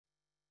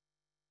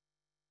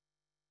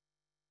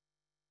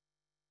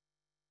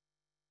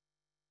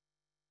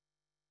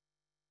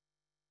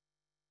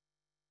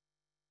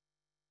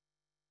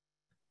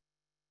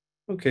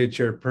Okay,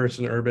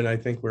 Chairperson Urban, I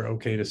think we're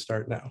okay to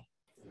start now.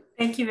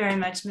 Thank you very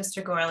much,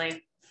 Mr.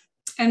 Gorley.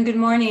 And good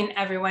morning,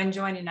 everyone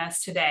joining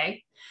us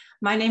today.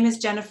 My name is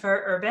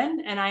Jennifer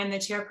Urban, and I am the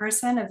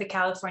chairperson of the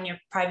California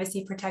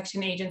Privacy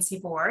Protection Agency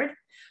Board.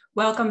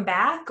 Welcome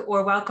back,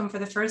 or welcome for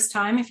the first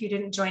time if you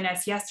didn't join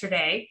us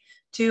yesterday,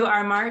 to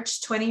our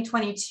March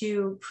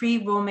 2022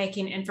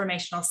 pre-rulemaking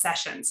informational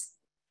sessions.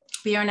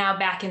 We are now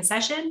back in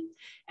session,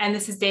 and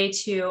this is day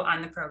 2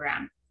 on the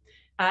program.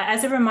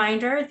 As a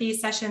reminder, these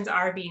sessions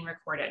are being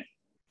recorded.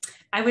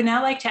 I would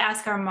now like to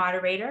ask our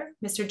moderator,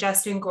 Mr.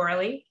 Justin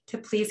Gorley, to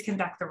please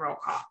conduct the roll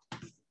call.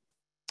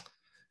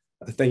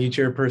 Thank you,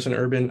 Chairperson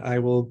Urban. I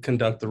will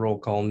conduct the roll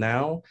call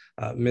now.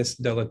 Ms.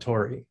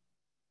 Delatorre.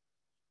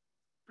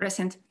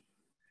 Present.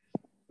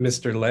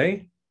 Mr.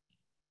 Lay.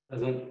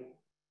 Present.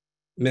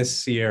 Ms.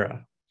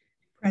 Sierra.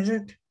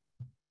 Present.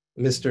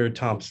 Mr.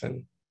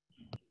 Thompson.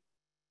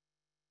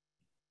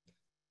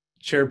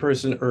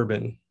 Chairperson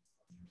Urban.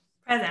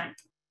 Present.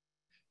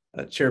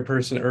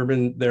 Chairperson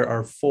Urban, there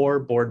are 4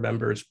 board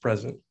members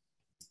present.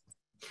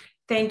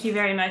 Thank you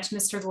very much,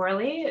 Mr.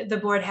 Gorley. The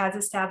board has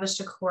established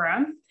a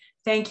quorum.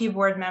 Thank you,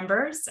 board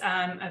members.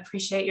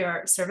 Appreciate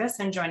your service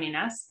and joining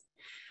us.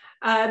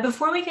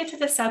 Before we get to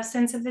the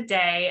substance of the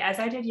day, as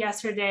I did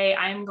yesterday,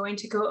 I'm going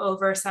to go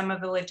over some of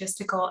the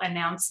logistical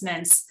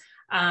announcements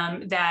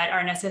that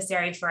are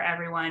necessary for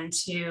everyone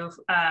to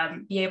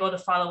be able to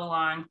follow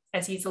along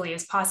as easily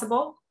as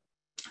possible.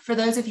 For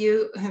those of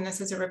you whom this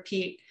is a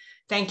repeat,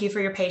 thank you for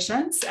your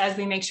patience as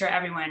we make sure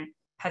everyone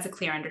has a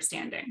clear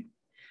understanding.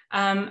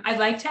 I'd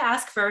like to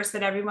ask first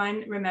that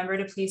everyone remember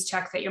to please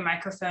check that your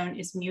microphone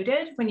is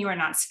muted when you are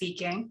not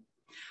speaking.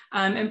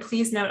 And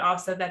please note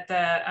also that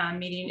the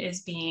meeting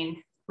is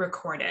being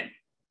recorded.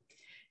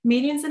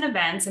 Meetings and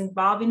events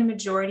involving a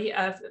majority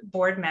of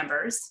board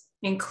members,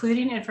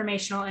 including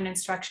informational and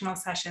instructional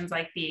sessions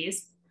like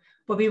these,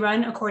 will be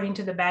run according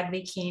to the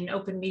Bagley-Keene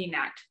Open Meeting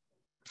Act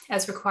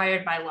as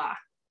required by law.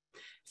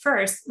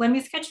 First, let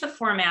me sketch the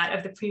format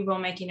of the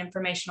pre-rulemaking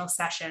informational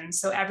session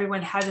so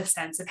everyone has a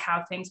sense of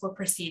how things will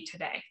proceed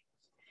today.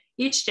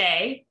 Each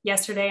day,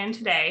 yesterday and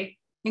today,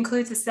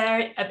 includes a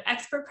set of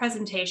expert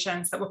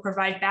presentations that will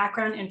provide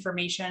background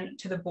information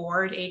to the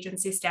board,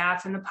 agency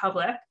staff, and the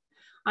public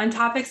on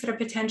topics that are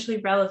potentially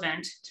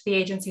relevant to the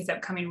agency's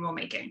upcoming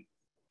rulemaking.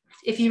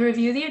 If you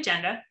review the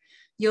agenda,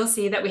 you'll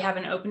see that we have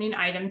an opening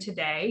item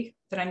today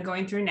that I'm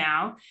going through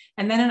now,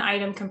 and then an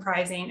item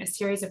comprising a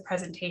series of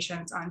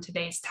presentations on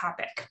today's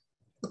topic.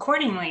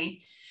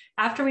 Accordingly,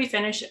 after we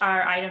finish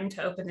our item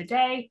to open the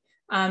day,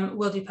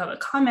 we'll do public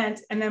comment,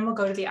 and then we'll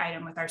go to the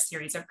item with our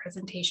series of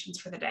presentations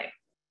for the day.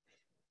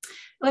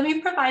 Let me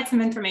provide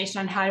some information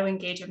on how to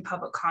engage in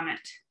public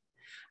comment.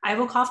 I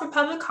will call for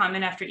public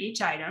comment after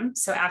each item,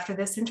 so after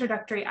this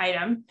introductory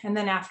item, and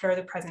then after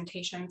the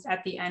presentations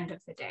at the end of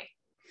the day.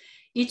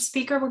 Each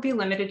speaker will be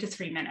limited to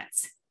 3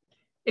 minutes.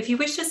 If you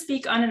wish to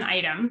speak on an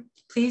item,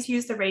 please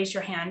use the raise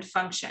your hand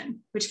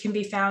function, which can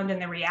be found in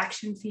the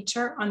reaction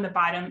feature on the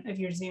bottom of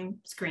your Zoom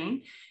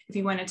screen if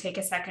you want to take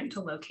a second to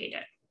locate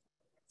it.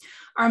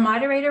 Our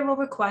moderator will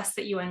request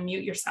that you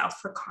unmute yourself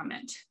for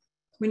comment.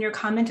 When your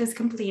comment is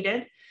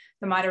completed,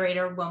 the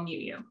moderator will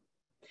mute you.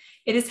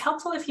 It is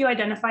helpful if you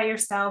identify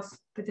yourself,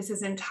 but this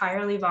is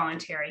entirely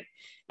voluntary,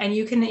 and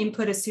you can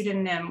input a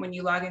pseudonym when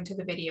you log into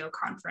the video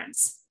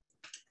conference.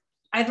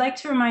 I'd like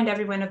to remind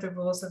everyone of the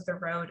rules of the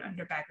road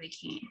under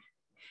Bagley-Keene.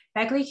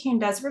 Bagley-Keene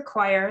does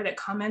require that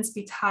comments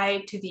be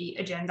tied to the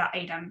agenda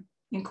item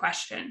in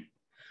question.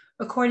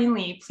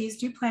 Accordingly, please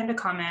do plan to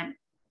comment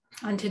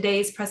on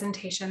today's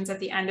presentations at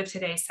the end of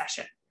today's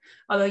session,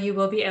 although you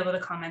will be able to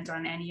comment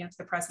on any of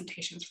the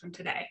presentations from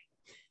today.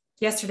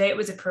 Yesterday, it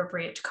was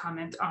appropriate to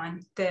comment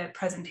on the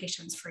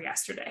presentations for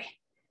yesterday.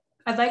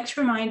 I'd like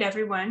to remind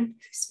everyone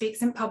who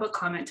speaks in public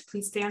comment to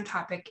please stay on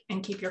topic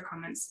and keep your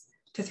comments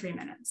to 3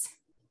 minutes.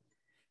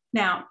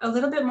 Now, a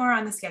little bit more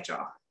on the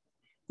schedule.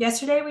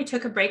 Yesterday, we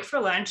took a break for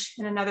lunch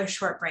and another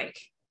short break.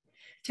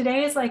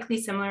 Today is likely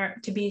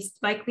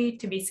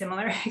to be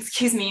similar,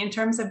 excuse me, in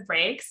terms of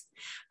breaks,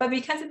 but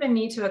because of the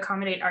need to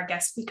accommodate our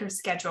guest speaker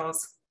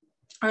schedules,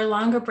 our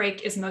longer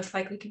break is most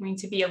likely going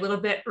to be a little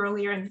bit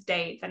earlier in the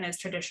day than is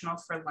traditional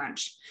for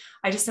lunch.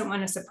 I just don't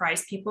want to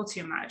surprise people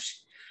too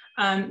much.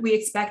 We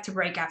expect to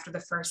break after the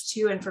first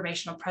 2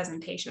 informational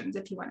presentations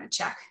if you want to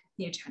check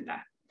the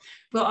agenda.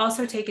 We'll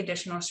also take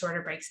additional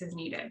shorter breaks as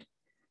needed.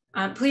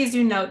 Please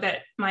do note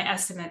that my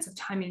estimates of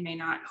timing may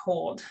not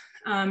hold.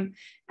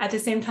 At the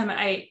same time,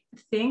 I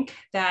think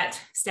that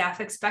staff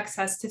expects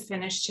us to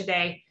finish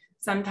today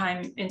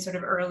sometime in sort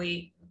of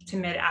early to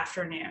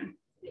mid-afternoon.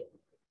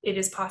 It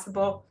is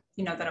possible,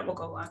 that it will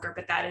go longer,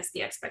 but that is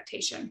the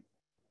expectation.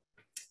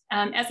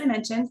 As I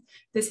mentioned,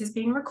 this is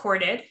being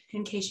recorded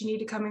in case you need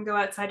to come and go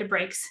outside of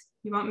breaks.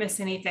 You won't miss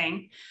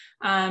anything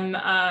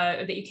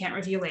that you can't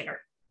review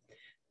later.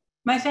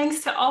 My thanks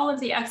to all of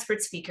the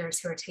expert speakers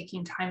who are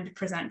taking time to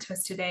present to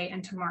us today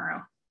and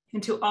tomorrow,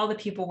 and to all the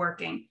people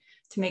working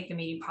to make the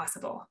meeting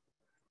possible.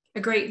 A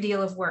great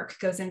deal of work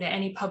goes into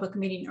any public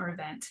meeting or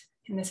event,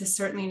 and this is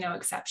certainly no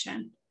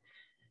exception.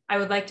 I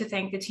would like to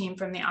thank the team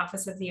from the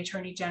Office of the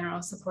Attorney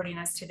General supporting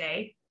us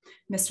today,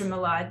 Mr.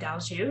 Milad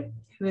Daljou,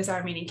 who is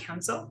our meeting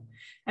counsel,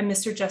 and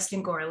Mr.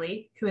 Justin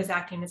Gorley, who is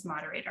acting as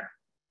moderator.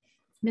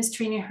 Ms.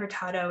 Trina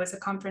Hurtado is a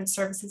conference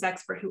services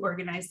expert who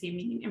organized the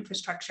meeting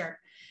infrastructure,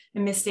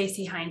 and Ms.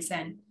 Stacy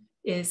Heinsohn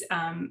is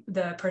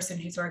the person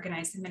who's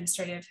organized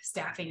administrative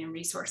staffing and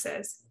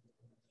resources.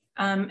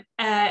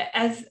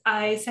 As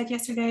I said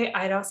yesterday,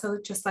 I'd also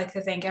just like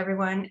to thank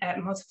everyone at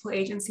multiple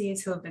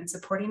agencies who have been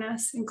supporting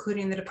us,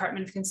 including the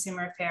Department of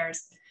Consumer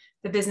Affairs,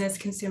 the Business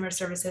Consumer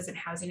Services and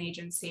Housing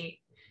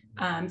Agency,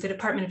 the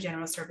Department of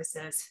General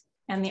Services,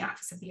 and the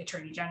Office of the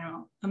Attorney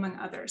General, among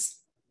others.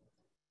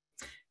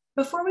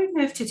 Before we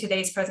move to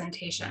today's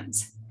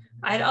presentations,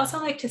 I'd also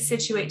like to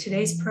situate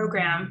today's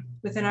program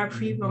within our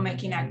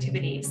pre-rulemaking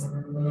activities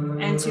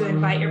and to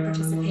invite your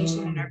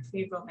participation in our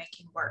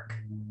pre-rulemaking work.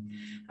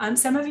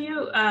 Some of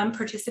you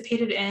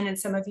participated in, and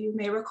some of you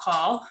may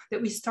recall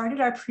that we started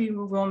our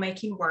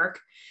pre-rulemaking work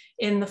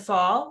in the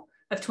fall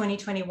of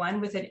 2021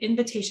 with an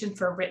invitation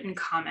for a written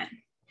comment.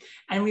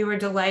 And we were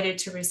delighted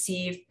to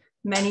receive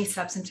many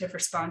substantive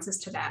responses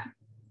to that.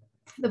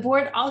 The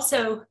board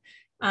also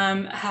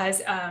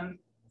has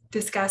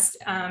discussed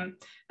a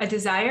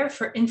desire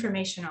for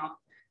informational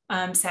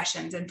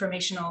sessions,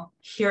 informational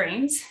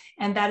hearings,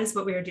 and that is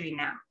what we are doing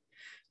now.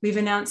 We've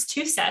announced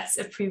 2 sets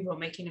of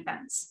pre-rulemaking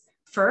events.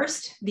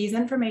 First, these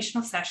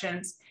informational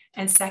sessions,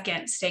 and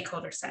second,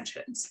 stakeholder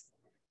sessions.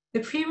 The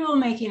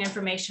pre-rulemaking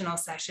informational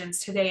sessions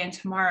today and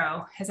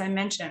tomorrow, as I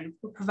mentioned,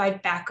 will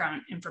provide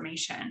background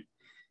information.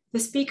 The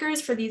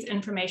speakers for these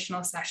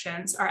informational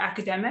sessions are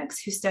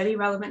academics who study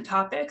relevant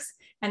topics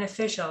and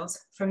officials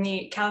from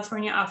the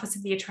California Office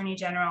of the Attorney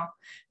General,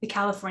 the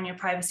California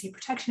Privacy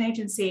Protection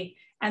Agency,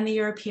 and the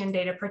European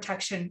Data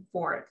Protection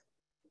Board.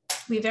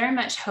 We very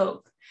much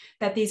hope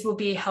that these will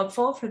be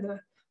helpful for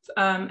the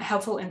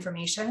helpful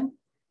information.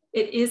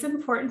 It is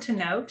important to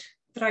note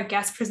that our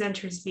guest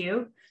presenters'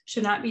 view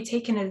should not be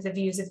taken as the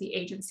views of the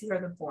agency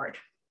or the board.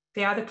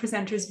 They are the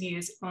presenters'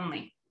 views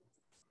only.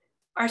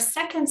 Our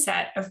second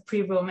set of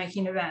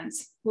pre-rulemaking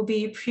events will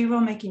be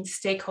pre-rulemaking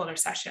stakeholder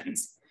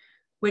sessions,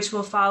 which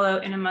will follow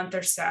in a month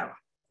or so.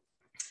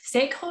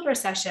 Stakeholder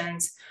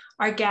sessions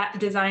are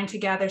designed to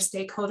gather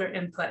stakeholder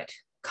input,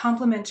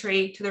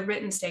 complementary to the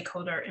written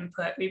stakeholder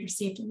input we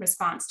received in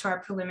response to our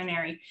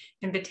preliminary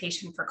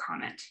invitation for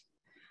comment.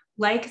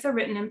 Like the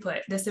written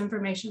input, this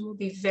information will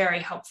be very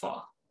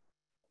helpful.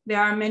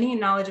 There are many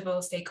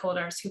knowledgeable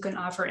stakeholders who can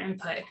offer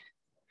input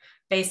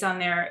based on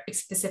their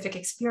specific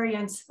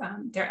experience,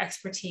 their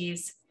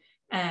expertise,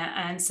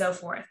 and so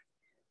forth.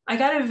 I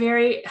got a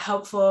very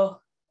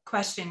helpful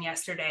question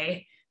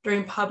yesterday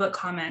during public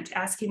comment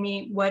asking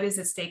me, what is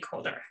a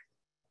stakeholder?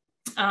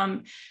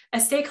 A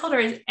stakeholder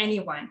is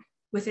anyone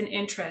with an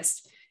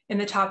interest in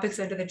the topics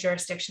under the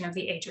jurisdiction of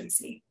the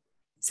agency.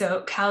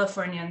 So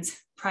Californians'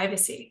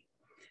 privacy.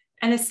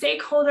 And a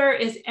stakeholder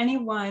is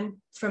anyone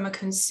from a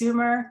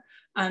consumer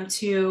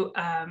to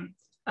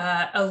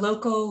a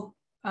local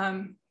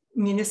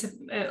interest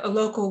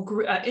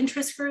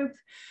group,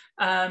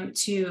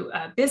 to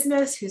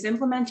business who's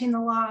implementing the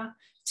law,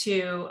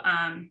 to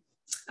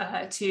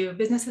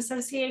business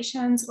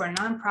associations or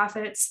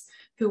nonprofits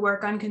who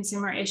work on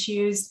consumer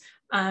issues,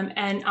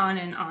 and on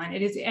and on.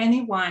 It is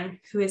anyone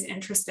who is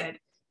interested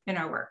in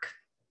our work.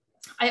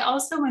 I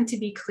also want to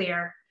be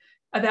clear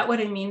about what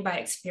I mean by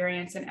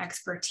experience and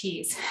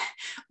expertise.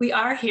 We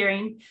are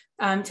hearing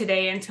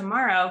today and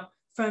tomorrow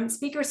from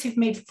speakers who've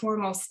made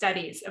formal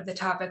studies of the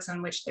topics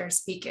on which they're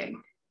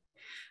speaking.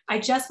 I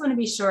just want to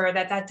be sure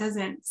that that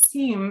doesn't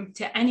seem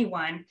to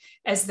anyone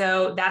as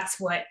though that's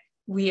what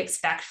we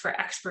expect for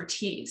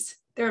expertise.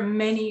 There are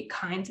many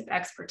kinds of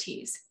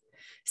expertise.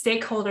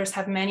 Stakeholders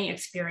have many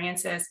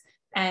experiences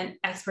and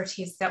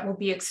expertise that will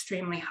be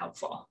extremely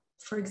helpful.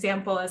 For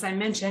example, as I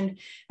mentioned,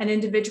 an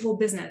individual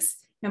business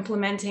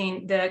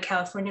implementing the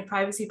California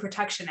Privacy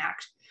Protection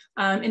Act,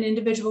 an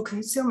individual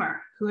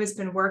consumer who has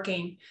been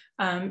working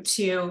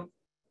to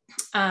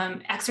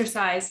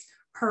exercise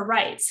her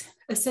rights,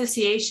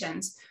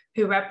 associations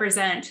who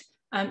represent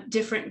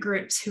different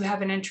groups who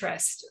have an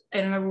interest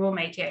in the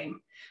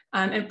rulemaking,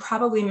 and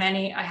probably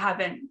many I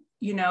haven't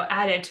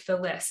added to the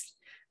list.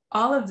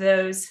 All of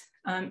those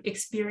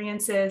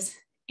experiences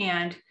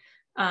and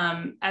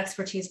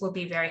expertise will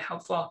be very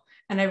helpful.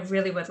 And I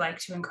really would like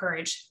to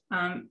encourage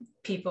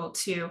people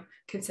to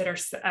consider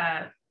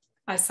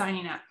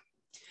signing up.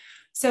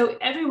 So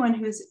everyone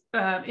who is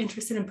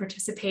interested in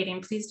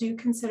participating, please do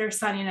consider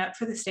signing up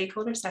for the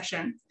stakeholder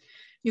session.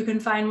 You can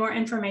find more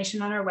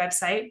information on our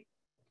website,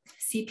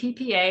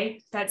 cppa.ca.gov,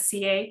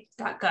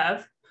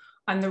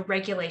 on the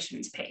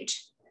regulations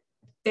page.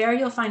 There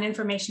you'll find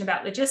information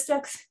about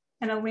logistics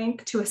and a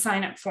link to a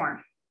sign-up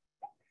form.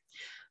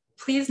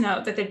 Please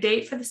note that the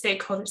date for the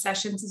stakeholder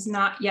sessions is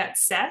not yet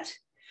set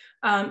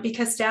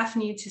because staff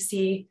need to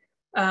see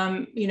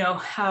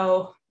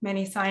how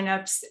many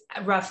signups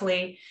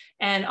roughly,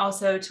 and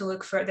also to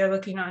look for, they're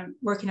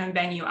working on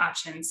venue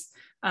options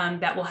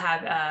that will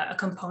have a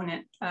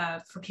component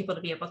for people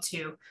to be able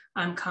to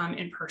come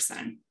in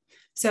person.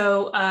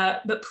 So,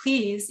 but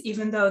please,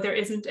 even though there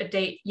isn't a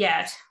date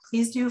yet,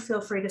 please do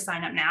feel free to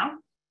sign up now.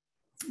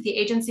 The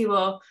agency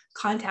will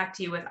contact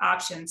you with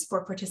options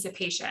for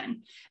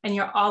participation, and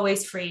you're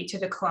always free to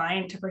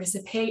decline to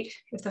participate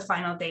if the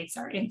final dates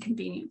are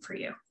inconvenient for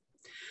you.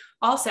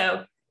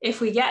 Also,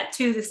 if we get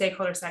to the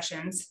stakeholder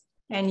sessions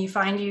and you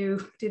find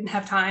you didn't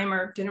have time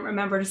or didn't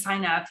remember to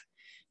sign up,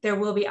 there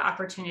will be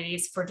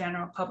opportunities for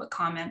general public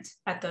comment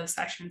at those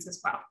sessions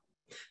as well.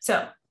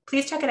 So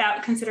please check it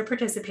out, consider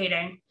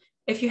participating.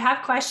 If you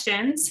have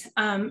questions,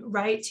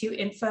 write to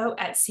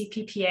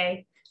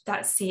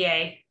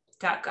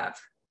info@cppa.ca.gov.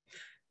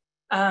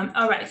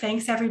 All right,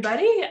 thanks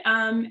everybody.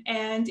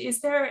 And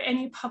is there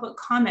any public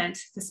comment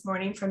this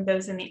morning from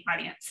those in the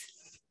audience?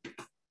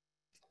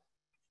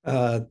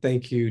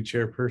 Thank you,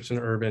 Chairperson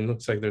Urban.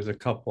 Looks like there's a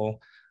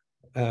couple.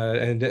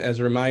 And as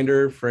a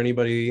reminder for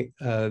anybody,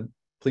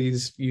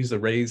 please use the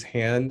raise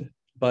hand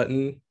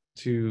button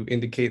to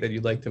indicate that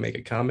you'd like to make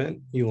a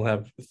comment. You will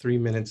have 3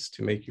 minutes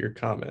to make your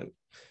comment.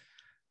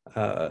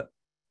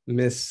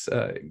 Ms.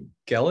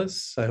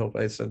 Gellis, I hope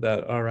I said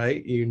that all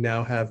right. You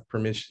now have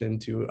permission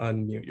to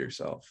unmute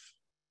yourself.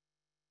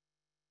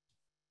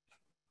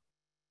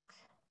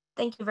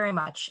 Thank you very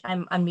much.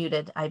 I'm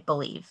unmuted, I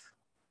believe.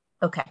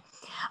 Okay.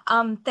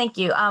 Thank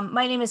you.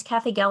 My name is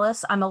Kathy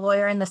Gellis. I'm a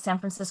lawyer in the San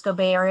Francisco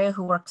Bay Area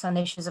who works on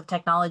issues of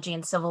technology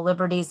and civil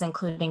liberties,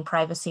 including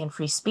privacy and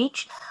free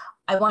speech.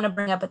 I want to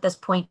bring up at this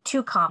point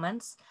 2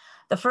 comments.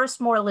 The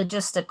first, more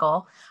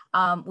logistical,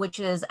 which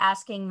is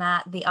asking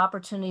that the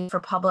opportunity for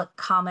public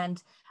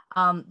comment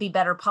be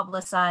better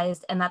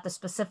publicized and that the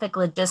specific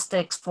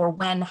logistics for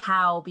when,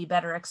 how be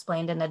better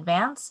explained in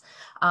advance.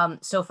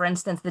 So for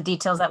instance, the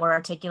details that were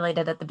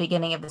articulated at the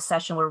beginning of the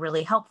session were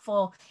really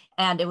helpful,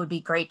 and it would be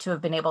great to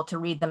have been able to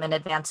read them in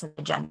advance of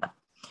the agenda.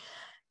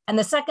 And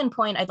the second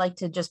point I'd like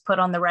to just put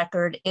on the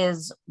record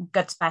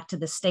gets back to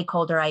the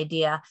stakeholder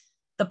idea.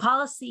 The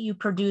policy you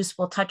produce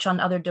will touch on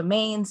other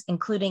domains,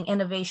 including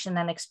innovation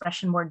and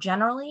expression more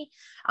generally.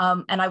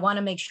 And I want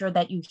to make sure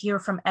that you hear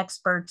from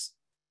experts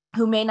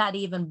who may not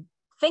even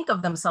think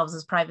of themselves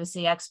as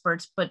privacy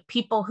experts, but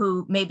people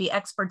who may be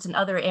experts in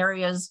other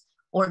areas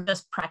or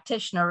just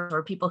practitioners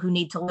or people who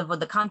need to live with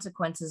the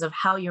consequences of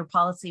how your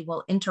policy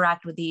will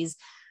interact with these,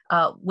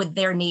 with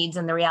their needs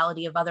and the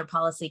reality of other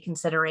policy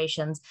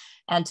considerations,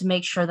 and to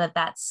make sure that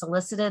that's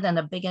solicited and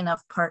a big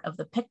enough part of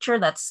the picture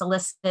that's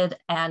solicited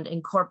and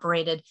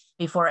incorporated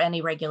before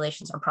any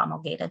regulations are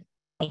promulgated.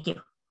 Thank you.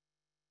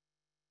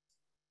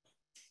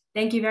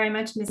 Thank you very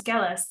much, Ms.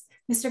 Gellis.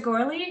 Mr.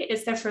 Gorley,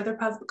 is there further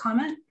public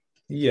comment?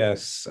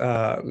 Yes,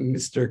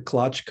 Mr.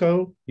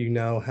 Klochko, you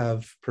now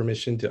have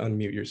permission to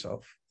unmute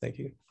yourself. Thank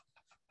you.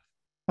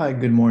 Hi,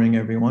 good morning,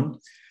 everyone.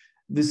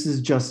 This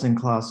is Justin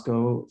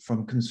Klosko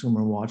from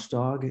Consumer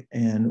Watchdog,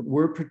 and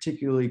we're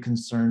particularly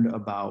concerned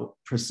about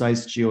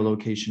precise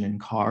geolocation in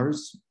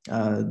cars.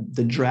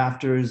 The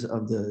drafters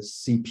of the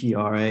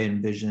CPRA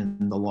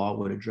envisioned the law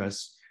would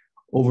address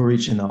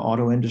overreach in the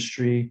auto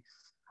industry.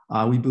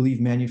 We believe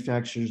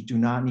manufacturers do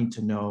not need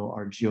to know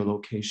our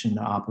geolocation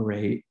to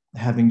operate.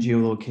 Having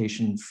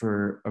geolocation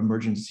for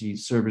emergency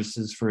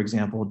services, for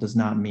example, does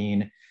not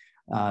mean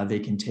they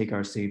can take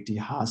our safety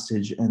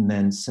hostage and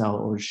then sell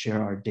or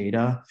share our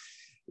data.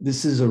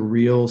 This is a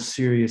real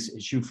serious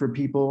issue for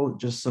people.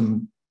 Just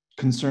some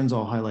concerns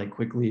I'll highlight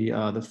quickly.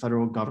 The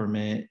federal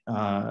government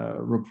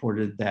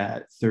reported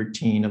that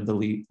 13 of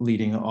the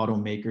leading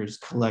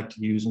automakers collect,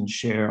 use, and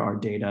share our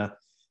data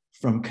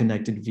from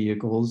connected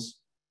vehicles.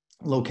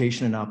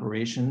 Location and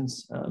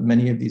operations.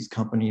 Many of these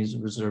companies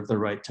reserve the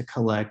right to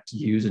collect,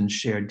 use, and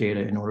share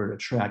data in order to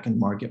track and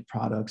market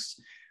products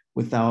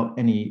without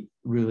any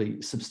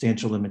really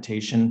substantial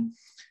limitation.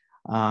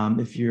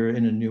 If you're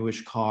in a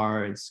newish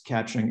car, it's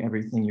capturing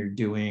everything you're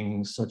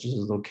doing, such as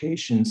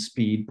location,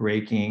 speed,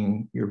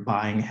 braking, your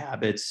buying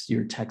habits,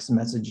 your text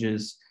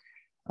messages,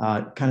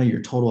 kind of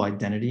your total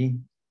identity.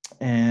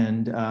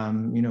 And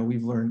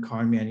we've learned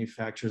car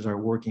manufacturers are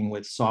working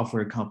with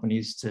software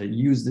companies to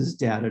use this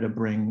data to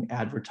bring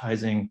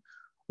advertising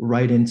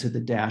right into the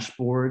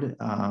dashboard,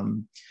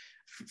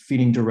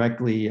 feeding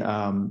directly,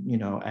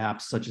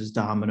 apps such as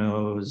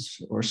Domino's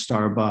or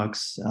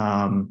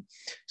Starbucks,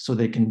 so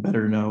they can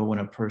better know when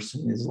a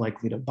person is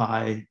likely to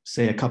buy,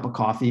 say, a cup of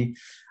coffee.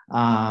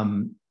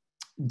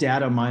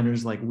 Data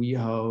miners like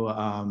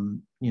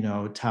WeHo,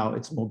 tout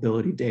its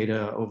mobility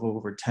data of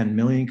over 10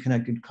 million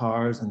connected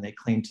cars, and they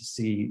claim to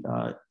see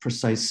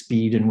precise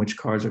speed in which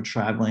cars are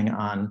traveling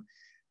on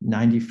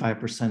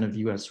 95% of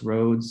US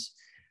roads.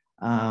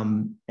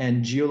 And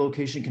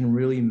geolocation can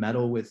really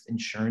meddle with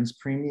insurance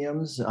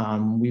premiums.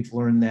 We've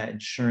learned that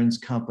insurance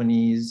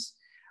companies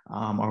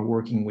are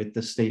working with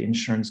the state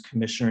insurance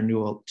commissioner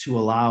to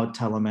allow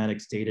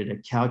telematics data to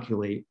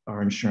calculate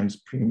our insurance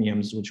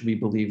premiums, which we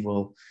believe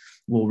will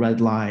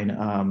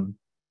redline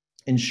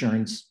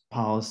insurance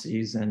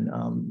policies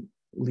and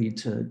lead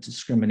to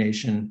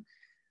discrimination.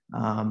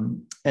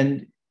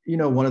 And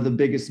one of the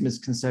biggest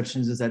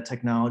misconceptions is that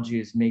technology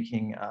is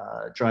making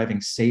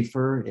driving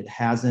safer. It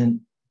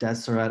hasn't.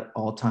 Deaths are at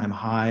all-time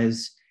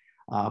highs.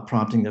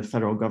 prompting the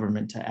federal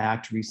government to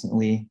act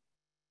recently.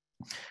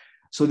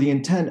 So the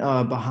intent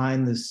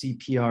behind the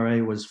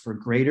CPRA was for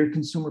greater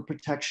consumer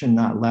protection,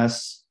 not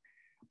less,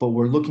 but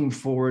we're looking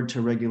forward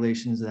to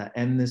regulations that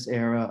end this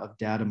era of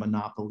data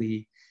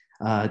monopoly.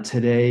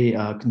 Today,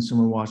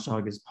 Consumer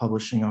Watchdog is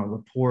publishing our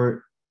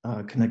report,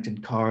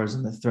 Connected Cars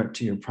and the Threat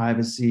to Your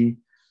Privacy.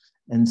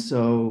 And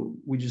so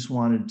we just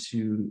wanted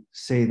to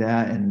say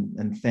that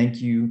and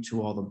thank you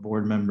to all the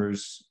board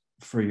members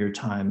for your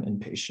time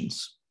and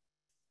patience.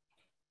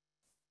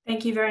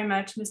 Thank you very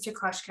much, Mr.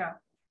 Kloshko.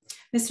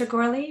 Mr.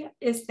 Gorley,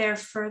 is there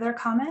further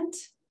comment?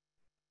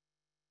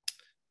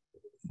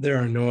 There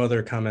are no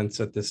other comments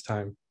at this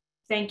time.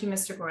 Thank you,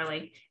 Mr.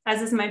 Gorley.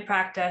 As is my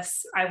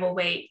practice, I will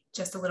wait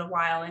just a little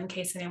while in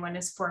case anyone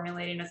is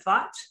formulating a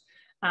thought,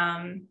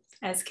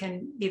 as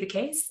can be the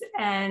case.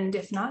 And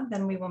if not,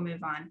 then we will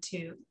move on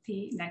to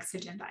the next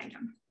agenda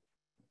item.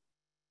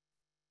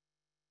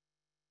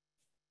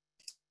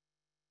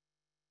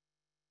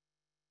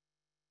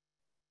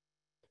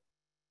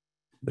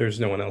 There's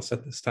no one else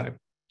at this time.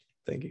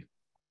 Thank you.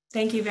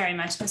 Thank you very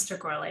much, Mr.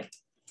 Gorley.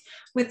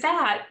 With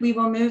that, we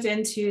will move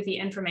into the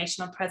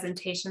informational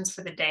presentations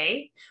for the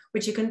day,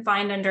 which you can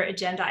find under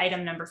agenda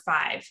item number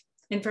 5,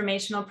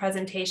 informational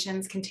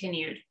presentations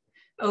continued,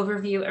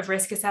 overview of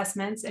risk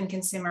assessments and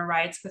consumer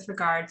rights with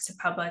regards to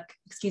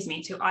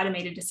to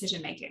automated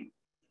decision-making.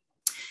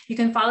 You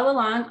can follow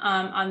along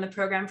on the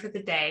program for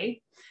the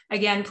day.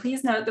 Again,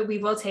 please note that we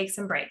will take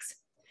some breaks.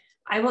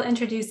 I will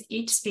introduce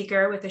each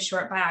speaker with a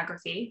short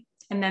biography,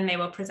 and then they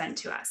will present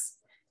to us.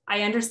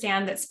 I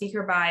understand that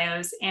speaker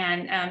bios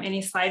and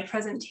any slide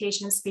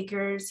presentation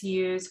speakers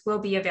use will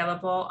be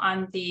available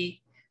on the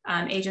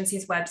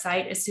agency's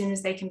website as soon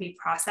as they can be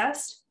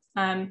processed.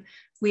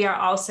 We are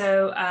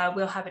also,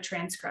 we'll have a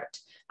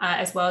transcript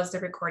as well as the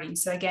recording.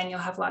 So again, you'll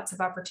have lots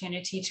of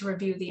opportunity to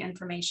review the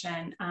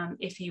information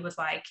if you would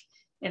like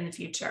in the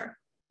future.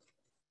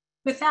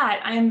 With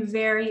that, I am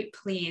very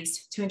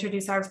pleased to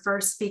introduce our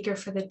first speaker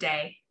for the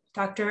day,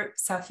 Dr.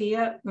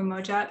 Safia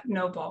Umoja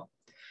Noble,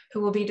 who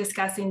will be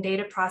discussing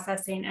data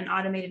processing and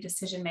automated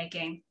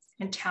decision-making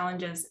and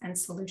challenges and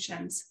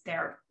solutions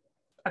there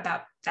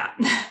about that.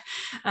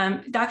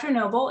 Dr.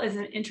 Noble is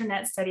an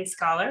Internet Studies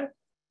Scholar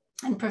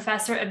and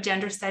Professor of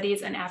Gender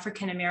Studies and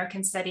African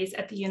American Studies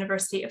at the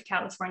University of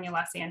California,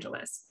 Los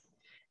Angeles.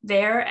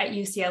 There at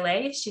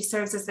UCLA, she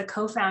serves as the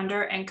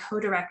co-founder and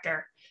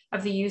co-director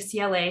of the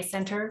UCLA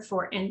Center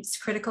for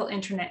Critical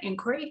Internet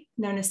Inquiry,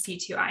 known as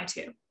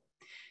C2I2.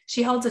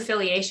 She holds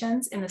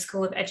affiliations in the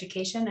School of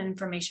Education and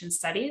Information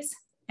Studies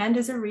and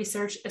is a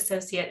research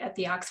associate at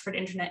the Oxford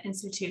Internet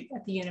Institute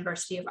at the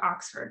University of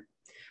Oxford,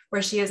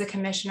 where she is a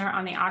commissioner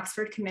on the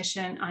Oxford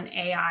Commission on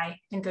AI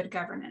and Good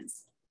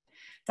Governance.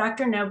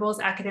 Dr. Noble's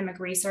academic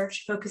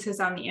research focuses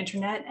on the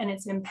internet and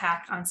its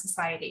impact on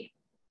society.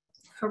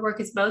 Her work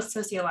is both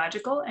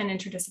sociological and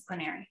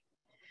interdisciplinary,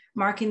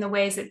 marking the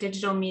ways that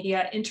digital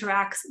media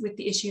interacts with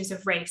the issues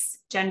of race,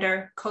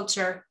 gender,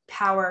 culture,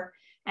 power,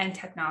 and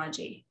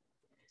technology.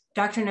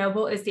 Dr.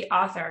 Noble is the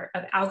author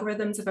of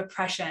Algorithms of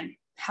Oppression: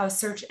 How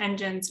Search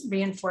Engines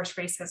Reinforce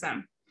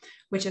Racism,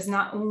 which is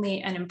not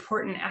only an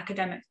important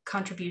academic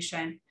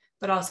contribution,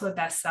 but also a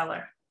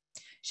bestseller.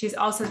 She's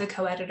also the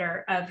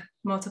co-editor of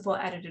multiple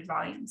edited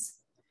volumes.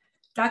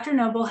 Dr.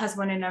 Noble has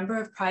won a number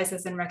of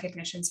prizes and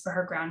recognitions for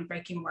her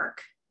groundbreaking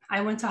work.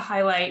 I want to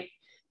highlight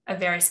a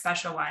very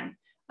special one,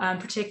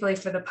 particularly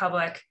for the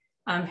public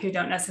who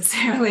don't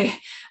necessarily,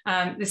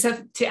 so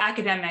to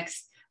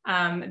academics,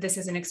 this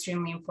is an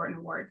extremely important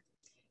award.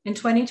 In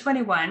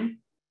 2021,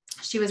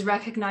 she was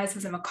recognized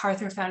as a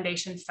MacArthur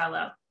Foundation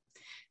Fellow.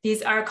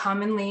 These are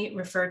commonly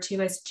referred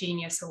to as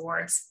Genius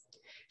Awards.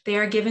 They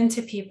are given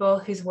to people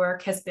whose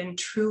work has been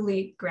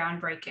truly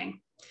groundbreaking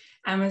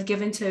and was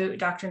given to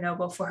Dr.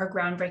 Noble for her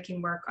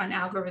groundbreaking work on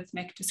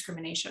algorithmic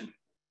discrimination.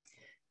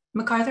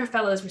 MacArthur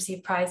Fellows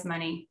receive prize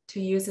money to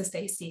use as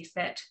they see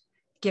fit,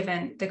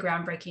 given the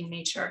groundbreaking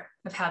nature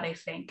of how they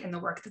think and the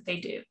work that they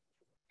do.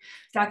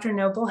 Dr.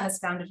 Noble has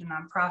founded a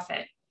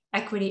nonprofit,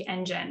 Equity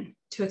Engine,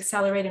 to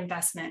accelerate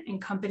investment in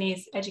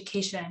companies,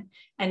 education,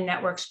 and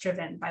networks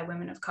driven by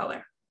women of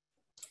color.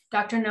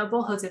 Dr.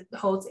 Noble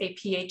holds a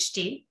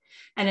PhD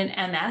and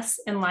an MS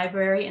in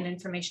Library and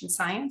Information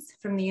Science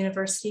from the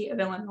University of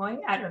Illinois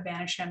at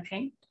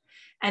Urbana-Champaign,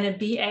 and a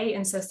BA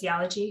in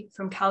Sociology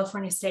from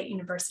California State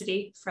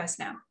University,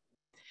 Fresno.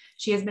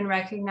 She has been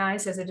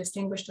recognized as a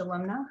distinguished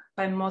alumna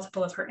by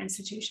multiple of her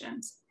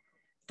institutions.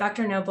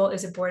 Dr. Noble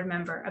is a board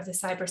member of the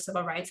Cyber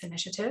Civil Rights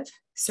Initiative,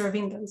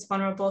 serving those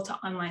vulnerable to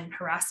online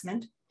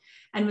harassment,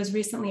 and was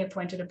recently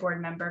appointed a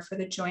board member for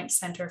the Joint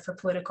Center for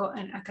Political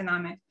and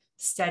Economic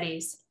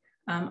Studies,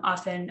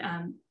 often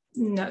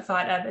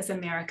thought of as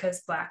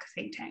America's Black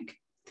think tank.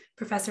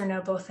 Professor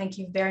Noble, thank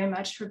you very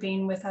much for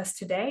being with us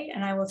today,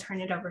 and I will turn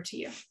it over to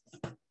you.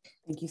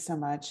 Thank you so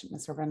much,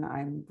 Ms. Urban.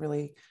 I'm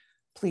really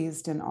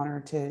pleased and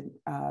honored to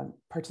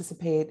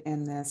participate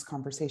in this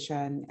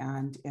conversation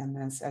and in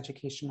this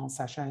educational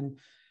session.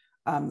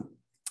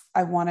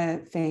 I want to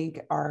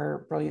thank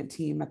our brilliant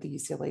team at the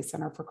UCLA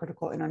Center for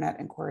Critical Internet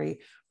Inquiry,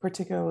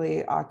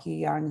 particularly Aki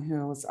Young,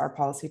 who's our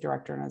policy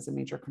director and is a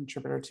major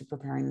contributor to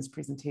preparing this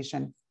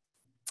presentation.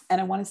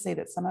 And I want to say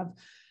that some of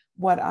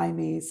what I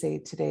may say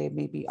today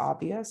may be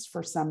obvious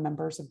for some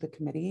members of the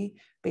committee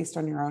based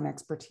on your own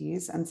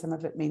expertise, and some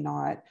of it may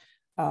not.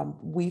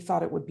 We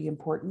thought it would be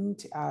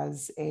important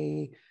as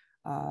a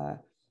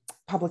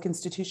public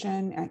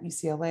institution at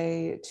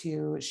UCLA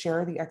to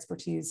share the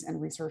expertise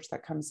and research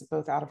that comes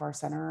both out of our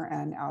center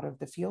and out of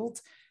the field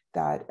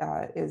that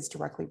is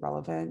directly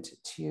relevant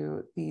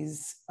to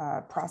these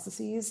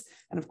processes.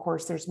 And of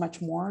course, there's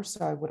much more.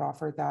 So I would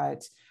offer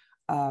that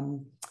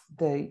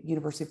the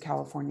University of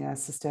California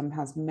system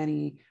has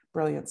many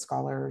brilliant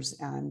scholars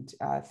and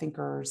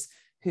thinkers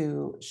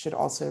who should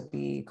also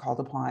be called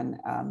upon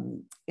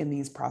in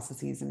these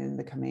processes and in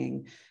the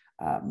coming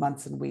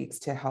months and weeks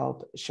to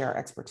help share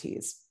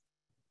expertise.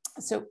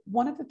 So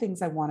one of the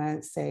things I want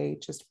to say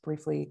just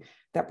briefly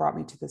that brought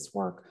me to this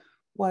work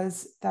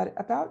was that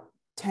about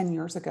 10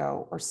 years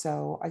ago or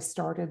so, I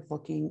started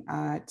looking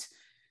at,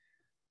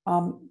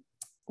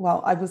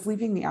 well, I was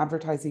leaving the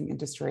advertising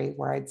industry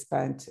where I'd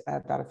spent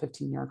about a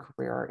 15-year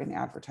career in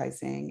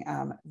advertising,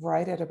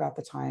 right at about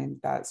the time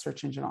that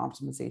search engine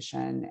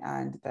optimization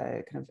and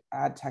the kind of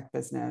ad tech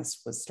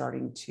business was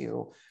starting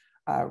to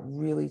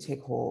really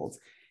take hold.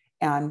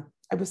 And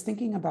I was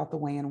thinking about the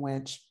way in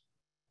which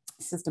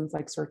systems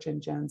like search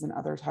engines and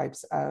other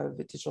types of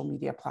digital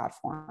media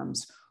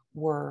platforms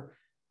were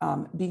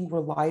being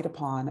relied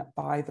upon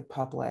by the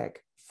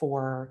public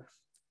for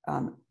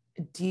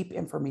deep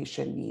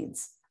information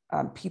needs.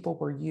 People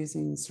were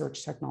using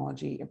search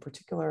technology in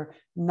particular,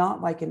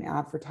 not like an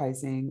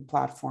advertising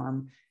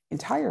platform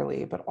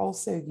entirely, but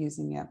also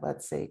using it,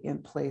 let's say,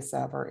 in place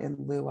of or in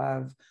lieu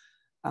of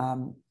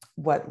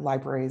what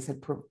libraries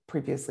had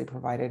previously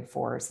provided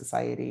for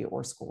society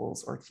or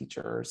schools or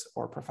teachers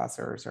or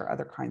professors or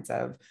other kinds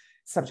of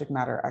subject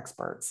matter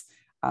experts,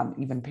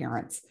 even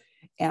parents.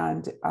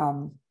 And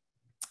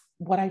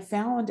what I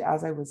found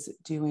as I was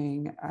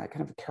doing kind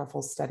of a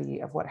careful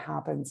study of what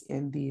happens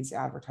in these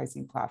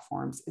advertising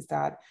platforms is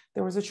that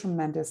there was a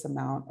tremendous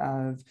amount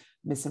of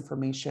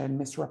misinformation,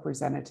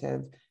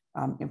 misrepresentative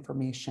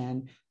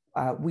information.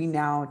 We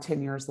now,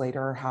 10 years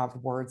later, have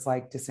words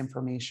like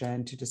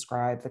disinformation to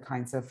describe the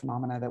kinds of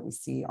phenomena that we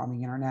see on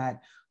the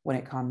internet when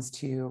it comes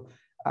to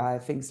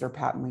things that are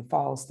patently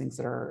false, things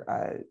that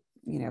are,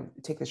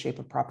 take the shape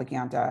of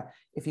propaganda,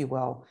 if you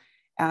will.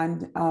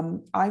 And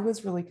I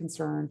was really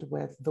concerned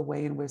with the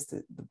way in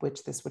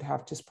which this would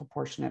have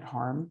disproportionate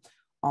harm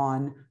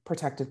on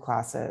protected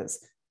classes,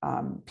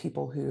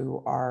 people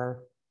who are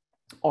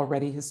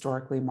already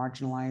historically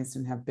marginalized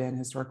and have been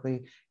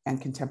historically and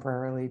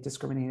contemporarily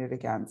discriminated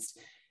against.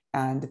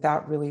 And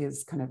that really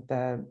is kind of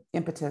the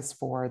impetus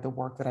for the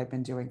work that I've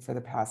been doing for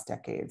the past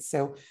decade.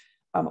 So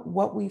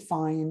what we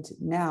find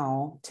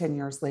now, 10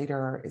 years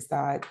later, is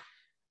that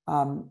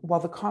while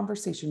the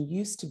conversation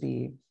used to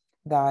be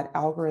that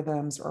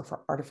algorithms or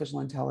for artificial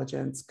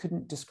intelligence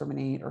couldn't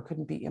discriminate or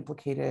couldn't be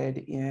implicated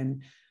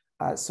in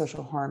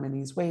social harm in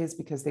these ways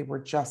because they were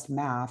just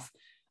math,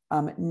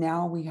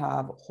 now we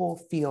have whole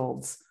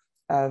fields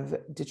of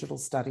digital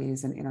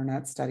studies and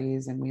internet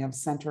studies, and we have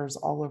centers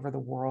all over the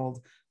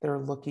world that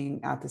are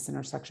looking at this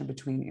intersection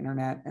between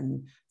internet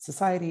and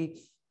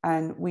society.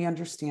 And we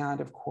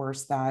understand, of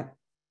course, that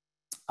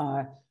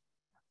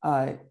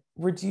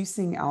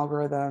reducing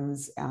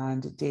algorithms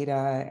and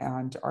data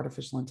and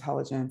artificial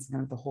intelligence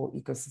and the whole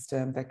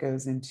ecosystem that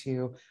goes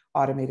into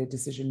automated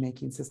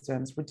decision-making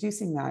systems,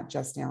 reducing that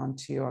just down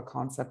to a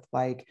concept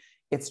like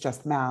it's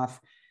just math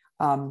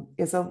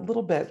is a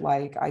little bit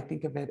like, I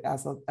think of it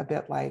as a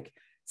bit like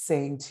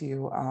saying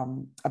to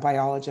a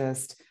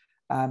biologist,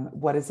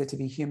 what is it to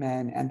be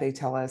human? And they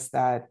tell us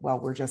that, well,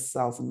 we're just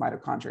cells and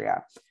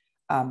mitochondria.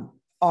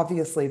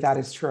 Obviously that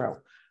is true.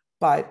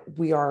 But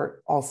we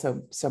are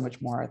also so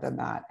much more than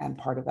that. And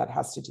part of that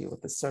has to do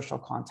with the social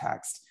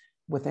context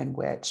within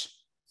which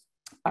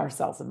our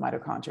cells and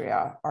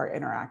mitochondria are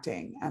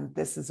interacting. And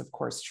this is, of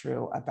course,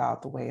 true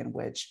about the way in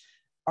which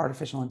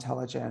artificial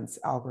intelligence,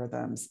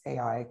 algorithms,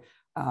 AI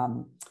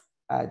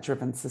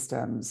driven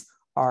systems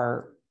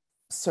are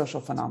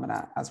social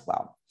phenomena as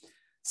well.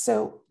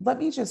 So let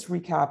me just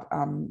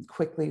recap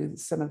quickly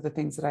some of the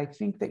things that I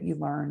think that you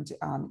learned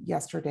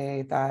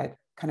yesterday that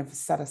kind of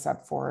set us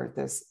up for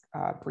this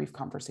brief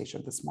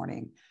conversation this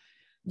morning.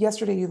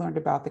 Yesterday, you learned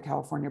about the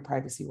California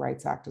Privacy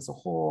Rights Act as a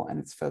whole and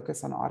its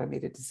focus on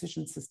automated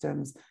decision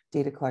systems,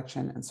 data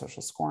collection, and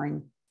social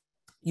scoring.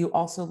 You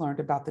also learned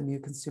about the new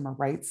consumer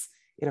rights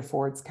it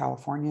affords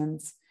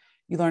Californians.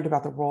 You learned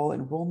about the role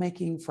in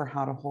rulemaking for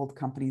how to hold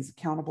companies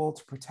accountable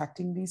to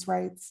protecting these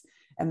rights.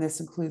 And this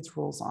includes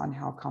rules on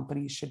how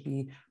companies should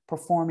be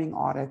performing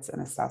audits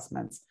and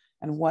assessments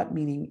and what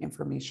meaning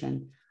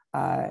information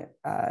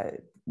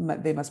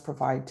they must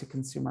provide to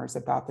consumers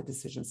about the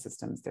decision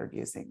systems they're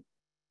using.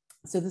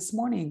 So this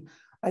morning,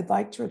 I'd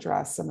like to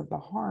address some of the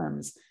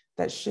harms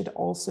that should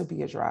also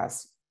be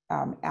addressed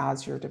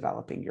as you're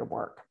developing your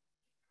work.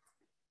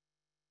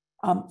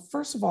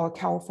 First of all,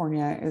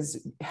 California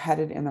is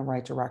headed in the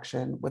right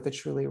direction with a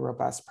truly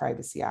robust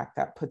Privacy Act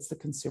that puts the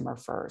consumer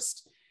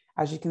first.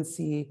 As you can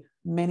see,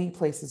 many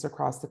places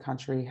across the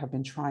country have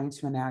been trying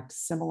to enact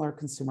similar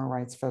consumer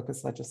rights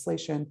focused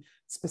legislation,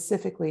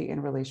 specifically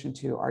in relation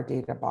to our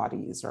data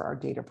bodies or our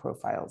data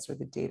profiles or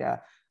the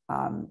data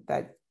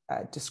that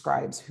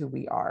describes who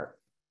we are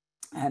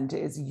and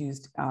is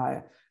used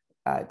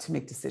to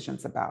make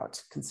decisions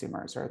about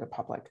consumers or the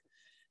public.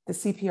 The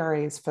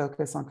CPRA's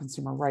focus on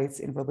consumer rights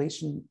in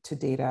relation to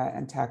data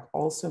and tech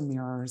also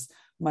mirrors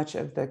much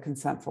of the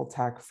consentful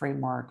tech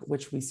framework,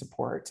 which we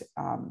support.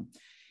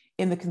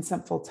 In the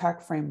consentful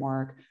tech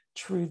framework,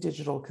 true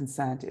digital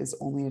consent is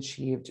only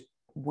achieved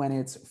when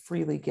it's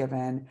freely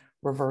given,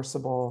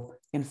 reversible,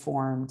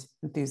 informed,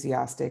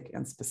 enthusiastic,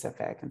 and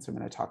specific. And so I'm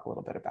going to talk a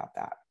little bit about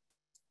that.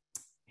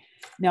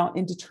 Now,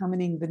 in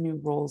determining the new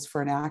rules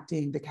for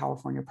enacting the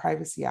California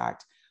Privacy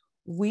Act,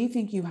 we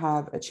think you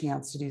have a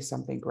chance to do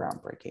something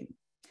groundbreaking.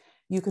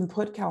 You can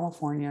put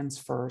Californians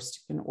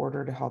first in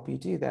order to help you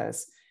do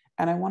this.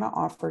 And I want to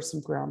offer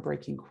some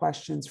groundbreaking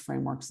questions,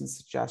 frameworks, and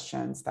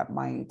suggestions that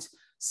might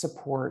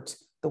support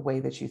the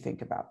way that you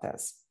think about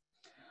this.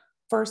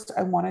 First,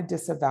 I want to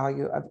disavow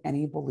of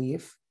any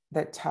belief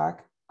that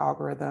tech,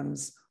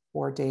 algorithms,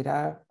 or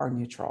data are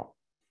neutral.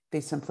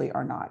 They simply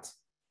are not.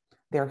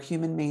 They're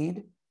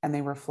human-made and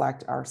they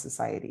reflect our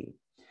society.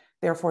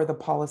 Therefore, the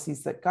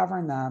policies that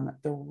govern them,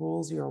 the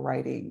rules you're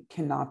writing,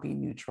 cannot be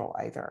neutral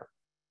either.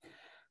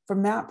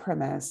 From that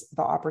premise,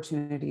 the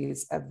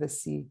opportunities of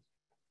the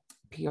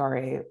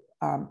CPRA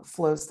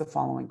flows the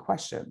following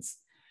questions.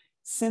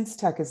 Since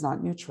tech is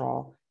not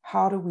neutral,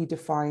 how do we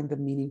define the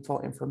meaningful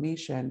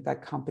information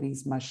that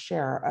companies must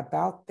share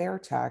about their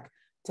tech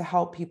to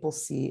help people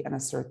see and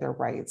assert their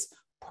rights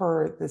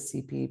per the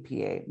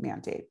CPPA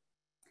mandate?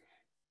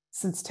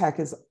 Since tech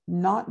is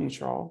not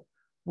neutral,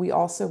 we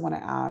also want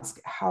to ask,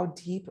 how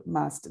deep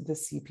must the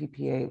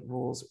CPPA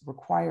rules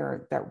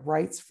require that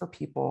rights for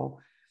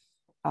people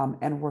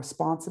and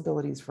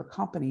responsibilities for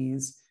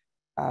companies,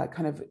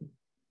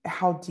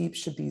 how deep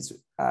should these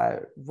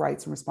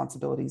rights and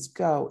responsibilities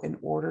go in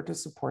order to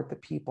support the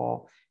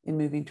people in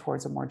moving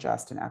towards a more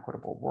just and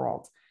equitable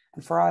world?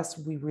 And for us,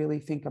 we really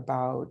think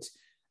about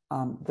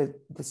the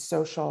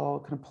social,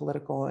 kind of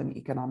political and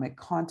economic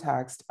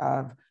context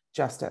of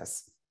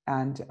justice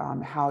and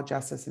how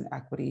justice and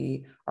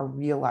equity are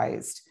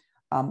realized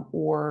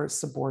or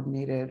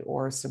subordinated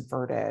or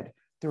subverted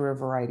through a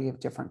variety of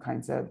different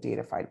kinds of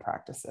datafied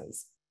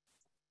practices.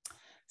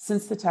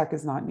 Since the tech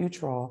is not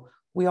neutral,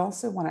 we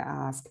also want to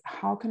ask,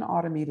 how can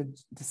automated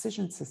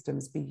decision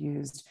systems be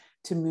used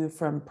to move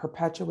from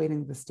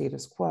perpetuating the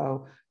status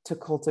quo to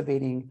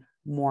cultivating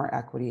more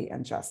equity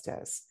and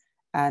justice?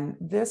 And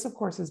this, of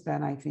course, has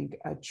been, I think,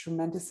 a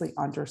tremendously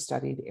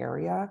understudied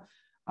area.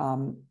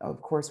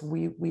 Of course,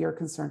 we are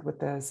concerned with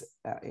this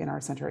in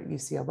our center at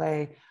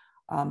UCLA,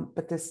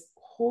 but this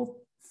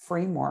whole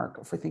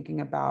framework for thinking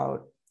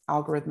about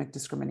algorithmic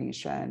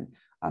discrimination,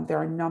 there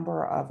are a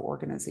number of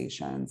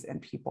organizations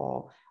and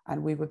people,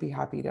 and we would be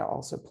happy to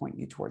also point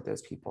you toward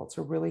those people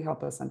to really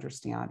help us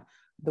understand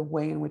the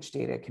way in which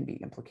data can be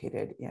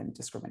implicated in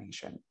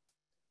discrimination.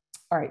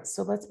 All right,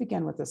 so let's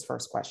begin with this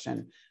first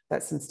question,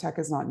 that since tech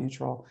is not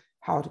neutral,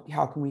 how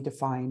can we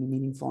define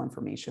meaningful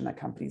information that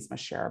companies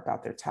must share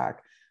about their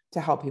tech to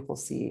help people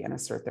see and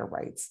assert their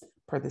rights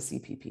per the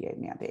CPPA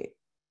mandate?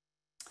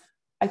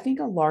 I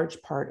think a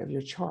large part of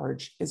your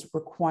charge is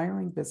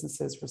requiring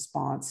businesses'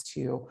 response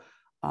to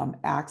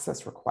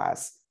access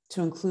requests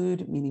to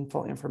include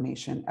meaningful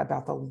information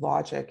about the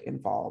logic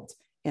involved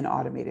in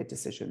automated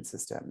decision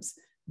systems.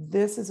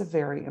 This is a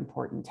very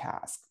important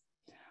task.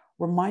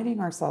 Reminding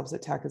ourselves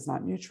that tech is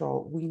not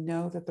neutral, we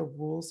know that the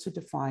rules to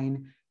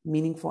define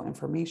meaningful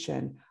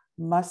information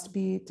must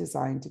be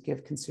designed to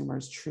give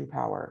consumers true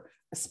power,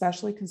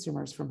 especially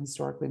consumers from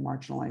historically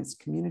marginalized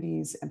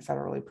communities and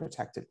federally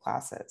protected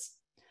classes.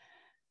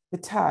 The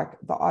tech,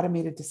 the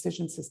automated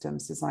decision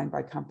systems designed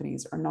by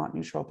companies, are not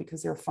neutral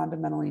because they're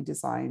fundamentally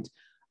designed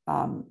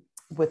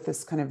with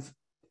this kind of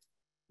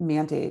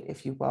mandate,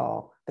 if you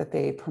will, that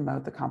they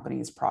promote the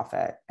company's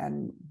profit.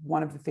 And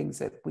one of the things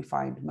that we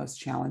find most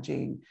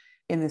challenging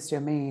in this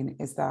domain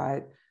is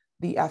that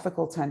the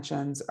ethical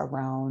tensions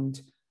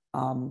around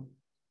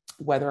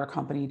whether a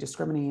company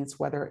discriminates,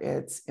 whether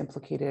it's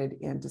implicated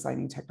in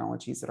designing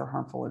technologies that are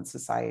harmful in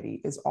society,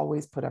 is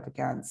always put up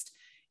against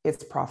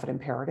its profit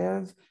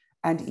imperative.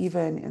 And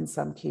even in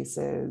some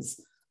cases,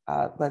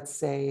 let's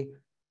say,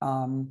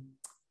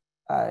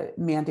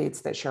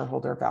 mandates that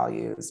shareholder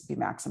values be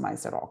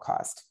maximized at all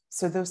cost.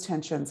 So those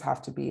tensions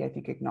have to be, I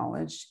think,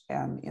 acknowledged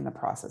in the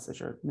process as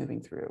you're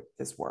moving through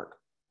this work.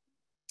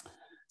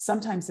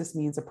 Sometimes this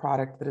means a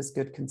product that is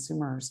good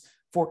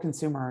for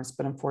consumers,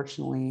 but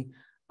unfortunately,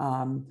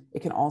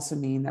 it can also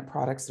mean that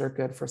products that are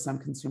good for some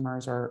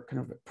consumers are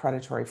kind of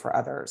predatory for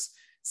others.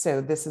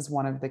 So this is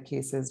one of the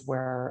cases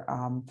where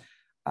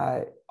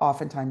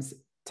oftentimes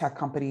tech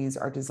companies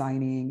are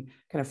designing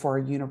kind of for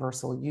a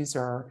universal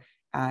user,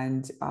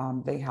 and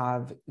they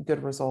have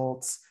good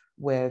results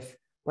with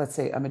let's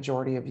say, a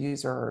majority of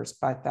users,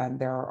 but then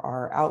there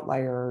are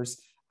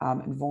outliers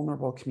and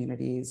vulnerable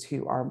communities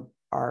who are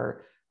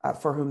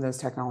for whom those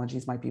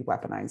technologies might be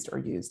weaponized or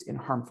used in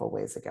harmful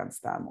ways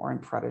against them or in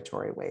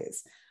predatory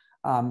ways.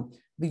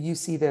 You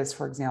see this,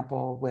 for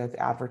example, with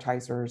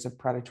advertisers of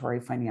predatory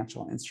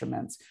financial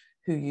instruments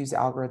who use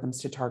algorithms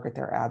to target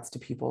their ads to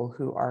people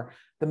who are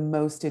the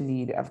most in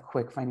need of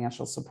quick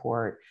financial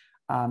support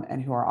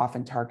and who are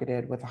often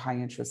targeted with a high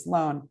interest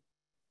loan.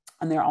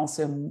 And they're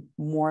also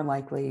more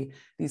likely,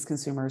 these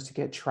consumers, to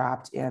get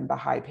trapped in the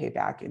high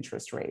payback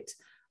interest rate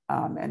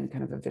and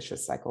kind of a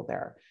vicious cycle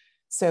there.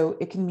 So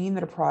it can mean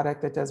that a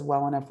product that does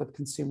well enough with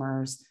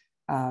consumers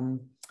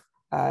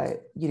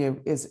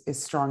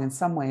is strong in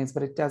some ways,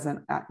 but it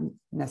doesn't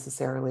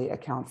necessarily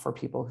account for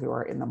people who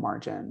are in the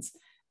margins.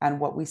 And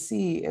what we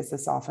see is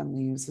this often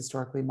leaves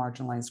historically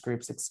marginalized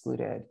groups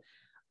excluded.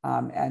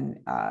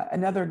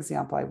 Another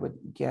example I would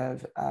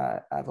give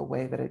of a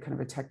way that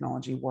a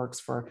technology works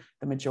for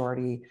the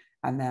majority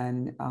and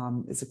then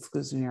is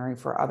exclusionary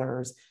for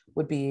others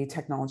would be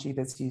technology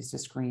that's used to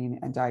screen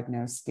and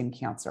diagnose skin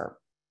cancer.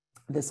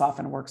 This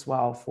often works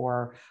well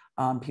for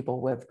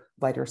people with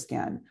lighter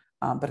skin,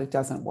 but it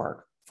doesn't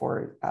work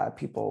for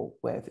people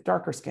with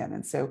darker skin.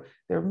 And so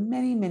there are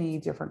many, many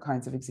different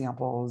kinds of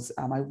examples.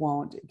 I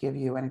won't give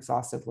you an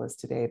exhaustive list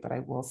today, but I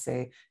will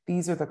say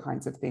these are the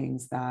kinds of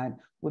things that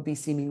would be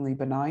seemingly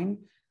benign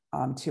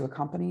to a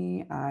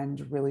company.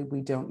 And really,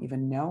 we don't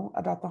even know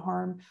about the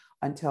harm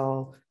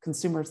until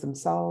consumers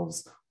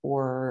themselves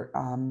or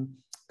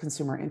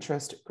consumer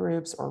interest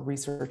groups or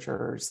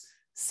researchers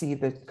see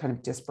the kind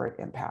of disparate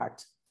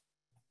impact.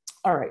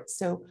 All right,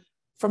 so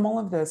from all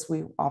of this,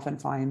 we often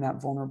find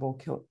that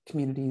vulnerable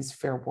communities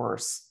fare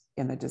worse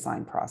in the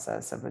design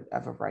process of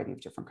a variety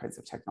of different kinds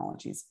of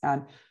technologies.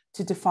 And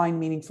to define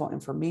meaningful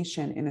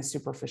information in a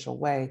superficial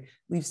way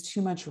leaves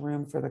too much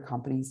room for the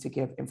companies to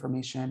give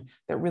information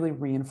that really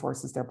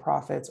reinforces their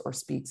profits or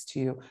speaks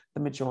to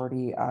the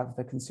majority of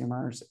the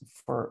consumers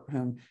for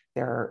whom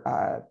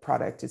their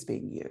product is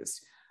being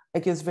used.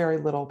 It gives very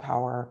little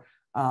power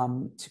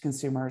to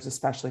consumers,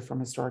 especially from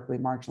historically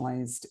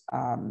marginalized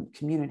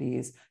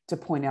communities, to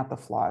point out the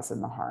flaws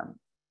and the harm.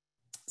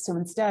 So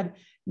instead,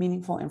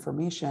 meaningful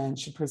information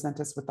should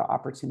present us with the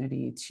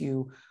opportunity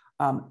to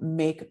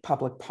make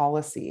public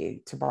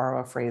policy, to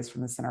borrow a phrase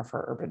from the Center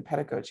for Urban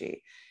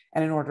Pedagogy.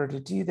 And in order to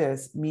do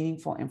this,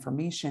 meaningful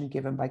information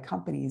given by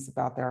companies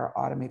about their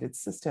automated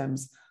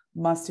systems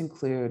must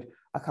include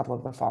a couple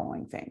of the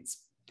following things.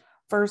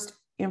 First,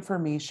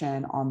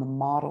 information on the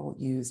model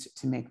used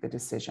to make the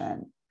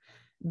decision.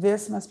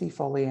 This must be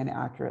fully and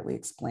accurately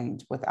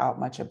explained without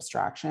much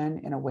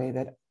abstraction in a way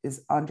that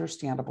is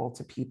understandable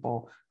to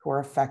people who are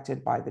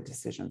affected by the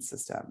decision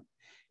system.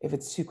 If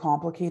it's too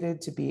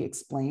complicated to be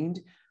explained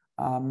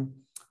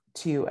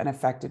to an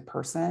affected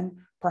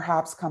person,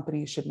 perhaps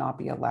companies should not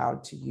be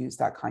allowed to use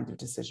that kind of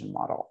decision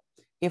model.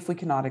 If we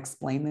cannot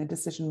explain the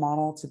decision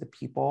model to the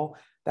people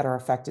that are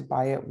affected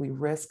by it, we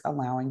risk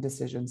allowing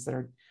decisions that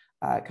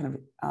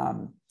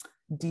are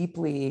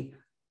deeply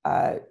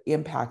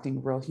impacting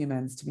real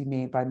humans to be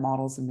made by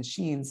models and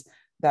machines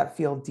that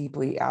feel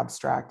deeply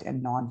abstract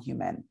and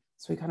non-human.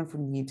 So we kind of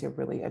need to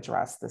really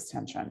address this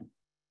tension.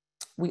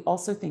 We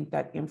also think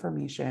that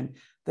information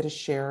that is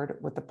shared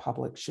with the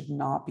public should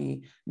not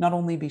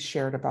only be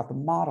shared about the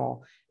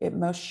model, it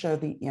must show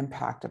the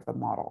impact of the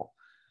model.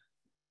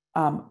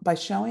 By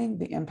showing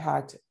the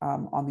impact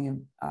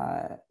on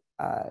the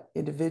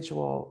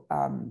individual,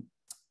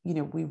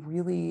 we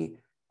really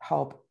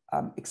help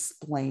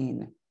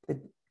explain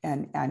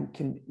and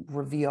can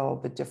reveal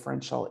the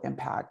differential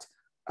impact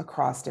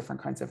across different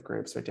kinds of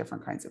groups or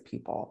different kinds of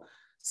people.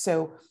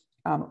 So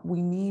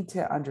we need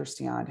to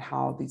understand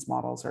how these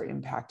models are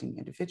impacting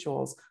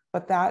individuals,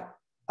 but that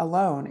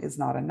alone is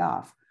not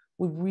enough.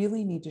 We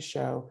really need to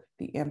show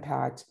the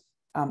impact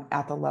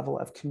at the level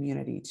of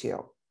community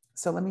too.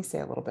 So let me say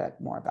a little bit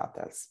more about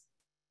this.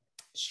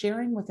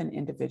 Sharing with an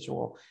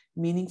individual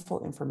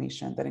meaningful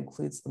information that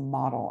includes the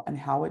model and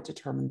how it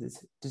determined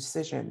this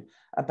decision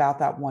about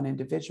that one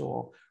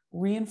individual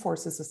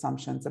reinforces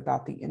assumptions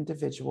about the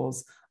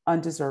individual's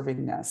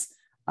undeservingness.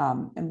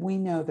 And we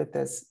know that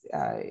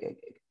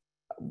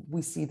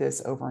we see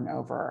this over and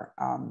over.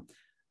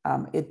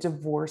 It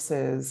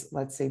divorces,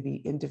 let's say, the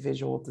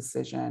individual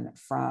decision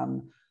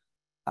from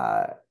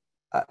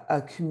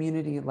a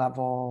community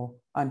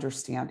level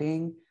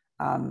understanding,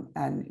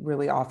 and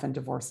really often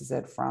divorces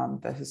it from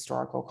the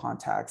historical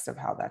context of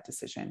how that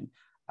decision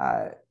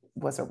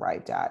was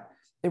arrived at.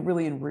 It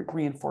really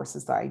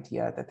reinforces the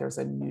idea that there's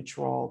a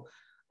neutral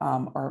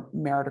or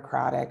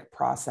meritocratic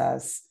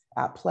process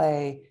at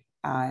play.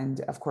 And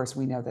of course,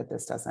 we know that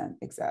this doesn't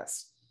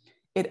exist.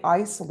 It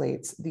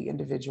isolates the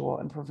individual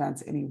and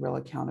prevents any real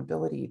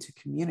accountability to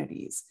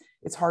communities.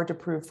 It's hard to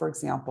prove, for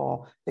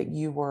example, that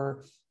you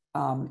were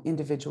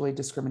individually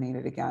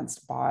discriminated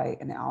against by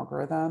an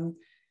algorithm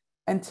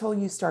until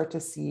you start to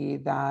see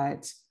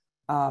that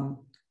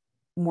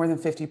more than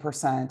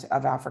 50%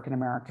 of African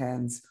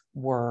Americans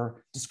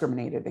were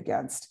discriminated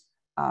against.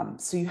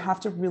 So you have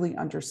to really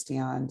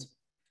understand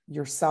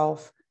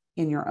yourself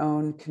in your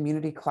own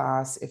community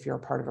class, if you're a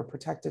part of a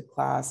protected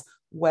class,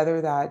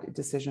 whether that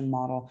decision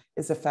model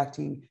is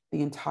affecting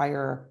the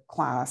entire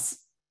class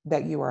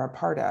that you are a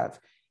part of.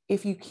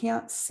 If you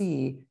can't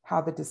see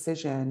how the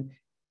decision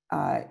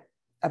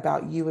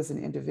about you as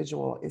an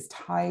individual is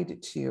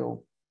tied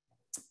to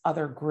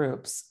other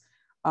groups,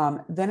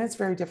 then it's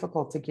very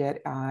difficult to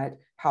get at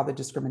how the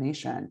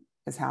discrimination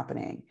is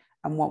happening.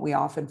 And what we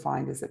often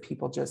find is that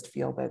people just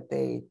feel that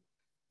they,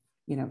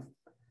 you know,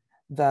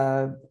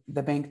 the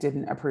bank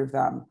didn't approve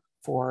them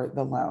for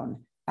the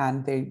loan.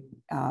 And they,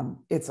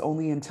 it's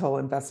only until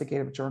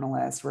investigative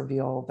journalists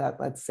reveal that,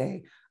 let's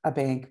say, a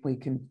bank,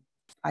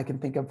 I can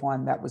think of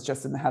one that was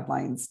just in the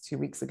headlines 2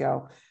 weeks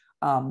ago,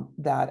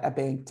 that a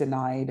bank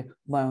denied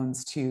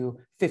loans to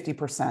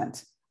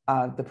 50%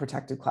 of the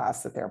protected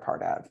class that they're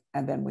part of.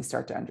 And then we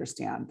start to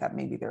understand that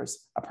maybe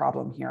there's a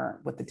problem here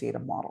with the data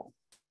model.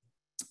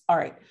 All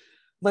right,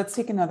 let's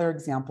take another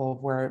example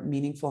of where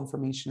meaningful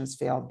information has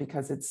failed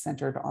because it's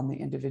centered on the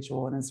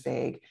individual and is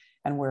vague,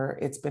 and where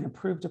it's been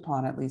improved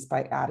upon, at least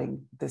by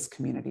adding this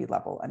community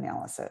level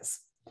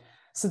analysis.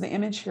 So the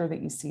image here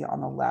that you see on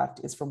the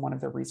left is from one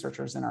of the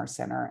researchers in our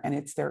center, and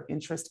it's their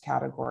interest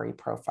category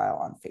profile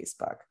on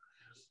Facebook.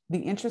 The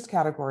interest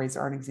categories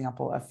are an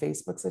example of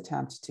Facebook's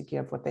attempt to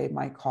give what they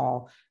might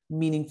call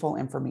meaningful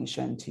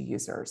information to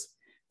users.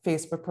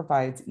 Facebook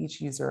provides each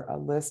user a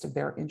list of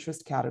their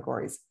interest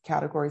categories,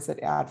 categories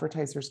that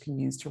advertisers can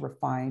use to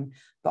refine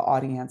the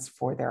audience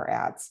for their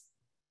ads.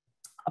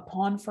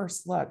 Upon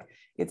first look,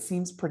 it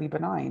seems pretty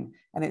benign,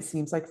 and it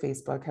seems like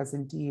Facebook has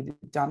indeed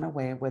done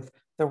away with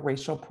the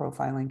racial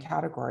profiling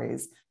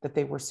categories that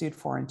they were sued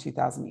for in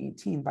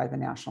 2018 by the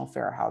National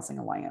Fair Housing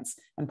Alliance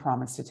and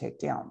promised to take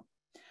down.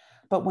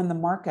 But when the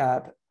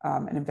Markup,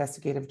 an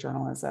investigative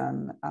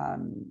journalism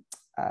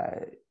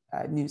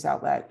news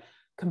outlet,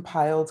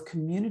 compiled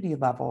community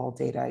level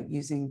data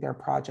using their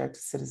project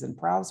Citizen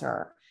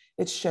Browser,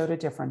 it showed a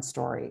different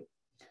story.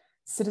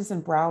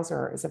 Citizen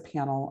Browser is a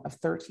panel of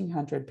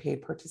 1,300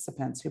 paid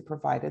participants who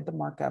provided the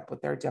markup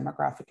with their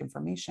demographic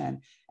information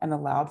and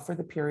allowed for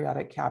the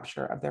periodic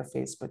capture of their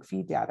Facebook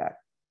feed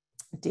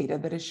data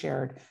that is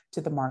shared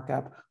to the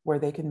markup, where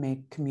they can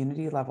make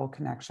community level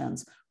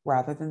connections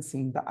rather than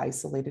seeing the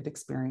isolated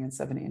experience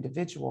of an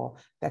individual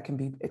that can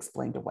be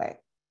explained away.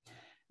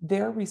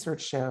 Their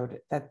research showed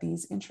that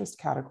these interest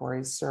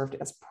categories served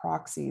as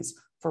proxies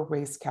for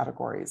race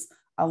categories,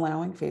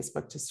 allowing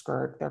Facebook to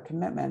skirt their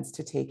commitments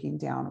to taking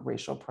down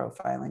racial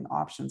profiling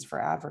options for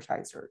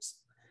advertisers.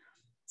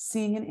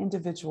 Seeing an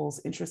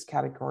individual's interest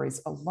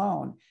categories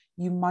alone,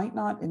 you might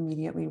not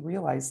immediately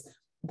realize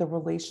the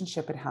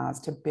relationship it has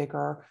to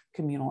bigger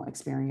communal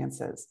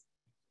experiences.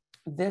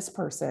 This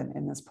person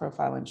in this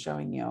profile I'm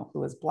showing you,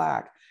 who is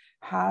Black,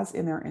 has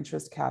in their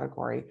interest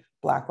category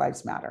Black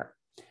Lives Matter.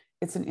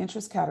 It's an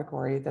interest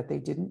category that they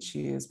didn't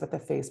choose, but the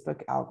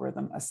Facebook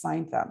algorithm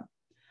assigned them.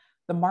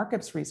 The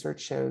markups research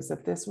shows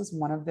that this was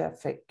one of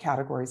the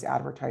categories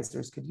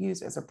advertisers could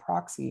use as a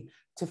proxy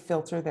to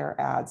filter their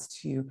ads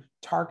to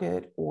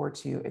target or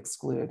to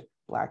exclude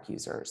Black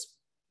users.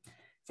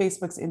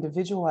 Facebook's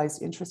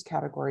individualized interest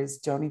categories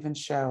don't even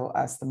show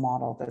us the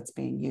model that's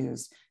being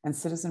used, and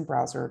Citizen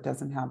Browser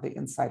doesn't have the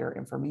insider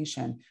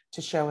information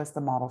to show us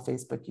the model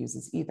Facebook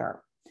uses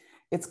either.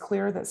 It's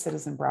clear that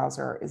Citizen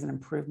Browser is an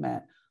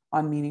improvement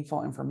on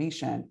meaningful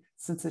information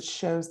since it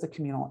shows the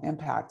communal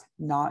impact,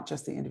 not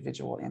just the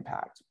individual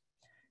impact.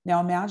 Now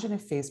imagine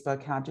if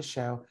Facebook had to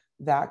show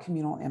that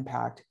communal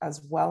impact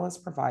as well as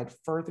provide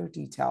further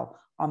detail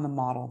on the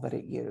model that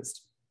it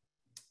used.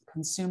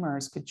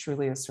 Consumers could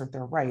truly assert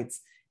their rights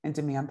and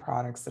demand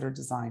products that are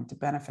designed to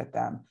benefit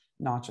them,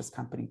 not just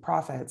company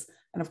profits.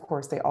 And of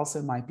course, they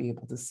also might be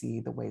able to see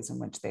the ways in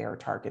which they are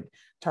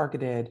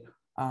targeted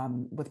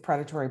with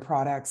predatory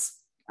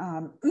products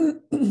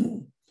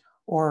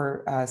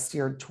or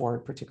steered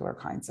toward particular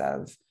kinds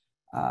of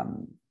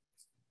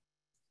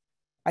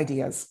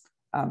ideas,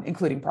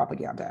 including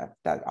propaganda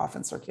that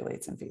often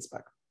circulates in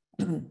Facebook.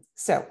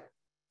 So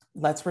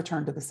let's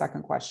return to the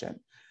second question.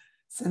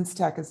 Since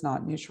tech is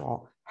not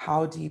neutral,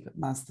 how deep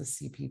must the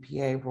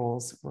CPPA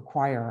rules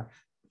require,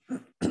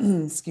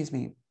 excuse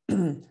me,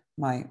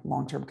 my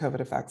long-term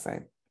COVID effects,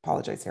 I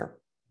apologize here.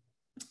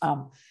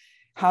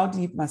 How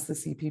deep must the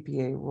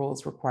CPPA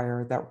rules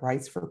require that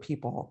rights for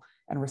people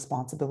and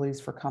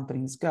responsibilities for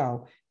companies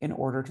go in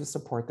order to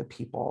support the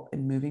people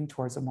in moving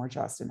towards a more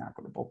just and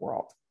equitable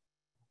world?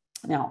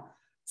 Now,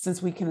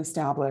 since we can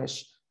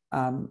establish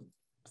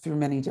through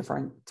many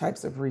different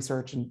types of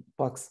research and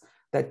books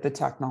that the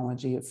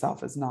technology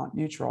itself is not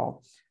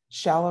neutral,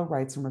 shallow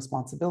rights and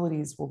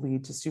responsibilities will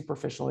lead to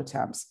superficial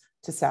attempts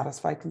to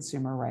satisfy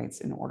consumer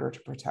rights in order to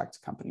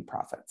protect company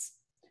profits.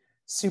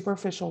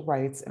 Superficial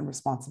rights and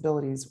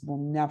responsibilities will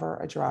never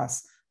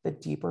address the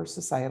deeper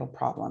societal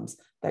problems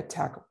that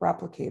tech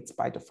replicates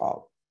by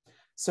default.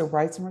 So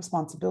rights and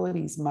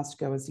responsibilities must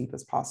go as deep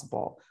as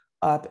possible,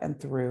 up and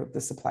through the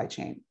supply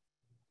chain.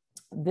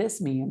 This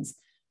means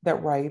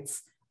that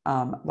rights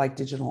like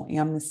digital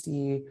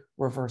amnesty,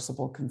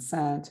 reversible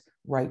consent,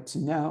 right to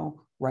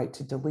know, right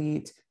to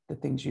delete, the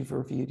things you've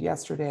reviewed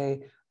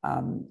yesterday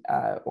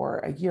or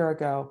a year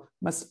ago,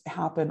 must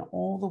happen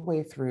all the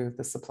way through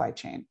the supply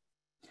chain.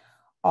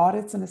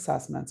 Audits and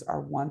assessments are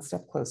one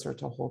step closer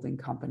to holding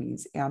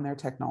companies and their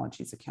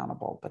technologies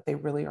accountable, but they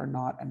really are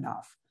not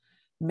enough.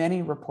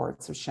 Many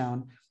reports have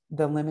shown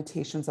the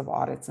limitations of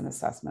audits and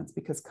assessments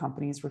because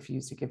companies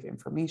refuse to give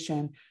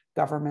information,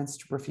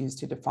 governments refuse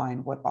to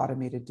define what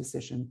automated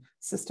decision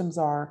systems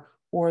are,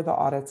 or the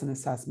audits and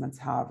assessments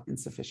have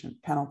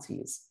insufficient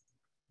penalties.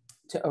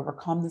 To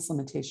overcome this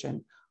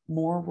limitation,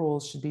 more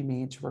rules should be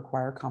made to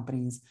require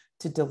companies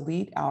to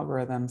delete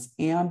algorithms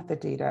and the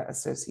data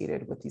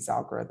associated with these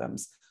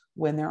algorithms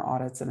when their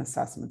audits and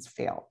assessments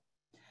fail.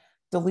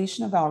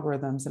 Deletion of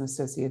algorithms and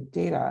associated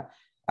data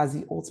as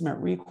the ultimate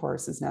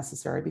recourse is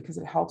necessary because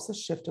it helps us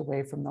shift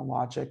away from the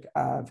logic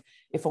of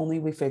if only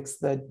we fix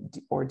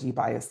or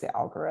debias the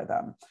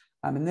algorithm.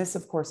 And this,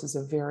 of course, is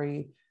a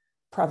very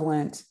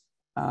prevalent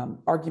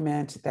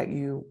argument that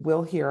you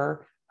will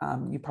hear,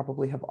 you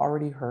probably have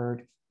already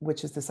heard,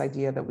 which is this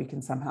idea that we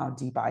can somehow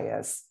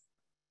debias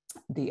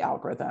the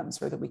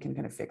algorithms, or that we can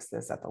kind of fix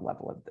this at the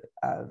level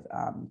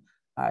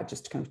of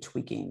just kind of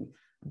tweaking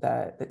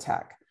the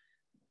tech.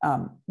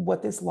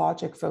 What this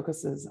logic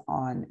focuses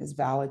on is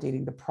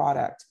validating the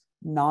product,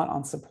 not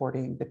on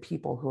supporting the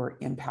people who are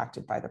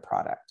impacted by the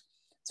product.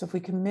 So if we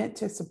commit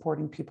to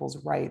supporting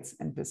people's rights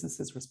and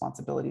businesses'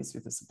 responsibilities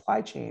through the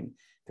supply chain,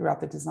 throughout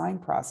the design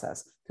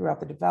process, throughout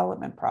the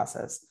development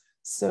process,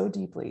 so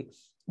deeply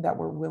that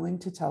we're willing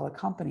to tell a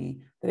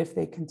company that if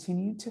they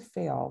continue to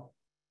fail,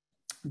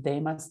 they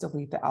must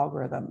delete the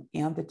algorithm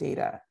and the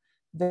data,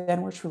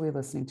 then we're truly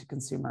listening to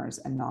consumers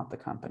and not the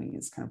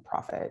company's kind of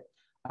profit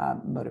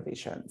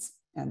motivations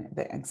and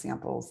the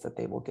examples that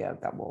they will give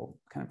that will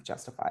kind of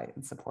justify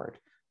and support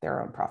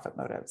their own profit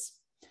motives.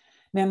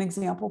 Now, an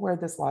example where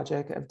this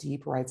logic of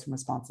deep rights and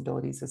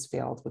responsibilities has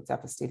failed with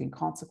devastating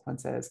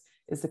consequences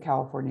is the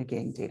California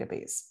Gang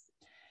Database.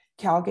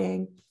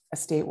 CalGang, a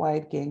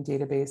statewide gang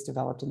database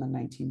developed in the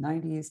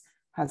 1990s,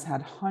 has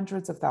had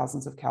hundreds of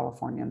thousands of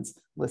Californians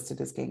listed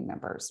as gang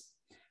members.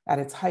 At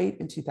its height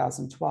in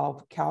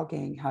 2012,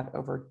 CalGang had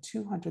over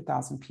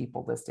 200,000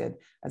 people listed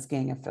as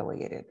gang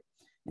affiliated.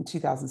 In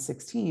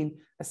 2016,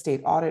 a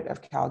state audit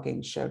of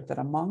CalGang showed that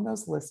among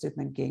those listed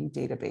in the gang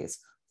database,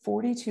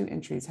 42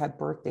 entries had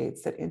birth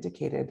dates that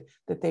indicated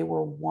that they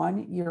were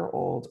 1 year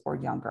old or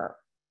younger,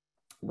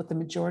 with the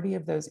majority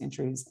of those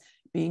entries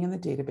being in the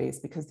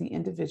database because the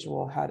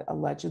individual had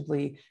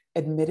allegedly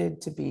admitted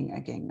to being a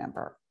gang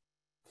member.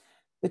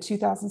 The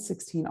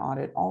 2016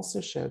 audit also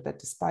showed that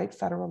despite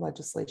federal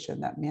legislation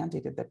that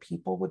mandated that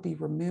people would be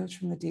removed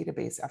from the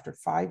database after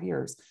 5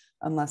 years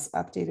unless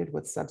updated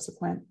with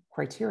subsequent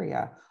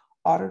criteria,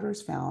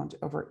 auditors found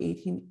over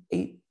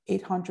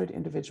 800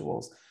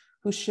 individuals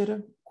who should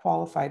have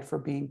qualified for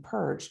being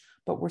purged,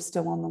 but were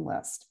still on the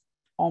list.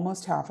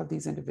 Almost half of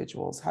these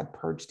individuals had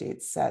purge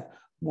dates set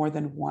more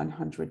than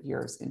 100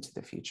 years into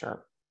the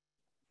future.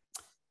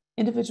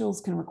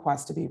 Individuals can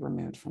request to be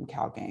removed from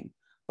CalGang,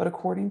 but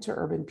according to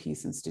Urban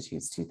Peace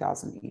Institute's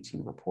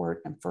 2018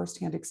 report and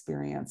firsthand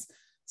experience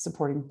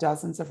supporting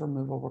dozens of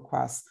removal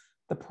requests,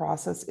 the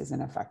process is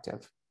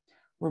ineffective.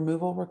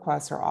 Removal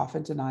requests are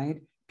often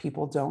denied.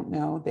 People don't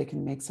know they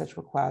can make such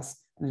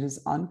requests, and it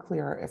is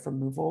unclear if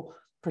removal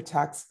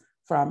protects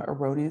from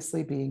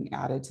erroneously being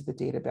added to the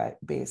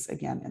database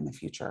again in the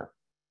future.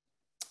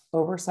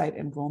 Oversight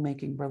and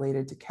rulemaking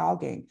related to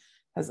CalGang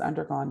has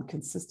undergone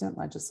consistent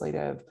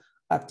legislative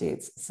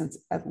updates since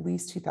at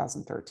least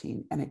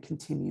 2013, and it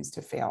continues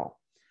to fail.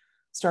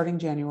 Starting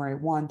January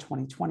 1,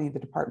 2020, the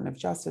Department of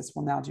Justice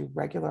will now do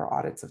regular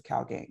audits of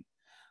CalGang.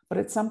 But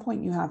at some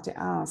point you have to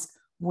ask,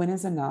 when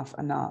is enough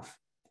enough?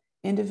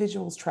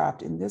 Individuals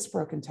trapped in this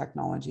broken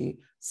technology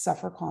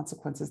suffer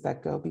consequences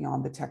that go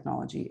beyond the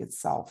technology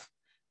itself.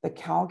 The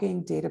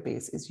CalGang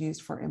database is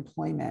used for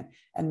employment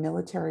and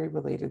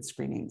military-related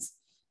screenings.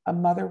 A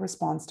mother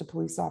responds to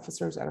police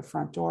officers at a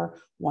front door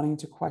wanting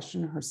to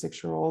question her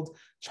 6-year-old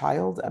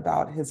child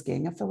about his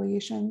gang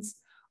affiliations.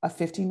 A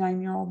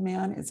 59-year-old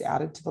man is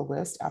added to the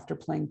list after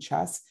playing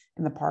chess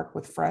in the park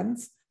with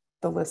friends.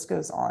 The list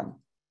goes on.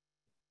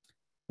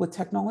 With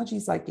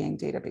technologies like gang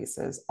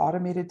databases,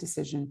 automated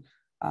decisions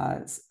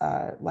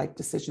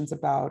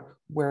about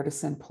where to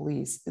send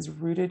police is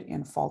rooted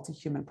in faulty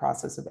human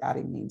process of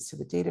adding names to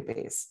the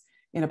database,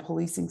 in a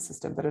policing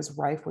system that is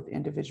rife with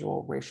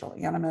individual racial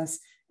animus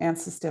and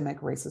systemic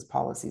racist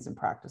policies and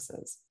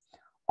practices.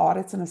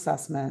 Audits and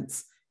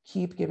assessments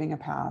keep giving a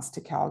pass to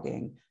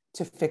CalGang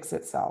to fix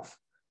itself,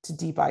 to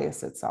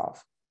debias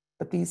itself,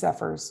 but these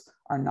efforts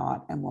are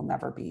not and will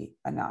never be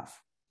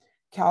enough.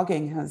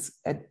 CalGang has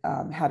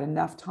had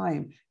enough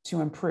time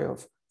to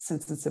improve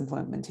since its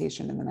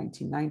implementation in the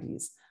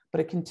 1990s,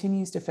 but it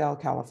continues to fail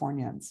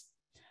Californians.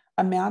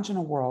 Imagine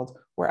a world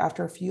where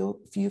after a few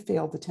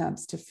failed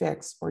attempts to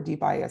fix or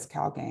debias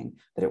CalGang,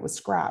 that it was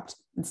scrapped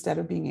instead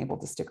of being able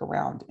to stick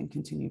around and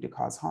continue to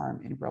cause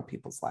harm in real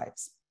people's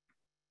lives.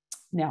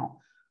 Now,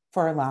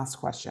 for our last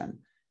question,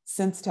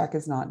 since tech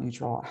is not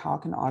neutral, how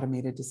can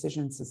automated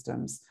decision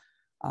systems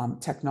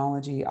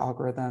technology,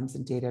 algorithms,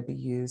 and data be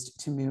used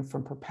to move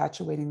from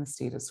perpetuating the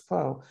status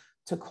quo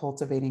to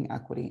cultivating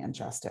equity and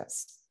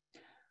justice?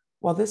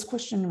 While this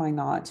question might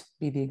not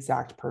be the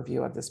exact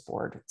purview of this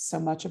board, so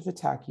much of the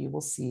tech you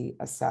will see,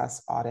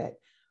 assess, audit,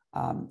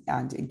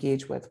 and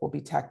engage with will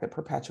be tech that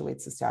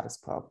perpetuates the status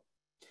quo.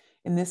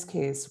 In this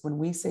case, when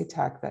we say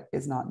tech that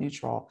is not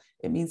neutral,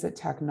 it means that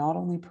tech not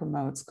only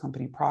promotes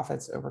company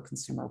profits over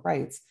consumer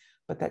rights,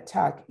 but that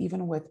tech,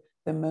 even with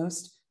the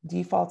most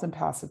default and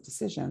passive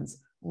decisions,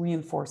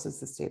 reinforces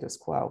the status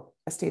quo,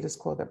 a status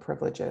quo that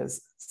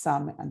privileges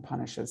some and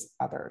punishes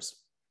others.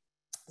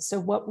 So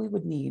what we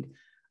would need,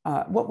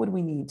 what would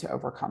we need to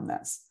overcome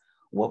this?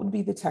 What would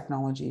be the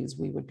technologies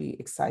we would be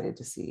excited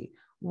to see?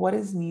 What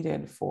is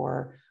needed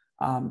for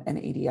an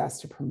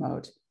ADS to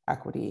promote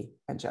equity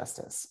and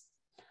justice?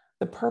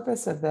 The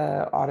purpose of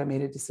the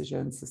automated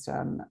decision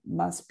system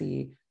must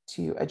be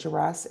to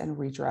address and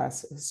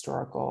redress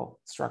historical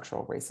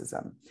structural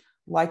racism.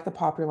 Like the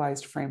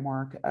popularized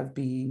framework of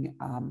being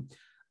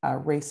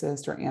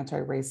racist or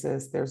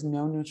anti-racist, there's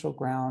no neutral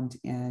ground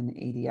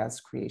in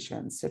ADS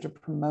creation. So to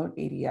promote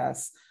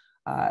ADSs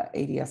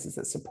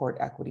that support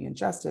equity and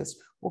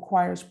justice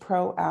requires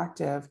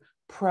proactive,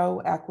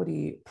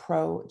 pro-equity,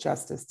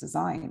 pro-justice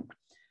design.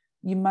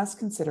 You must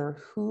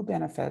consider who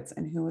benefits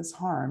and who is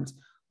harmed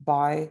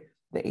by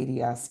the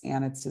ADS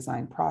and its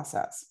design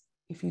process.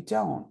 If you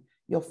don't,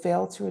 you'll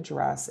fail to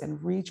address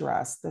and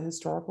redress the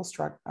historical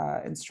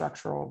and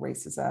structural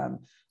racism,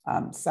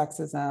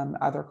 sexism,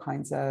 other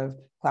kinds of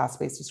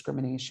class-based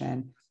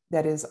discrimination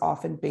that is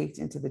often baked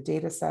into the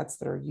data sets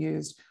that are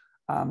used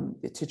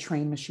to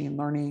train machine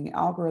learning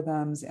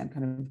algorithms and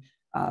kind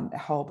of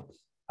help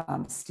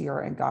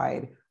steer and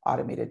guide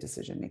automated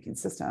decision-making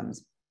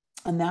systems.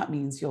 And that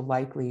means you'll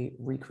likely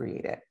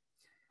recreate it.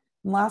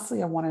 And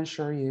lastly, I want to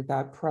assure you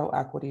that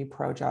pro-equity,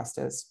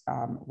 pro-justice,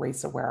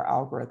 race-aware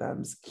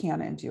algorithms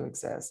can and do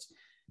exist.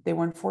 They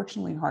were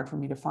unfortunately hard for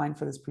me to find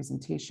for this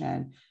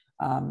presentation,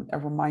 a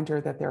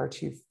reminder that there are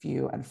too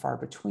few and far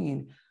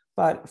between.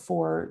 But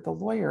for the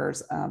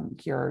lawyers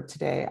here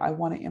today, I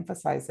want to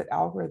emphasize that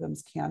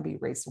algorithms can be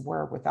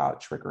race-aware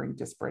without triggering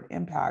disparate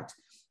impact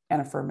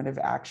and affirmative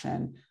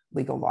action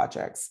legal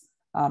logics.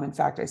 In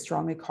fact, I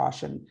strongly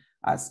caution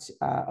us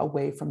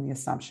away from the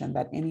assumption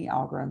that any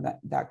algorithm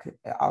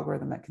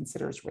that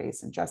considers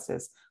race and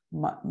justice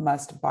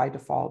must by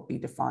default be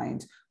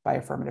defined by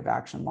affirmative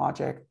action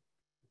logic.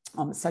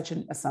 Such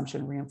an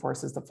assumption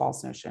reinforces the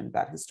false notion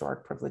that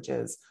historic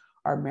privileges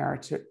are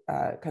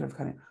kind of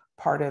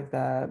part of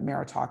the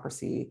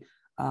meritocracy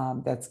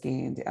that's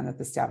gained and that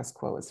the status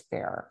quo is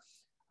fair.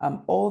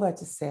 All that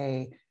to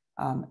say,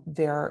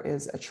 there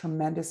is a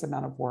tremendous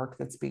amount of work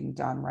that's being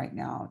done right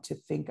now to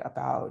think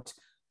about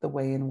the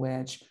way in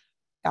which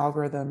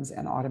algorithms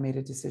and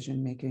automated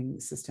decision-making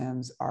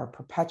systems are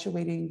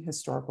perpetuating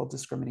historical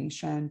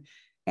discrimination.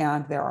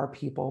 And there are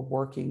people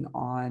working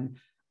on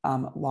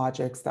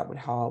logics that would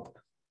help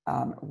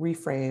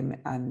reframe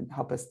and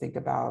help us think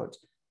about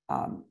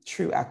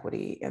true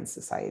equity in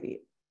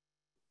society.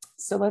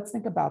 So let's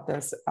think about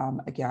this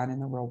again in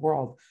the real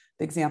world.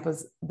 The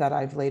examples that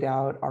I've laid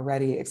out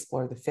already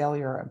explore the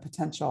failure and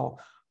potential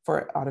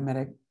for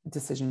automatic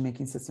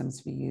decision-making systems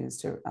to be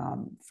used to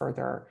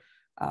further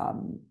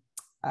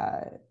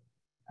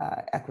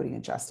equity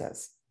and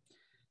justice.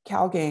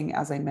 CalGang,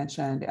 as I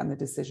mentioned, and the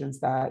decisions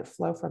that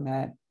flow from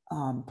it,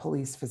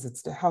 police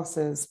visits to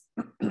houses,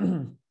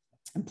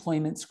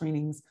 employment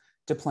screenings,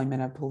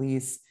 deployment of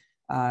police,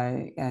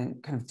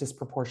 and kind of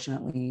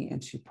disproportionately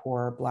into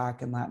poor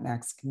Black and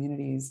Latinx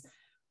communities,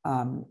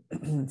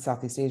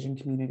 Southeast Asian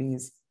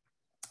communities.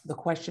 The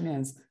question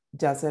is,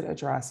 does it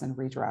address and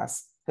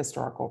redress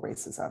historical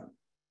racism?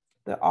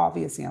 The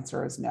obvious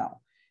answer is no.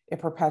 It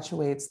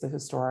perpetuates the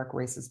historic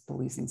racist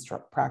policing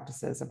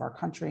practices of our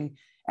country,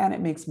 and it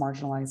makes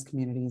marginalized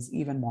communities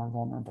even more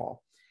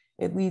vulnerable.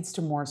 It leads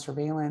to more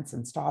surveillance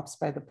and stops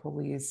by the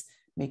police,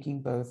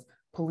 making both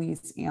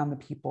police and the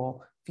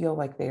people feel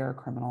like they are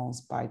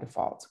criminals by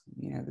default.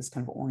 You know, this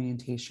kind of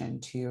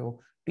orientation to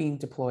being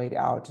deployed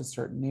out to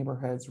certain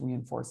neighborhoods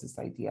reinforces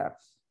the idea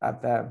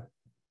of the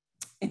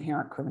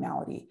inherent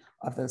criminality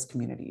of those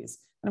communities.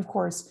 And of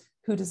course,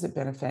 who does it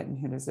benefit and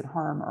who does it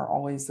harm are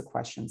always the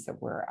questions that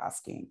we're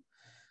asking.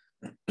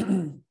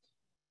 In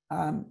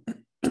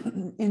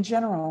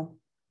general,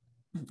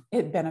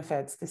 it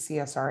benefits the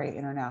CSRA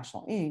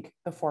International Inc.,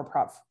 the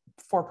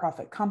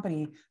for-profit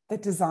company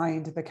that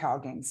designed the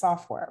CalGang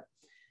software.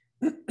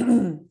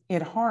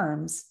 It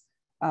harms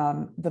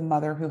the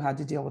mother who had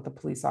to deal with the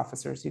police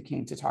officers who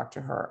came to talk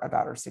to her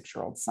about her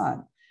 6-year-old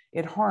son.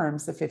 It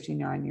harms the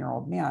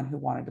 59-year-old man who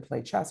wanted to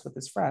play chess with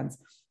his friends,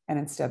 and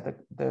instead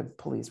the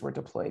police were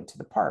deployed to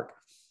the park.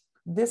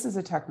 This is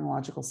a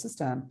technological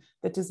system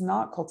that does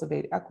not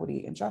cultivate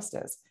equity and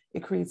justice.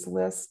 It creates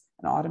lists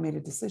and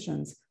automated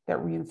decisions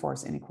that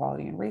reinforce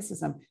inequality and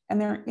racism, and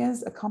there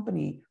is a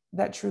company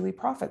that truly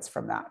profits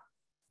from that.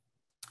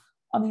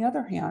 On the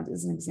other hand,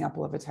 is an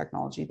example of a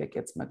technology that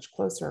gets much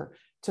closer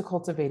to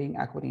cultivating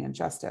equity and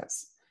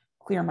justice.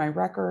 Clear My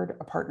Record,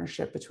 a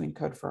partnership between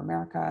Code for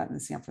America and the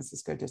San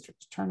Francisco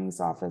District Attorney's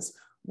Office,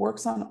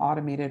 works on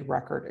automated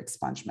record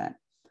expungement.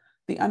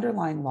 The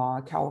underlying law,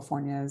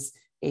 California's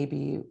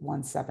AB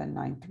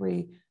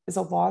 1793, is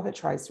a law that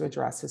tries to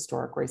address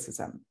historic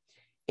racism.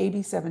 AB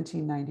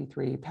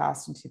 1793,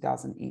 passed in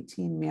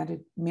 2018,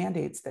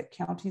 mandates that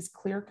counties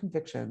clear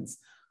convictions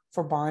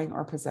for buying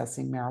or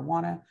possessing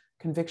marijuana,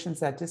 convictions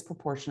that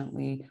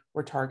disproportionately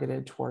were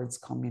targeted towards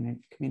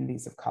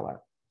communities of color.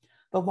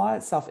 The law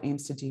itself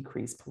aims to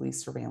decrease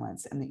police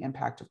surveillance and the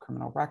impact of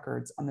criminal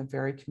records on the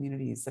very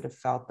communities that have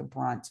felt the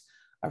brunt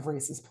of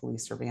racist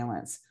police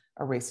surveillance,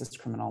 a racist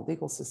criminal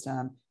legal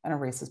system, and a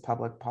racist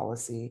public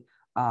policy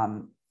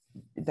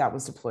that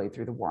was deployed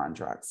through the war on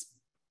drugs.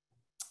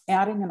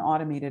 Adding an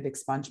automated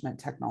expungement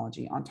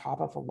technology on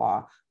top of a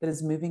law that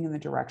is moving in the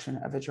direction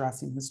of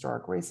addressing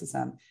historic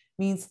racism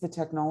means the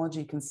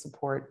technology can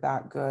support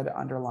that good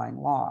underlying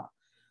law.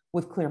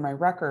 With Clear My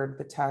Record,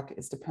 the tech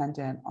is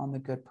dependent on the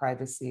good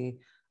policy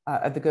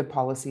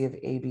of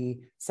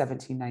AB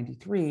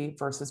 1793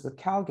 versus with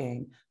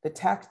CalGang, the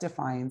tech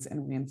defines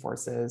and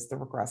reinforces the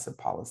regressive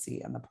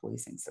policy and the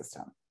policing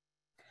system.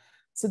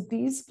 So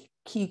these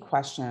key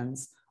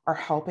questions are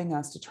helping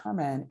us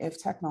determine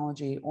if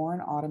technology or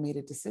an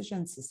automated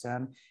decision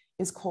system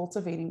is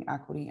cultivating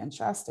equity and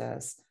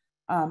justice.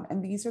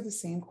 And these are the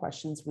same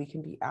questions we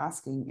can be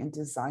asking in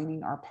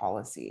designing our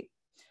policy.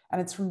 And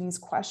it's from these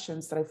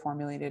questions that I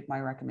formulated my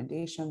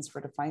recommendations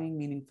for defining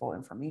meaningful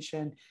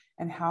information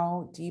and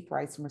how deep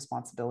rights and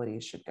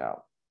responsibilities should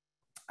go.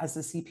 As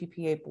the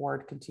CPPA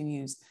board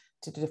continues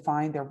to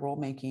define their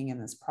rulemaking in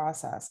this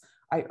process,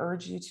 I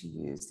urge you to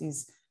use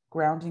these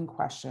grounding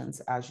questions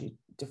as you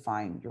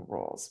define your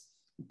rules.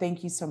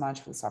 Thank you so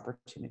much for this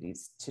opportunity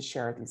to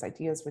share these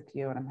ideas with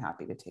you, and I'm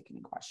happy to take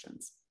any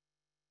questions.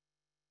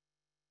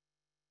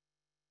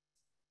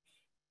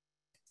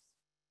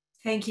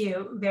 Thank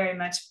you very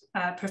much,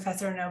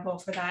 Professor Noble,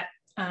 for that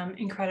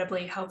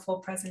incredibly helpful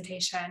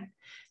presentation.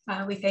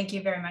 We thank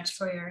you very much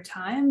for your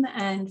time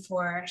and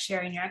for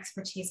sharing your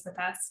expertise with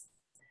us.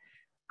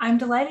 I'm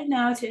delighted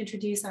now to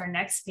introduce our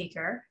next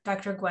speaker,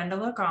 Dr. Gwenda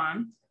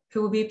Legrand,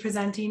 who will be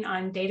presenting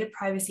on data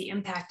privacy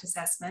impact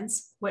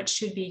assessments, what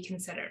should be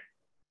considered.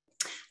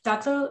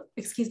 Dr.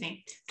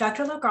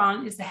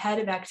 Legrand is the head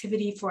of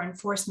activity for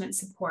enforcement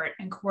support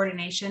and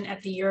coordination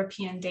at the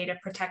European Data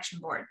Protection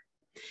Board.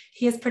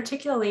 He is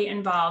particularly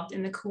involved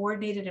in the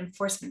coordinated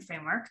enforcement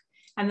framework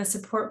and the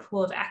support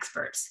pool of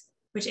experts,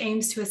 which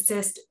aims to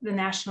assist the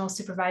national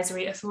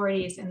supervisory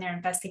authorities in their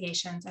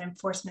investigations and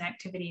enforcement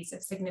activities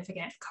of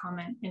significant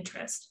common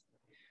interest.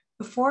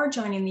 Before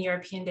joining the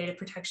European Data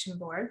Protection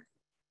Board,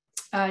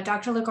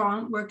 Dr.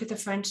 Legrand worked at the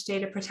French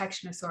Data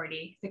Protection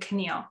Authority, the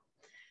CNIL.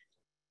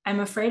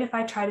 I'm afraid if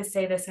I try to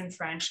say this in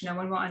French, no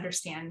one will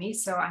understand me,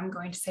 so I'm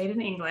going to say it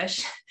in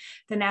English,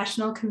 the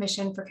National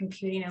Commission for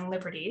Computing and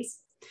Liberties,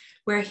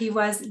 where he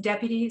was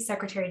Deputy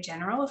Secretary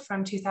General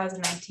from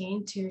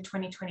 2019 to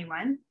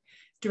 2021,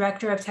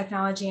 Director of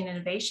Technology and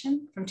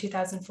Innovation from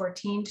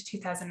 2014 to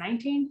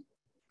 2019,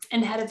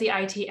 and head of the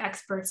IT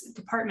Experts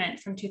Department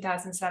from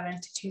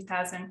 2007 to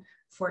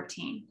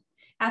 2014.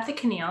 At the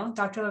CNIL,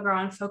 Dr.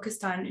 Legrand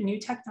focused on new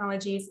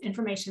technologies,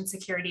 information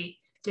security,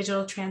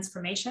 digital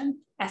transformation,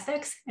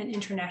 ethics, and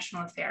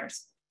international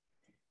affairs.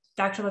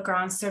 Dr.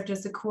 Legrand served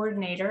as the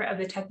coordinator of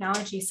the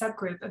technology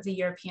subgroup of the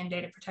European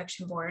Data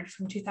Protection Board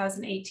from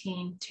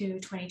 2018 to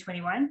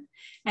 2021,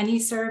 and he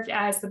served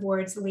as the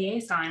board's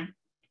liaison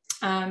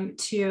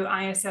to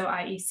ISO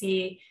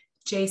IEC,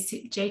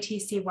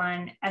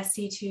 JTC1,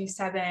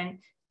 SC27,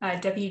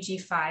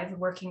 WG5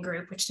 working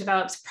group, which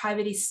develops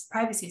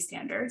privacy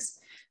standards,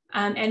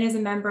 and is a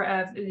member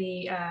of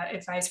the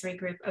advisory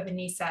group of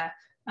ENISA,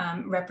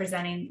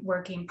 representing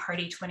Working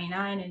Party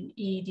 29 and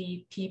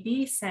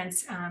EDPB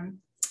since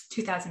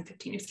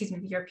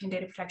 2015, the European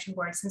Data Protection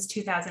Board since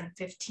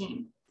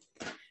 2015.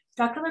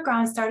 Dr.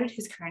 Legrand started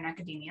his career in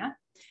academia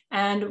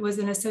and was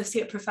an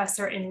associate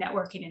professor in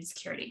networking and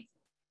security.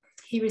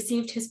 He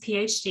received his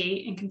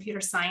PhD in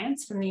computer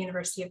science from the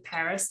University of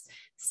Paris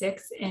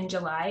 6 in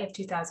July of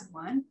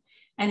 2001,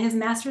 and his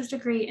master's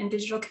degree in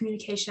digital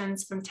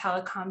communications from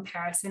Telecom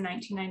Paris in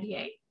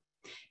 1998.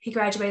 He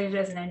graduated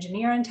as an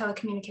engineer in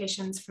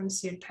telecommunications from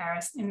Sud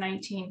Paris in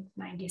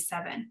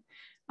 1997.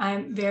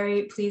 I'm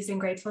very pleased and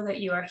grateful that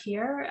you are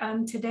here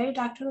today,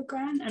 Dr.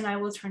 Legrand, and I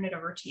will turn it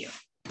over to you.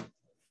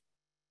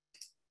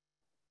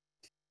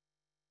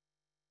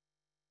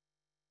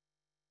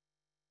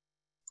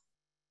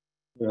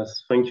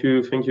 Yes, thank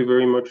you. Thank you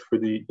very much for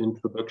the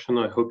introduction.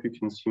 I hope you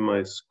can see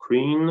my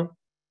screen,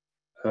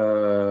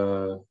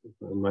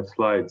 my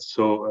slides.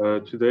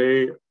 So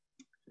today,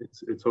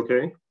 it's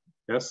okay.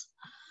 Yes.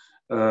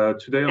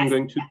 Today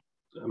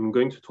I'm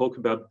going to talk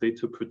about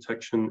data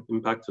protection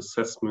impact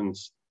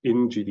assessments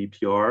in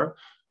GDPR,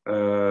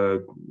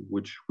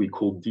 which we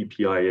call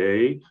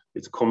DPIA.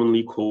 It's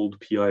commonly called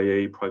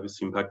PIA,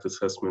 Privacy Impact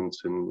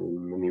Assessments,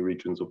 in many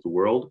regions of the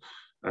world.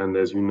 And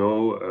as you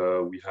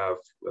know, we have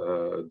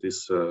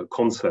this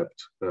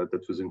concept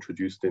that was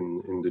introduced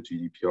in the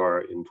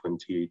GDPR in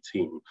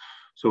 2018.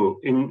 So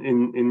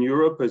in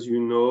Europe, as you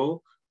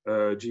know,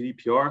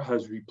 GDPR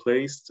has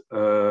replaced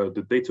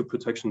the Data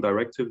Protection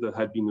Directive that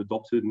had been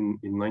adopted in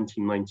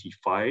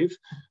 1995.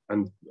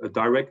 And a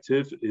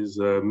directive is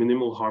a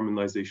minimal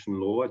harmonization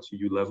law at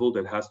EU level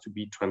that has to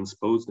be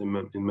transposed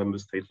in member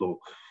state law.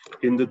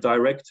 In the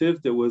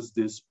directive, there was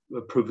this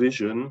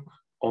provision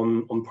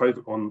on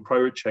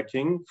prior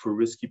checking for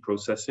risky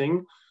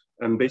processing.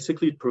 And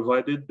basically it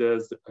provided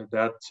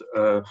that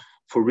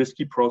for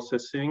risky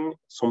processing,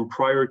 some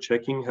prior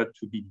checking had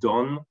to be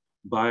done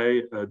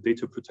by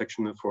data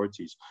protection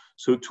authorities.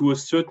 So to a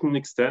certain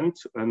extent,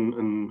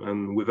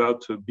 and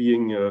without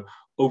being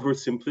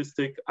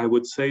oversimplistic, I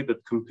would say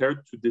that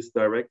compared to this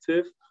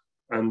directive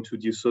and to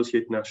the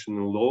associate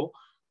national law,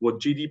 what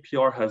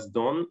GDPR has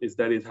done is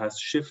that it has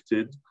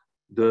shifted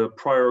the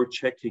prior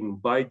checking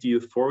by the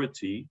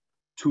authority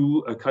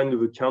to a kind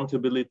of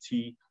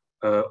accountability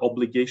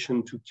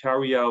obligation to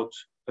carry out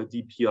a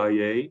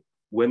DPIA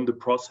when the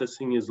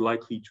processing is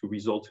likely to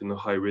result in a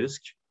high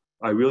risk.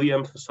 I really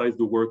emphasize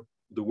the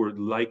word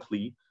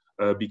likely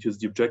because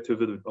the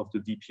objective of the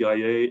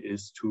DPIA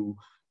is to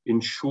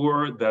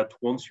ensure that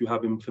once you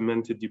have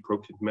implemented the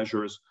appropriate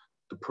measures,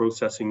 the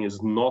processing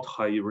is not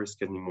high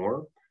risk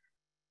anymore.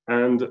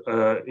 And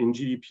in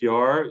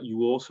GDPR, you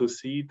will also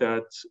see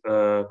that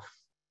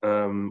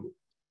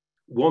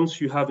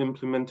once you have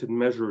implemented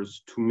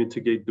measures to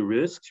mitigate the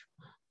risk,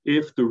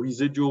 if the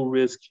residual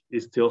risk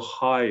is still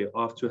high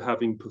after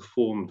having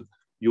performed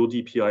your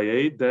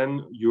DPIA,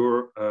 then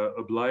you're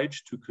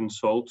obliged to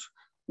consult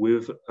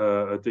with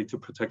a data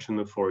protection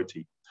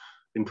authority.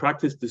 In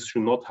practice, this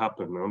should not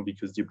happen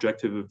because the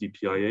objective of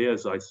DPIA,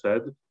 as I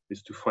said,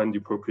 is to find the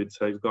appropriate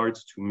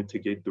safeguards to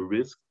mitigate the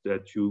risk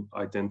that you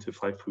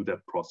identify through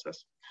that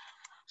process.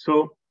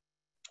 So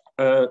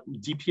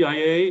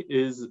DPIA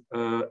is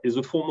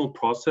a formal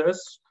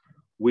process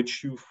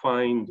which you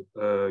find,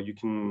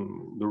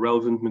 the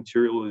relevant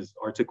material is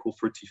Article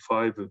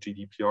 35 of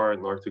GDPR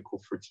and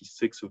Article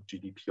 36 of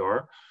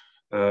GDPR.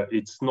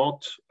 It's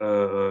not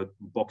a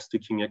box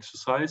ticking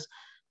exercise.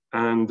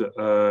 And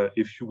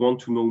if you want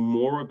to know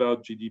more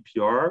about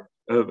GDPR,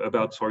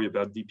 about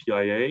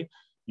DPIA,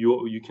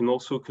 you can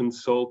also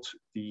consult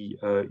the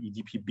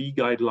EDPB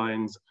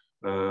guidelines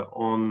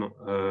on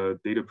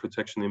data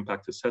protection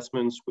impact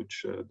assessments,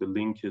 which the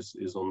link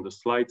is on the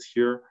slides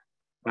here.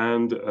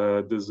 And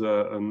there's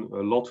a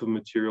lot of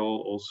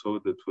material also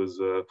that was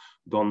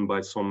done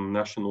by some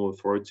national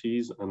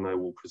authorities, and I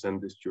will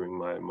present this during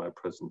my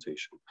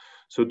presentation.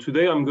 So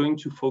today I'm going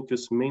to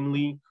focus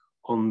mainly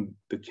on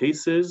the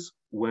cases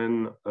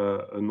when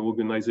an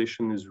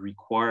organization is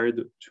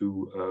required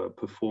to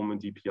perform a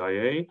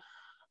DPIA.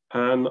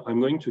 And I'm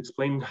going to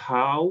explain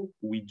how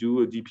we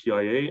do a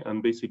DPIA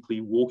and basically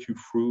walk you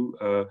through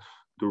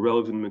the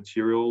relevant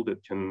material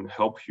that can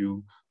help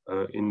you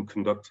in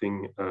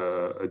conducting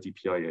a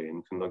DPIA,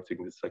 in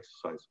conducting this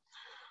exercise.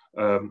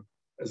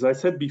 As I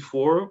said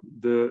before,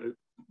 the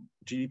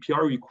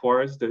GDPR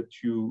requires that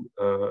you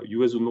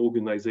as an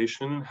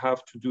organization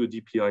have to do a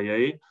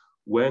DPIA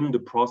when the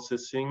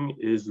processing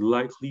is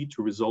likely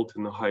to result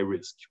in a high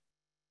risk.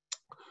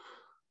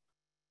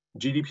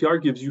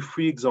 GDPR gives you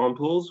 3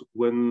 examples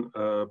when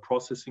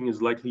processing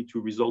is likely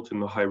to result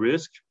in a high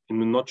risk.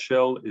 In a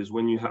nutshell, is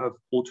when you have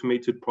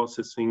automated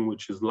processing,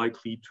 which is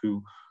likely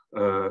to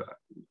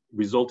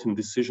result in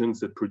decisions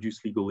that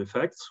produce legal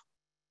effects.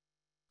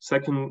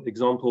 Second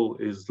example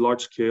is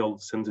large-scale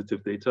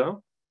sensitive data.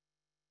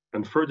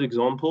 And third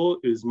example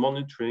is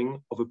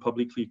monitoring of a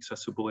publicly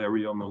accessible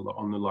area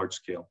on a large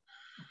scale.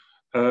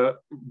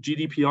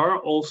 GDPR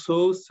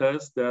also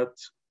says that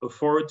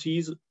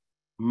authorities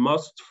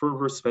must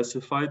further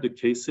specify the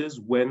cases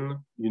when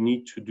you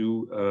need to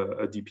do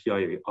a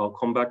DPIA. I'll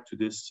come back to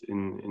this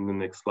in the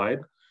next slide.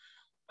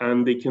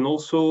 And they can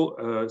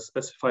also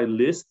specify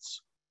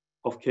lists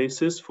of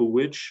cases for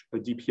which a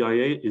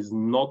DPIA is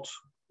not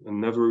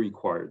and never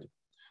required.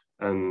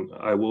 And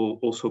I will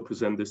also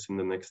present this in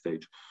the next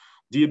stage.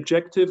 The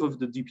objective of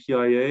the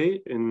DPIA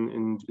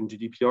in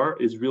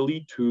GDPR is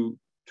really to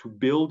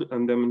build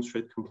and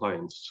demonstrate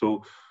compliance.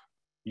 So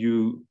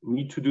you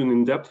need to do an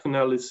in-depth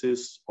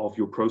analysis of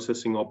your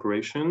processing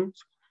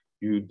operations.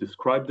 You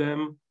describe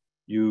them,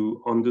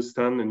 you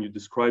understand and you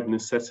describe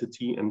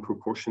necessity and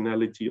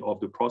proportionality of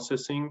the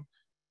processing.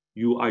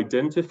 You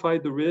identify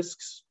the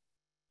risks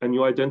and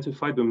you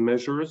identify the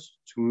measures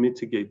to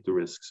mitigate the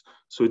risks.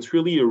 So it's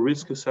really a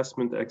risk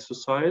assessment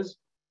exercise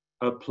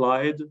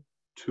applied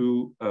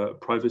to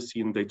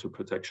privacy and data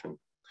protection.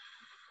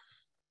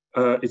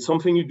 It's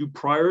something you do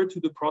prior to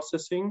the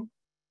processing,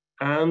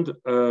 and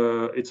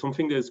it's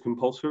something that is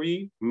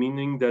compulsory,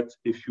 meaning that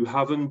if you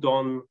haven't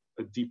done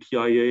a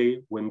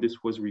DPIA when this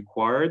was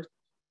required,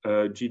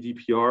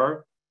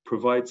 GDPR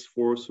provides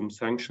for some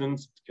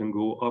sanctions. It can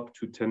go up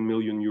to 10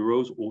 million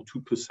euros or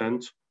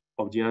 2%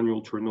 of the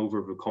annual turnover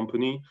of a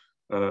company.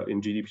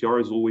 In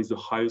GDPR is always the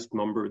highest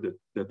number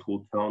that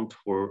will count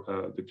for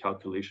the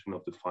calculation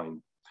of the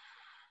fine.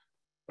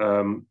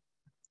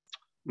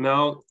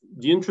 Now,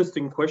 the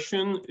interesting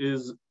question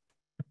is,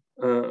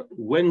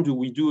 when do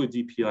we do a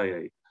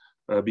DPIA?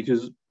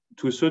 Because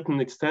to a certain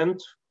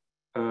extent,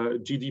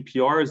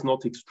 GDPR is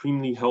not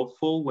extremely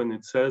helpful when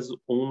it says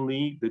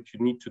only that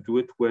you need to do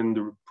it when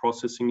the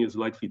processing is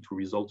likely to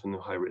result in a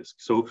high risk.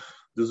 So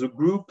there's a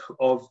group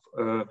of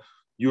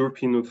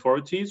European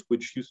authorities,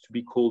 which used to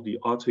be called the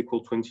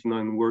Article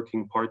 29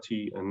 Working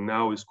Party and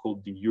now is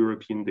called the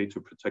European Data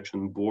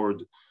Protection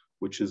Board,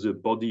 which is a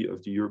body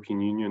of the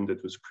European Union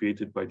that was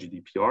created by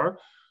GDPR.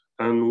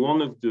 And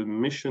one of the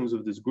missions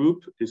of this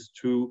group is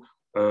to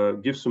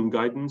give some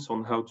guidance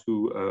on how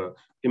to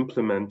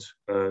implement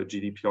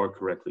GDPR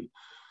correctly.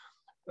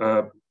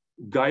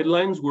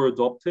 Guidelines were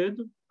adopted,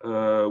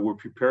 were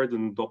prepared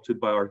and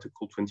adopted by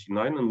Article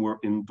 29 and were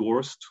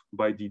endorsed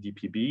by the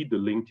DPB. The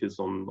link is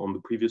on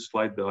the previous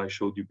slide that I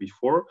showed you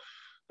before.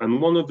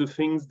 And one of the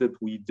things that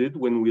we did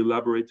when we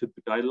elaborated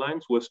the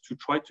guidelines was to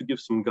try to give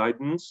some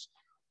guidance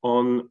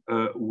on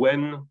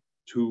when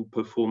to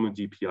perform a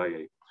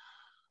DPIA.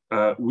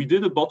 We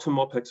did a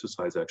bottom-up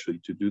exercise actually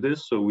to do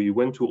this. So we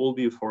went to all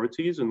the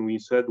authorities and we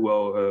said,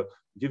 well,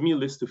 give me a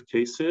list of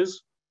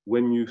cases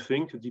when you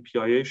think a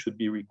DPIA should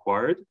be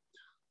required.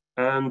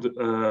 And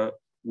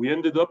we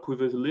ended up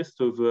with a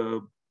list of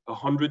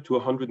 100 to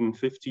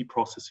 150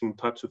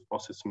 types of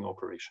processing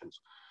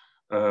operations,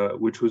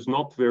 which was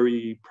not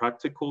very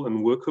practical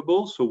and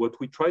workable. So what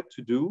we tried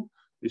to do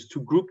is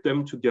to group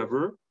them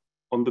together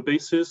on the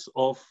basis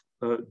of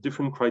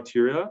different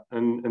criteria,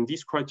 and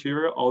these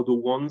criteria are the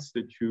ones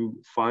that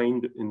you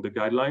find in the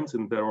guidelines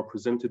and that are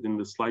presented in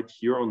the slide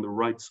here on the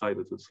right side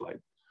of the slide.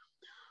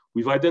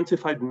 We've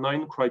identified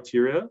 9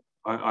 criteria.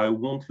 I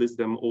won't list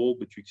them all,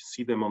 but you can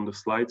see them on the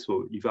slide.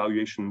 So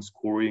evaluation,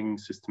 scoring,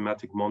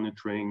 systematic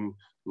monitoring,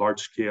 large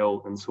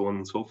scale, and so on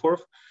and so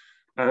forth.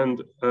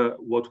 And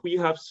what we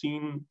have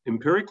seen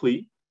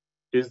empirically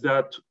is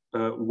that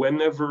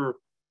whenever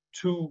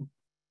 2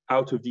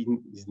 out of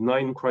these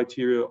 9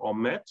 criteria are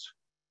met,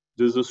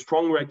 there's a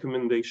strong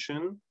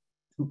recommendation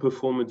to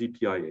perform a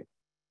DPIA.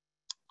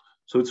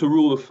 So it's a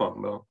rule of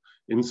thumb.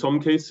 In some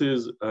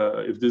cases,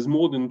 if there's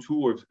more than 2,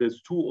 or if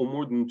there's 2 or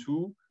more than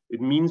 2, it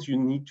means you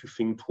need to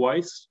think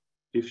twice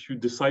if you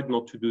decide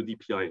not to do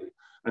DPIA.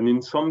 And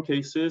in some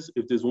cases,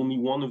 if there's only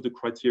one of the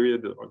criteria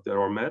that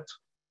are met,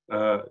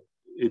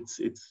 it's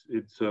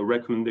a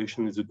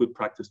recommendation, it's a good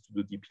practice to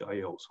do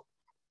DPIA also.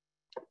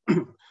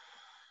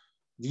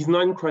 These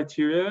 9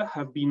 criteria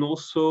have been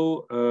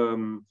also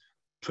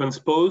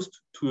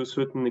transposed to a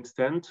certain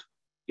extent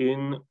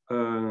in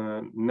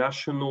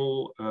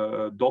national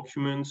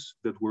documents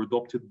that were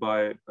adopted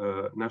by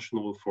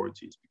national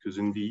authorities. Because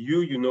in the EU,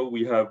 you know,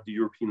 we have the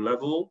European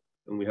level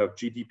and we have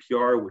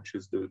GDPR, which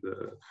is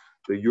the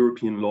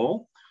European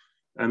law.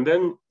 And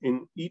then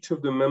in each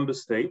of the member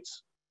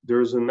states,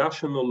 there's a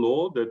national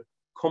law that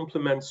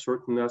complements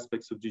certain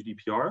aspects of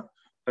GDPR.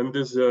 And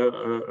there's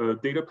a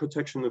data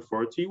protection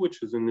authority,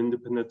 which is an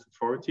independent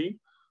authority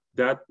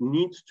that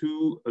needs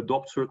to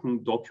adopt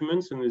certain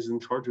documents and is in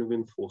charge of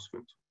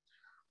enforcement.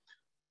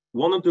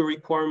 One of the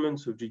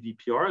requirements of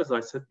GDPR, as I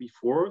said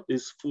before,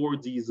 is for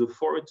these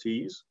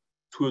authorities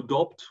to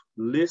adopt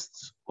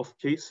lists of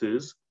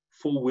cases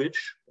for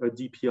which a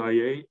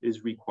DPIA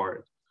is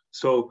required.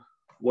 So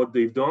what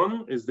they've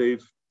done is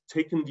they've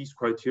taken these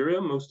criteria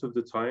most of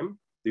the time,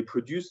 they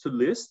produced a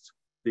list,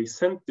 they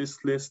sent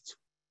this list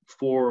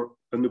for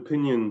an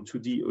opinion to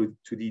the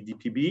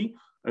DPB,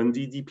 and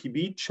the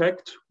DPB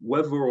checked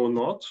whether or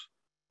not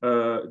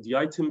the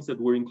items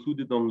that were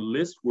included on the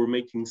list were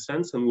making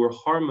sense and were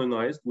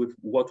harmonized with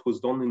what was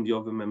done in the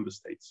other member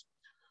states.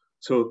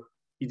 So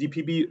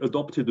EDPB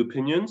adopted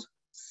opinions,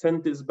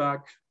 sent this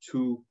back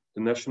to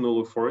the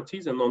national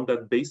authorities, and on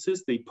that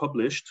basis, they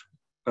published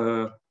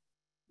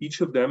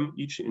each of them,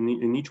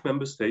 in each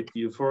member state,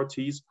 the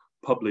authorities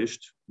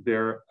published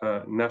their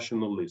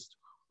national list.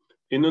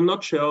 In a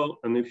nutshell,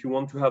 and if you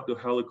want to have the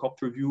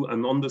helicopter view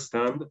and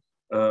understand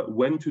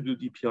when to do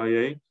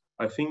DPIA,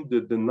 I think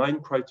that the 9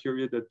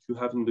 criteria that you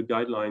have in the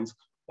guidelines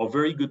are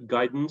very good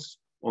guidance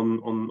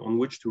on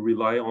which to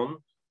rely on.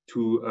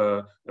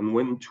 And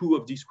when 2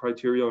 of these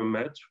criteria are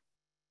met,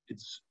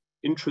 it's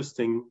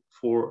interesting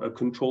for a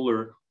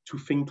controller to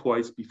think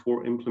twice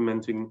before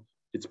implementing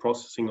its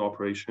processing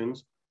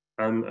operations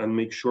and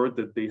make sure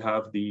that they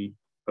have the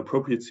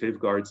appropriate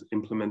safeguards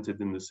implemented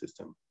in the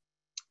system.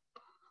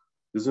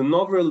 There's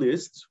another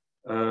list,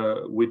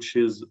 which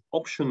is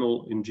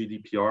optional in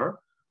GDPR,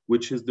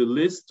 which is the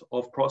list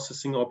of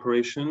processing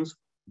operations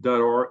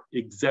that are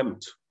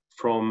exempt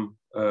from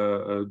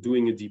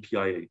doing a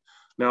DPIA.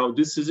 Now,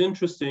 this is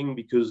interesting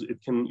because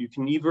you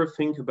can either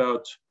think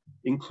about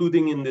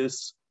including in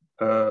this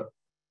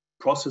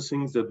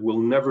processings that will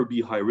never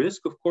be high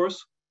risk, of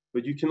course,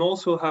 but you can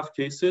also have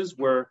cases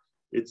where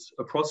it's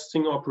a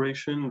processing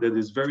operation that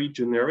is very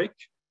generic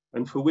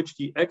and for which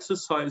the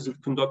exercise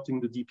of conducting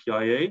the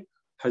DPIA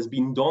has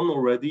been done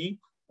already.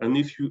 And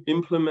if you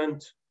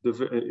implement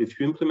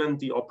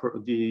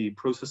the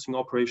processing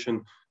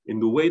operation in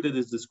the way that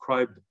is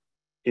described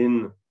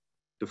in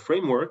the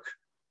framework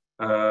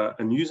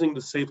and using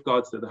the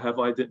safeguards that have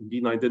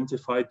been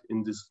identified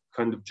in this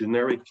kind of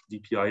generic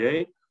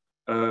DPIA,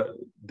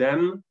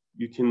 then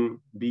you can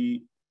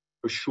be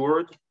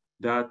assured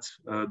that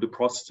the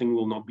processing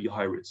will not be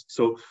high risk.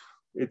 So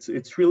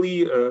it's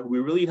really, we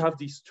really have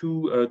these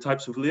two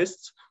types of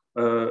lists.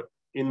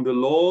 In the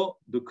law,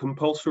 the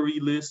compulsory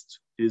list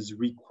is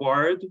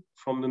required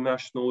from the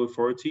national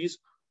authorities,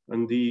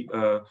 and the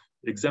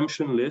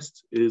exemption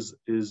list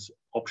is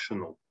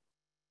optional.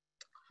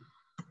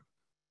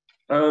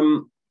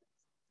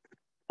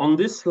 On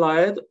this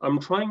slide, I'm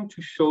trying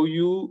to show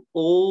you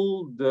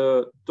all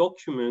the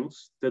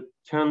documents that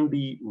can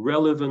be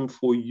relevant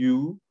for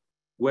you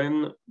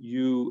when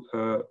you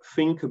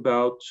think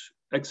about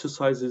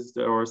exercises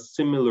that are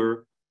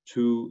similar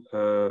to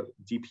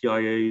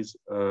DPIAs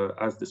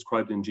as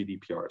described in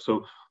GDPR.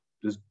 So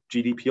there's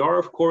GDPR,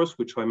 of course,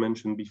 which I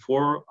mentioned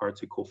before,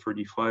 Article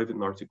 35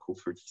 and Article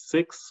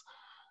 36.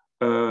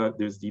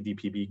 There's the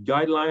DPB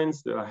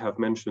guidelines that I have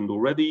mentioned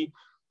already.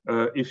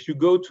 If you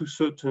go to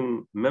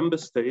certain member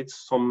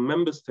states, some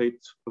member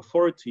state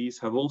authorities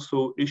have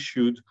also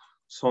issued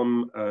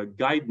some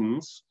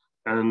guidance.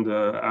 And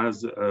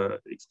as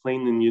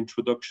explained in the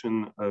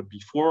introduction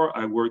before,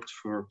 I worked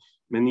for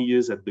many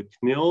years at the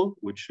CNIL,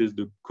 which is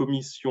the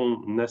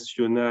Commission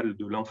Nationale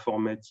de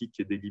l'Informatique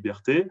et des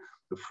Libertés,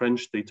 the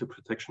French Data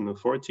Protection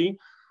Authority.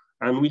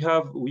 And we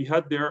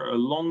had there a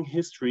long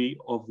history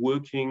of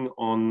working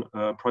on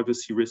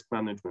privacy risk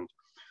management.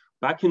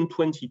 Back in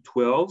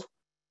 2012,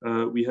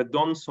 we had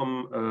done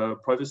some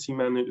privacy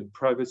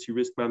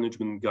risk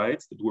management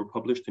guides that were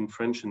published in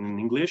French and in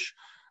English,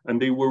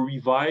 and they were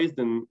revised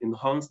and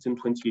enhanced in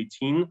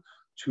 2018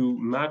 to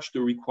match the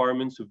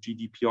requirements of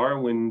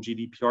GDPR when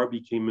GDPR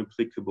became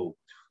applicable.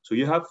 So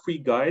you have 3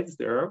 guides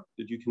there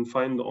that you can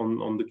find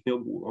on the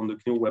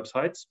CNIL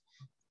websites.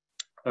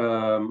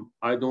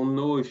 I don't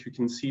know if you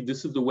can see,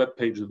 this is the web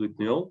page of the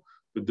CNIL,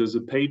 but there's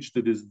a page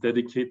that is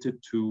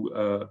dedicated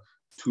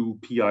to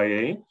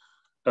PIA.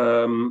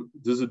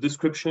 There's a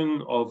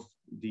description of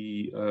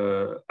the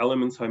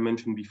elements I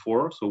mentioned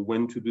before, so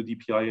when to do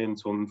DPIA and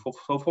so on and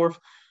so forth.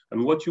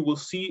 And what you will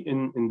see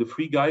in the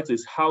 3 guides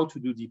is how to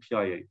do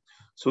DPIA.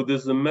 So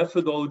there's a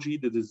methodology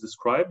that is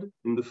described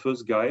in the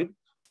first guide,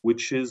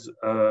 which is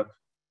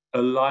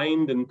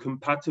aligned and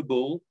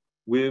compatible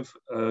with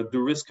the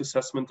risk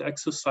assessment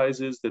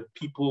exercises that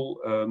people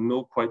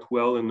know quite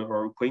well and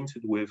are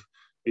acquainted with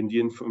in the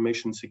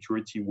information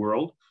security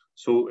world.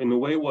 So in a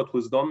way, what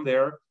was done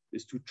there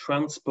is to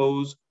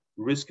transpose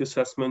risk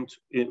assessment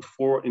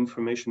for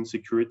information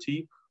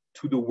security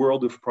to the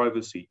world of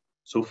privacy.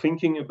 So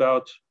thinking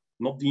about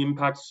not the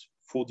impacts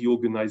for the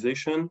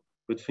organization,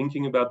 but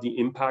thinking about the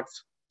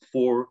impacts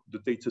for the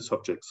data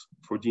subjects,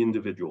 for the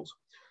individuals.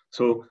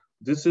 So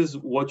this is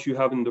what you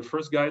have in the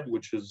first guide,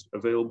 which is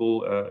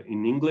available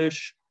in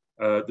English.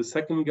 The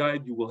second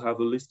guide, you will have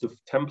a list of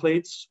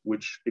templates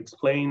which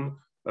explain,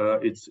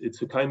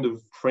 it's a kind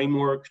of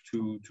framework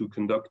to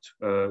conduct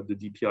the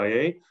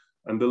DPIA.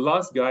 And the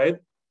last guide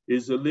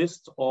is a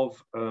list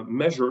of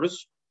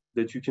measures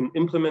that you can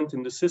implement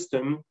in the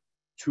system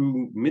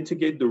to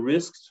mitigate the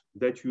risks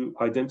that you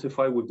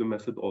identify with the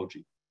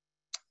methodology.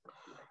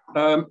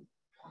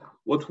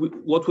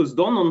 What was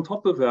done on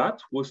top of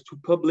that was to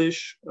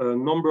publish a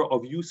number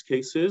of use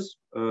cases.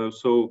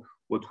 So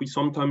what we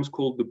sometimes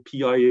call the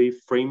PIA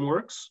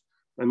frameworks.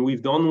 And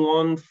we've done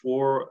one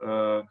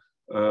for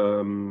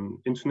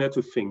Internet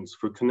of Things,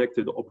 for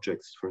connected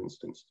objects, for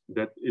instance,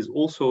 that is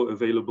also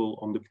available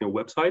on the CNIL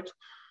website.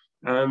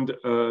 And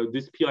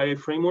this PIA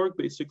framework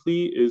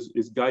basically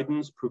is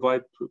guidance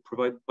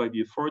provided by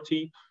the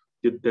authority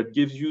that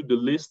gives you the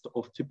list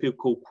of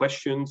typical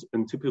questions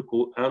and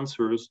typical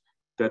answers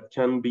that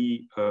can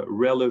be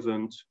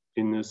relevant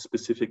in a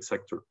specific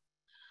sector.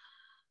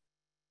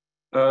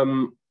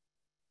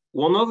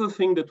 One other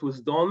thing that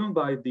was done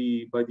by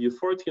the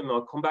authority, and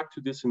I'll come back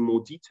to this in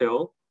more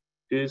detail,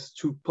 is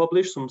to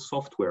publish some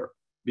software.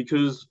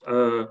 Because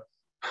I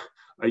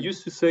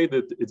used to say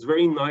that it's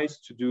very nice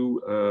to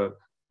do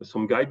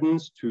some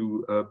guidance,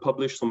 to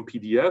publish some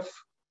PDF,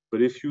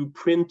 but if you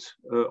print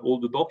all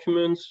the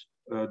documents,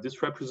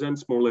 this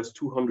represents more or less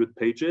 200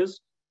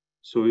 pages.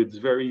 So it's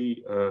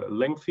very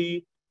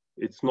lengthy.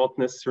 It's not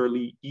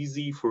necessarily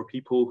easy for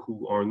people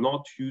who are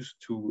not used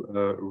to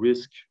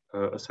risk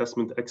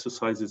assessment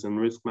exercises and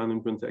risk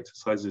management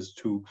exercises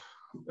to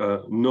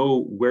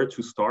know where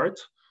to start.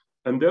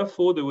 And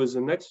therefore, there was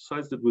an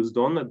exercise that was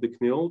done at the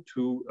CNIL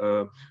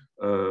to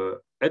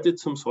edit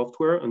some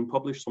software and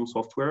publish some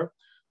software,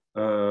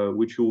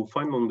 which you will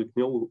find on the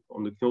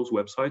CNIL's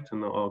website,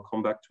 and I'll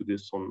come back to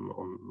this on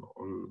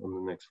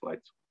the next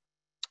slide.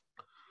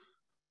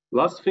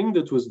 Last thing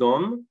that was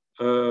done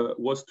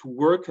was to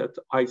work at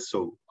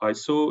ISO.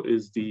 ISO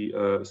is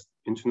the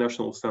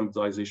International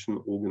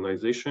Standardization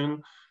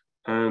Organization,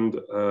 and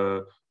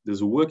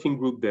there's a working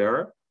group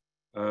there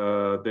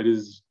that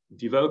is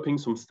developing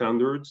some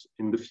standards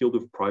in the field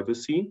of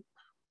privacy.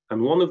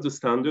 And one of the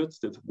standards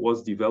that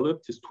was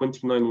developed is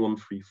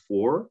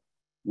 29134,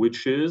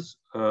 which is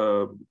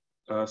a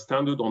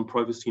standard on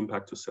privacy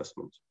impact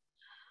assessment.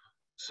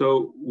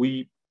 So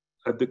we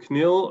at the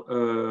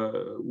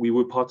CNIL, we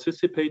were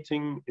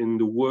participating in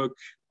the work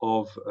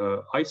of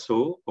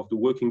ISO, of the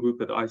working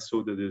group at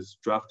ISO that is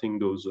drafting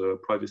those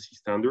privacy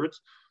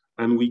standards.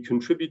 And we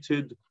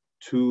contributed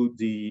to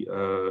the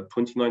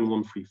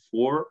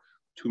 29134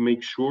 to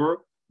make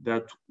sure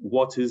that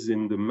what is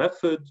in the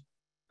method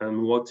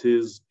and what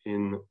is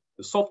in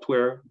the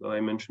software that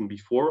I mentioned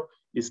before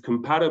is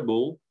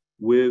compatible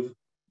with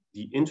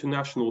the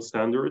international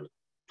standard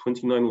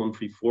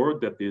 29134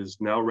 that is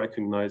now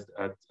recognized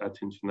at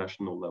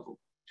international level.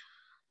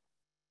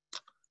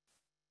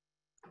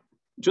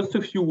 Just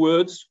a few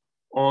words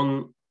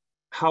on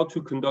how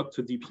to conduct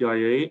a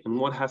DPIA and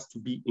what has to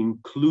be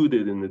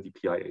included in the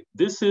DPIA.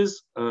 This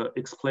is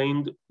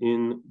explained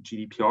in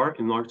GDPR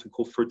in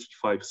Article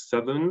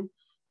 35.7,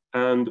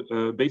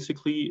 and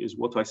basically is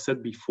what I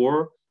said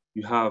before.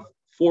 You have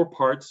 4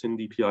 parts in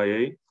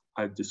DPIA.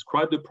 I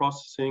describe the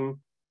processing,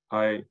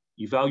 I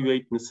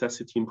evaluate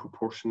necessity and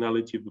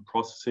proportionality of the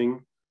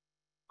processing,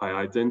 I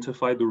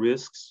identify the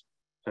risks,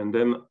 and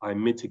then I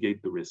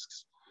mitigate the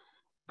risks.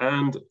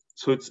 And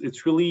so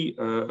it's really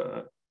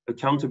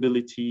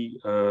accountability,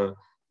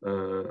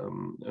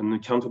 an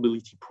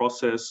accountability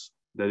process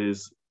that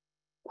is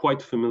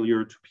quite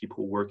familiar to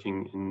people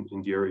working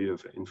in the area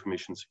of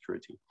information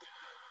security.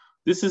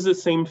 This is the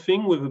same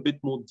thing with a bit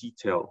more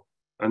detail.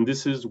 And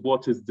this is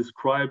what is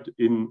described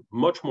in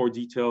much more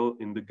detail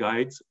in the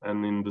guides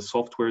and in the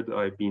software that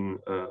I've been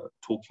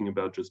talking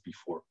about just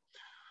before.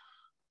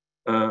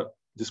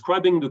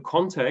 Describing the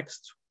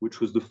context, which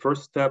was the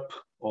first step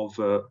of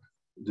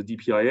the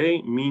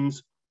DPIA,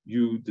 means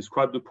you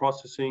describe the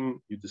processing,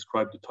 you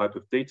describe the type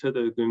of data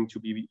that are going to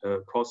be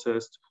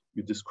processed,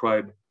 you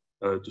describe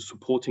the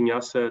supporting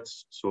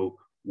assets, so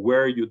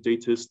where your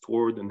data is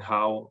stored and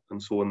how,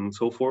 and so on and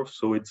so forth.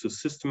 So it's a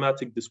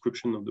systematic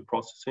description of the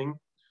processing.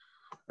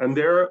 And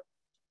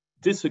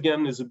this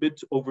again is a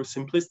bit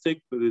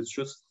oversimplistic, but it's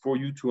just for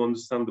you to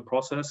understand the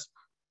process.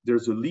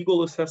 There's a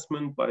legal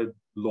assessment by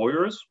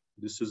lawyers.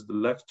 This is the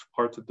left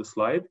part of the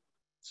slide.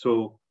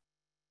 So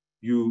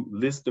you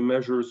list the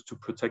measures to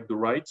protect the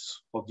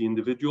rights of the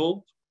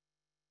individual,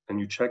 and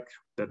you check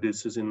that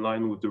this is in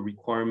line with the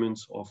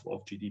requirements of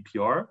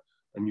GDPR.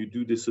 And you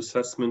do this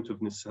assessment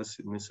of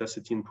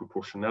necessity and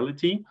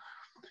proportionality.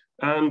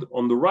 And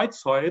on the right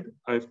side,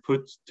 I've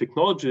put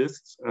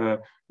technologists.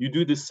 You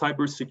do this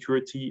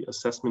cybersecurity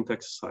assessment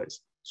exercise.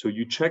 So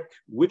you check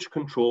which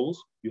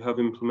controls you have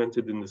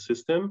implemented in the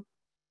system,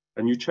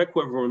 and you check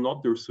whether or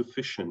not they're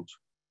sufficient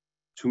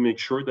to make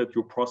sure that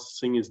your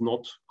processing is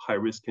not high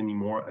risk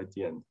anymore at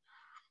the end.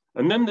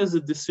 And then there's a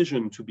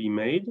decision to be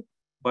made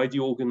by the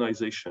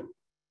organization.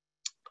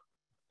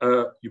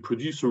 You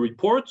produce a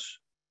report,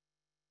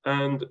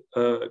 and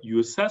you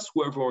assess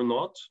whether or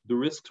not the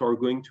risks are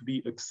going to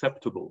be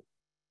acceptable,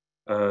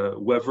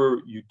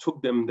 whether you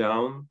took them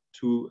down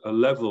to a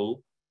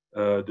level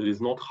that is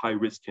not high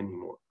risk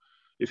anymore.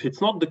 If it's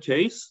not the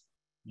case,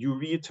 you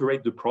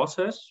reiterate the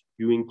process,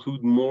 you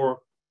include more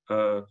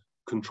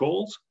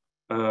controls,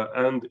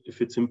 and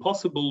if it's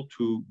impossible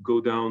to go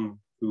down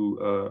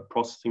to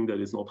processing that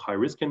is not high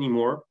risk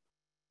anymore,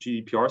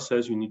 GDPR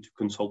says you need to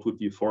consult with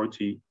the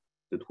authority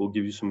that will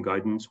give you some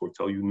guidance or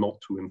tell you not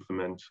to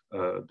implement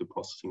the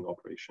processing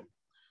operation.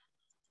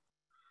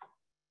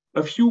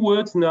 A few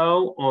words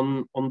now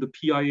on the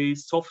PIA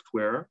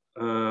software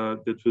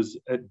that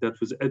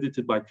was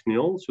edited by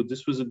CNIL. So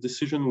this was a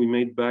decision we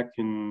made back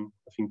in,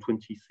 I think,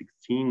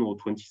 2016 or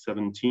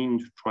 2017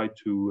 to try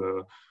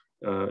to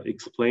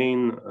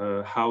explain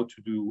how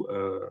to do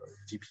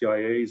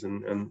DPIAs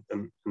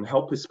and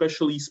help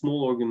especially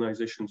small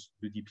organizations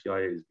do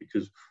DPIAs,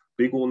 because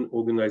big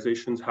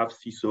organizations have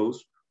CISOs.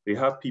 They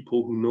have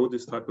people who know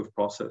this type of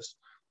process,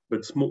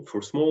 but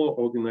for small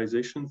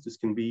organizations, this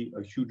can be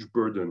a huge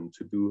burden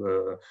to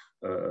do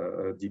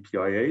a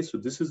DPIA. So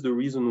this is the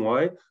reason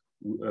why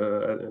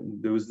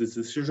there was this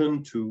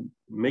decision to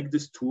make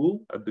this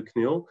tool at the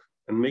CNIL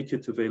and make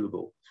it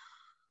available.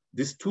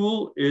 This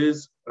tool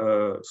is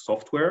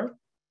software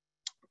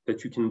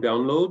that you can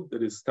download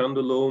that is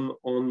standalone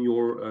on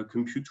your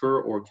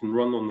computer or can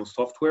run on the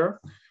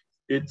software.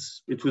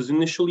 It was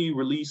initially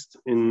released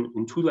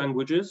in 2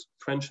 languages,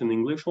 French and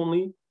English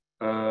only,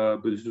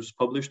 but it was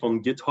published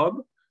on GitHub.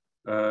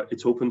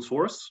 It's open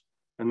source,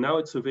 and now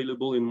it's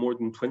available in more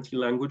than 20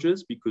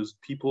 languages because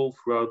people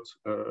throughout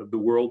the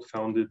world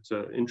found it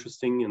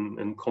interesting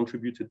and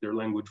contributed their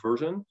language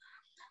version.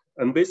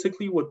 And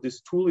basically what this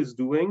tool is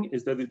doing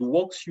is that it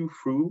walks you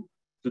through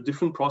the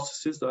different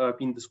processes that I've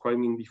been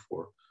describing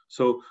before.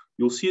 So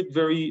you'll see it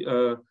very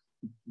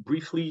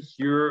briefly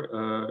here,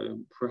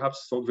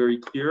 perhaps it's not very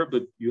clear,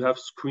 but you have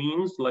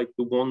screens like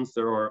the ones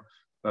that are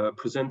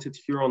presented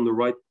here on the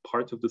right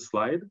part of the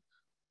slide.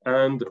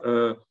 And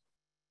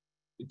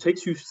it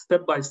takes you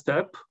step by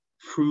step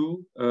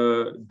through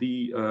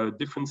the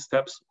different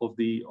steps of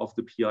the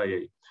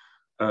PIA.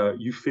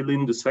 You fill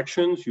in the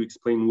sections, you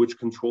explain which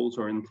controls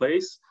are in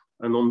place.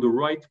 And on the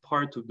right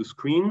part of the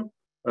screen,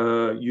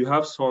 you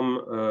have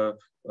some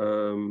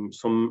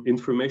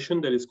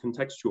information that is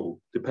contextual,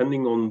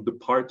 depending on the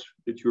part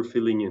that you're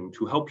filling in,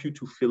 to help you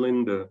to fill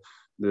in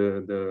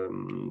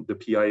the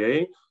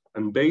PIA,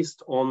 and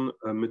based on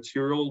a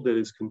material that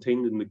is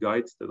contained in the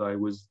guides that I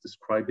was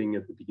describing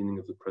at the beginning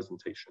of the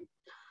presentation.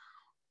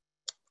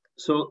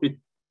 So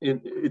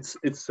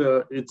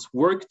it's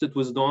work that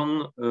was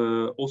done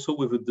also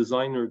with a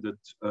designer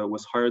that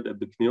was hired at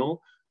the CNIL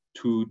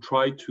to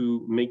try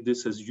to make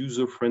this as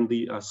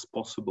user-friendly as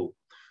possible.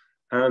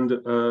 And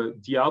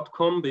the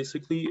outcome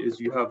basically is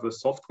you have a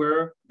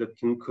software that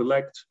can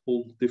collect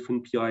all the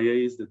different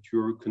PIAs that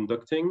you're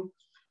conducting.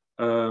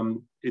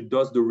 It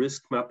does the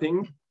risk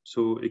mapping,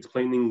 so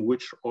explaining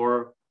which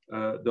are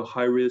the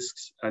high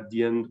risks at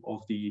the end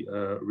of the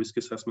risk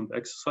assessment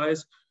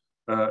exercise.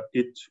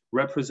 It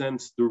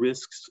represents the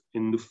risks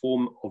in the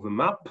form of a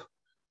map,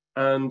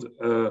 and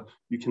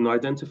you can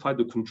identify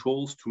the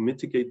controls to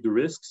mitigate the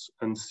risks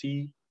and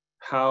see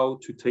how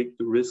to take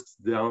the risks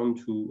down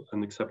to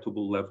an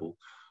acceptable level.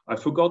 I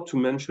forgot to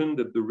mention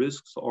that the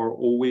risks are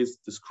always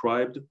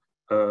described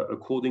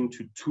according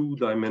to two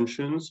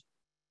dimensions,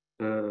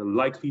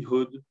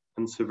 likelihood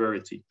and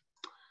severity.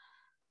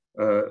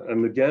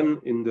 And again,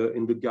 in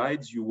the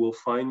guides, you will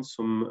find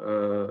some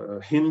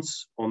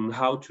hints on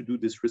how to do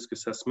this risk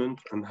assessment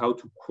and how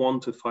to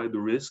quantify the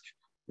risk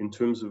in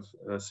terms of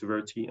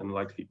severity and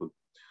likelihood.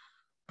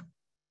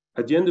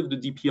 At the end of the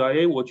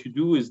DPIA, what you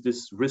do is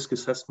this risk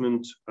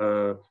assessment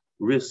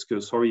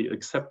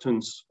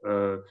acceptance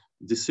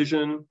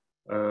decision.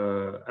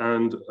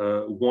 And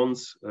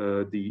once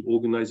the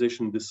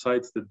organization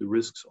decides that the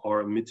risks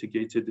are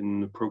mitigated in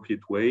an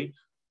appropriate way,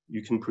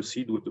 you can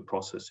proceed with the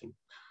processing.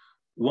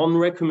 One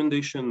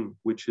recommendation,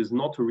 which is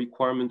not a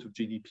requirement of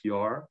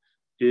GDPR,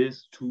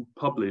 is to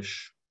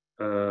publish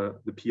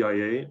the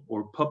PIA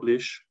or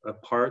publish a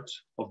part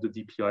of the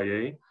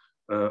DPIA,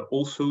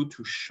 also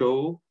to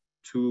show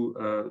to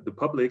the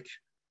public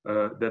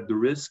that the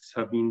risks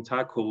have been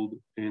tackled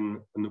in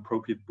an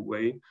appropriate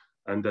way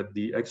and that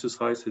the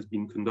exercise has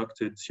been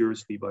conducted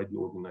seriously by the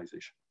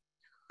organization.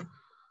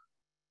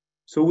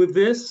 So with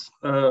this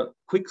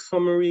quick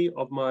summary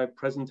of my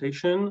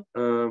presentation,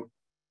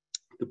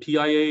 the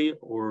PIA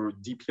or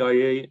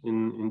DPIA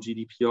in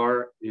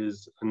GDPR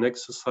is an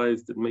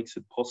exercise that makes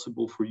it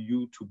possible for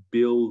you to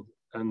build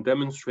and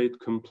demonstrate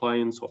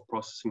compliance of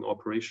processing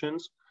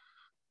operations.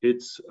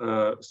 It's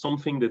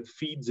something that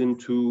feeds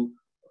into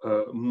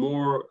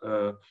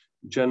more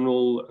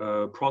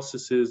general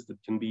processes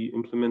that can be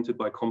implemented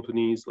by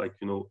companies like,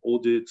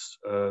 audits,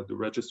 the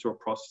register of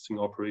processing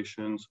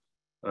operations,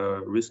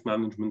 risk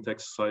management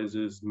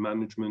exercises,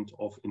 management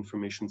of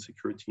information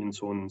security, and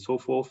so on and so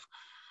forth.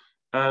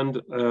 And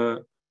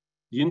the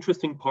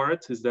interesting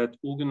part is that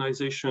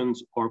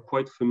organizations are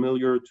quite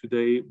familiar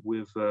today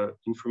with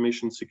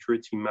information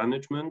security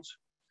management,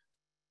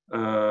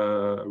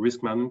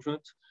 risk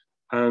management,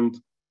 and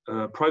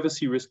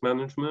privacy risk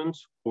management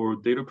or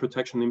data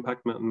protection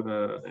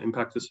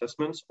impact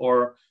assessments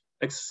are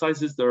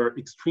exercises that are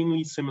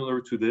extremely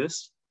similar to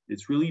this.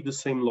 It's really the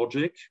same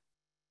logic.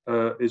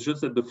 It's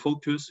just that the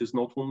focus is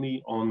not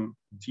only on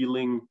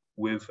dealing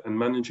with and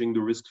managing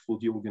the risks for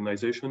the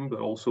organization, but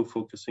also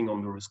focusing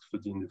on the risks for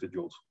the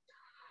individuals.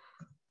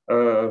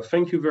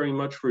 Thank you very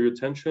much for your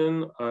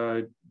attention.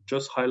 I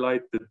just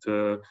highlight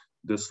that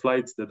the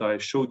slides that I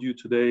showed you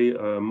today,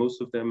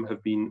 most of them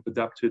have been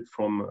adapted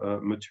from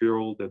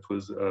material that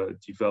was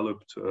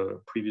developed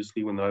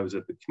previously when I was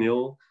at the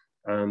CNIL,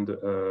 and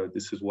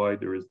this is why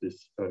there is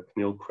this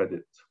CNIL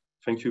credit.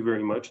 Thank you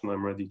very much, and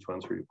I'm ready to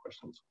answer your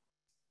questions.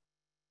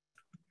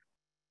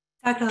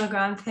 Dr.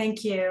 Legrand,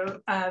 thank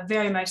you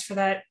very much for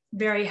that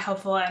very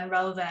helpful and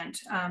relevant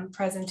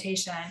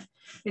presentation.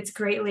 It's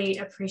greatly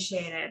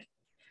appreciated.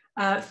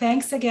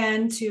 Thanks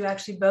again to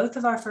actually both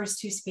of our first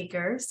two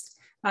speakers.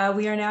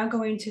 We are now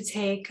going to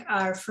take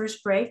our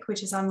first break,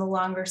 which is on the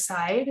longer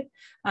side,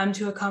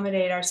 to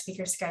accommodate our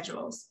speaker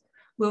schedules.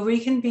 We'll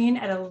reconvene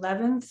at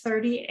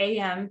 11:30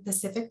 a.m.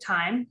 Pacific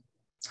time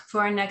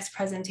for our next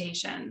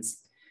presentations.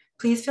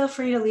 Please feel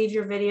free to leave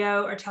your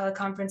video or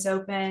teleconference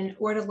open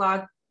or to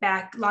log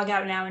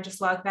out now and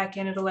just log back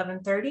in at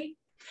 11:30.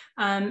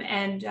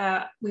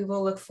 And we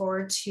will look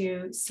forward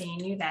to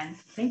seeing you then.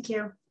 Thank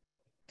you.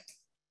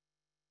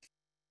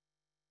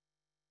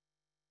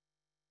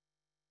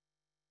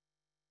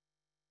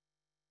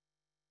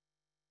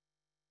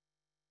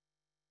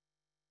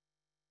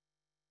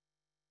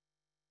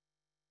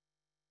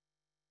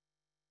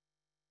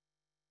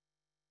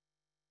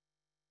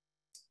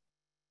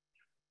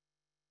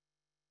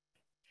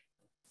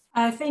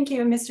 Thank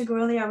you, Mr.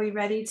 Gourley. Are we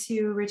ready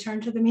to return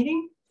to the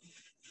meeting?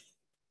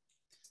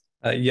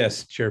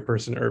 Yes,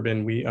 Chairperson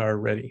Urban, we are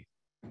ready.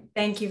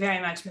 Thank you very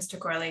much, Mr.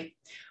 Gourley.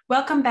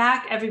 Welcome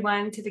back,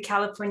 everyone, to the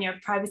California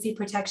Privacy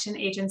Protection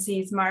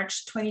Agency's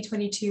March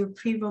 2022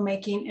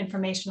 pre-rulemaking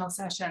informational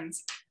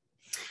sessions.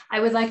 I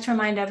would like to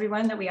remind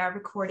everyone that we are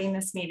recording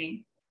this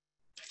meeting.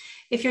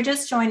 If you're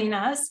just joining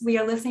us, we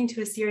are listening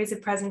to a series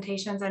of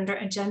presentations under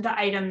agenda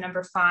item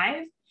number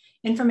 5,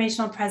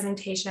 informational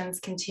presentations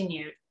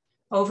continued.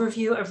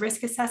 overview of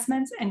risk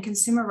assessments and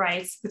consumer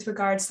rights with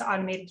regards to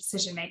automated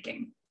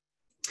decision-making.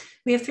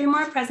 We have 3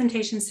 more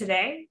presentations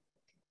today,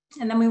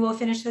 and then we will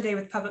finish the day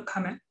with public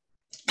comment.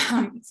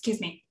 Excuse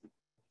me,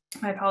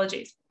 my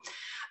apologies.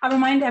 I'll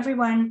remind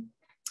everyone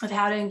of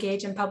how to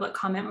engage in public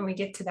comment when we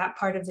get to that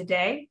part of the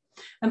day.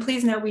 And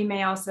please note, we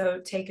may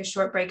also take a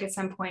short break at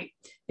some point.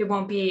 It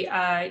won't be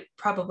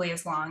probably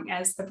as long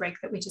as the break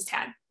that we just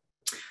had.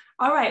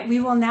 All right, we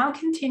will now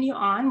continue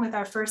on with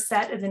our first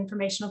set of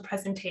informational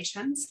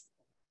presentations.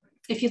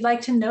 If you'd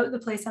like to note the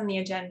place on the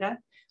agenda,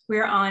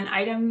 we're on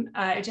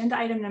agenda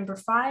item number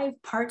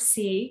 5, Part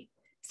C,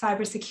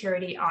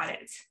 Cybersecurity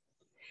Audits.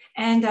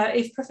 And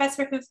if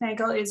Professor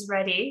Hoofnagel is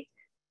ready,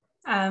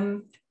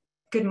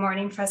 good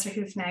morning, Professor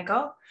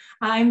Hoofnagel.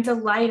 I'm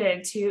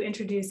delighted to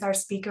introduce our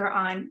speaker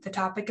on the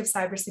topic of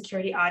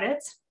cybersecurity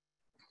audits,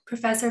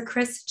 Professor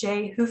Chris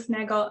J.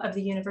 Hoofnagel of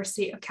the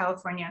University of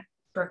California,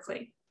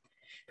 Berkeley.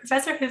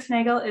 Professor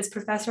Hoofnagel is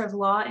Professor of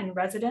Law in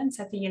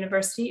Residence at the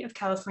University of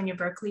California,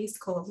 Berkeley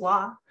School of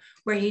Law,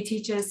 where he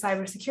teaches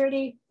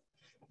cybersecurity,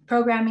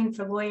 programming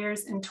for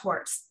lawyers, and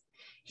torts.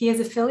 He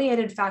is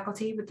affiliated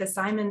faculty with the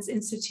Simons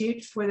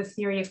Institute for the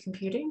Theory of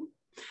Computing,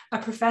 a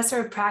professor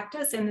of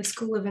practice in the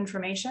School of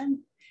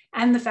Information,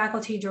 and the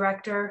faculty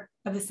director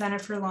of the Center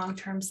for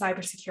Long-Term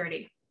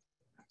Cybersecurity.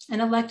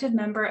 An elected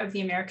member of the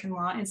American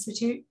Law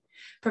Institute,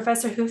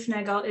 Professor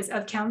Hoofnagel is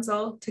of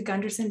counsel to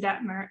Gunderson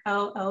Detmer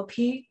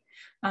LLP,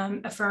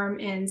 a firm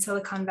in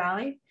Silicon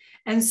Valley,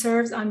 and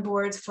serves on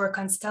boards for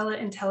Constella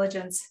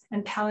Intelligence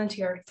and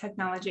Palantir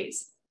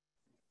Technologies.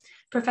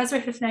 Professor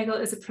Hoofnagel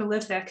is a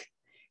prolific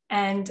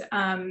and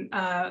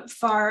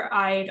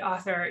far-eyed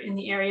author in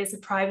the areas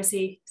of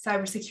privacy,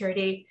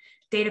 cybersecurity,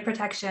 data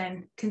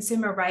protection,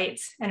 consumer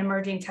rights, and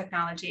emerging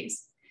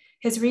technologies.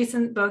 His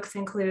recent books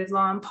include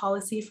Law and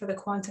Policy for the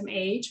Quantum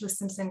Age with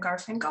Simpson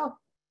Garfinkel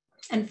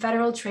and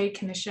Federal Trade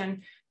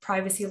Commission,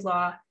 Privacy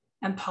Law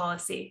and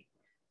Policy.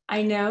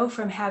 I know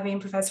from having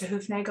Professor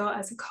Hoofnagel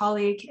as a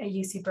colleague at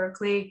UC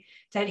Berkeley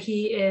that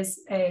he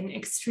is an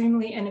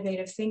extremely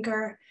innovative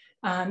thinker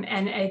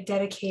and a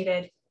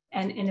dedicated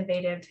and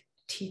innovative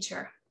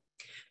teacher.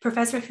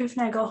 Professor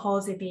Hoofnagel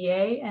holds a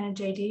BA and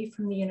a JD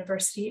from the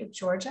University of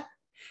Georgia,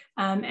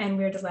 and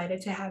we're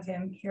delighted to have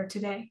him here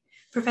today.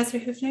 Professor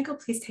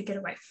Hoofnagel, please take it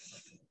away.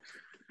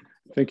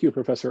 Thank you,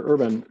 Professor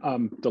Urban.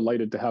 I'm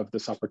delighted to have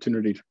this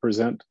opportunity to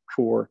present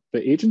for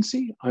the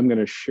agency. I'm going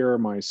to share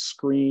my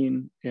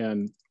screen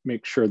and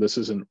make sure this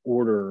is in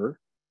order.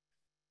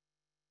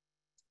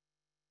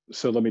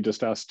 So let me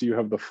just ask, do you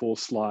have the full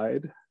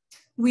slide?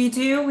 We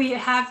do. We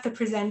have the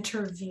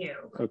presenter view.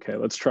 Okay,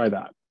 let's try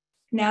that.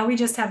 Now we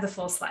just have the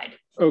full slide.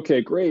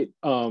 Okay, great.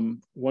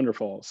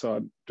 Wonderful. So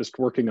I'm just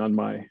working on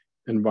my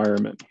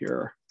environment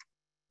here.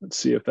 Let's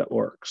see if that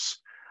works.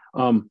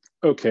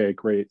 Okay,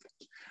 great.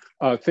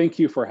 Thank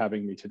you for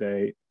having me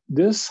today.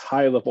 This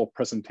high-level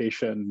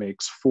presentation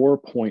makes 4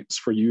 points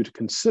for you to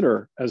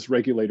consider as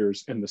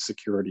regulators in the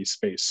security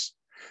space.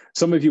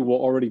 Some of you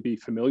will already be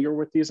familiar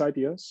with these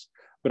ideas,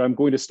 but I'm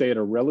going to stay at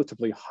a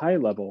relatively high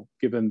level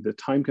given the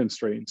time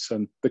constraints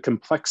and the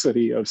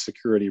complexity of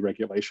security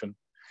regulation.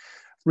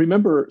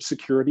 Remember,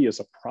 security is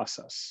a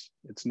process.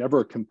 It's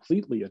never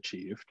completely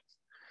achieved.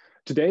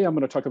 Today, I'm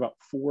going to talk about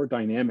 4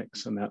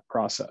 dynamics in that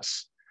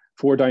process,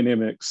 4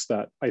 dynamics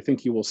that I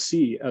think you will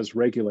see as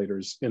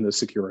regulators in the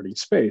security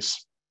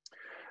space.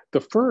 The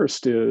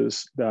first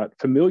is that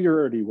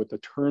familiarity with the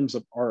terms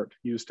of art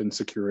used in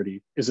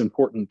security is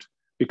important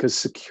because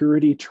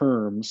security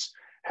terms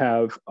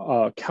have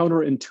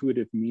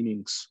counterintuitive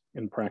meanings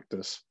in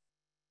practice.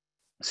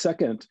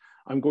 Second,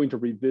 I'm going to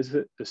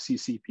revisit the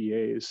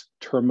CCPA's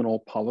terminal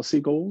policy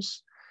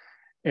goals.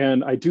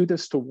 And I do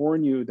this to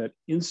warn you that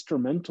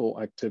instrumental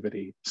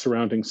activity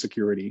surrounding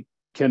security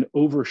can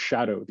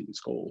overshadow these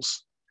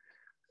goals.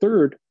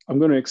 Third, I'm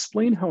going to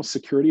explain how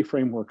security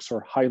frameworks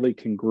are highly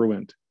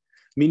congruent,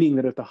 meaning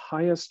that at the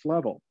highest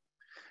level,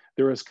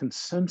 there is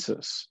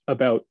consensus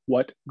about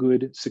what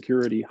good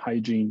security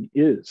hygiene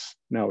is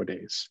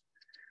nowadays.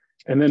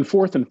 And then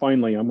fourth and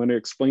finally, I'm going to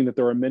explain that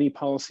there are many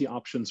policy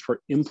options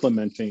for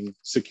implementing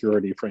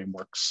security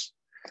frameworks.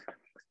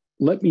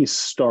 Let me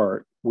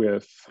start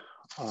with,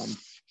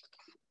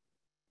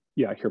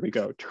 here we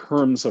go,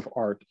 terms of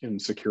art in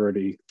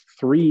security.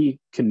 3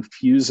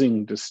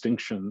 confusing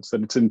distinctions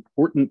that it's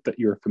important that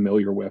you're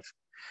familiar with.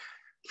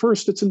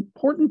 First, it's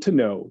important to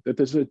know that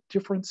there's a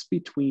difference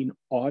between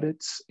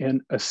audits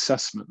and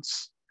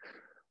assessments.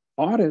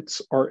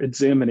 Audits are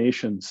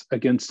examinations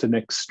against an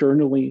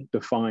externally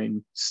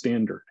defined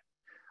standard.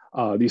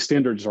 These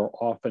standards are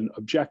often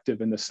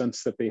objective in the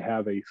sense that they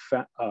have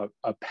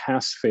a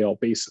pass-fail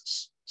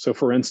basis. So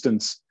for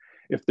instance,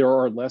 if there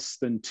are less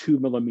than 2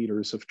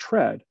 millimeters of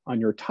tread on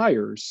your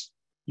tires,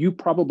 you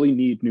probably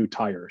need new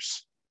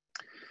tires.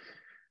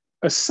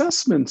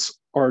 Assessments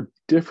are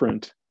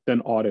different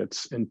than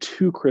audits in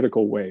 2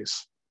 critical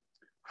ways.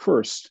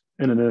 First,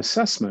 in an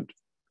assessment,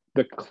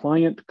 the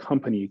client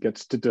company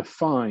gets to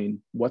define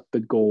what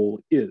the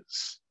goal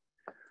is.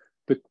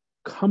 The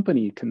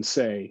company can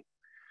say,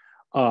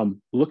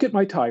 look at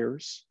my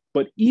tires,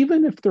 But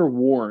even if they're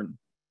worn,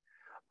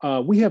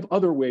 we have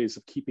other ways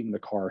of keeping the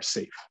car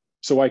safe.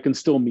 So I can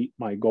still meet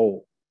my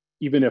goal,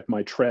 even if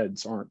my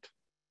treads aren't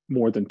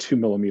more than 2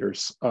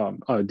 millimeters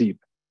deep.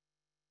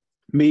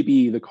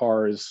 Maybe the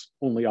car is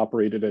only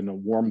operated in a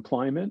warm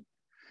climate,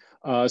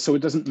 so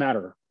it doesn't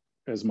matter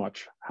as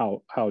much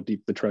how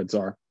deep the treads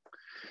are.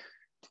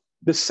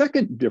 The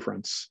second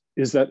difference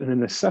is that in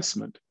an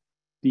assessment,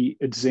 the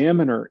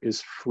examiner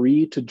is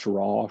free to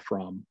draw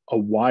from a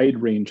wide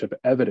range of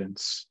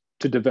evidence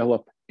to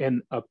develop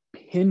an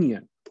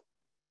opinion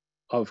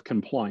of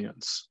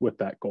compliance with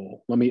that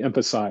goal. Let me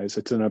emphasize,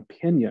 it's an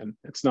opinion.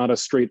 It's not a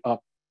straight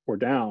up or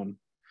down.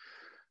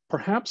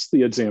 Perhaps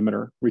the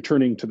examiner,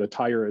 returning to the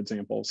tire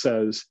example,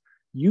 says,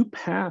 you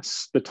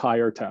pass the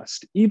tire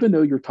test, even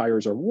though your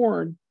tires are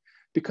worn,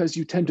 because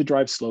you tend to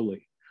drive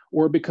slowly,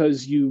 or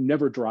because you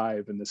never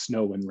drive in the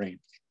snow and rain.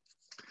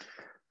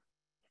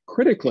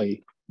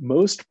 Critically,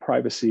 most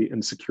privacy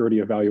and security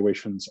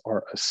evaluations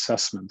are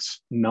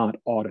assessments, not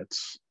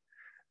audits.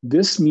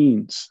 This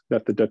means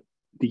that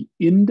the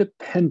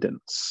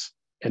independence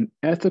and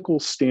ethical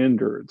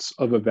standards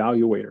of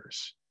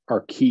evaluators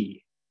are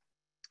key.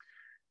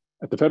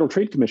 At the Federal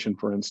Trade Commission,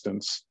 for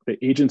instance,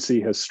 the agency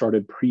has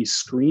started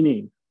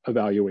pre-screening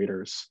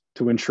evaluators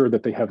to ensure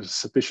that they have a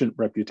sufficient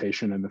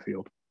reputation in the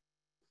field.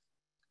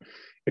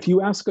 If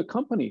you ask a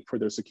company for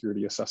their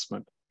security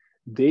assessment,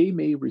 they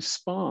may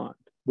respond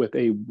with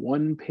a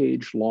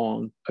one-page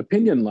long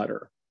opinion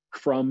letter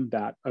from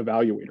that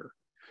evaluator.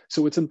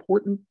 So it's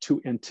important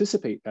to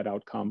anticipate that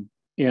outcome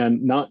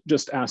and not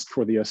just ask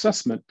for the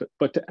assessment,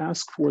 but to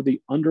ask for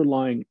the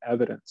underlying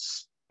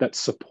evidence that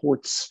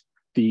supports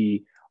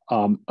the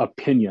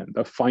opinion,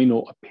 the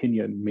final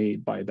opinion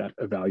made by that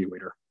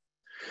evaluator.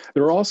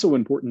 There are also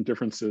important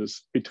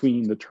differences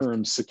between the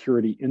terms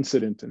security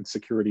incident and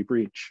security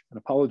breach. And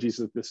apologies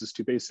if this is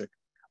too basic,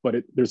 but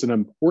there's an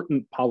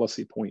important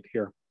policy point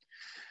here.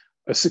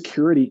 A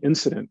security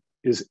incident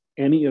is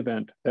any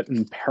event that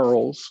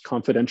imperils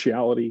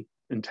confidentiality,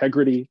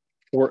 integrity,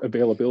 or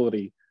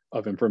availability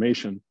of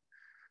information.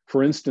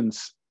 For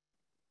instance,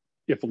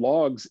 if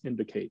logs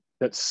indicate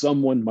that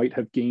someone might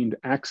have gained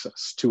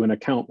access to an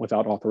account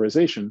without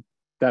authorization,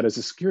 that is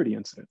a security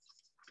incident.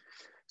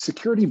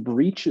 Security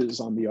breaches,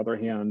 on the other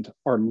hand,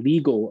 are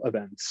legal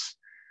events.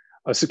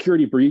 A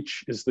security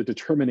breach is the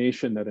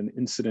determination that an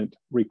incident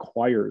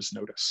requires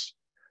notice.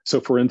 So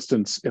for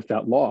instance, if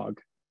that log,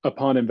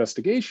 upon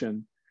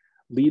investigation,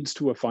 leads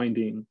to a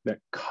finding that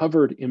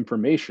covered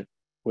information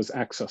was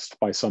accessed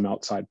by some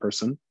outside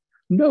person,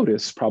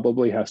 notice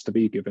probably has to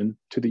be given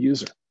to the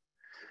user.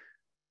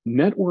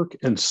 Network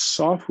and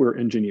software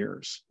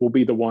engineers will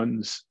be the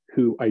ones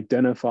who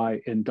identify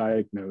and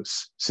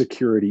diagnose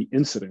security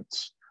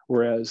incidents,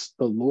 whereas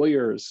the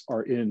lawyers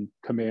are in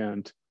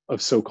command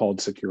of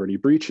so-called security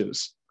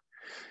breaches.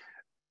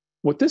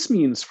 What this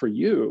means for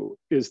you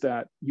is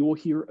that you will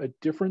hear a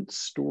different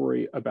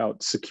story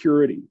about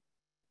security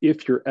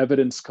if your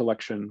evidence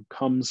collection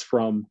comes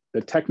from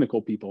the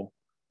technical people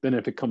than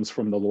if it comes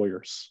from the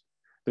lawyers.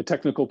 The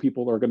technical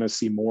people are going to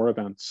see more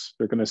events,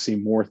 they're going to see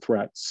more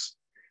threats,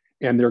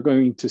 and they're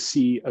going to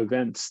see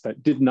events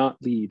that did not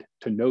lead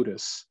to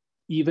notice,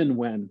 even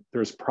when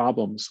there's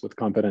problems with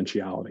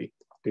confidentiality,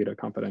 data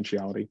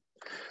confidentiality.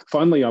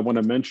 Finally, I want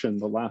to mention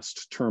the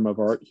last term of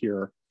art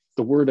here.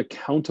 The word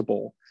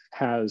accountable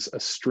has a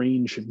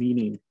strange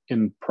meaning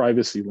in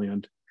privacy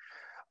land.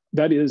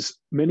 That is,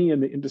 many in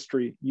the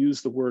industry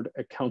use the word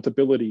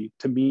accountability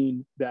to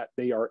mean that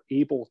they are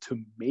able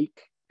to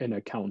make an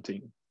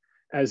accounting,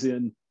 as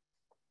in,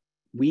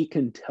 we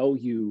can tell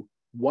you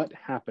what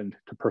happened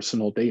to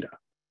personal data.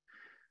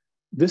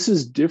 This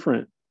is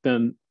different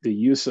than the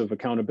use of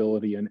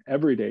accountability in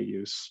everyday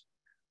use,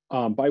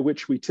 by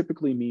which we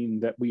typically mean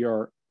that we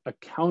are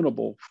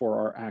accountable for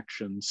our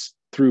actions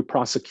through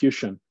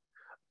prosecution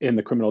in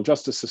the criminal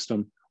justice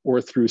system or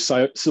through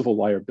civil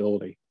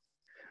liability.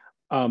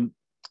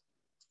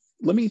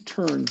 Let me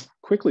turn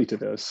quickly to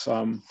this,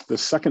 the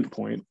second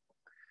point.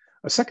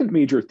 A second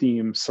major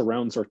theme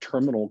surrounds our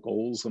terminal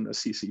goals in the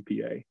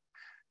CCPA.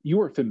 You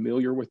are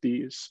familiar with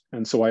these,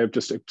 and so I have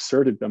just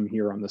inserted them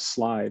here on the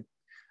slide.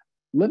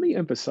 Let me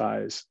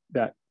emphasize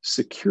that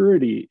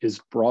security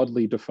is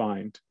broadly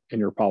defined in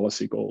your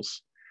policy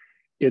goals.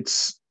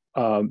 It's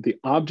the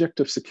object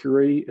of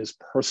security is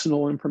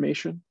personal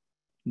information,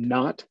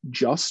 not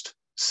just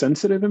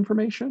sensitive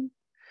information,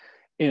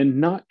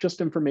 and not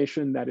just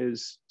information that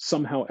is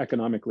somehow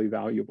economically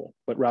valuable,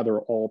 but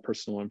rather all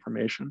personal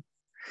information.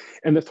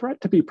 And the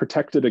threat to be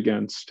protected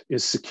against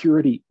is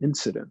security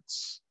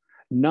incidents,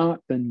 not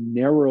the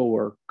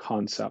narrower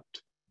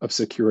concept of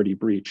security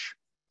breach.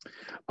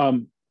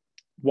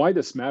 Why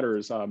this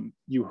matters,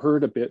 you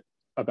heard a bit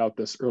about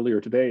this earlier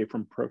today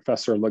from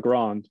Professor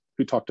Legrand,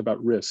 who talked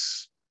about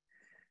risks.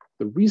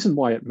 The reason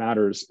why it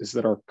matters is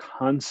that our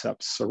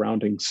concepts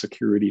surrounding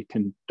security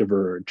can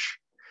diverge.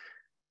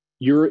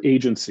 Your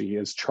agency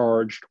is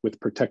charged with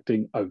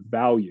protecting a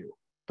value,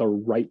 the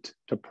right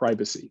to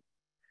privacy.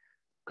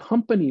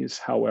 Companies,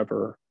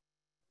 however,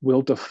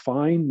 will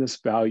define this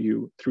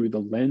value through the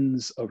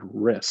lens of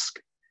risk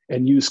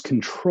and use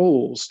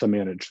controls to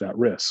manage that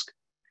risk.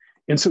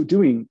 In so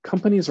doing,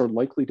 companies are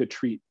likely to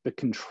treat the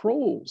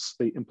controls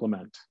they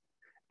implement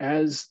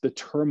as the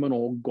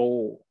terminal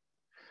goal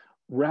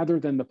rather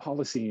than the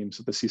policy aims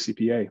of the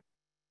CCPA.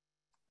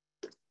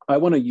 I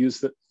want to use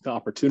the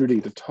opportunity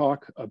to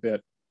talk a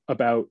bit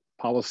about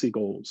policy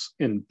goals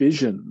and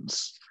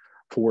visions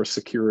for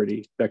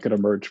security that could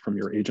emerge from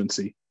your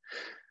agency.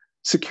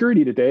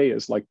 Security today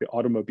is like the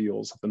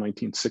automobiles of the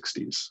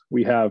 1960s.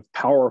 We have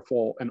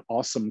powerful and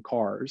awesome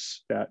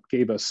cars that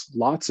gave us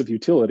lots of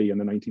utility in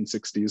the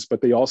 1960s, but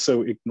they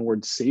also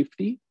ignored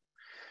safety.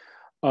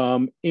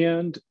 And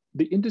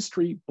the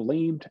industry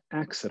blamed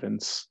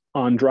accidents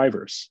on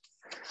drivers.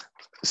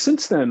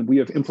 Since then, we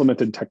have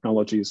implemented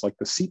technologies like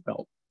the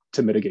seatbelt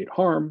to mitigate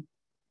harm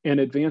and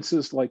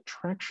advances like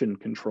traction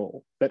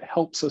control that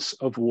helps us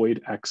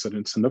avoid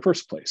accidents in the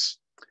first place.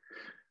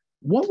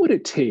 What would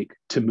it take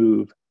to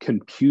move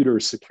computer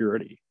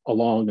security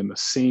along in the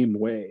same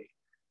way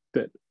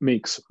that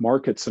makes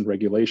markets and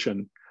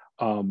regulation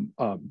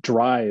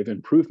drive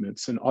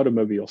improvements in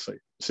automobile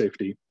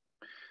safety?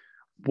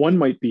 One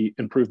might be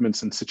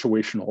improvements in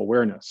situational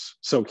awareness.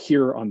 So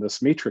here on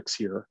this matrix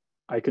here,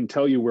 I can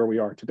tell you where we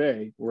are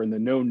today. We're in the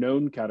no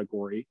known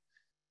category.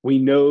 We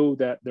know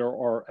that there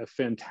are a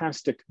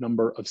fantastic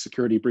number of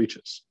security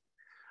breaches.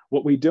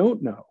 What we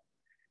don't know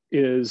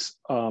is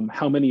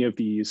how many of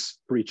these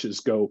breaches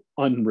go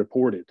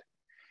unreported.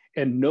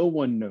 And no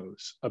one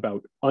knows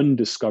about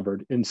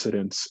undiscovered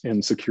incidents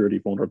and security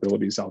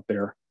vulnerabilities out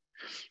there.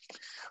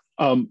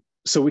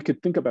 So we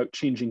could think about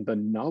changing the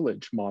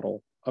knowledge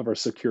model of our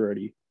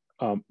security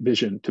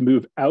vision to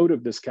move out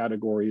of this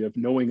category of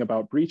knowing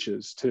about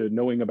breaches to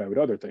knowing about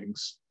other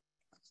things.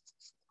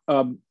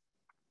 Let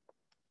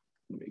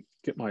me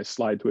get my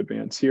slide to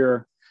advance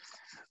here.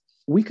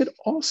 We could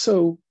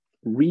also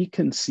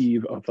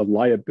reconceive of the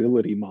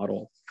liability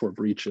model for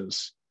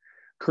breaches.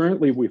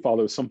 Currently, we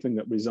follow something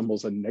that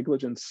resembles a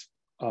negligence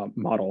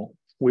model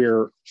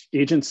where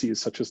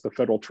agencies such as the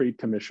Federal Trade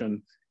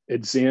Commission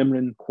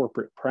examine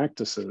corporate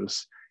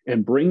practices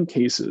and bring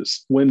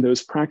cases when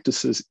those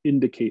practices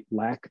indicate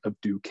lack of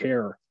due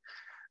care.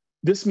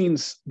 This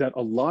means that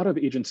a lot of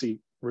agency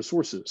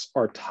resources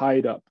are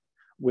tied up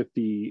with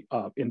the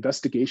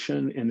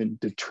investigation and then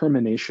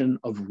determination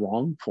of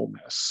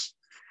wrongfulness.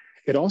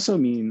 It also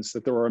means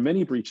that there are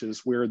many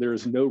breaches where there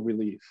is no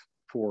relief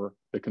for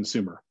the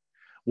consumer.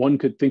 One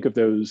could think of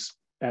those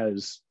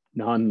as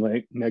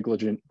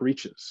non-negligent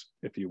breaches,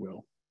 if you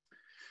will.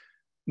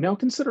 Now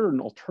consider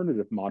an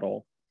alternative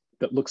model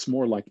that looks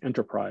more like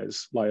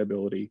enterprise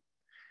liability.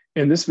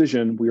 In this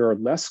vision, we are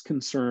less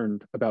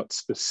concerned about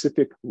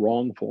specific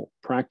wrongful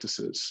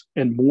practices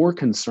and more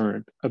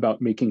concerned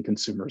about making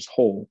consumers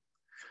whole.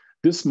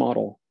 This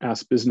model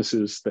asks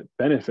businesses that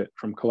benefit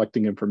from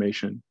collecting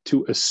information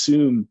to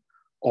assume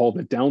all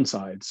the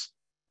downsides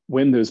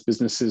when those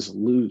businesses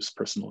lose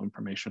personal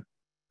information.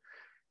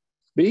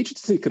 The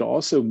agency could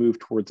also move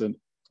towards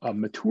a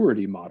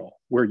maturity model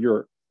where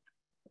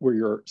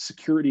your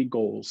security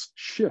goals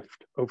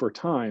shift over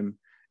time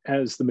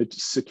as the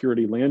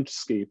security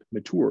landscape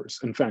matures.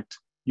 In fact,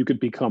 you could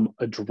become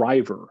a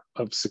driver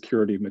of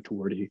security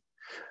maturity.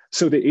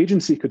 So the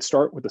agency could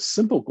start with a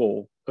simple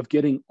goal of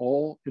getting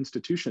all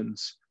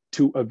institutions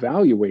to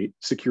evaluate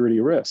security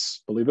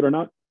risks. Believe it or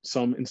not,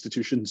 some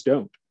institutions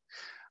don't.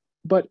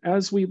 But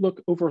as we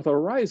look over the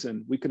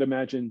horizon, we could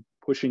imagine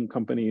pushing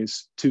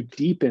companies to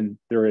deepen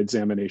their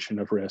examination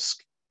of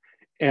risk.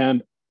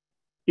 And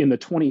in the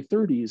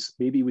 2030s,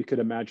 maybe we could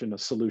imagine a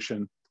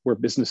solution where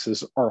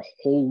businesses are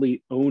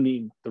wholly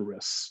owning the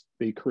risks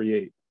they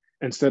create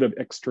instead of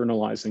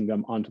externalizing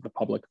them onto the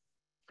public.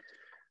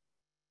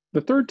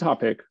 The third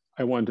topic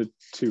I wanted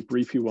to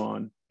brief you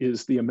on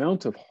is the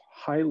amount of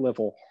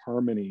high-level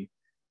harmony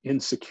in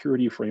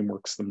security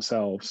frameworks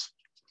themselves.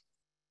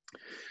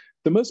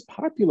 The most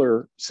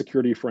popular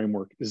security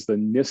framework is the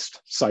NIST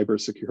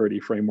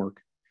cybersecurity framework.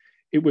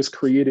 It was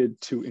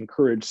created to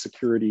encourage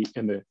security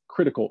in the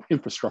critical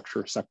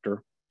infrastructure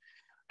sector.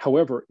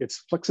 However,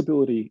 its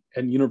flexibility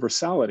and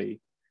universality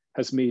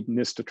has made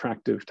NIST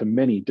attractive to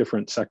many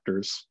different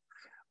sectors.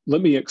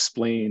 Let me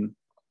explain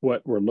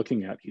what we're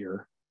looking at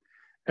here.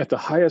 At the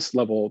highest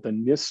level, the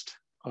NIST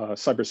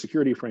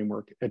cybersecurity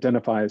framework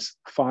identifies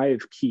 5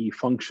 key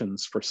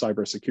functions for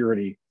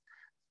cybersecurity.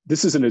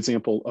 This is an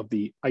example of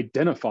the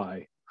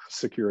identify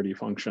security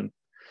function.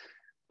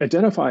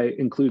 Identify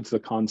includes the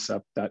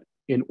concept that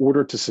in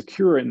order to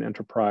secure an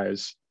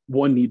enterprise,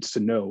 one needs to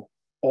know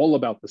all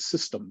about the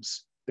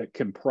systems that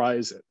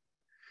comprise it.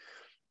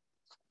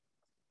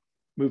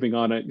 Moving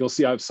on, you'll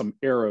see I have some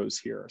arrows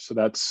here. So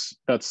that's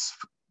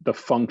the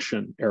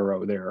function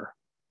arrow there.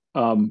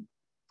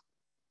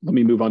 Let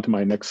me move on to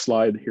my next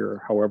slide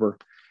here. However,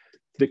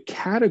 the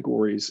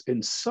categories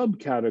and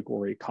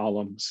subcategory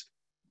columns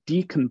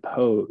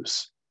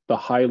decompose the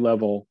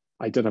high-level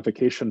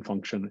identification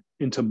function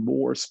into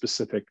more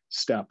specific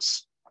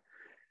steps.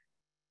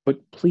 But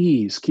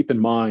please keep in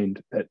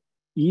mind that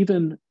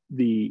even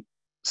the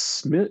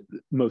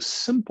most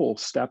simple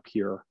step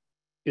here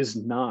is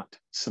not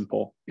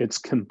simple, it's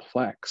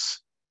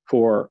complex.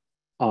 for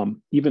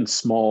even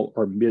small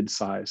or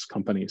mid-sized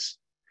companies.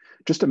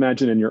 Just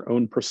imagine in your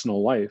own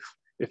personal life,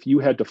 if you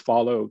had to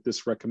follow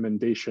this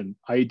recommendation,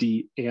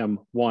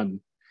 IDAM1,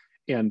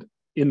 and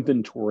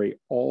inventory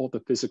all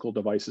the physical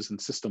devices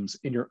and systems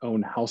in your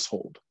own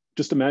household.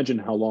 Just imagine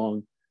how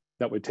long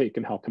that would take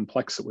and how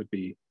complex it would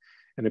be.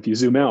 And if you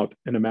zoom out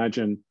and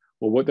imagine,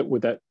 well, what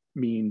would that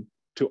mean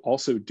to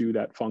also do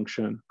that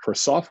function for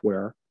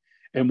software?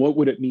 And what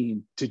would it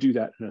mean to do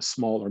that in a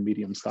small or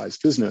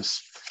medium-sized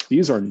business?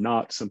 These are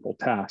not simple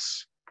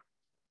tasks.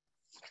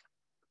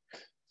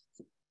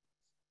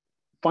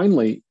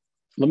 Finally,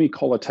 let me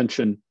call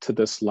attention to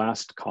this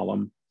last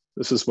column.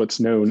 This is what's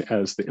known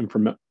as the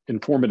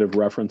informative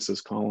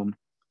references column.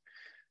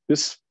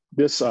 This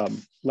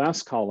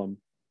last column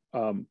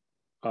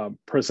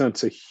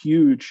presents a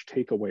huge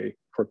takeaway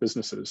for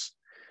businesses.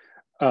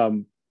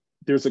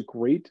 There's a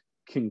great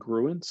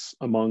congruence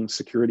among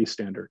security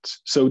standards.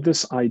 So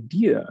this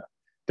idea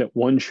that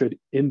one should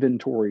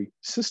inventory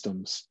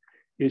systems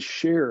is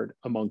shared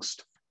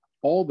amongst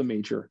all the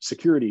major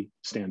security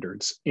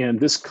standards. And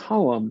this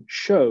column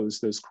shows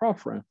those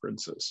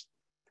cross-references.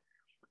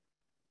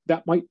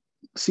 That might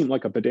seem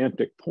like a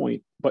pedantic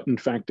point, but in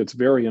fact, it's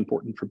very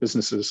important for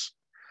businesses.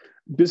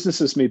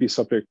 Businesses may be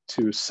subject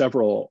to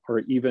several or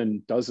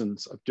even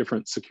dozens of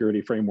different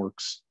security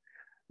frameworks.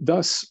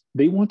 Thus,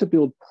 they want to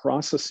build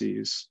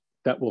processes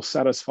that will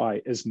satisfy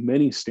as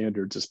many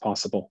standards as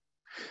possible.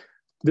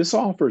 This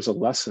offers a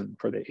lesson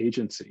for the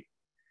agency.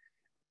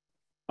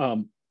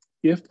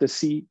 If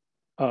the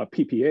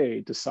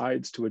PPA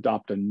decides to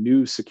adopt a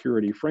new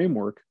security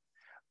framework,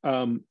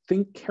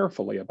 think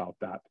carefully about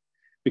that,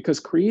 because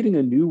creating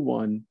a new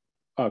one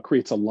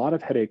creates a lot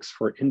of headaches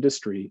for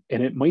industry,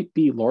 and it might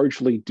be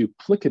largely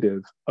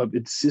duplicative of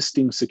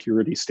existing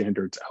security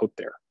standards out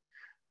there.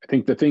 I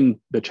think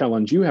the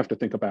challenge you have to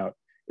think about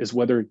is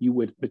whether you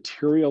would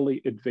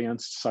materially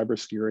advance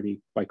cybersecurity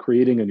by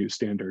creating a new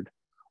standard,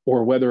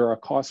 or whether a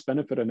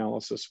cost-benefit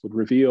analysis would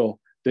reveal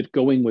that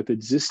going with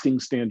existing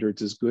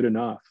standards is good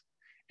enough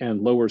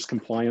and lowers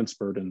compliance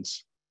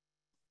burdens.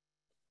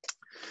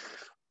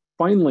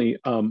 Finally,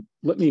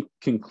 let me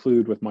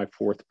conclude with my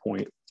fourth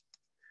point.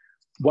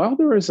 While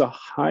there is a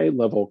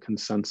high-level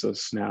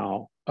consensus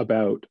now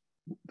about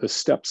the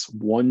steps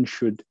one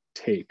should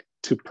take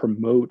to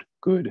promote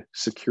good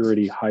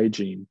security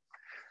hygiene,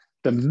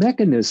 the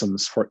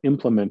mechanisms for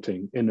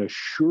implementing and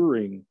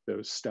assuring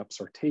those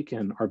steps are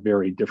taken are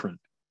very different.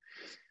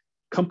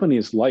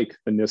 Companies like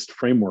the NIST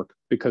framework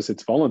because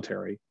it's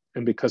voluntary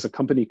and because a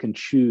company can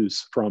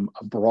choose from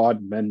a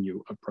broad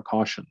menu of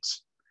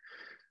precautions.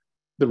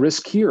 The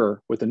risk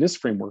here with the NIST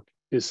framework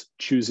is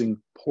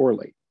choosing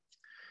poorly.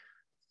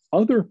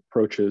 Other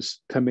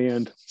approaches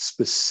command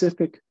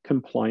specific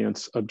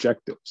compliance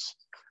objectives.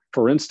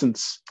 For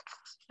instance,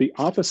 the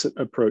opposite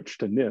approach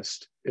to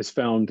NIST is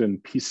found in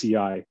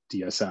PCI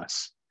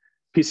DSS.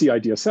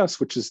 PCI DSS,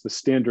 which is the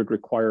standard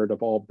required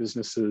of all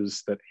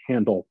businesses that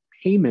handle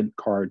payment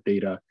card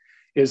data,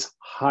 is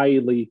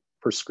highly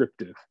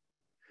prescriptive.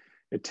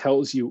 It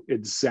tells you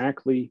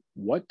exactly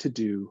what to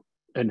do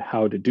and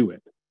how to do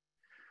it.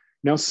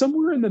 Now,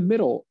 somewhere in the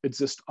middle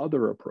exist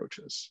other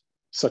approaches,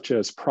 such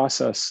as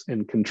process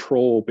and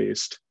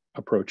control-based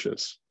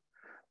approaches.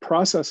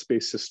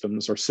 Process-based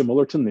systems are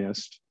similar to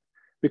NIST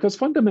because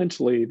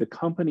fundamentally the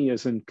company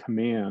is in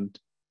command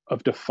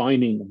of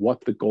defining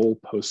what the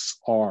goalposts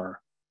are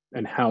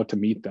and how to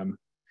meet them.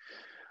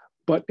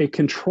 But a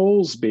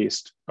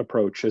controls-based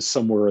approach is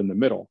somewhere in the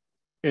middle.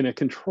 In a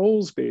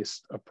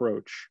controls-based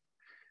approach,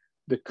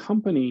 the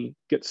company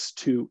gets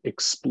to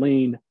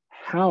explain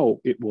how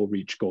it will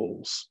reach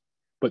goals,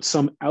 but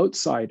some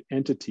outside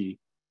entity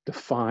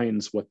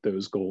defines what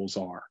those goals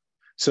are.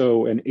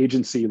 So an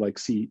agency like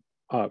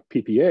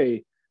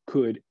PPA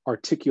could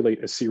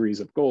articulate a series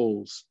of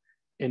goals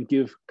and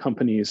give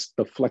companies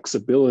the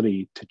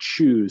flexibility to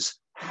choose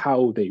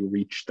how they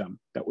reach them.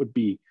 That would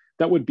be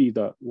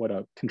what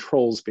a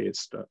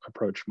controls-based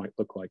approach might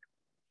look like.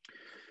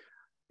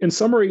 In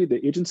summary,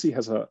 the agency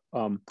has a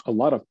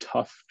lot of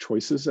tough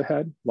choices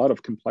ahead, a lot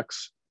of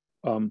complex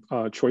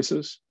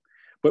choices.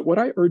 But what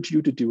I urge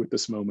you to do at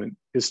this moment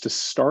is to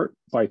start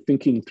by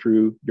thinking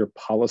through your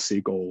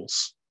policy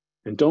goals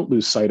and don't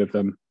lose sight of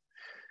them.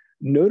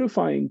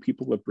 Notifying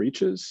people of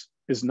breaches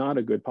is not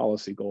a good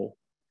policy goal.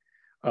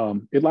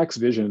 It lacks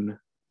vision.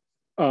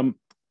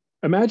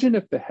 Imagine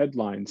if the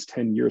headlines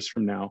 10 years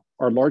from now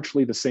are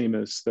largely the same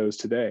as those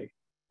today.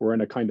 We're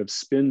in a kind of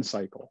spin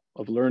cycle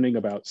of learning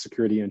about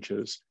security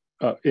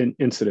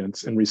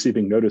incidents and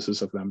receiving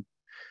notices of them.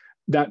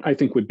 That, I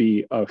think, would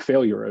be a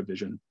failure of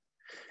vision.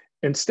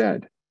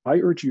 Instead, I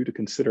urge you to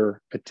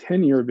consider a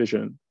 10-year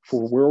vision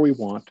for where we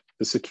want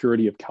the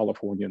security of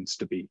Californians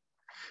to be.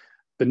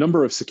 The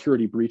number of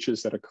security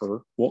breaches that occur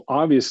will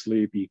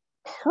obviously be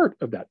part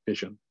of that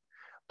vision,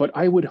 but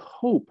I would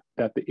hope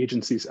that the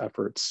agency's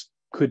efforts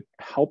could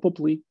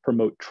palpably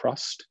promote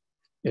trust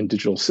in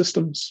digital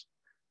systems,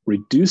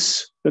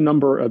 reduce the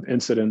number of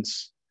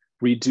incidents,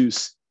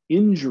 reduce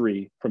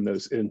injury from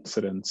those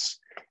incidents,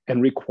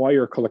 and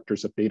require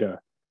collectors of data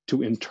to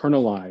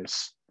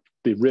internalize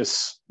the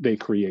risks they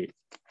create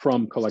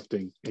from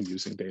collecting and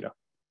using data.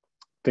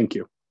 Thank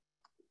you.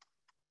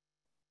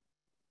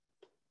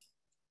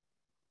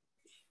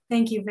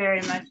 Thank you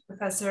very much,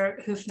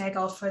 Professor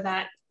Hufnagel, for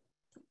that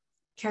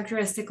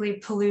characteristically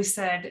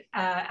pellucid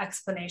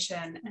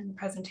explanation and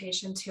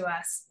presentation to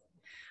us.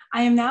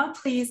 I am now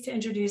pleased to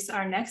introduce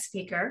our next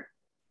speaker,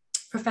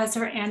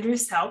 Professor Andrew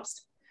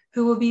Selbst,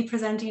 who will be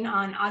presenting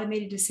on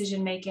automated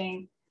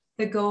decision-making,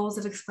 the goals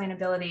of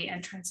explainability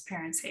and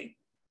transparency.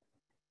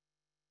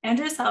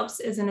 Andrew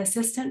Selbst is an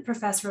assistant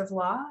professor of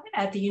law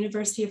at the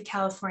University of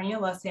California,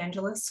 Los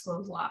Angeles School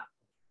of Law.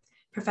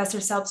 Professor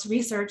Selbst's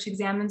research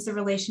examines the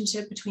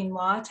relationship between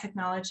law,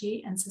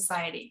 technology, and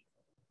society.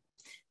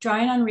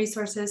 Drawing on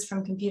resources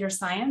from computer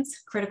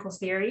science, critical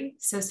theory,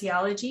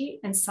 sociology,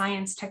 and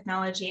science,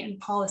 technology, and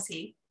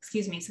policy,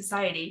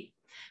 society,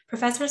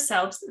 Professor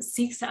Selbst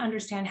seeks to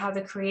understand how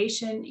the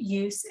creation,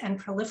 use, and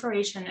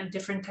proliferation of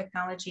different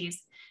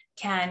technologies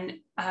can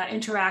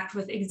interact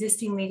with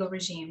existing legal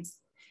regimes,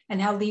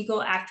 and how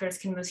legal actors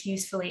can most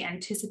usefully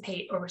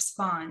anticipate or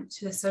respond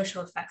to the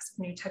social effects of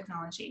new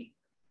technology.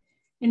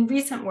 In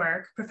recent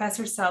work,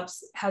 Professor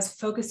Selbst has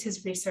focused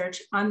his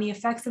research on the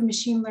effects of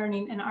machine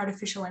learning and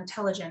artificial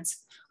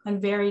intelligence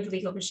on varied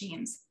legal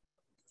regimes,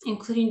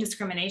 including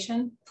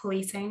discrimination,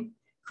 policing,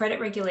 credit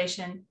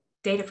regulation,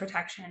 data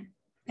protection,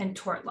 and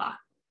tort law.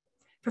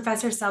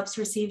 Professor Selbst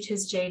received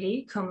his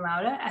JD cum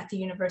laude at the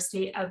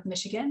University of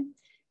Michigan,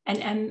 an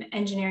M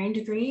engineering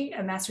degree,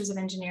 a Master's of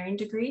Engineering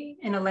degree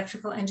in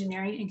electrical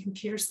engineering and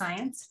computer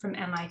science from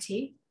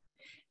MIT,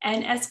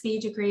 and SB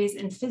degrees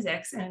in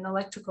physics and in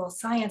electrical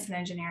science and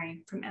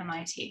engineering from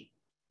MIT.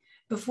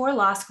 Before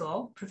law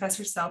school,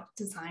 Professor Selbst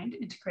designed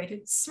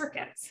integrated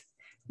circuits.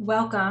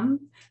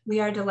 Welcome.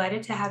 We are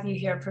delighted to have you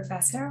here,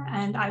 Professor,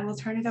 and I will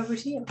turn it over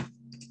to you.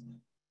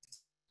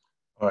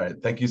 All right,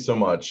 thank you so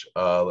much.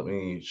 Let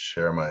me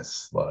share my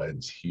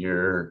slides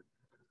here.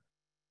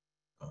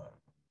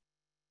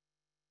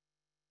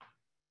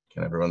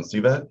 Can everyone see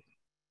that?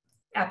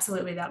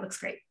 Absolutely, that looks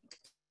great.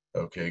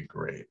 Okay,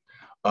 great.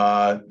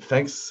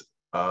 Thanks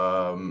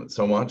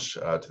so much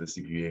to the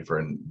CPA for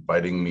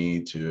inviting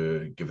me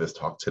to give this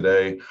talk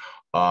today.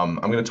 I'm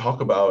going to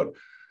talk about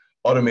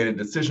automated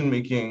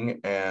decision-making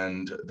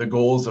and the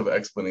goals of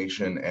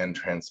explanation and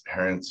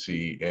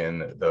transparency in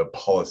the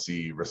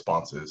policy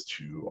responses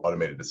to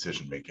automated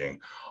decision-making.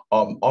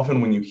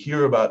 Often when you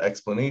hear about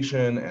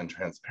explanation and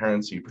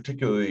transparency,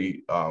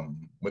 particularly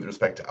with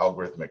respect to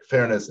algorithmic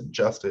fairness and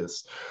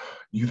justice,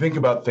 you think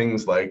about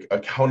things like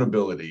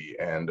accountability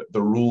and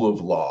the rule of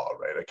law,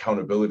 right?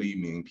 Accountability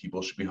meaning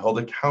people should be held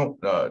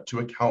to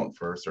account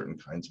for certain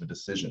kinds of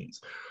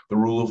decisions. The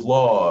rule of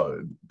law,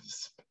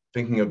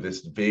 thinking of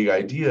this vague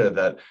idea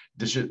that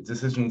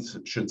decisions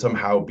should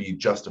somehow be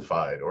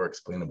justified or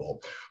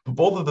explainable. But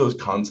both of those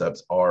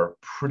concepts are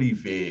pretty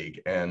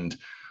vague, and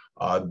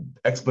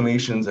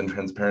explanations and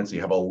transparency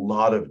have a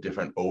lot of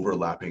different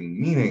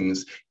overlapping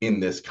meanings in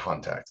this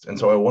context. And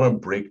so I want to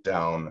break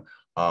down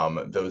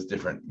those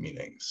different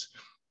meanings.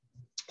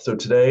 So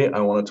today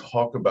I want to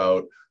talk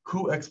about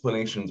who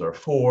explanations are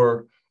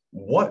for,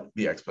 what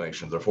the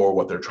explanations are for,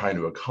 what they're trying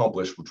to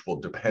accomplish, which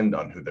will depend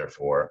on who they're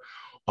for,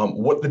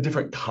 what the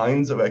different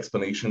kinds of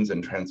explanations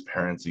and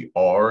transparency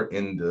are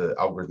in the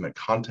algorithmic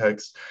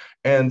context,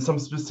 and some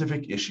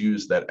specific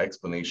issues that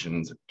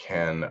explanations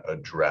can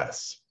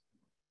address.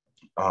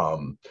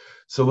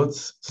 So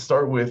let's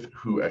start with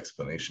who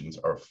explanations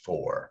are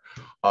for.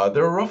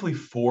 There are roughly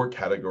 4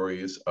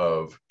 categories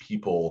of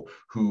people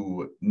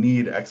who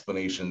need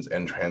explanations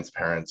and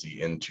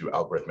transparency into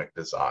algorithmic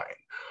design.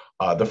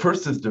 The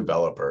first is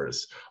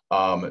developers.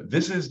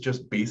 This is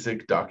just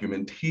basic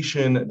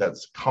documentation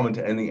that's common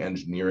to any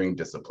engineering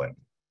discipline.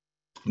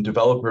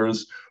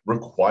 Developers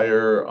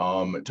require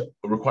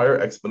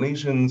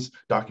explanations,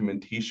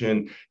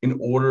 documentation in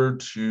order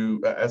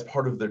to, as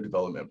part of their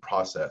development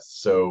process.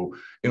 So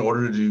in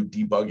order to do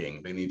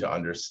debugging, they need to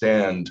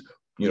understand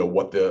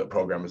what the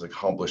program is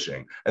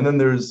accomplishing. And then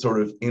there's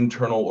sort of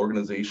internal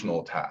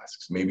organizational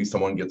tasks. Maybe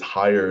someone gets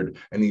hired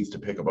and needs to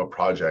pick up a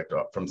project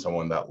up from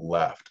someone that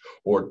left,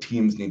 or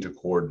teams need to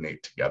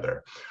coordinate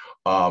together.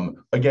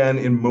 Again,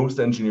 in most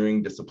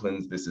engineering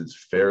disciplines, this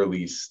is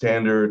fairly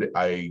standard.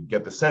 I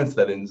get the sense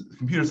that in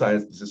computer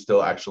science, this is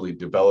still actually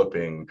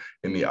developing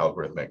in the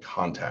algorithmic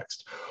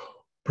context.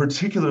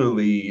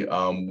 Particularly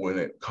when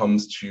it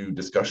comes to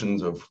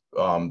discussions of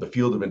the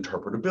field of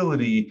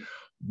interpretability,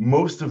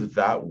 most of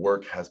that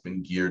work has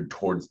been geared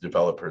towards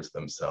developers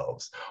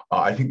themselves.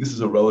 I think this is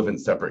a relevant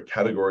separate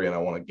category, and I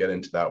want to get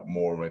into that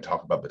more when we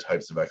talk about the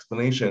types of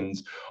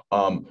explanations,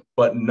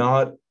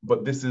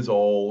 but this is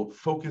all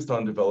focused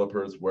on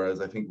developers, whereas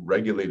I think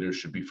regulators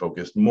should be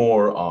focused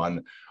more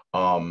on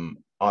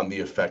the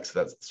effects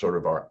that sort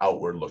of are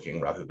outward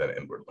looking rather than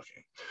inward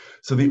looking.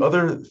 So the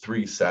other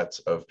 3 sets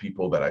of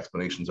people that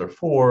explanations are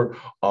for,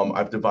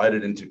 I've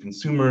divided into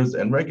consumers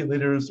and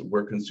regulators,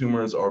 where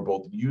consumers are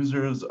both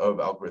users of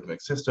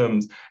algorithmic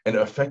systems and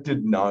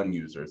affected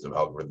non-users of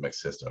algorithmic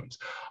systems.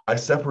 I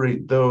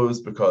separate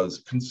those because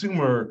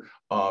consumer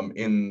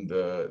in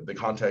the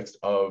context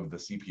of the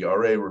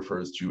CPRA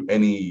refers to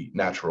any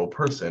natural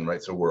person,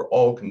 right? So we're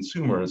all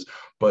consumers,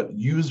 but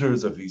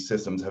users of these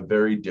systems have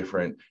very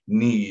different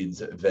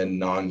needs than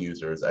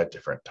non-users at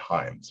different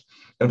times.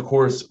 And of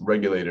course,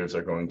 regulators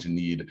are going to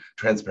need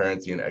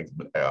transparency and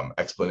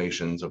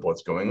explanations of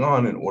what's going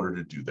on in order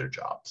to do their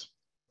jobs.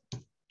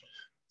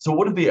 So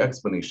what do the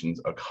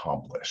explanations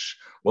accomplish?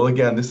 Well,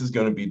 again, this is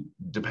going to be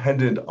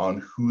dependent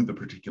on who the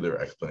particular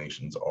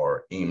explanations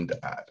are aimed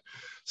at.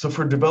 So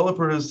for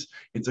developers,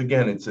 it's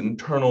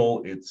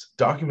internal, it's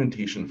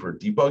documentation for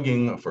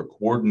debugging, for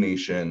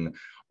coordination,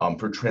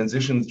 for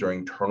transitions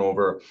during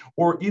turnover,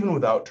 or even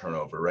without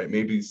turnover, right?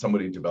 Maybe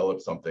somebody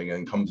develops something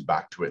and comes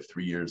back to it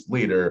 3 years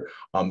later.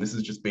 This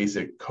is just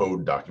basic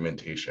code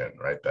documentation,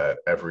 right? That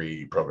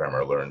every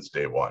programmer learns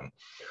day one.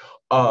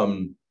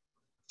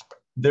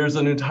 There's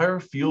an entire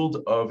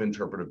field of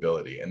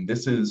interpretability, and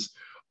this is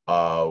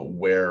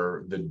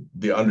where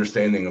the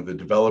understanding of the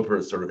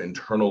developer's sort of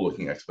internal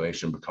looking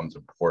explanation becomes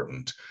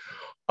important.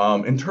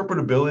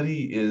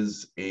 Interpretability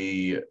is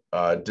a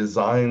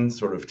design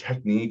sort of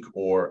technique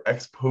or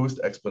ex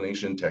post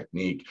explanation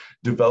technique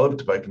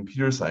developed by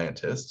computer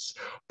scientists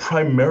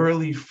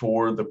primarily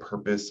for the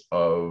purpose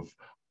of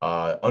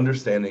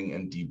understanding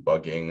and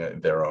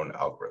debugging their own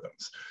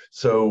algorithms.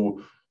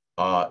 So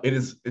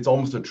it's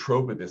almost a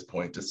trope at this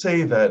point to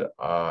say that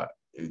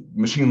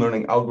machine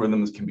learning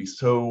algorithms can be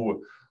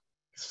so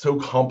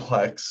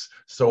complex,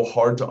 so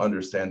hard to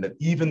understand that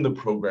even the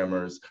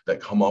programmers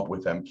that come up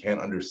with them can't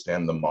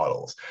understand the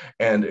models.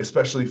 And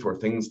especially for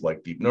things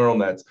like deep neural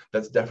nets,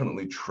 that's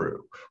definitely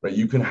true, right?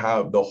 You can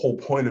have the whole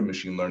point of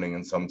machine learning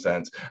in some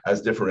sense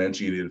as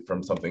differentiated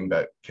from something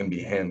that can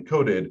be hand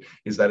coded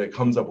is that it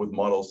comes up with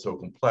models so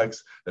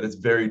complex that it's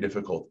very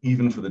difficult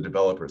even for the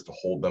developers to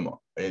hold them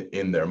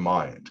in their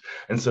mind.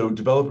 And so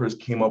developers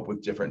came up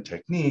with different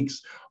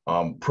techniques,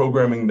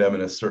 programming them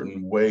in a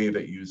certain way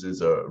that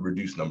uses a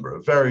reduced number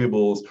of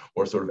variables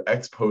or sort of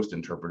ex post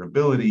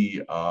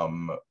interpretability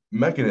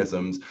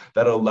mechanisms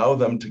that allow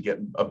them to get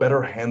a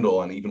better handle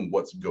on even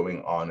what's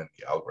going on in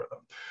the algorithm.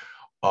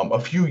 A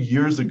few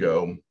years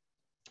ago,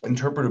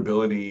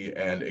 interpretability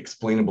and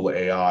explainable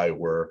AI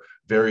were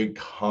very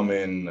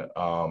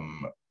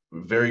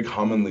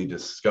commonly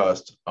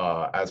discussed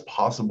as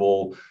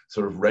possible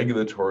sort of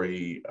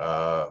regulatory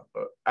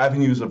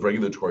avenues of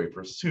regulatory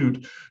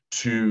pursuit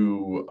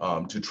to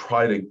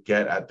try to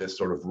get at this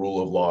sort of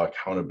rule of law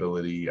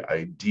accountability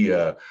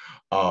idea.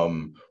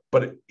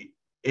 But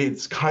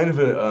it's kind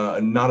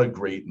of not a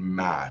great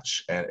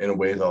match, and in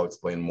ways I'll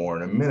explain more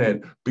in a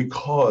minute,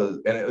 because,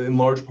 and in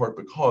large part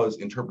because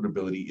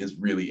interpretability is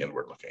really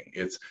inward looking.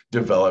 It's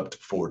developed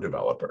for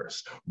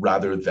developers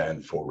rather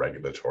than for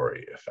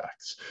regulatory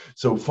effects.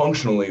 So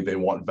functionally, they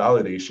want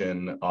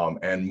validation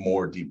and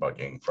more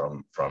debugging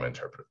from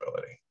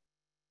interpretability.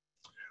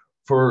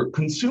 For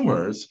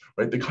consumers,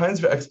 right, the kinds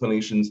of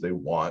explanations they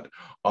want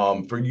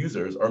for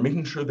users are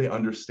making sure they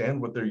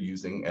understand what they're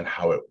using and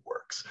how it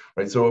works,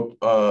 right? So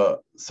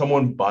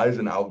someone buys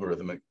an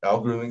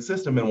algorithmic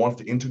system and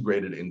wants to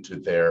integrate it into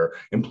their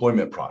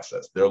employment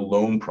process, their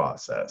loan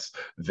process,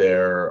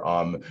 their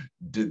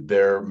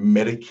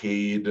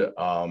Medicaid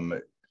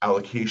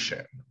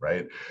allocation,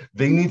 right?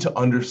 They need to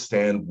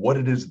understand what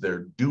it is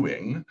they're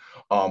doing.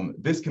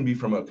 This can be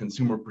from a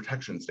consumer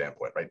protection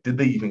standpoint, right? Did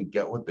they even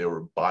get what they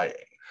were buying?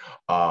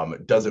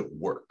 Does it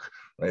work,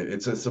 right?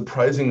 It's a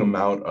surprising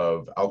amount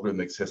of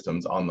algorithmic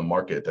systems on the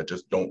market that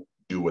just don't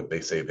do what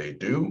they say they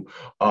do.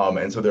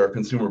 And so there are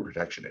consumer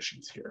protection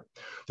issues here.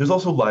 There's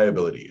also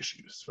liability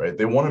issues, right?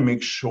 They want to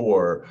make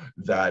sure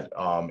that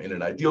in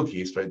an ideal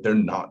case, right, they're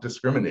not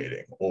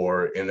discriminating,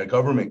 or in a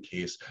government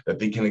case that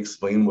they can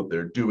explain what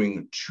they're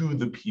doing to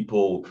the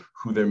people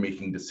who they're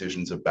making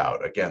decisions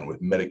about, again,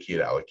 with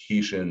Medicaid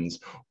allocations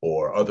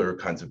or other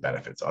kinds of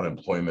benefits,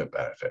 unemployment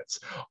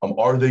benefits.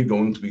 Are they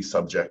going to be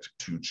subject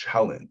to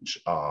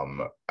challenge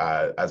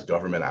as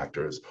government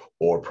actors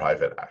or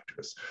private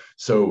actors?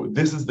 So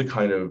this is the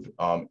kind of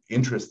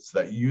interests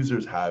that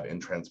users have in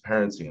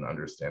transparency and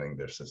understanding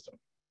their system.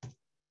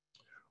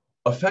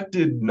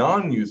 Affected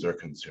non-user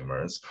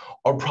consumers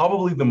are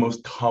probably the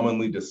most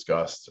commonly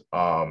discussed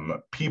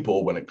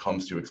people when it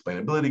comes to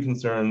explainability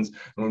concerns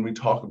and when we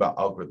talk about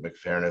algorithmic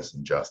fairness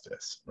and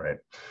justice, right?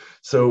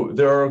 So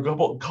there are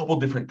a couple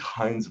different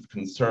kinds of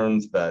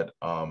concerns that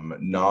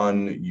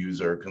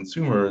non-user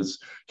consumers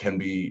can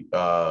be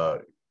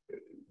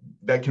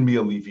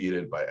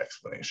alleviated by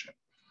explanation.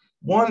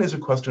 One is a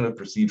question of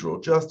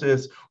procedural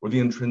justice or the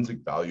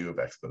intrinsic value of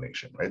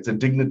explanation, right? It's a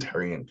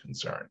dignitarian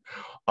concern.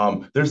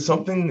 There's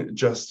something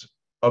just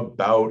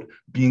about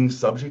being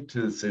subject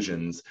to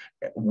decisions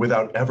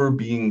without ever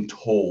being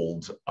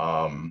told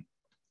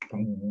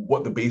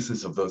what the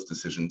basis of those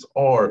decisions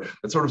are,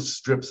 that sort of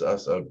strips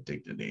us of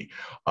dignity.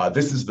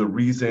 This is the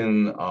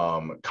reason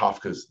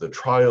Kafka's The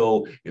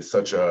Trial is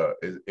such a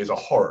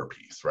horror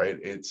piece, right?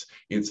 It's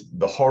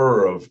the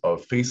horror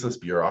of faceless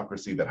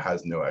bureaucracy that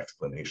has no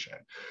explanation.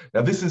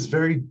 Now, this is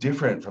very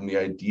different from the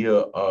idea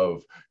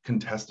of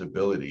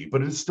contestability,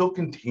 but it is still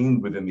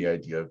contained within the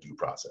idea of due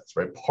process,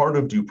 right? Part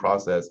of due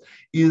process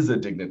is a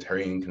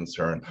dignitarian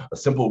concern, a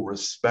simple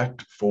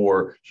respect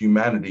for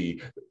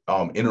humanity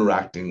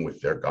interacting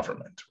with their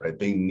government, right?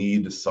 They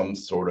need some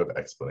sort of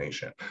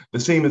explanation. The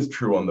same is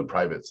true on the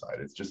private side.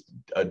 It's just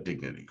a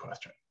dignity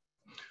question.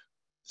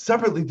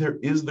 Separately, there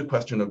is the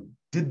question of,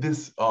 did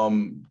this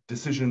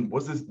decision,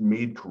 was this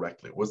made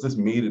correctly? Was this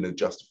made in a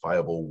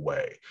justifiable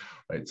way,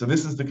 right? So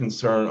this is the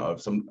concern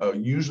of some,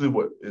 usually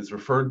what is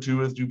referred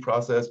to as due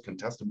process.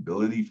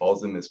 Contestability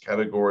falls in this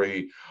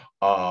category.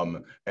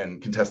 And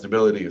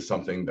contestability is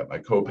something that my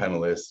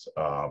co-panelists,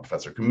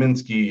 Professor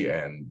Kaminsky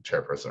and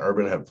Chairperson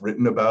Urban, have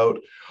written about.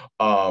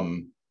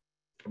 Probably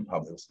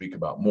will speak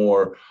about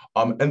more.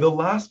 And the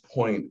last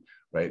point,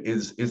 right,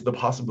 is the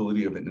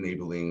possibility of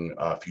enabling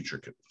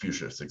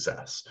future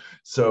success.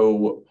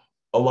 So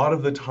a lot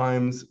of the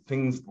times,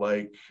 things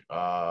like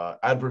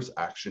adverse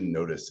action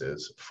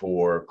notices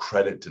for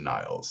credit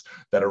denials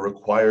that are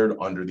required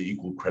under the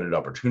Equal Credit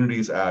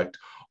Opportunities Act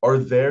are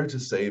there to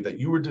say that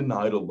you were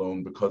denied a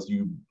loan because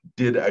you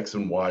did X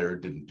and Y or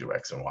didn't do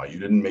X and Y. You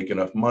didn't make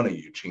enough money.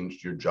 You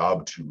changed your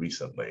job too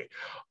recently.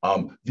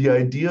 The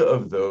idea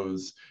of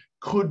those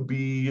could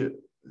be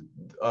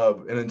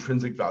an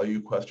intrinsic value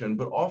question,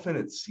 but often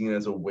it's seen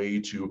as a way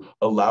to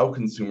allow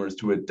consumers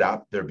to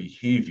adapt their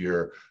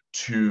behavior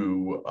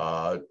to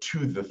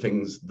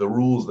the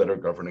rules that are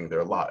governing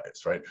their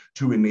lives, right?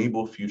 To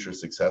enable future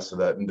success so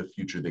that in the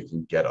future they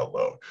can get a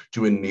loan,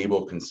 to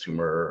enable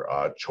consumer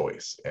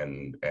choice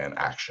and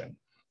action.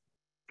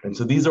 And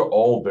so these are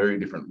all very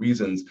different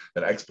reasons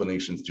that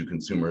explanations to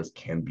consumers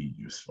can be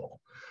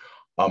useful.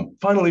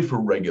 Finally, for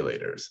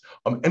regulators,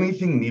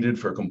 anything needed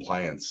for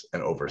compliance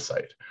and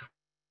oversight.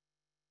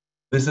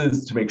 This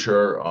is to make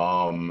sure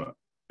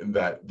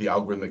that the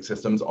algorithmic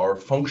systems are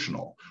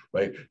functional,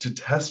 right? To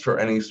test for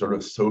any sort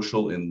of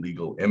social and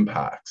legal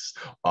impacts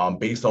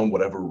based on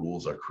whatever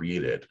rules are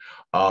created.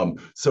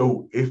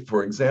 So if,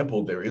 for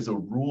example, there is a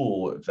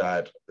rule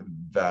that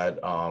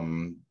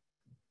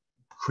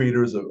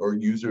creators or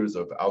users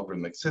of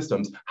algorithmic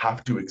systems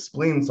have to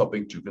explain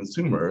something to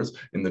consumers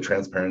in the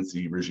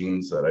transparency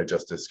regimes that I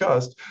just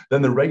discussed,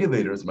 then the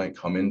regulators might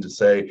come in to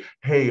say,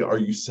 hey, are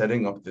you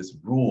setting up this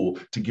rule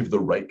to give the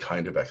right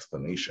kind of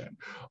explanation?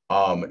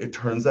 It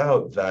turns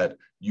out that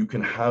you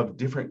can have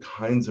different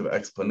kinds of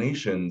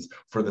explanations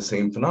for the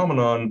same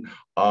phenomenon,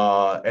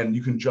 and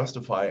you can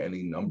justify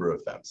any number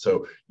of them.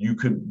 So you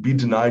could be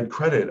denied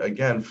credit,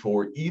 again,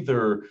 for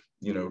either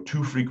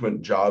too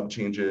frequent job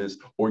changes,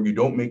 or you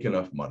don't make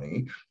enough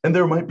money. And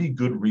there might be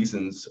good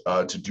reasons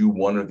to do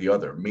one or the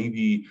other.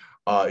 Maybe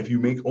if you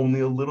make only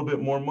a little bit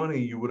more money,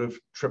 you would have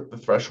tripped the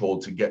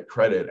threshold to get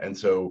credit. And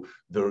so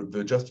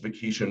the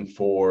justification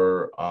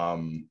for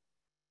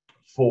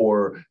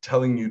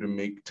telling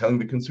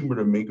the consumer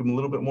to make them a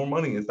little bit more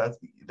money is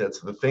that's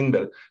the thing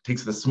that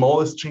takes the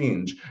smallest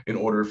change in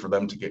order for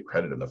them to get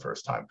credit in the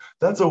first time.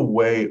 That's a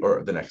way,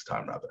 or the next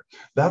time rather,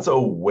 that's a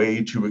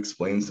way to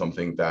explain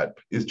something that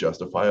is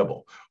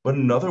justifiable. But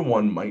another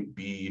one might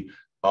be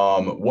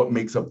what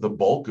makes up the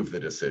bulk of the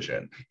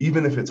decision,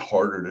 even if it's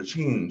harder to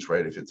change,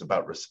 right? If it's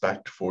about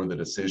respect for the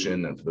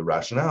decision and for the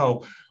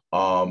rationale,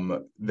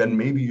 then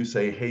maybe you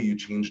say, hey, you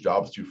change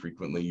jobs too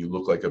frequently, you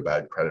look like a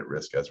bad credit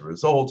risk as a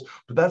result,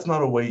 but that's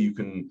not a way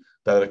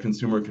that a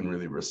consumer can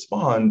really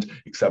respond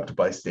except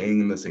by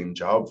staying in the same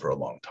job for a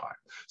long time.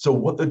 So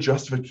what the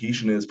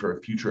justification is for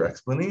a future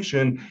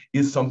explanation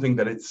is something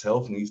that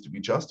itself needs to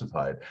be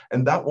justified.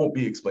 And that won't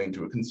be explained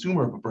to a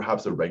consumer, but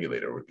perhaps a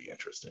regulator would be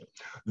interested.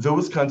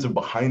 Those kinds of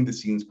behind the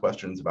scenes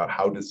questions about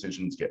how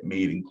decisions get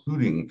made,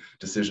 including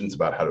decisions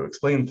about how to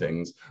explain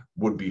things,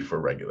 would be for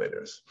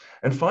regulators.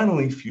 And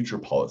finally, future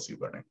policy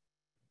learning.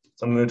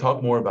 So I'm going to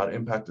talk more about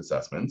impact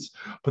assessments,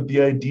 but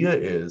the idea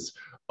is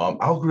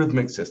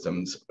algorithmic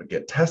systems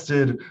get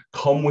tested,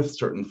 come with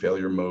certain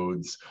failure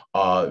modes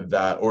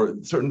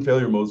certain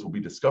failure modes will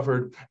be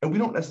discovered, and we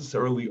don't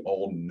necessarily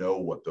all know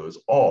what those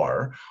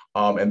are,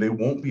 and they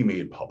won't be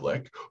made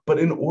public. But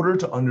in order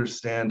to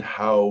understand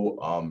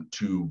how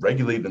to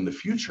regulate in the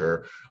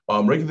future,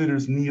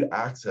 regulators need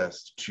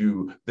access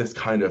to this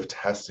kind of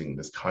testing,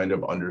 this kind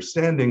of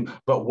understanding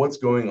about what's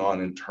going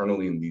on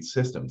internally in these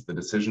systems, the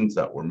decisions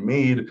that were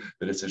made,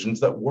 the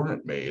decisions that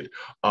weren't made,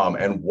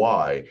 and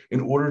why,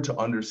 in order to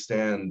understand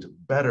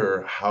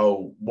better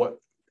what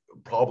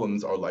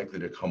problems are likely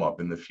to come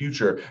up in the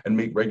future and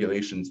make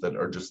regulations that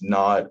are just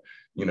not,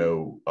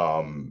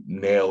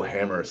 nail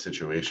hammer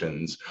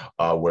situations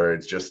where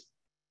it's just,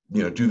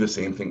 do the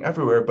same thing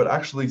everywhere, but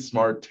actually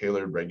smart,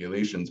 tailored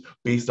regulations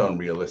based on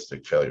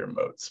realistic failure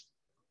modes.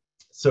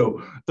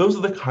 So those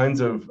are the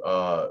kinds of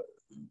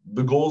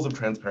the goals of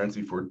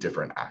transparency for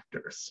different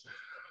actors.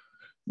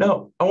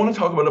 Now, I want to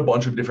talk about a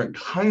bunch of different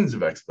kinds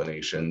of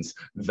explanations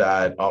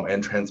that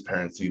and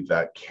transparency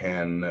that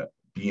can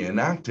be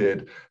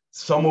enacted,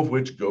 some of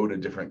which go to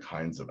different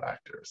kinds of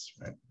actors,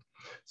 right?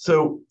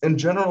 So in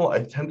general,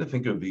 I tend to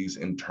think of these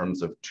in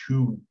terms of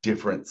two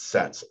different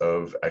sets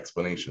of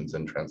explanations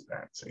and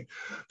transparency.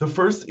 The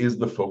first is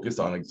the focus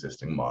on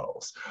existing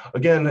models.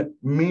 Again,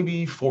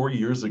 maybe 4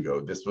 years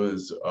ago, this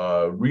was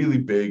really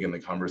big in the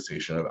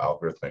conversation of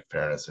algorithmic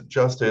fairness and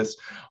justice.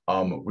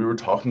 We were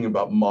talking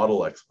about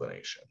model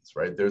explanations,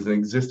 right? There's an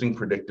existing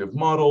predictive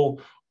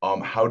model.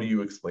 How do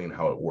you explain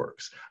how it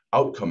works?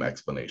 Outcome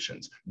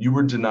explanations. You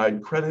were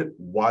denied credit.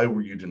 Why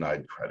were you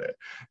denied credit?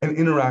 And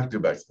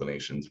interactive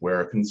explanations where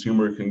a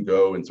consumer can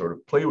go and sort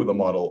of play with a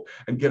model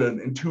and get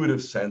an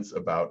intuitive sense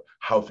about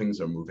how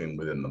things are moving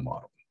within the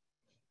model.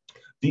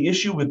 The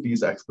issue with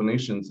these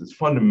explanations is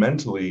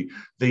fundamentally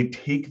they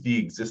take the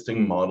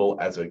existing model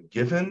as a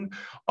given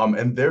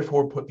and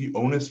therefore put the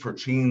onus for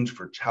change,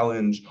 for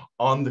challenge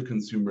on the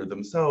consumer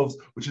themselves,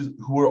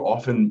 who are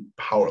often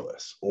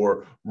powerless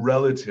or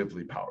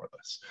relatively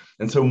powerless.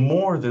 And so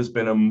there's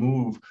been a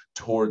move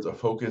towards a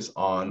focus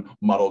on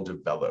model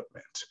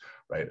development.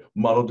 Right?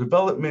 Model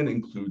development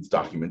includes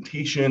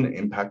documentation,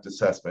 impact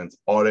assessments,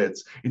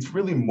 audits. It's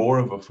really more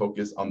of a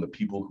focus on the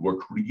people who are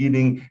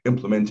creating,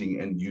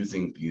 implementing, and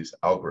using these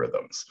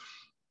algorithms.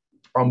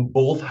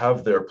 Both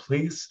have their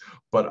place,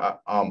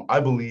 but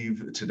I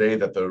believe today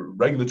that the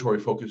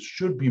regulatory focus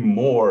should be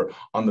more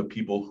on the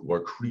people who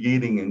are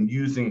creating and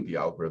using the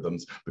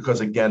algorithms, because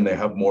again, they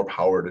have more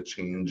power to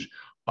change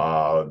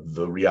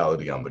the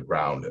reality on the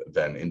ground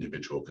than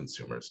individual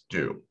consumers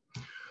do.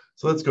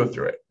 So let's go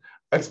through it.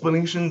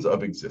 Explanations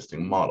of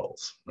existing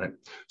models, right?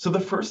 So the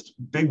first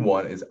big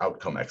one is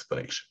outcome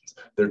explanations.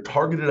 They're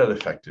targeted at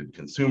affected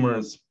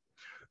consumers.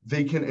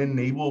 They can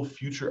enable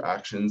future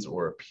actions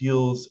or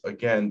appeals.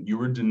 Again, you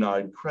were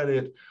denied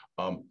credit.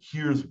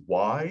 Here's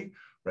why,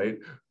 right?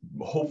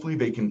 Hopefully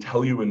they can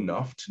tell you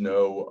enough to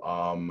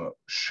know,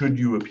 should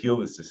you appeal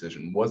this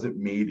decision? Was it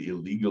made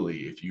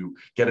illegally? If you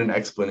get an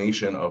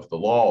explanation of the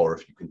law, or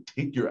if you can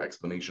take your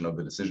explanation of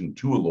the decision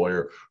to a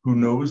lawyer who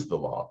knows the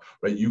law,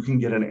 right? You can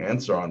get an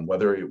answer on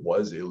whether it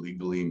was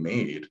illegally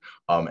made,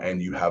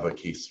 and you have a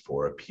case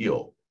for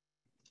appeal.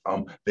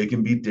 They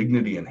can be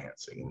dignity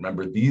enhancing.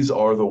 Remember, these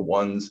are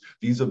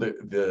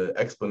the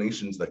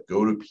explanations that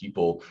go to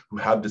people who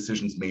have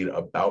decisions made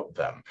about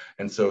them.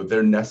 And so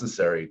they're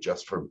necessary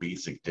just for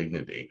basic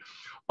dignity.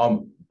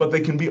 But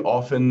they can be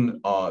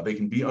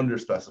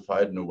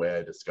underspecified in a way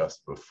I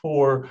discussed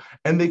before,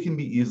 and they can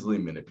be easily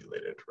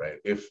manipulated, right?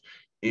 If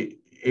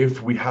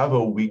we have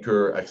a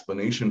weaker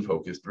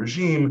explanation-focused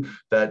regime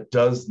that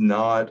does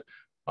not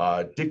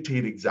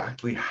dictate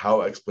exactly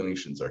how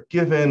explanations are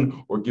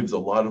given or gives a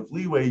lot of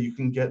leeway, you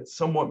can get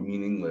somewhat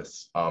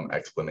meaningless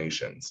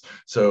explanations.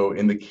 So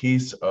in the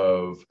case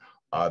of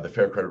the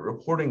Fair Credit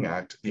Reporting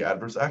Act, the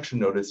adverse action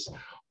notice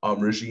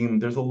regime,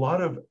 there's a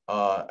lot of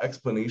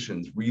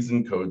explanations,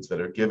 reason codes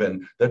that are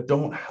given that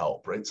don't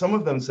help, right? Some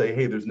of them say,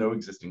 hey, there's no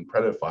existing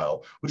credit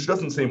file, which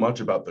doesn't say much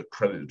about the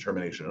credit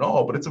determination at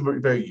all, but it's a very,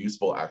 very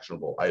useful,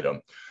 actionable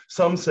item.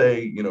 Some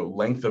say,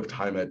 length of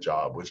time at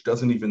job, which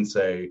doesn't even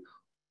say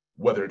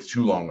whether it's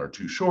too long or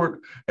too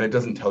short, and it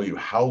doesn't tell you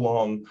how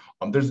long.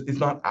 It's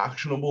not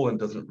actionable and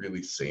doesn't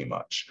really say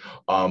much.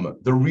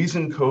 The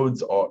reason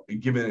codes are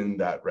given in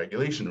that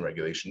regulation,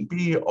 Regulation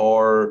B,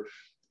 are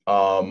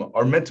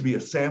meant to be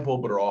a sample,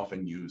 but are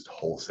often used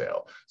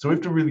wholesale. So we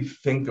have to really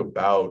think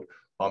about,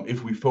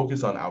 if we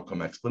focus on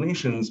outcome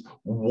explanations,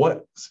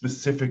 what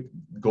specific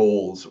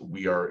goals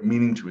we are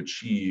meaning to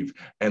achieve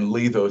and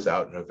lay those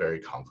out in a very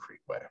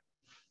concrete way.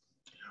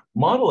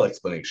 Model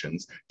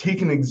explanations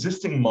take an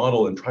existing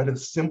model and try to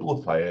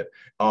simplify it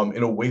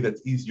in a way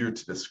that's easier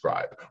to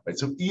describe, right?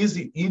 So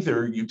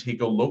either you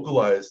take a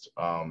localized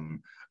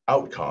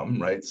outcome,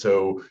 right?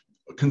 So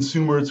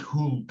consumers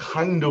who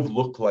kind of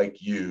look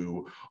like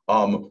you,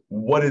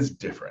 what is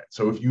different?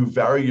 So if you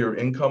vary your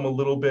income a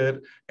little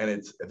bit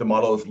and the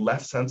model is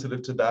less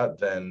sensitive to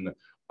that than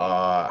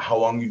how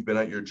long you've been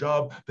at your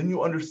job, then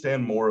you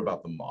understand more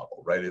about the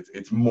model, right?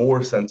 It's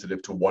more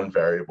sensitive to one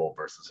variable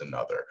versus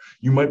another.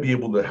 You might be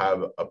able to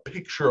have a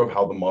picture of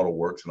how the model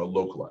works in a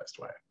localized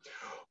way.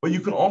 But you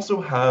can also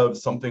have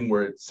something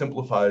where it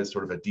simplifies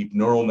sort of a deep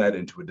neural net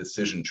into a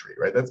decision tree,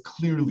 right? That's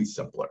clearly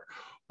simpler.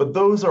 But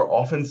those are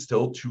often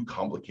still too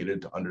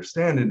complicated to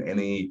understand in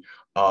any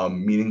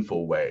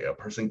meaningful way. A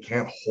person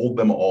can't hold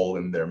them all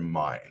in their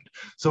mind.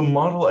 So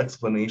model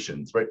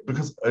explanations, right?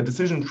 Because a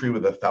decision tree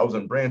with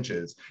 1,000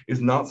 branches is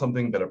not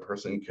something that a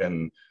person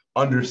can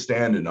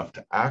understand enough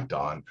to act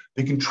on.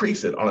 They can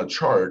trace it on a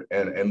chart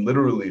and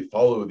literally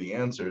follow the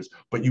answers,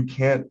 but you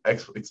can't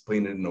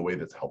explain it in a way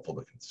that's helpful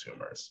to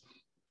consumers.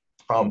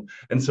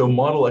 And so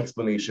model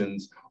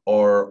explanations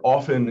are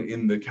often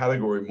in the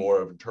category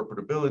more of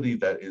interpretability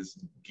that is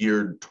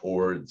geared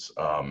towards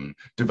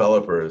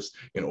developers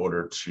in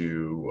order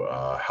to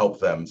help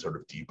them sort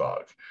of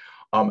debug.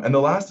 And the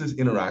last is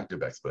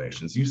interactive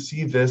explanations. You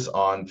see this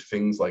on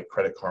things like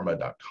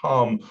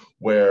creditkarma.com,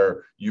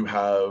 where you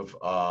have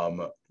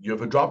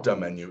a drop-down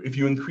menu. If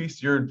you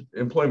increase your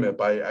employment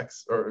by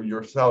X, or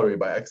your salary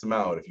by X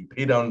amount, if you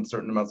pay down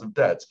certain amounts of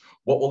debts,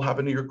 what will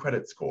happen to your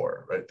credit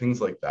score, right?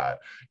 Things like that.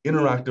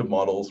 Interactive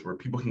models where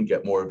people can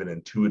get more of an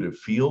intuitive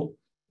feel.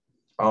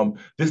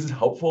 This is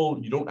helpful.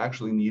 You don't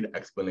actually need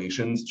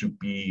explanations to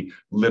be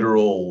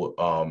literal,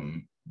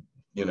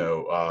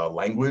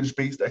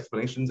 language-based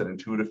explanations. And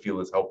intuitive feel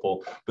is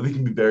helpful, but they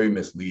can be very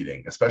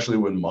misleading, especially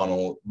when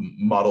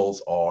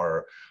models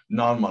are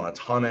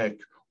non-monotonic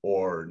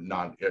or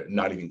not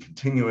even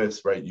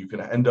continuous, right? You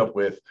can end up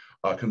with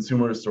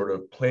consumers sort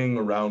of playing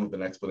around with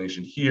an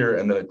explanation here,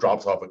 and then it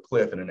drops off a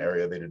cliff in an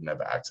area they didn't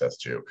have access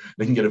to.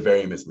 They can get a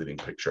very misleading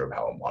picture of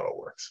how a model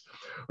works.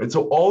 Right?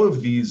 So all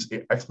of these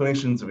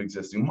explanations of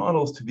existing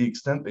models, to the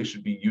extent they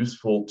should be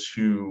useful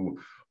to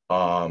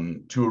a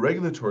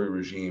regulatory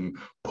regime,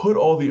 put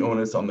all the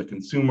onus on the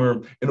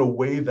consumer in a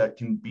way that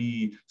can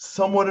be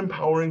somewhat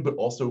empowering, but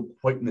also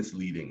quite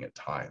misleading at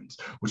times,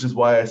 which is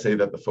why I say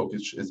that the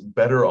focus is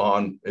better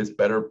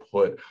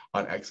put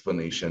on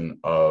explanation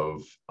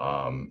of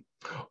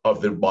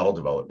the model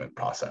development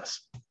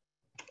process.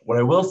 What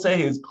I will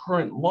say is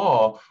current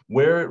law,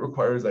 where it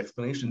requires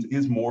explanations,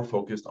 is more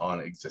focused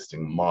on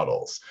existing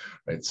models,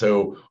 right?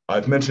 So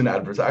I've mentioned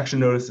adverse action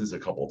notices a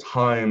couple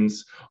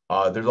times.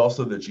 There's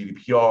also the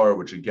GDPR,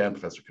 which again,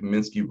 Professor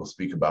Kaminsky will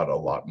speak about a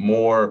lot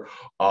more.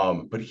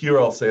 But here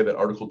I'll say that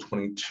Article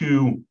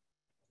 22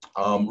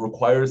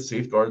 requires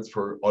safeguards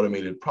for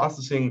automated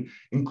processing,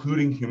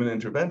 including human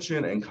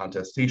intervention and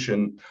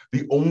contestation.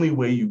 The only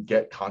way you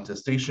get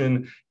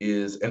contestation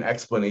is an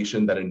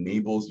explanation that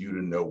enables you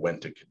to know when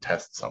to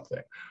contest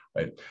something,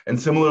 right? And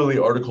similarly,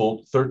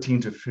 Article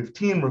 13 to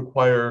 15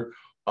 require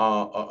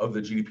of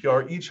the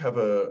GDPR each have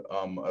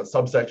a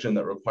subsection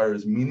that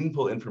requires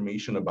meaningful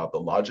information about the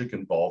logic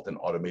involved in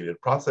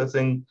automated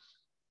processing.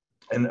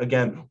 And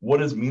again, what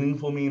does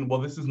meaningful mean?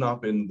 Well, this has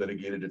not been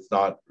litigated. It's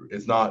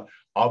not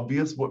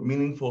obvious what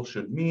meaningful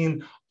should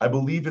mean. I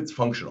believe it's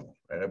functional,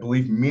 right? I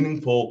believe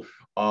meaningful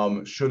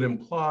should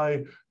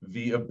imply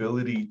the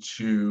ability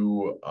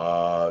to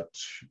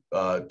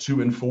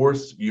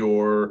enforce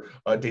your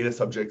data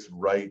subject's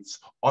rights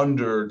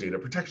under data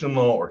protection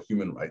law or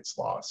human rights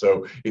law.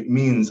 So it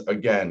means,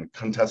 again,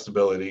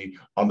 contestability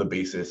on the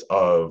basis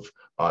of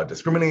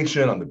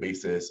discrimination, on the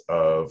basis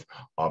of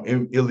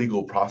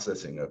illegal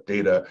processing of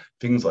data,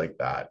 things like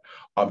that.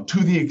 To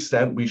the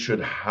extent we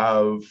should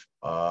have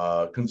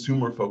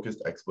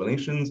consumer-focused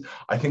explanations,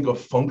 I think a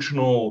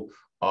functional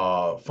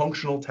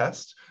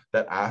test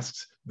that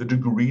asks the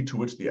degree to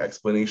which the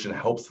explanation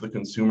helps the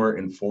consumer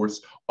enforce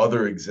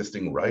other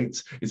existing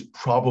rights is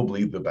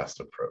probably the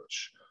best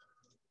approach.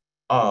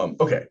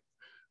 Okay,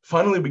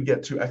 finally, we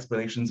get to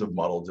explanations of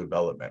model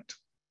development.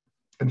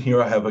 And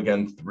here I have,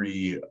 again,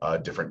 three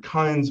different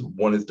kinds.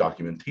 One is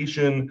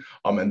documentation,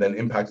 and then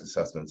impact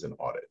assessments and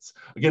audits.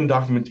 Again,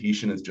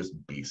 documentation is just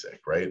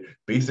basic, right?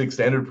 Basic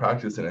standard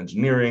practice in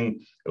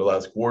engineering. It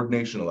allows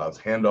coordination, allows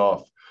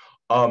handoff.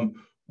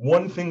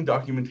 One thing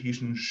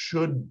documentation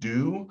should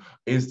do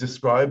is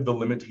describe the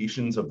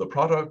limitations of the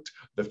product,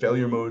 the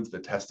failure modes, the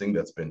testing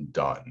that's been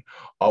done.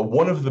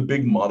 One of the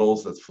big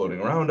models that's floating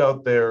around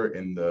out there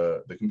in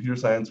the computer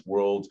science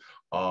world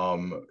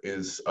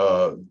is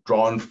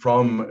drawn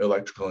from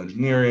electrical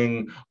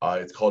engineering.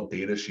 It's called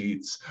data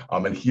sheets.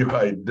 And here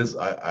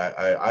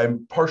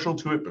I'm partial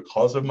to it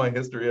because of my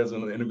history as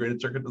an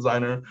integrated circuit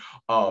designer.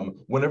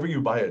 Whenever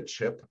you buy a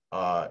chip,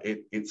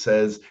 it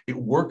says it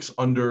works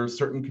under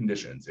certain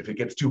conditions. If it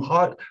gets too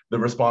hot, the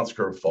response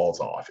curve falls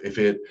off. If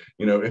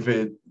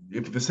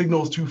the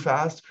signal is too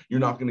fast, you're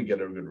not going to get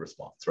a good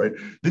response, right?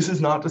 This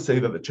is not to say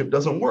that the chip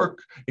doesn't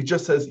work. It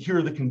just says here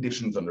are the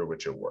conditions under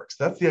which it works.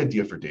 That's the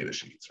idea for data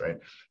sheets, right?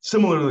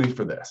 Similarly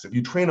for this, if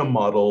you train a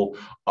model,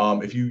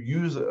 if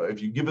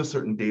you give a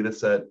certain data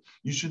set,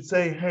 you should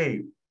say,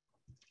 hey,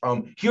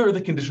 here are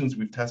the conditions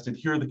we've tested.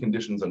 Here are the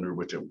conditions under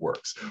which it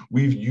works.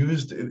 We've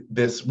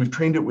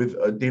trained it with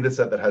a data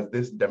set that has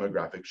this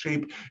demographic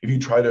shape. If you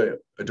try to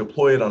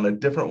deploy it on a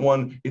different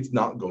one, it's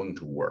not going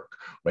to work,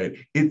 right?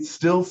 It's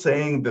still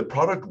saying the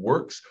product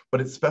works,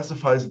 but it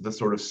specifies the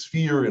sort of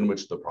sphere in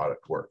which the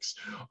product works.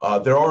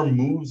 There are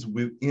moves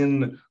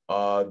within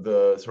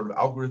the sort of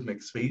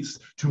algorithmic space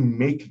to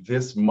make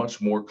this much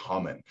more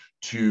common,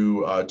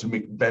 to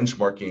make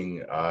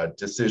benchmarking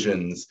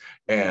decisions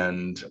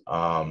and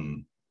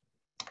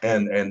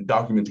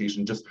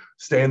documentation just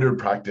standard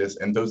practice,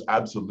 and those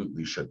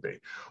absolutely should be,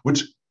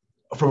 which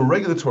from a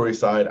regulatory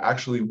side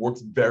actually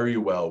works very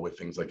well with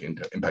things like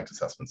impact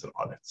assessments and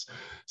audits.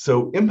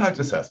 So impact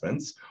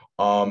assessments,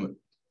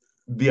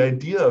 the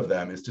idea of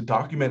them is to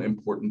document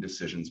important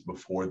decisions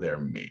before they're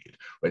made,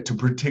 right? To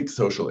predict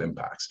social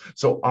impacts.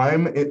 So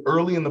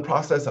early in the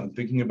process, I'm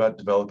thinking about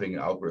developing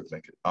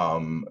algorithmic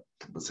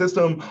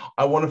system.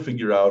 I want to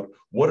figure out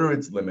what are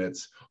its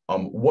limits,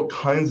 what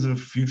kinds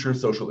of future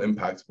social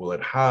impacts will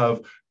it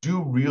have,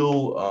 do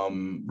real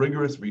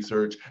rigorous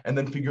research, and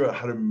then figure out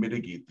how to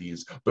mitigate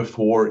these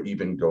before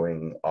even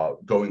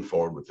going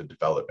forward with the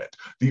development.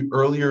 The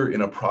earlier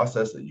in a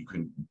process that you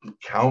can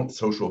count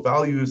social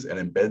values and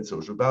embed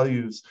social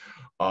values,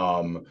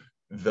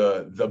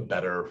 the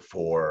better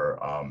for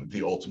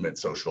the ultimate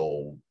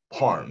social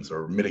harms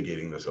or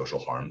mitigating the social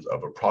harms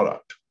of a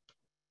product.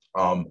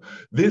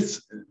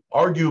 This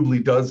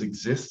arguably does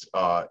exist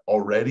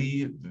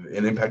already,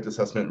 an impact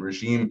assessment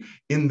regime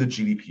in the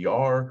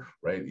GDPR,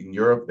 right? In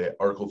Europe, the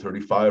Article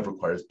 35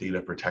 requires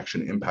data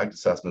protection impact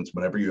assessments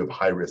whenever you have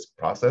high risk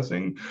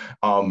processing.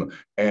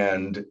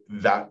 And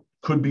that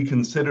could be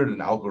considered an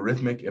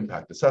algorithmic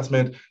impact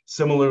assessment.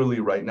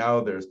 Similarly, right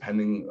now, there's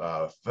pending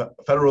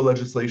federal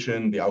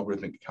legislation, the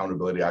Algorithmic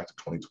Accountability Act of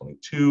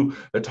 2022,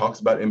 that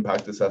talks about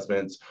impact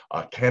assessments.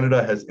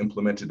 Canada has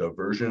implemented a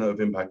version of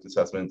impact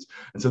assessments.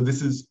 And so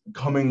this is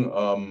coming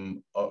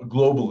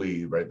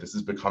globally, right? This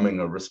is becoming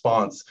a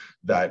response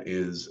that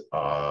is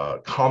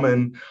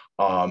common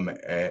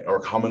or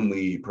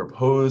commonly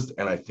proposed,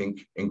 and I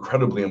think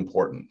incredibly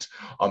important.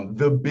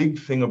 The big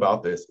thing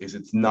about this is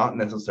it's not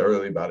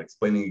necessarily about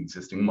explaining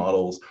existing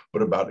models,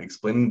 but about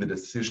explaining the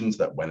decisions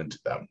that went into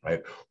them,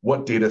 right?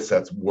 What data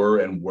sets were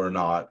and were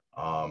not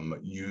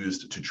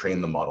used to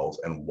train the models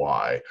and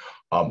why?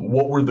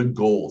 What were the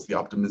goals, the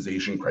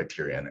optimization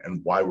criterion, and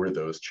why were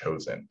those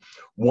chosen?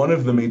 One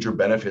of the major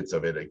benefits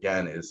of it,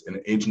 again, is an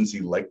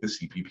agency like the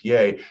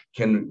CPPA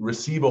can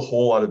receive a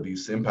whole lot of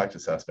these impact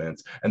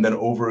assessments and then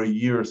over a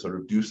year sort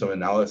of do some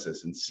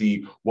analysis and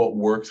see what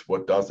works,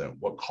 what doesn't,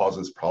 what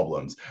causes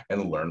problems,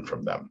 and learn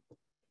from them.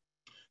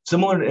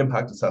 Similar to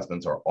impact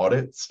assessments are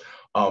audits.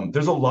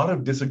 There's a lot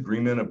of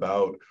disagreement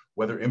about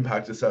whether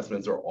impact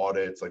assessments or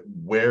audits, like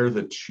where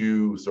the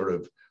two sort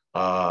of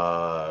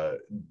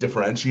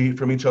differentiate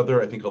from each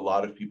other. I think a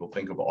lot of people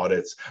think of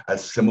audits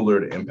as similar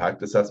to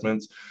impact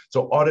assessments.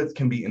 So audits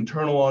can be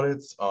internal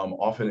audits.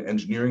 Often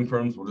engineering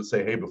firms will just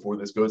say, hey, before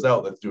this goes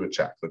out, let's do a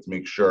check. Let's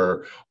make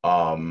sure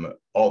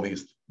all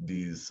these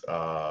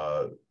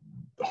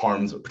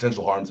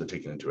potential harms are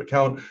taken into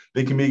account.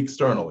 They can be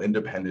external,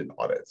 independent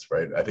audits,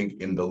 right? I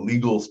think in the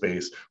legal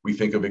space, we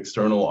think of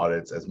external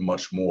audits as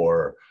much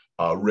more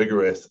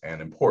rigorous and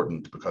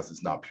important because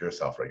it's not pure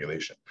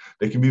self-regulation.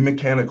 They can be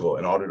mechanical,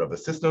 an audit of a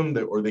system,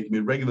 or they can be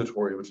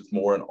regulatory, which is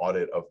more an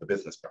audit of the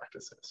business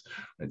practices.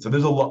 And so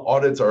there's a lot,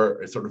 audits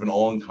are sort of an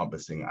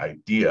all-encompassing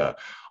idea.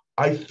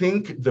 I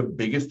think the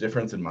biggest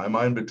difference in my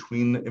mind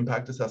between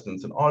impact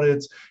assessments and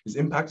audits is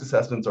impact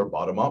assessments are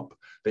bottom up.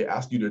 They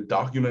ask you to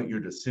document your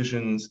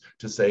decisions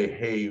to say,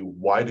 hey,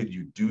 why did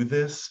you do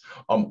this?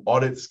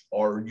 Audits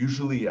are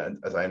usually,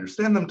 as I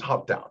understand them,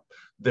 top down.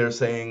 They're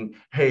saying,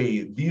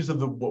 hey, these are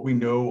what we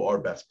know are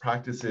best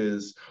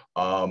practices.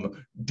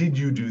 Did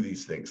you do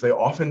these things? They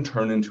often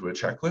turn into a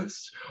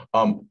checklist,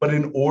 but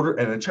in order,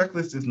 and a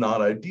checklist is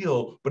not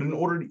ideal, but in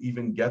order to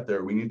even get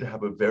there, we need to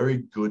have a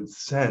very good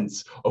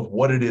sense of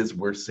what it is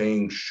we're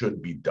saying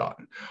should be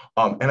done.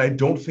 And I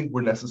don't think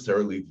we're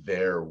necessarily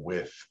there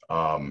with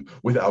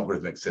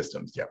algorithmic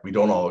systems yet. We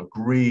don't all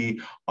agree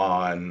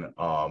on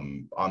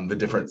the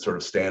different sort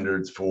of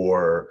standards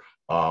for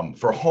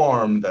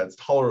harm that's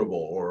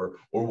tolerable or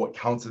what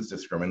counts as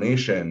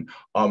discrimination.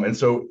 And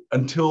so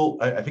until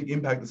I think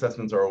impact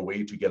assessments are a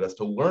way to get us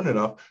to learn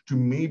enough to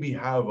maybe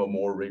have a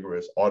more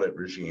rigorous audit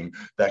regime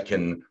that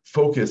can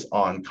focus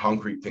on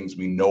concrete things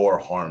we know are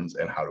harms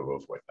and how to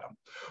avoid them.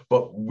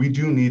 But we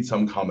do need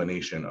some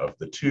combination of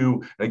the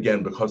two. And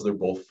again, because they're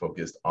both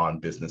focused on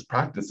business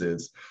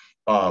practices,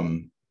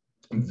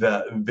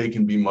 that they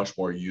can be much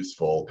more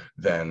useful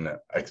than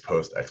ex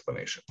post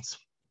explanations.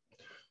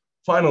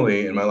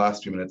 Finally, in my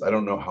last few minutes, I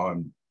don't know how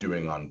I'm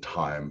doing on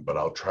time, but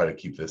I'll try to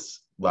keep this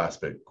last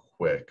bit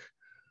quick.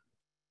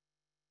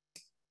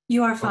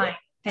 You are fine. Okay.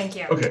 Thank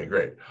you. Okay,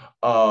 great.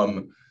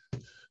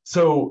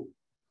 So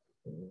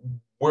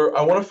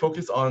I want to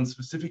focus on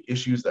specific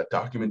issues that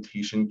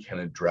documentation can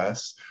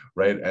address,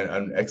 right,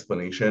 and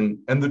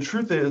explanation. And the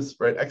truth is,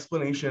 right,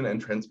 explanation and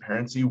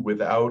transparency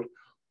without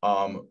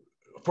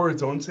for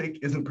its own sake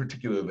isn't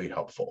particularly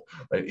helpful,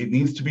 right? It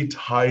needs to be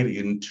tied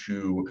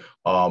into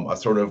a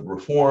sort of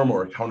reform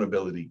or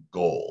accountability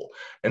goal.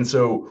 And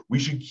so we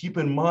should keep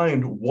in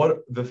mind what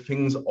the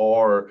things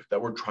are that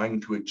we're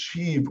trying to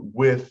achieve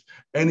with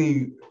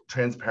any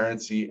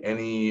transparency,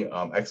 any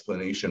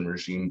explanation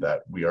regime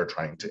that we are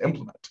trying to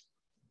implement.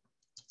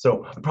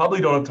 So I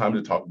probably don't have time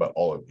to talk about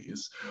all of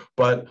these,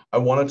 but I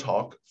want to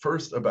talk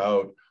first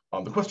about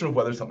the question of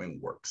whether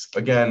something works.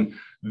 Again,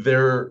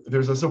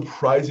 there's a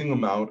surprising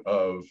amount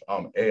of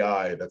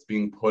AI that's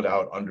being put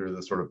out under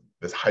the sort of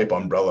this hype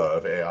umbrella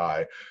of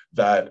AI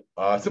that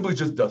simply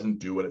just doesn't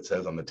do what it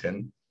says on the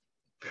tin.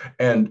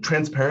 And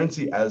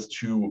transparency as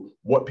to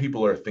what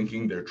people are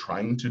thinking they're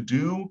trying to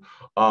do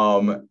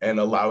and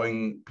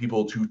allowing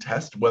people to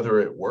test whether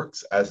it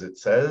works as it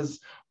says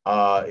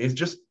is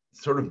just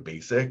sort of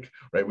basic,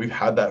 right? We've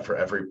had that for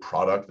every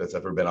product that's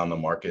ever been on the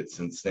market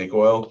since snake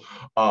oil.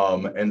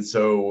 And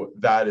so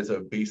that is a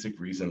basic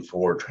reason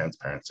for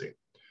transparency.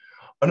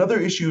 Another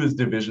issue is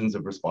divisions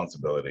of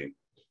responsibility.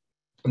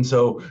 And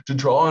so to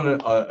draw on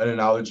an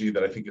analogy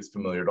that I think is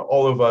familiar to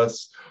all of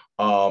us,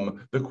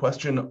 the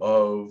question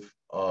of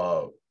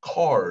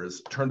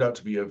cars turned out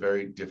to be a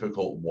very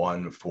difficult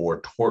one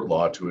for tort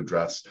law to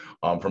address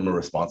from a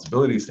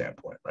responsibility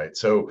standpoint, right?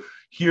 So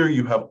here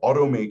you have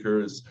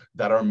automakers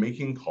that are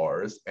making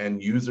cars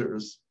and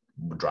users,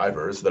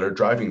 drivers that are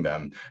driving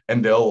them,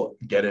 and they'll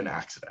get in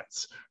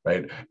accidents,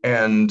 right?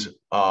 And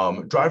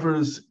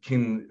drivers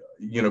can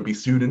be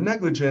sued in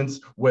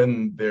negligence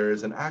when there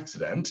is an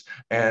accident,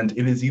 and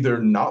it is either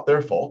not their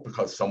fault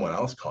because someone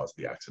else caused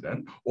the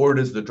accident, or it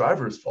is the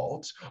driver's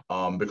fault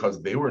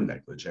because they were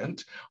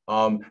negligent.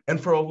 And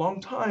for a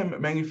long time,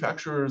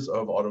 manufacturers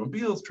of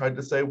automobiles tried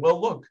to say, well,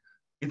 look,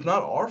 it's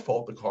not our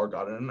fault the car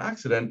got in an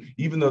accident,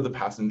 even though the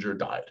passenger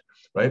died,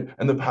 right?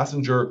 And the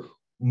passenger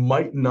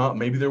might not,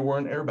 maybe there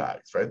weren't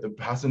airbags, right? The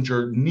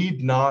passenger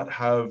need not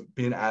have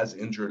been as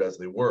injured as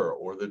they were,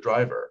 or the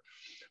driver.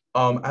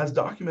 As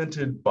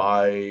documented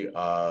by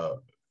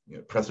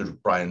Professor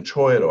Brian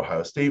Choi at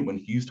Ohio State when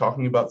he's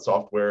talking about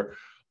software,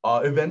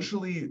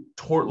 eventually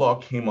tort law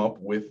came up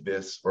with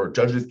this, or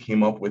judges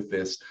came up with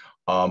this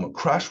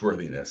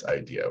crashworthiness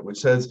idea, which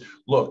says,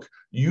 look,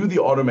 you, the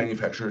auto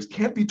manufacturers,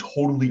 can't be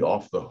totally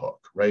off the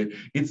hook, right?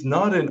 It's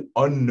not an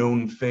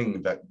unknown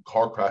thing that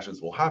car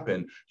crashes will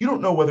happen. You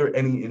don't know whether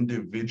any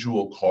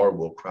individual car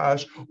will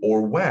crash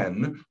or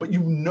when, but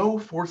you know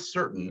for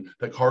certain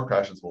that car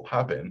crashes will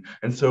happen.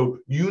 And so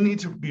you need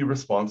to be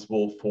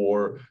responsible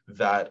for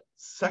that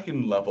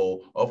second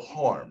level of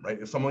harm,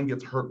 right? If someone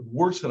gets hurt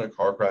worse in a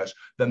car crash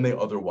than they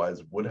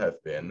otherwise would have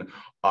been,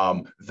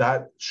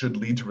 that should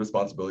lead to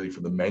responsibility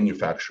for the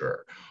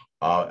manufacturer,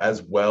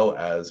 as well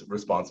as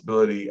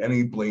responsibility,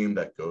 any blame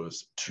that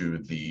goes to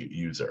the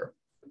user.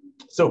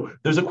 So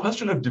there's a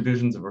question of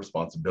divisions of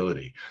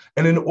responsibility.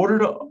 And in order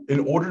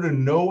to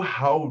know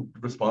how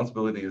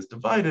responsibility is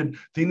divided,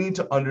 they need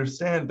to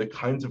understand the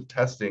kinds of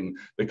testing,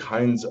 the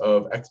kinds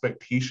of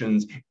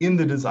expectations in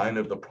the design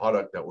of the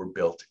product that were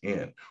built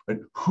in, right?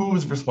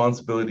 Whose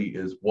responsibility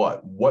is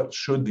what? What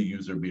should the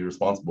user be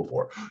responsible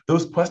for?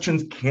 Those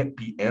questions can't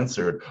be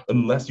answered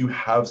unless you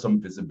have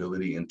some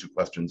visibility into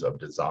questions of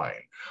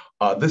design.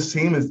 The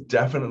same is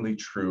definitely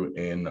true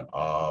in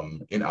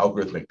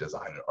algorithmic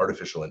design and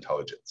artificial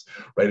intelligence,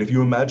 right? If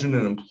you imagine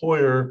an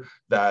employer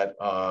that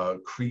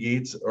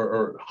creates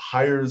or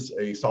hires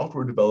a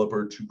software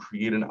developer to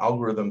create an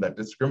algorithm that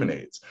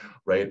discriminates,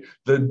 right?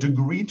 The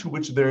degree to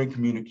which they're in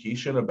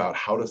communication about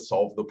how to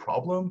solve the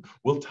problem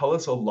will tell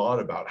us a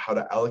lot about how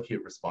to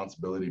allocate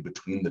responsibility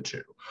between the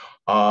two.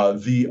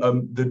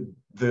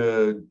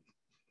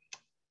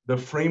 The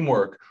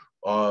framework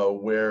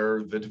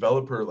where the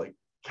developer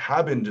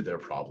cabined their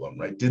problem,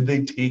 right? Did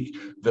they take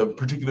the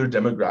particular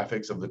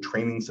demographics of the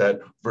training set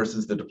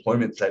versus the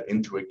deployment set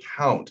into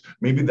account?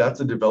 Maybe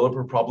that's a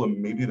developer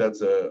problem, maybe that's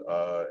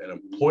an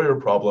employer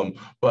problem,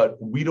 but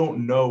we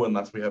don't know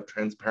unless we have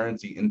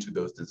transparency into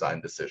those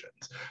design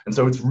decisions. And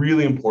so it's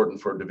really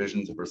important for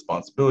divisions of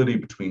responsibility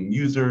between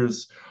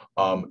users,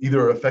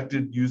 either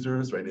affected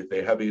users, right, if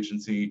they have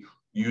agency,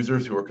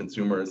 users who are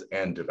consumers,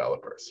 and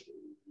developers.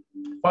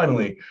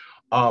 Finally,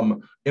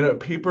 in a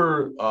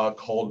paper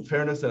called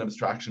Fairness and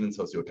Abstraction in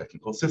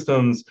Socio-Technical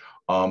Systems,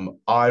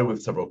 I,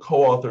 with several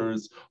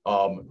co-authors,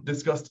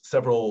 discussed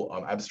several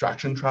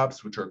abstraction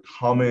traps, which are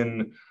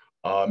common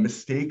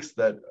mistakes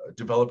that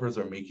developers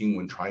are making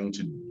when trying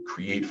to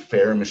create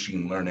fair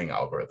machine learning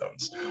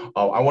algorithms.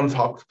 I want to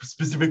talk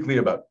specifically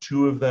about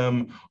two of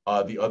them.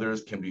 The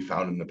others can be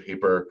found in the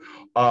paper.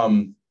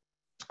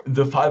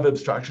 The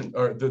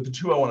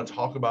two I want to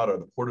talk about are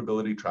the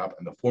portability trap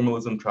and the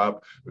formalism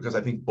trap, because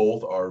I think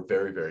both are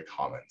very, very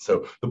common.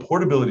 So the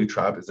portability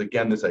trap is,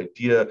 again, this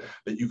idea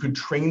that you could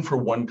train for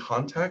one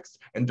context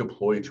and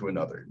deploy to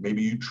another.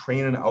 Maybe you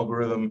train an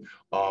algorithm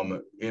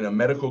in a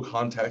medical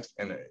context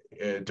and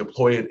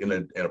deploy it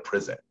in a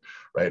prison,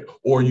 right?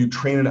 Or you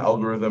train an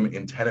algorithm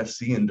in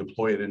Tennessee and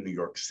deploy it in New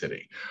York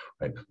City,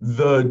 right?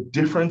 The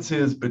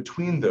differences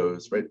between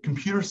those, right?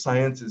 Computer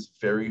science is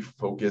very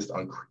focused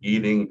on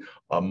creating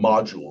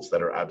modules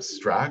that are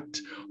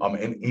abstract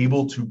and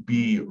able to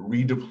be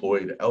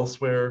redeployed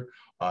elsewhere.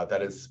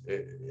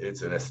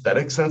 It's an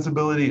aesthetic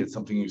sensibility. It's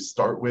something you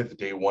start with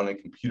day one in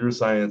computer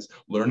science,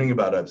 learning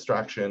about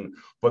abstraction.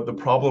 But the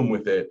problem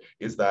with it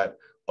is that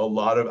a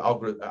lot of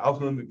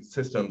algorithmic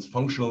systems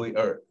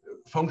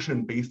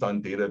function based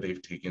on data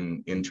they've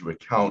taken into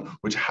account,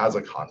 which has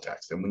a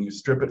context. And when you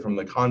strip it from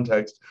the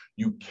context,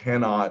 you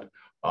cannot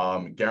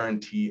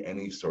guarantee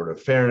any sort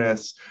of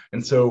fairness.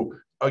 And so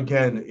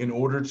again, in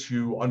order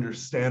to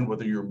understand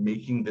whether you're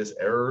making this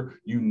error,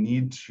 you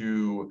need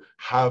to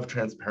have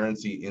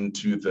transparency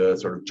into the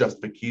sort of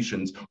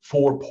justifications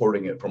for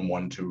porting it from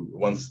one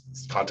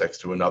context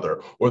to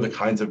another, or the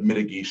kinds of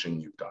mitigation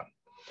you've done.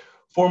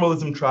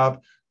 Formalism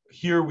trap.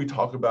 Here we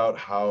talk about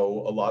how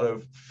a lot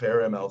of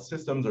fair ML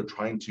systems are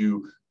trying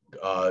to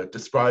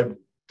describe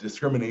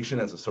discrimination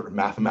as a sort of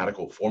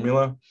mathematical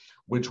formula,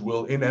 which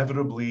will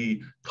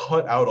inevitably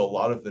cut out a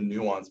lot of the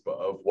nuance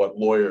of what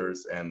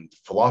lawyers and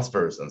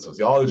philosophers and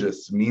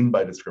sociologists mean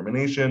by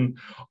discrimination.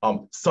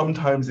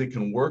 Sometimes it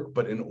can work,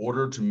 but in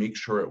order to make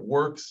sure it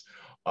works,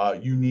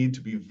 you need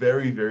to be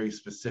very, very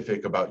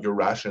specific about your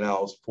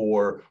rationales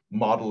for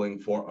modeling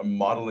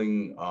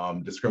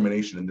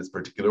discrimination in this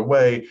particular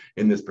way,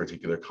 in this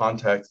particular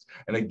context.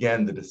 And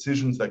again, the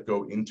decisions that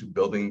go into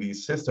building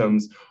these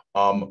systems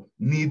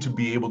need to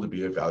be able to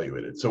be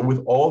evaluated. So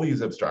with all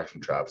these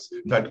abstraction traps,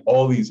 in fact,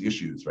 all these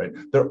issues, right,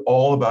 they're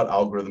all about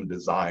algorithm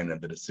design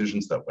and the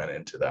decisions that went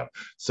into them.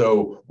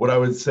 So what I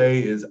would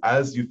say is,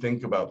 as you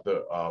think about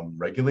the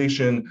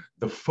regulation,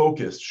 the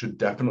focus should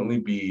definitely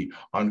be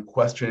on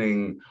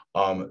questioning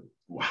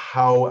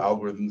how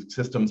algorithm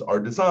systems are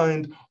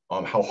designed,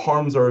 how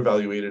harms are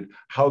evaluated,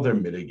 how they're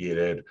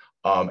mitigated,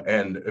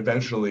 and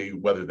eventually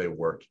whether they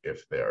work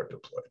if they are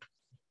deployed.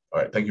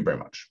 All right, thank you very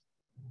much.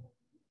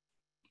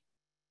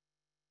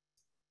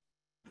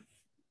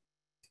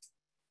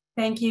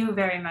 Thank you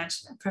very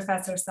much,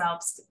 Professor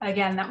Selbst.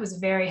 Again, that was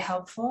very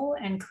helpful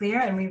and clear,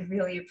 and we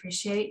really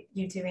appreciate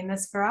you doing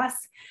this for us.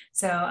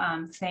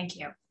 So thank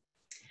you.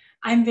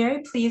 I'm very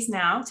pleased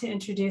now to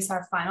introduce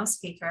our final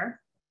speaker,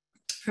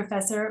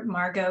 Professor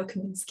Margot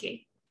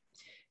Kaminsky.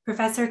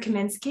 Professor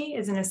Kaminsky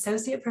is an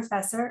associate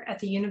professor at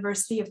the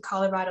University of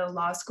Colorado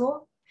Law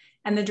School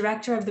and the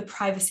director of the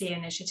Privacy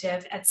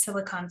Initiative at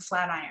Silicon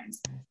Flatirons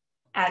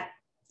at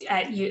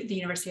the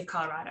University of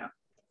Colorado.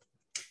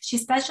 She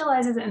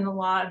specializes in the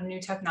law of new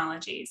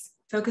technologies,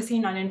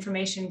 focusing on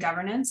information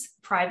governance,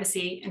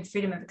 privacy, and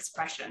freedom of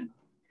expression.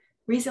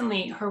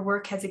 Recently, her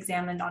work has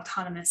examined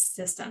autonomous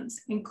systems,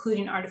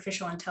 including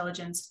artificial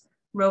intelligence,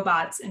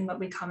 robots, and what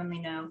we commonly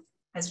know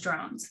as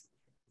drones.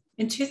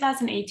 In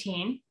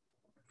 2018,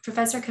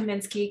 Professor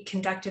Kaminsky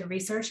conducted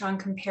research on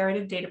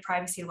comparative data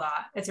privacy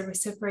law as a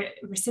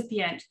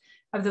recipient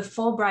of the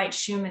Fulbright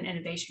Schuman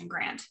Innovation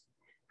Grant.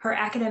 Her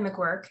academic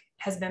work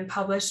has been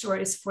published or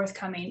is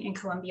forthcoming in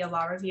Columbia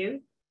Law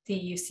Review, the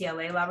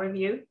UCLA Law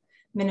Review,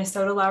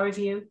 Minnesota Law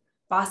Review,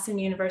 Boston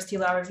University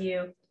Law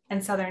Review,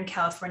 and Southern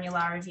California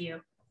Law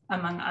Review,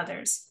 among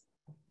others.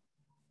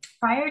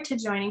 Prior to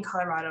joining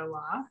Colorado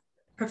Law,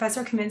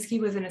 Professor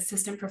Kaminsky was an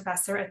assistant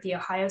professor at The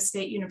Ohio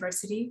State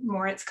University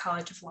Moritz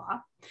College of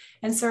Law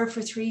and served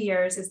for 3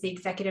 years as the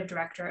executive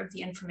director of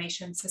the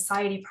Information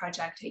Society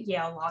Project at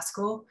Yale Law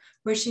School,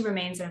 where she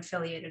remains an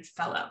affiliated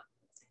fellow.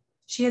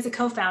 She is a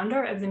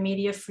co-founder of the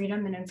Media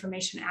Freedom and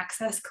Information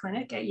Access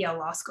Clinic at Yale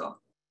Law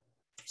School.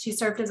 She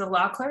served as a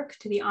law clerk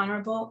to the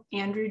Honorable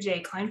Andrew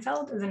J.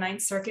 Kleinfeld of the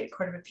Ninth Circuit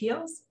Court of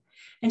Appeals,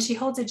 and she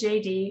holds a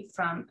JD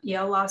from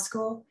Yale Law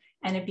School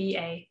and a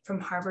BA from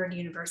Harvard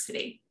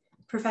University.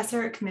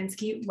 Professor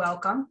Kaminsky,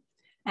 welcome,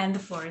 and the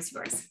floor is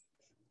yours.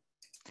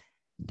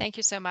 Thank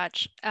you so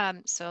much.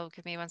 So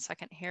give me 1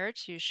 second here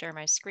to share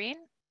my screen.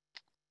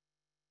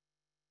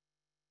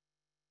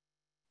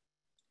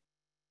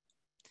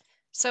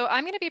 So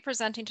I'm going to be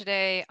presenting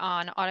today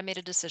on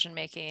automated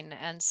decision-making,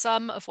 and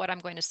some of what I'm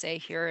going to say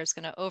here is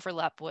going to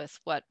overlap with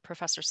what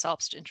Professor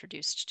Selbst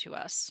introduced to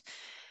us.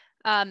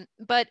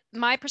 But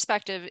my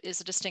perspective is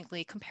a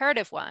distinctly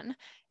comparative one.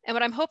 And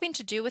what I'm hoping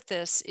to do with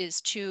this is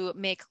to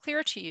make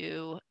clear to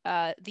you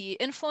the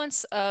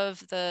influence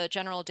of the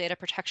General Data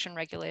Protection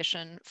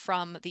Regulation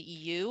from the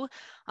EU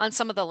on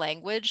some of the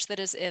language that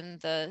is in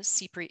the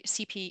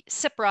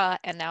CIPRA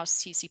and now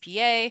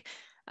CCPA,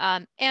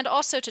 and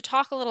also to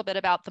talk a little bit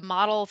about the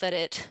model that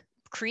it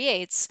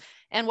creates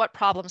and what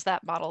problems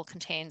that model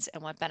contains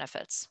and what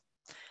benefits.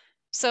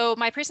 So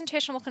my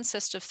presentation will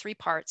consist of 3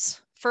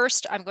 parts.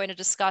 First, I'm going to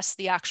discuss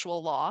the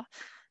actual law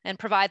and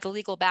provide the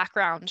legal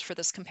background for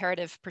this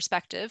comparative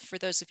perspective for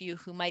those of you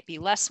who might be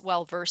less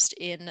well versed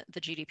in the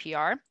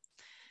GDPR.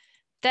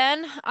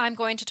 Then I'm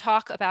going to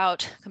talk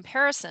about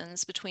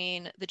comparisons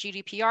between the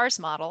GDPR's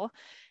model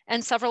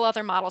and several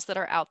other models that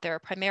are out there,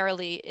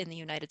 primarily in the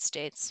United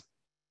States.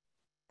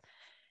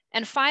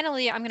 And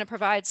finally, I'm going to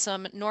provide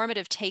some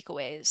normative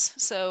takeaways.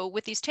 So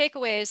with these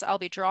takeaways, I'll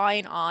be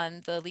drawing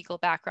on the legal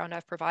background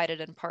I've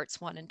provided in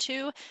parts 1 and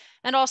 2,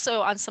 and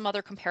also on some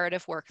other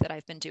comparative work that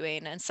I've been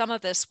doing. And some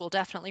of this will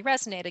definitely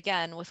resonate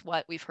again with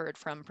what we've heard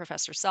from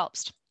Professor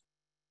Selbst.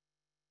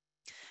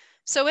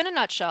 So in a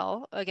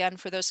nutshell, again,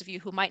 for those of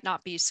you who might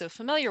not be so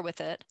familiar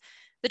with it,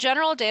 the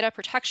General Data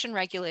Protection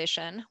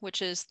Regulation,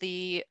 which is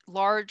the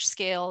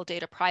large-scale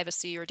data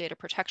privacy or data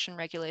protection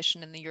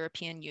regulation in the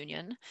European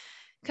Union,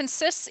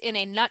 consists in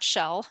a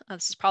nutshell,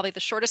 this is probably the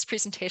shortest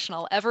presentation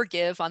I'll ever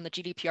give on the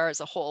GDPR as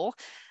a whole,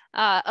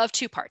 of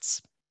 2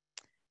 parts.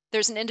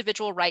 There's an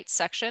individual rights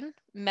section,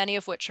 many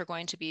of which are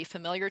going to be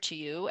familiar to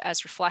you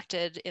as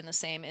reflected in the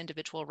same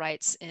individual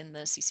rights in the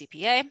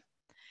CCPA.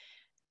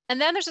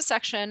 And then there's a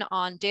section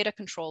on data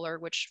controller,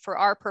 which for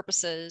our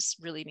purposes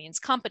really means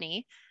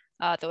company,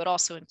 though it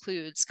also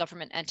includes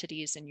government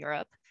entities in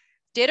Europe,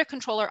 data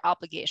controller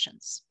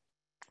obligations.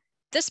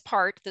 This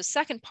part, the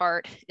second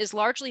part, is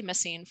largely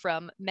missing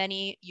from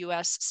many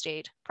US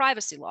state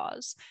privacy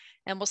laws.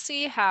 And we'll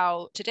see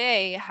how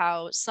today,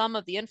 how some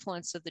of the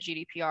influence of the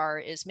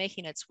GDPR is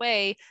making its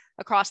way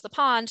across the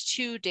pond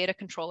to data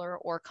controller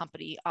or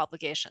company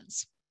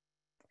obligations.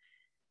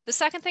 The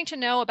second thing to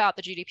know about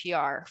the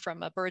GDPR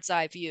from a bird's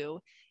eye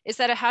view is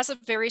that it has a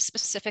very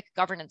specific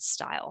governance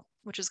style,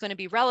 which is going to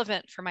be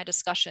relevant for my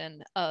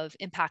discussion of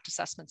impact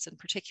assessments in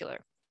particular.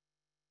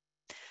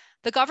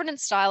 The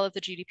governance style of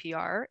the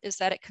GDPR is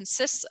that it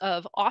consists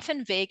of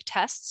often vague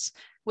texts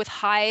with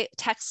high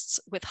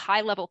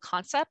level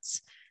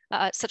concepts,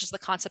 such as the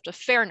concept of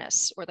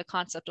fairness or the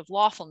concept of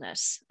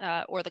lawfulness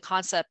or the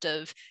concept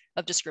of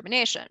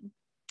discrimination.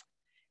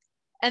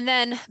 And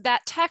then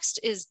that text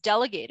is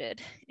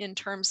delegated in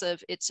terms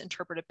of its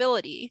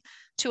interpretability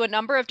to a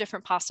number of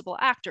different possible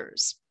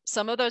actors.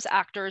 Some of those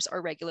actors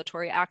are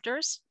regulatory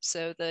actors.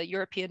 So the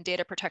European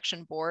Data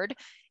Protection Board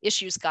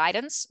issues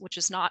guidance, which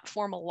is not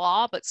formal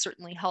law, but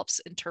certainly helps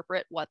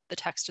interpret what the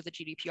text of the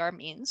GDPR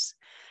means.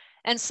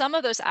 And some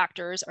of those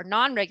actors are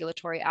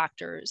non-regulatory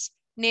actors,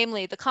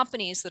 namely the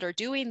companies that are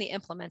doing the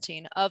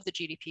implementing of the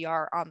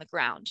GDPR on the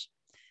ground.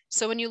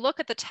 So when you look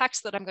at the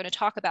text that I'm going to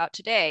talk about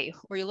today,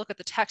 or you look at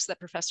the text that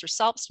Professor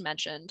Selbst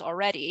mentioned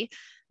already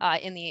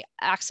in the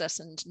access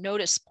and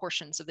notice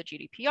portions of the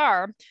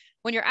GDPR,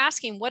 when you're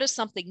asking what does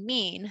something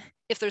mean,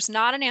 if there's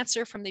not an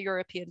answer from the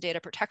European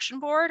Data Protection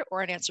Board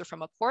or an answer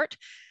from a court,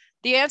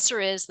 the answer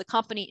is the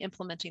company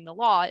implementing the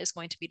law is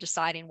going to be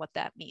deciding what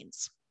that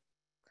means.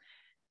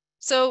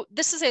 So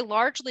this is a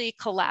largely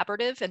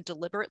collaborative and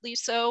deliberately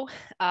so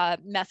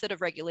method of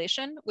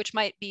regulation, which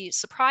might be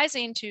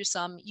surprising to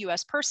some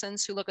US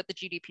persons who look at the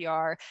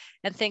GDPR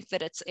and think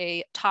that it's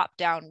a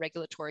top-down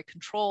regulatory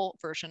control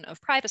version of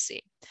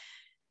privacy.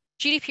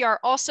 GDPR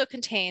also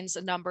contains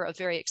a number of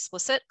very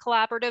explicit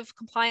collaborative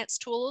compliance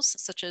tools,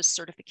 such as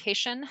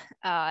certification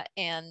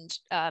and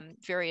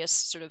various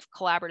sort of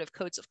collaborative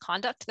codes of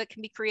conduct that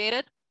can be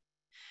created.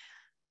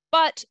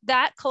 But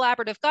that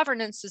collaborative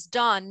governance is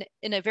done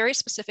in a very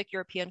specific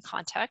European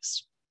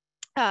context,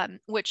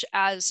 which,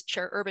 as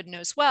Chair Urban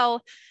knows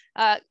well,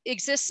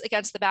 exists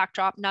against the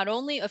backdrop not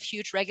only of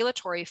huge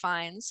regulatory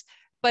fines,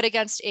 but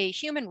against a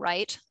human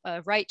right,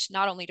 a right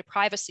not only to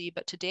privacy,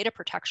 but to data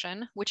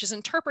protection, which is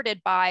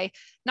interpreted by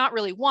not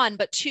really one,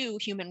 but two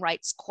human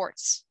rights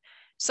courts.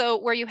 So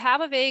where you have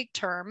a vague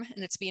term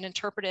and it's being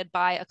interpreted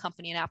by a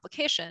company and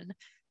application,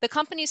 the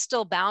company is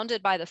still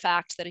bounded by the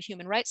fact that a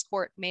human rights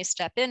court may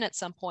step in at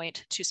some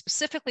point to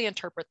specifically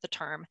interpret the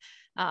term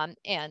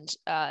and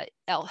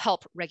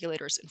help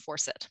regulators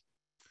enforce it.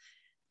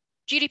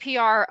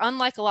 GDPR,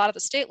 unlike a lot of the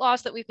state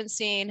laws that we've been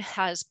seeing,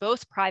 has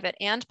both private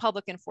and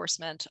public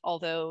enforcement,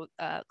 although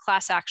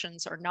class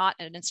actions are not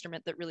an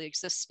instrument that really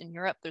exists in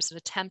Europe. There's an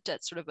attempt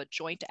at sort of a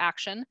joint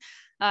action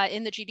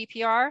in the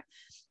GDPR.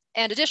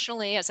 And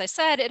additionally, as I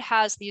said, it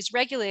has these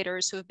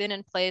regulators who have been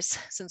in place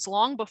since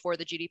long before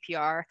the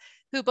GDPR,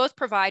 who both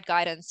provide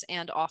guidance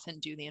and often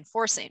do the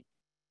enforcing.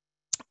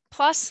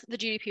 Plus, the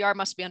GDPR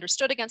must be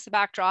understood against the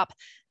backdrop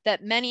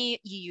that many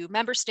EU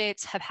member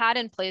states have had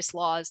in place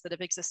laws that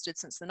have existed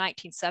since the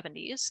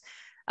 1970s,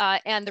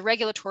 and the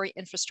regulatory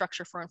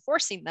infrastructure for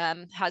enforcing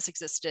them has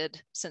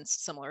existed since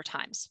similar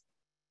times.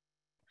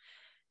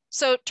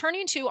 So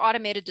turning to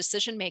automated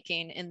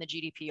decision-making in the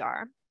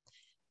GDPR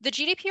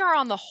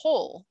on the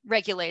whole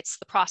regulates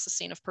the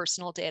processing of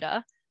personal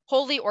data,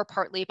 wholly or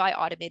partly by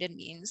automated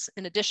means,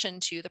 in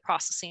addition to the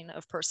processing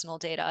of personal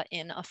data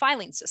in a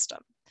filing system.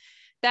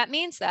 That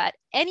means that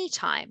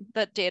anytime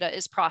that data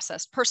is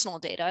processed, personal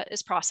data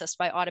is processed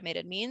by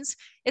automated means,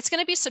 it's going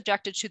to be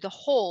subjected to the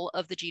whole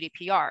of the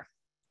GDPR.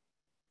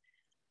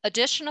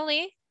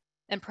 Additionally,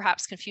 and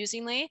perhaps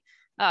confusingly,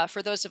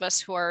 for those of us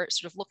who are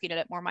sort of looking at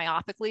it more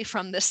myopically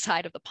from this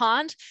side of the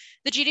pond,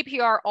 the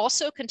GDPR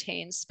also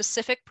contains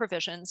specific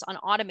provisions on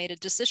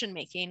automated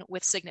decision-making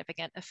with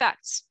significant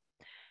effects.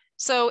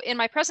 So in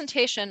my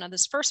presentation on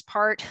this first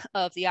part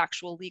of the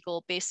actual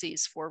legal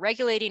bases for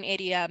regulating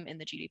ADM in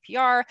the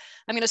GDPR,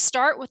 I'm going to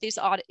start with these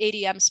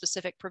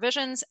ADM-specific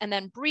provisions and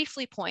then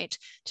briefly point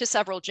to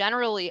several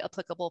generally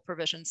applicable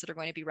provisions that are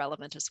going to be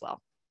relevant as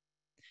well.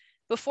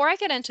 Before I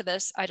get into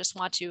this, I just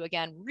want to,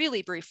 again,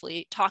 really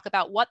briefly talk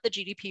about what the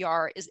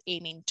GDPR is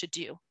aiming to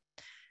do.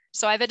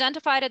 So I've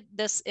identified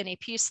this in a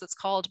piece that's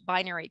called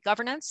Binary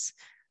Governance,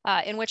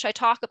 in which I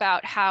talk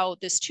about how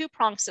this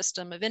two-pronged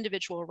system of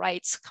individual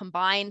rights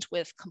combined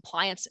with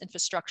compliance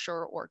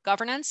infrastructure or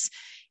governance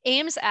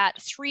aims at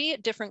three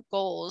different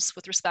goals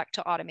with respect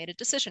to automated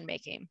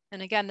decision-making.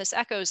 And again, this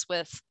echoes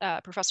with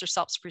Professor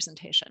Selbst's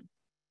presentation.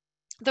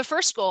 The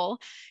first goal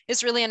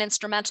is really an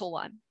instrumental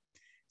one.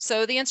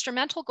 So the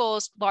instrumental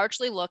goals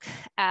largely look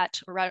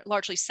at, or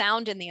largely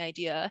sound in the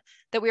idea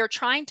that we are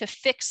trying to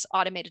fix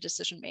automated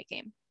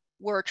decision-making.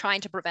 We're trying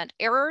to prevent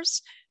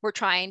errors. We're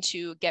trying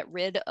to get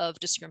rid of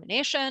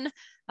discrimination.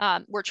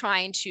 We're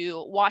trying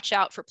to watch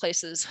out for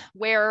places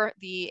where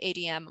the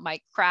ADM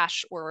might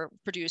crash or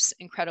produce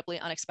incredibly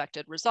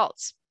unexpected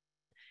results.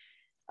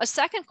 A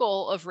second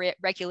goal of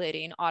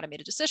regulating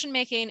automated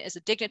decision-making is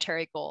a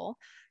dignitary goal.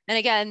 And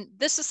again,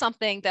 this is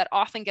something that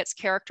often gets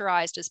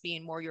characterized as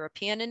being more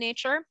European in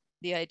nature.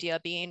 The idea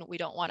being we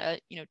don't want to,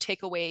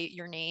 take away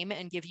your name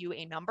and give you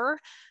a number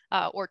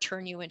or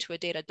turn you into a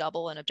data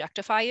double and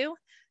objectify you.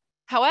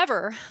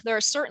 However, there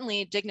are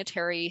certainly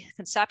dignitary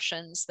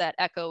conceptions that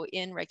echo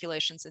in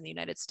regulations in the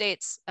United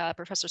States.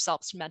 Professor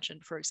Selps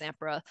mentioned, for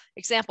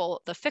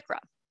example, the FCRA.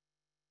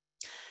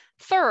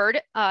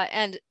 Third,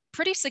 and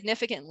pretty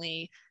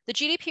significantly, the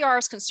GDPR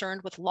is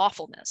concerned with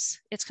lawfulness.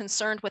 It's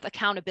concerned with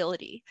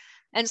accountability.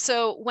 And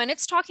so when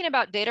it's talking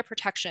about data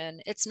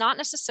protection, it's not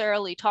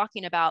necessarily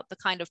talking about the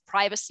kind of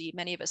privacy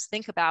many of us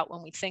think about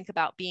when we think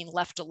about being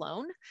left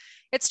alone.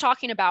 It's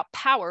talking about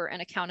power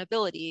and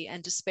accountability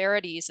and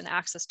disparities in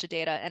access to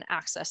data and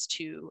access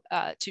to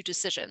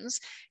decisions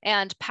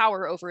and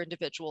power over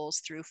individuals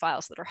through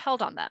files that are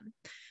held on them.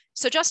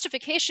 So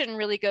justification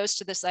really goes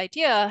to this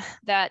idea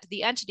that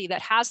the entity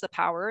that has the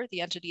power, the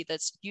entity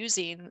that's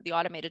using the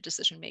automated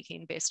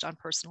decision-making based on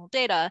personal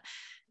data,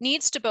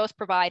 needs to both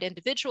provide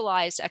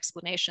individualized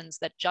explanations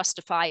that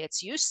justify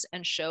its use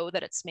and show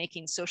that it's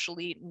making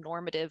socially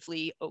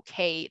normatively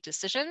okay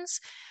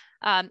decisions.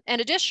 And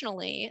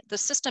additionally, the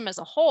system as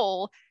a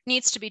whole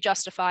needs to be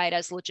justified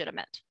as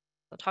legitimate.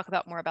 We'll talk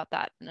about more about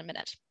that in a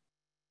minute.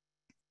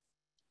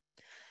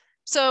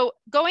 So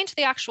going to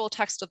the actual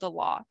text of the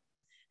law,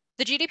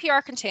 the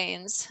GDPR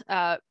contains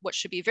what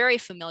should be very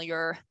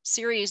familiar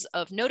series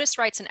of notice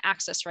rights and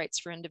access rights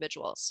for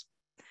individuals.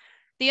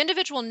 The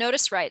individual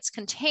notice rights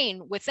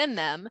contain within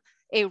them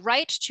a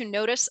right to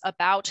notice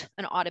about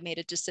an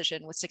automated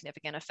decision with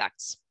significant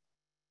effects.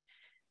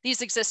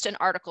 These exist in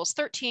Articles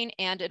 13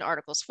 and in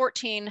Articles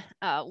 14,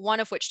 one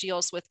of which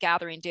deals with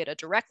gathering data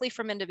directly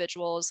from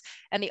individuals,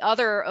 and the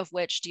other of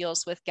which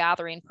deals with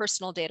gathering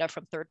personal data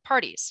from third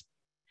parties.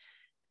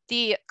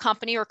 The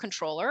company or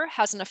controller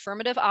has an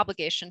affirmative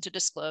obligation to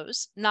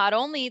disclose not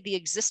only the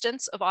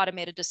existence of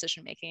automated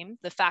decision-making,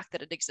 the fact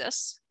that it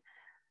exists,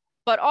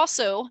 but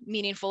also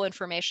meaningful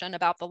information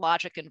about the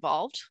logic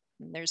involved.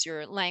 And there's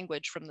your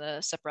language from the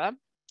CIPRA.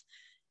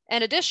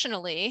 And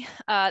additionally,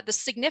 the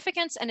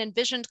significance and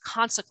envisioned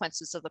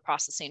consequences of the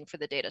processing for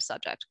the data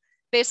subject.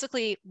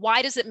 Basically,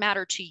 why does it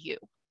matter to you,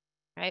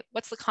 right?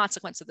 What's the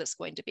consequence of this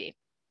going to be?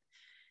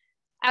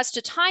 As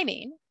to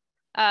timing,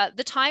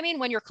 the timing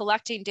when you're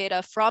collecting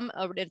data from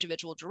an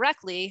individual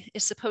directly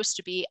is supposed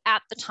to be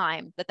at the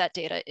time that that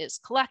data is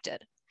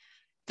collected.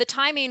 The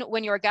timing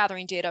when you're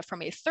gathering data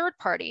from a third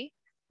party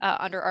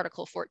under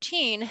Article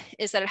 14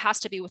 is that it has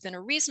to be within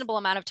a reasonable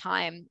amount of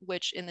time,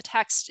 which in the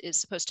text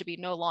is supposed to be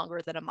no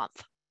longer than a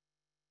month.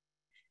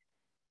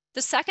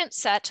 The second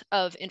set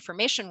of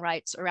information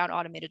rights around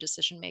automated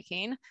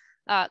decision-making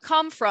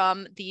come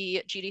from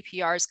the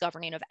GDPR's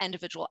governing of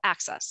individual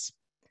access.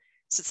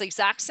 So it's the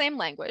exact same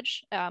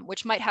language,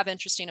 which might have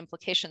interesting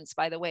implications,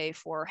 by the way,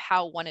 for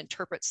how one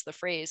interprets the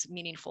phrase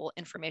meaningful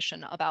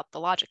information about the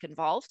logic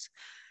involved.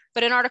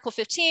 But in Article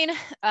 15,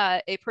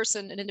 an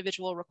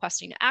individual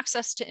requesting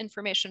access to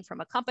information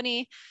from a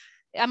company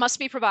must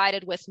be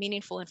provided with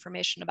meaningful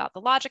information about the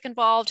logic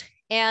involved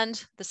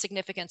and the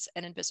significance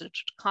and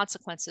envisaged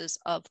consequences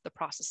of the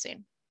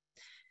processing.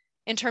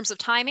 In terms of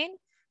timing,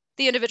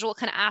 the individual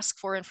can ask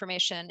for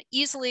information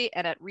easily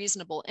and at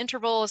reasonable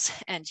intervals,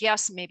 and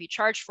yes, may be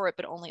charged for it,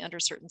 but only under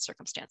certain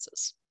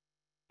circumstances.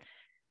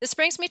 This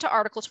brings me to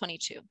Article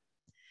 22.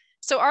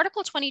 So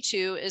Article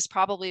 22 is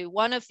probably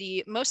one of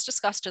the most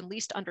discussed and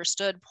least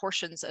understood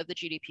portions of the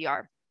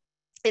GDPR.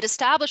 It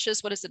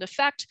establishes what is in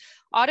effect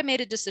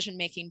automated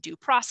decision-making due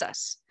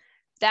process.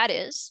 That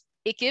is,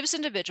 it gives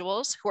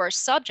individuals who are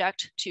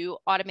subject to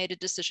automated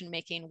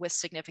decision-making with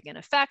significant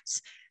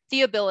effects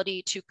the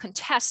ability to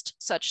contest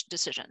such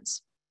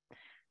decisions.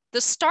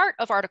 The start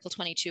of Article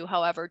 22,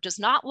 however, does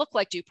not look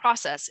like due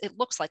process. It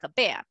looks like a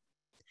ban.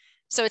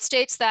 So it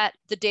states that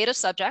the data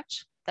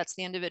subject, that's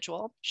the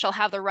individual, shall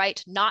have the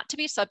right not to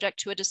be subject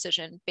to a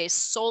decision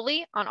based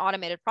solely on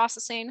automated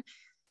processing,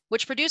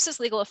 which produces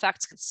legal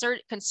effects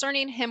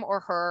concerning him or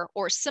her,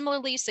 or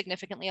similarly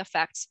significantly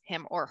affects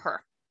him or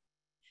her.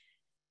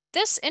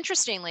 This,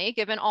 interestingly,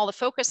 given all the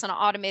focus on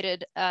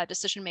automated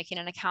decision-making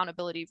and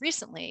accountability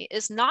recently,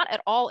 is not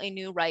at all a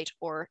new right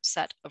or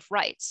set of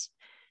rights.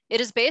 It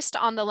is based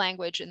on the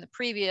language in the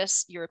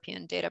previous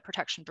European Data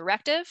Protection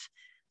Directive,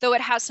 though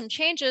it has some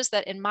changes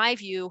that, in my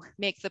view,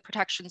 make the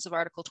protections of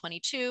Article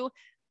 22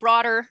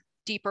 broader,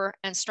 deeper,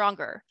 and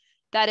stronger.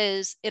 That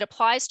is, it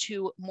applies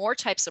to more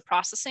types of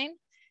processing,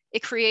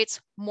 it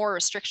creates more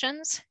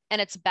restrictions,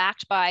 and it's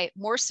backed by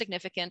more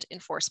significant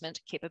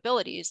enforcement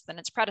capabilities than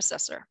its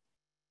predecessor.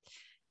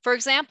 For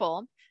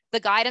example, the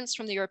guidance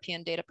from the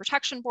European Data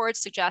Protection Board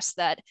suggests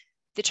that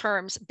the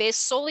terms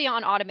based solely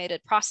on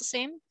automated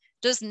processing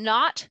does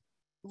not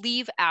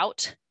leave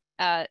out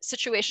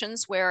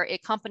situations where a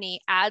company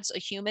adds a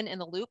human in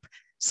the loop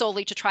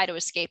solely to try to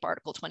escape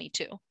Article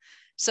 22.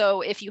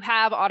 So if you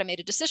have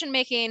automated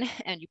decision-making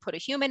and you put a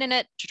human in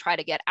it to try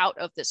to get out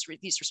of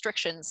these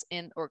restrictions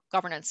or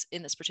governance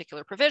in this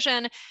particular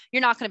provision,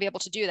 you're not going to be able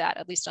to do that,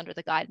 at least under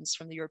the guidance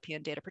from the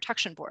European Data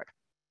Protection Board.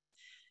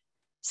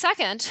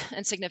 Second,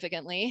 and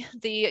significantly,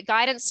 the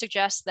guidance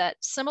suggests that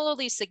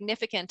similarly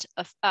significant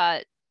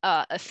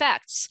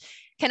effects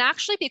can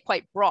actually be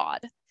quite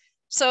broad.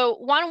 So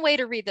one way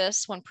to read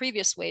this, one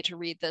previous way to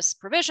read this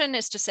provision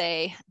is to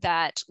say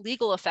that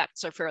legal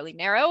effects are fairly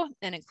narrow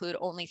and include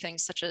only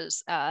things such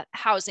as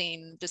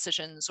housing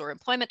decisions or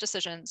employment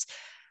decisions.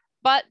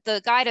 But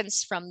the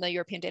guidance from the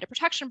European Data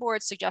Protection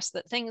Board suggests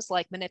that things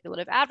like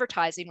manipulative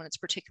advertising, when it's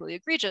particularly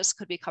egregious,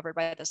 could be covered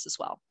by this as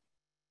well.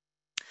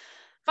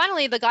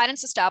 Finally, the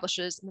guidance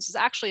establishes, and this is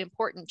actually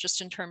important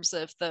just in terms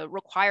of the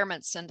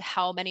requirements and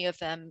how many of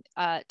them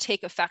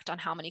take effect on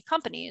how many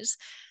companies,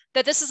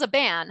 that this is a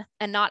ban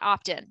and not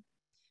opt-in.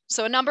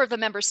 So a number of the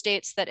member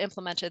states that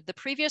implemented the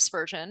previous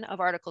version of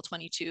Article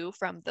 22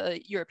 from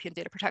the European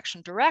Data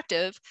Protection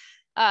Directive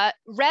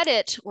read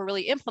it or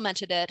really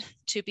implemented it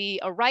to be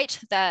a right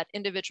that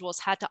individuals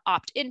had to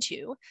opt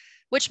into,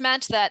 which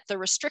meant that the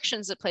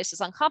restrictions it places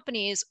on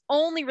companies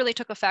only really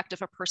took effect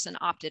if a person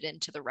opted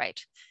into the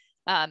right.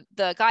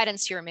 The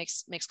guidance here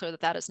makes clear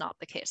that that is not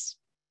the case.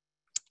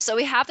 So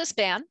we have this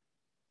ban,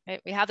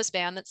 right? We have this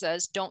ban that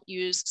says don't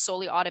use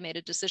solely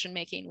automated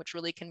decision-making, which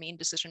really can mean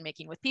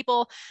decision-making with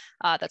people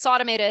that's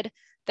automated,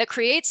 that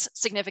creates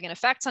significant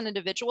effects on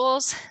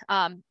individuals.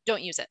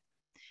 Don't use it,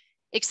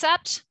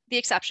 except the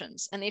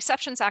exceptions. And the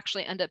exceptions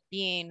actually end up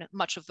being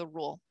much of the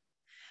rule.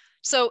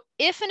 So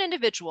if an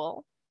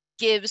individual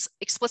gives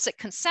explicit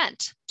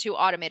consent to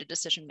automated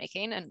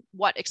decision-making, and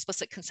what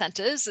explicit consent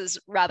is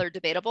rather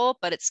debatable,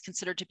 but it's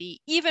considered to be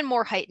even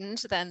more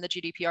heightened than the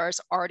GDPR's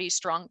already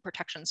strong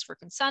protections for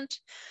consent.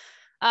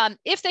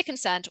 If they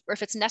consent, or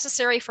if it's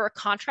necessary for a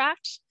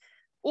contract,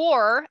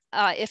 or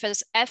if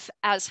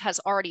as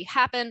has already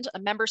happened, a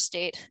member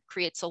state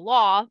creates a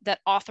law that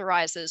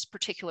authorizes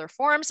particular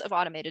forms of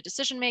automated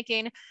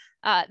decision-making,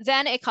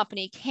 then a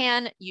company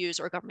can use,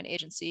 or a government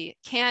agency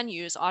can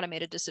use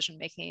automated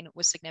decision-making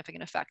with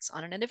significant effects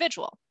on an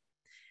individual.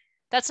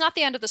 That's not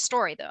the end of the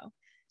story though.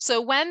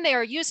 So when they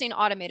are using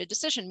automated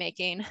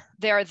decision-making,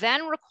 they are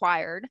then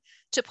required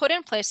to put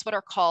in place what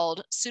are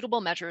called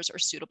suitable measures or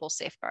suitable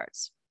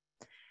safeguards.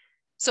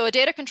 So a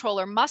data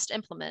controller must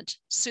implement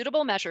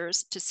suitable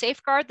measures to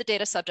safeguard the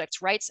data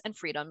subject's rights and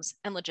freedoms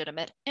and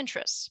legitimate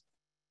interests.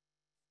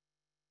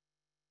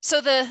 So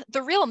the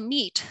real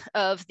meat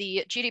of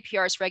the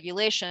GDPR's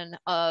regulation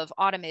of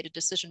automated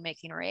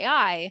decision-making, or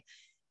AI,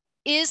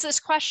 is this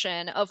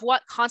question of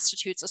what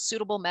constitutes a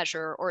suitable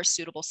measure or a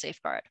suitable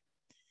safeguard.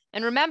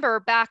 And remember,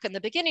 back in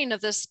the beginning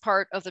of this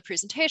part of the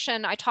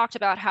presentation, I talked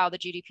about how the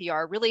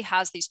GDPR really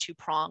has these two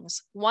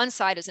prongs. One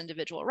side is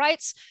individual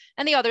rights,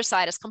 and the other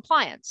side is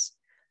compliance.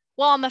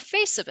 Well, on the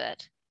face of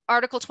it,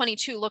 Article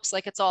 22 looks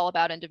like it's all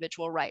about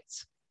individual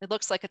rights. It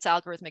looks like it's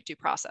algorithmic due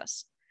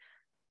process.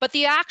 But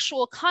the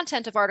actual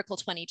content of Article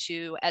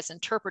 22, as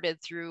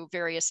interpreted through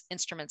various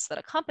instruments that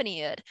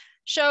accompany it,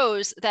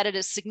 shows that it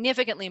is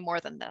significantly more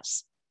than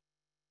this.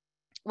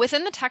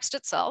 Within the text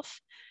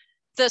itself,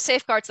 the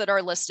safeguards that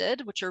are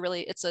listed, which are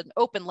really, it's an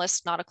open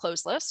list, not a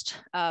closed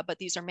list, but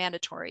these are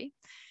mandatory,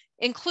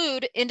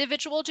 include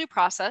individual due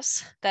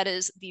process, that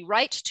is the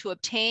right to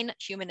obtain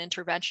human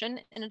intervention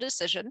in a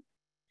decision,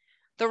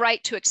 the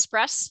right to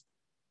express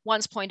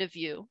one's point of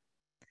view,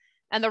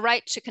 and the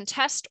right to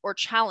contest or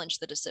challenge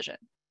the decision.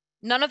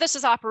 None of this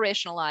is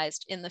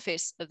operationalized in the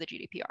face of the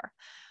GDPR.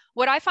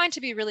 What I find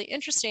to be really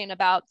interesting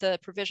about the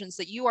provisions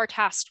that you are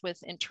tasked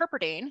with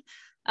interpreting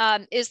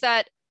is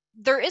that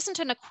there isn't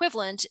an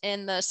equivalent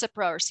in the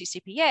CIPRA or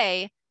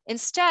CCPA.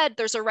 Instead,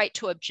 there's a right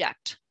to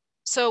object.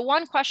 So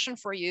one question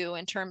for you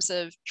in terms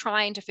of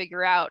trying to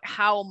figure out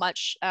how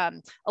much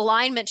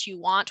alignment you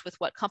want with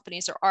what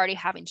companies are already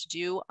having to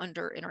do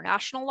under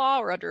international law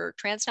or under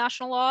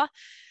transnational law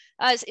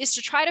is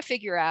to try to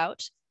figure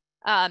out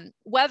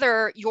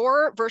whether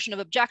your version of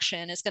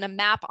objection is going to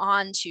map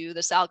onto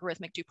this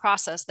algorithmic due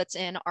process that's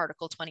in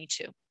Article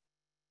 22.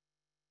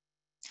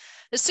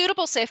 The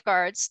suitable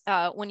safeguards,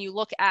 when you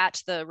look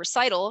at the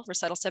recital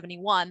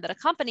 71 that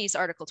accompanies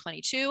Article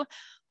 22,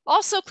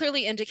 also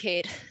clearly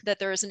indicate that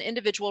there is an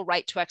individual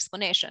right to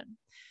explanation.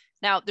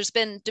 Now, there's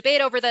been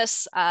debate over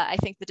this. I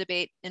think the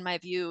debate, in my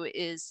view,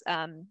 is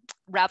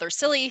rather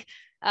silly.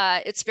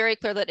 It's very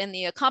clear that in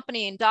the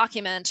accompanying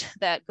document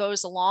that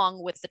goes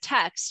along with the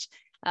text,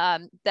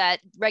 that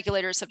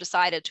regulators have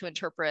decided to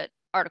interpret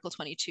Article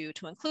 22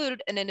 to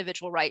include an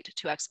individual right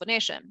to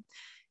explanation.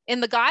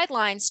 In the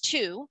guidelines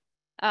too,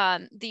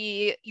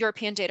 the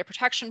European Data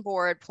Protection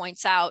Board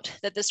points out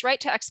that this right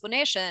to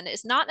explanation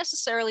is not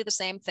necessarily the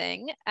same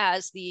thing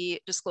as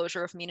the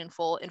disclosure of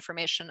meaningful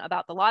information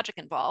about the logic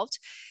involved.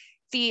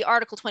 The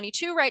Article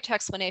 22 right to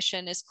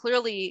explanation is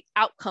clearly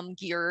outcome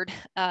geared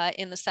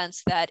in the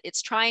sense that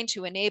it's trying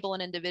to enable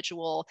an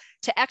individual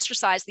to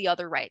exercise the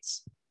other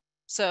rights.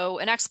 So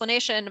an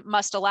explanation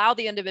must allow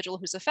the individual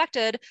who's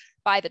affected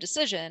by the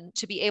decision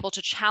to be able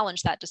to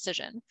challenge that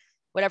decision.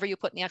 Whatever you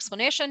put in the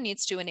explanation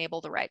needs to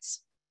enable the rights.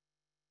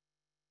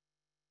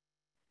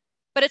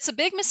 But it's a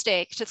big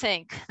mistake to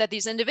think that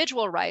these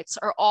individual rights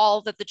are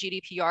all that the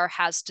GDPR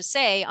has to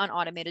say on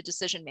automated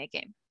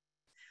decision-making.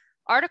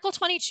 Article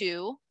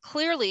 22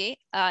 clearly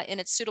in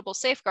its suitable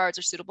safeguards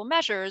or suitable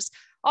measures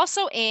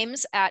also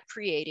aims at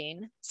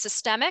creating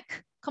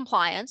systemic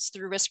compliance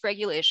through risk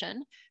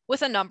regulation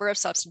with a number of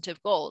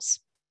substantive goals.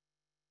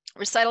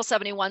 Recital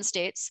 71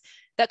 states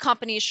that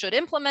companies should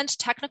implement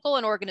technical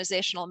and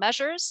organizational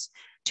measures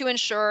to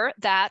ensure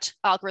that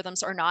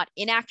algorithms are not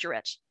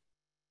inaccurate,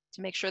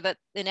 to make sure that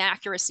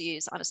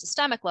inaccuracies on a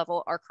systemic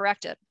level are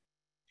corrected.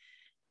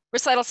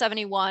 Recital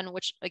 71,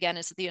 which again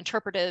is the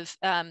interpretive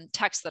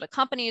text that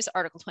accompanies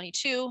Article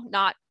 22,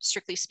 not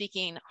strictly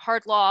speaking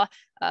hard law,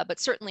 but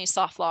certainly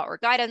soft law or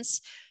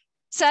guidance,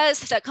 says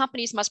that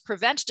companies must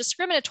prevent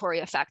discriminatory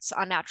effects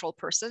on natural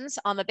persons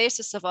on the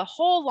basis of a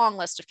whole long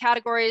list of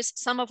categories,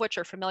 some of which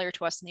are familiar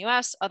to us in the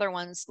US, other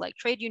ones like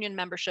trade union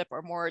membership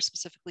are more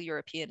specifically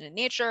European in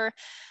nature.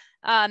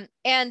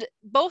 And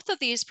both of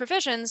these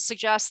provisions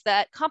suggest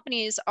that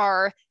companies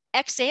are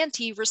ex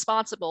ante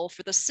responsible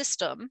for the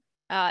system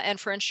and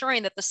for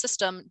ensuring that the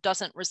system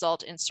doesn't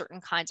result in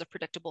certain kinds of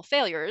predictable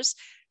failures,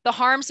 the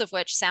harms of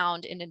which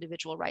sound in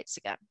individual rights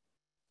again.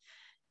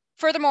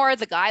 Furthermore,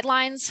 the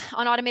guidelines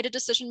on automated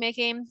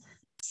decision-making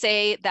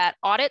say that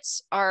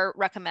audits are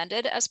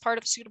recommended as part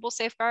of suitable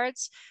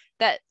safeguards,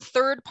 that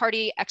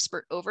third-party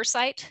expert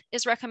oversight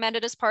is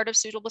recommended as part of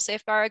suitable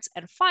safeguards,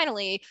 and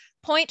finally,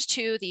 point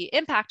to the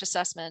impact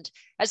assessment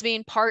as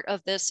being part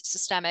of this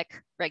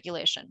systemic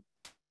regulation.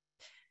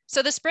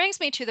 So this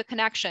brings me to the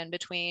connection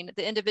between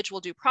the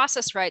individual due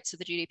process rights of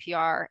the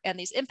GDPR and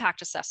these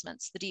impact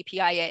assessments, the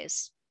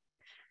DPIAs.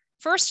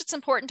 First, it's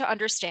important to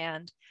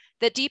understand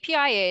that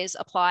DPIAs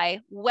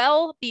apply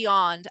well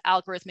beyond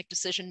algorithmic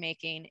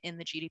decision-making in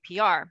the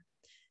GDPR.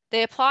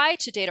 They apply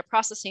to data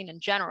processing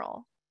in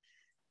general.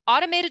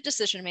 Automated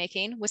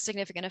decision-making with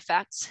significant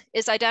effects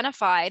is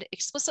identified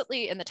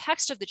explicitly in the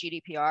text of the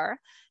GDPR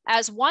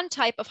as one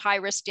type of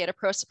high-risk data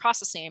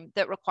processing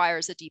that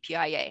requires a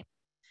DPIA.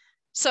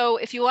 So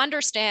if you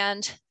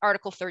understand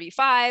Article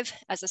 35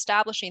 as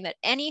establishing that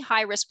any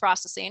high-risk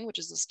processing, which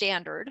is a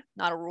standard,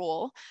 not a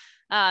rule,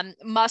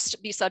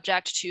 must be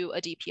subject to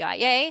a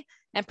DPIA,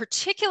 and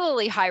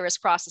particularly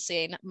high-risk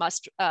processing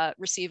must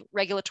receive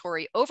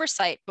regulatory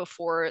oversight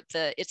before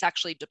it's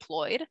actually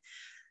deployed,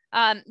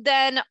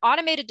 then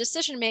automated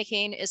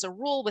decision-making is a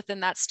rule within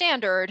that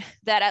standard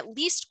that at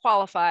least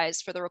qualifies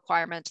for the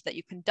requirement that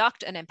you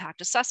conduct an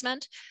impact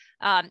assessment,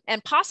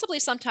 and possibly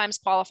sometimes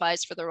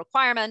qualifies for the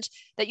requirement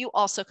that you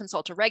also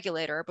consult a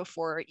regulator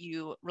before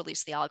you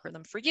release the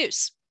algorithm for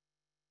use.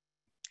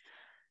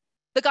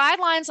 The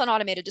guidelines on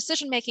automated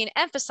decision-making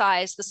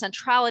emphasize the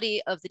centrality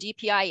of the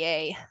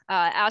DPIA,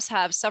 as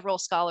have several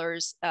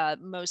scholars,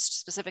 most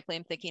specifically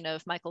I'm thinking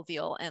of Michael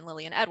Veal and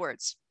Lillian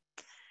Edwards.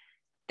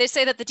 They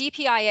say that the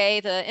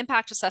DPIA, the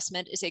impact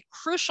assessment, is a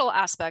crucial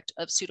aspect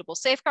of suitable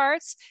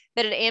safeguards,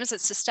 that it aims at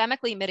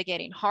systemically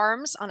mitigating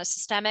harms on a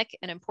systemic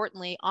and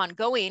importantly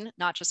ongoing,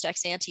 not just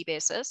ex ante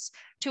basis,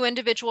 to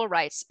individual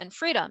rights and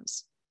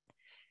freedoms.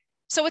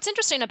 So what's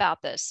interesting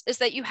about this is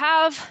that you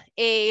have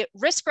a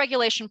risk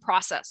regulation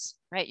process,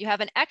 right? You have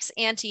an ex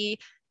ante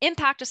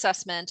impact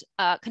assessment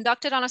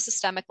conducted on a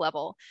systemic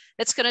level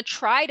that's going to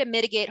try to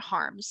mitigate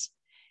harms.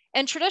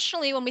 And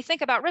traditionally, when we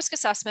think about risk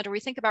assessment or we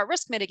think about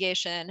risk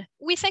mitigation,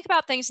 we think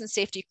about things in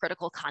safety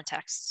critical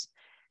contexts.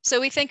 So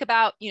we think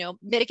about,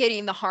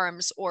 mitigating the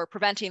harms or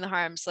preventing the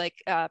harms, like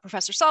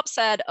Professor Selp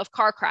said, of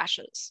car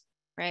crashes,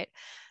 right?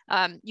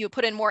 You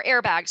put in more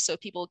airbags so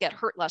people get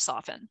hurt less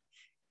often.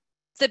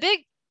 The big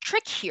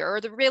trick here,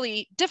 the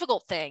really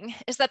difficult thing,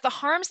 is that the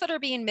harms that are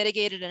being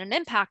mitigated in an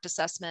impact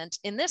assessment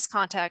in this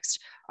context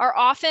are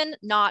often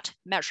not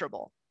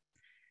measurable.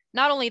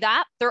 Not only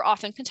that, they're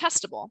often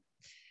contestable.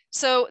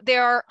 So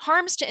there are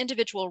harms to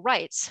individual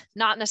rights,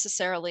 not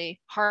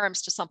necessarily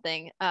harms to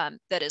something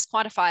that is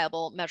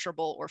quantifiable,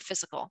 measurable, or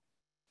physical.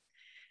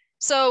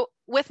 So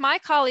with my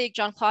colleague,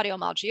 Gian Claudio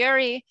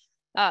Malgieri,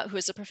 who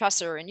is a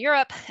professor in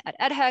Europe at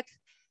EDHEC,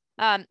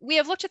 we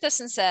have looked at this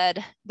and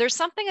said, there's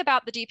something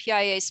about the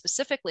DPIA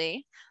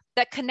specifically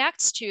that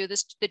connects to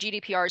the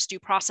GDPR's due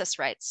process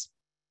rights.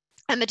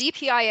 And the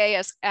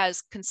DPIA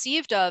as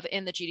conceived of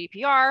in the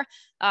GDPR,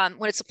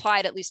 when it's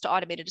applied at least to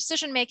automated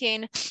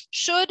decision-making,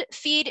 should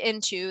feed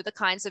into the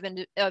kinds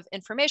of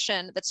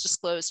information that's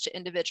disclosed to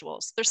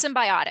individuals. They're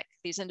symbiotic,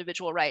 these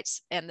individual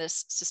rights and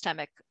this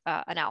systemic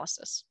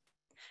analysis.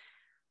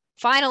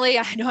 Finally,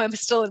 I know I'm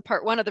still in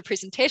part one of the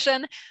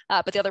presentation,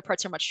 but the other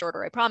parts are much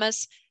shorter, I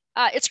promise.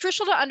 It's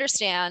crucial to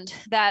understand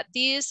that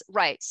these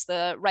rights,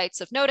 the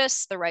rights of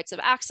notice, the rights of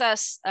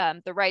access,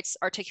 the rights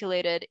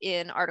articulated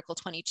in Article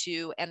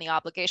 22 and the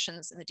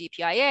obligations in the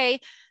DPIA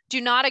do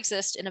not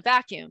exist in a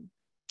vacuum.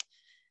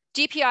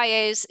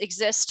 DPIAs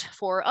exist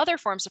for other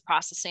forms of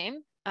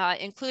processing,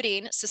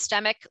 including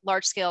systemic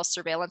large-scale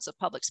surveillance of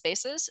public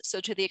spaces. So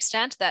to the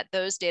extent that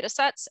those data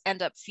sets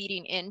end up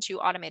feeding into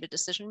automated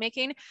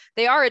decision-making,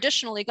 they are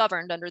additionally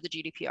governed under the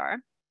GDPR.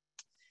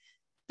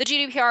 The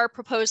GDPR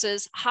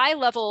proposes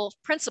high-level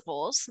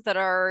principles that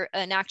are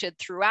enacted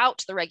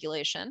throughout the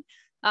regulation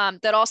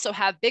that also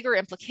have bigger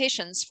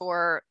implications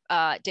for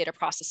data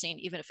processing,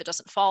 even if it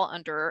doesn't fall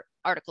under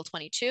Article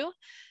 22.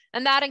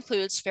 And that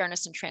includes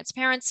fairness and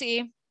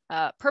transparency,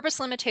 purpose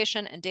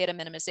limitation and data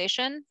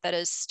minimization. That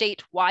is,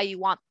 state why you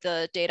want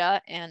the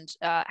data and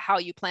how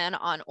you plan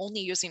on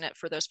only using it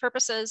for those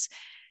purposes,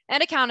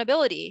 and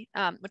accountability,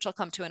 which I'll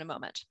come to in a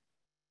moment.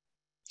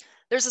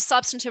 There's a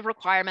substantive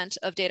requirement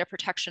of data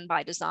protection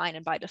by design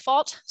and by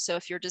default. So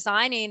if you're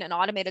designing an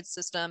automated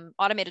system,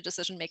 automated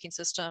decision-making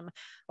system,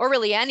 or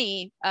really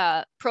any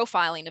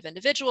profiling of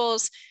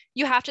individuals,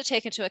 you have to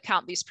take into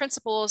account these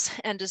principles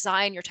and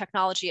design your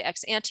technology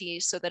ex ante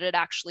so that it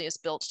actually is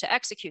built to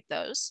execute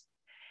those.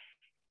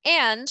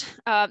 And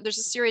there's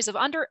a series of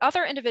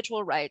other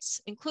individual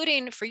rights,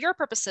 including, for your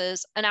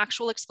purposes, an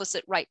actual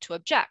explicit right to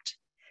object.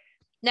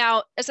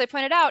 Now, as I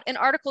pointed out, in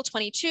Article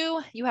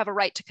 22, you have a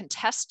right to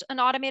contest an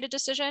automated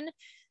decision,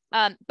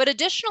 but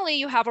additionally,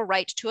 you have a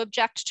right to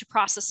object to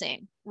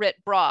processing, writ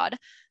broad,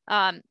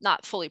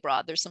 not fully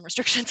broad, there's some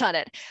restrictions on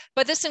it,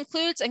 but this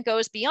includes and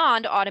goes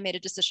beyond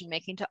automated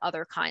decision-making to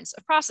other kinds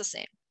of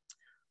processing.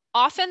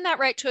 Often that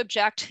right to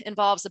object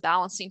involves a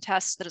balancing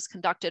test that is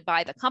conducted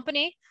by the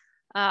company,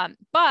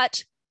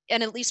 but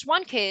in at least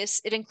one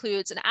case, it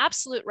includes an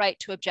absolute right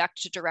to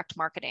object to direct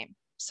marketing.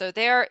 So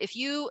there, if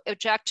you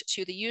object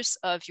to the use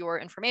of your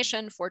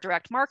information for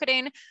direct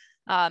marketing,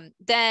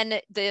 then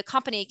the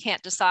company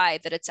can't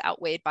decide that it's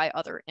outweighed by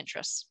other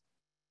interests.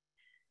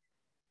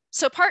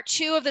 So part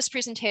 2 of this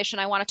presentation,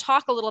 I want to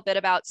talk a little bit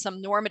about some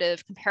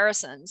normative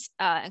comparisons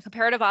and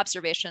comparative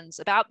observations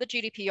about the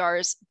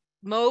GDPR's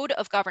mode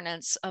of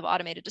governance of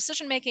automated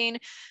decision-making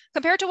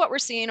compared to what we're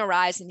seeing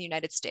arise in the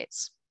United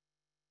States.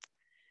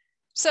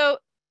 So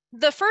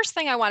the first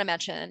thing I want to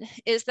mention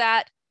is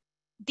that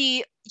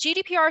the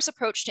GDPR's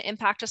approach to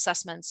impact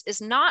assessments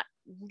is not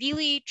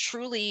really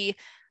truly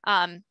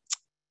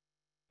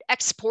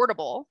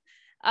exportable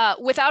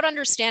without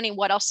understanding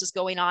what else is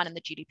going on in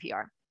the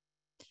GDPR.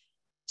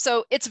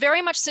 So it's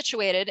very much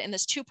situated in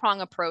this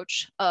two-prong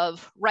approach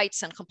of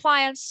rights and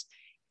compliance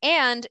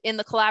and in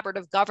the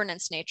collaborative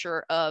governance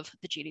nature of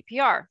the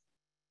GDPR.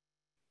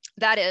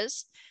 That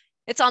is,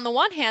 it's on the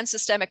one hand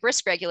systemic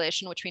risk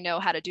regulation, which we know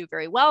how to do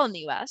very well in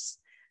the US,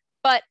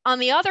 but on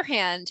the other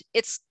hand,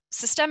 it's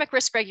systemic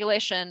risk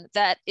regulation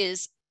that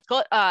is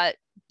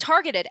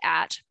targeted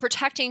at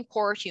protecting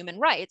core human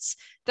rights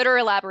that are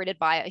elaborated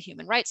by a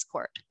human rights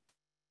court.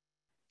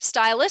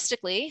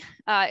 Stylistically,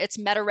 it's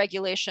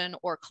meta-regulation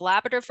or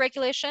collaborative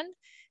regulation,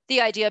 the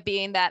idea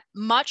being that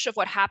much of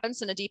what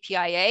happens in a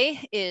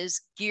DPIA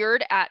is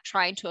geared at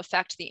trying to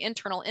affect the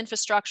internal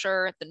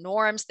infrastructure, the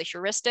norms, the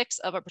heuristics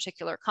of a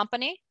particular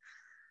company.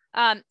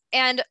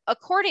 And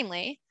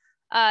accordingly,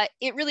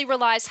 it really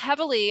relies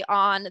heavily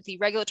on the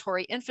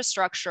regulatory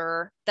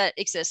infrastructure that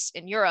exists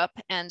in Europe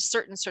and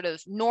certain sort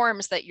of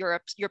norms that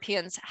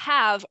Europeans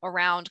have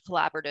around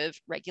collaborative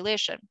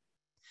regulation.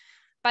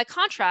 By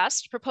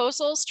contrast,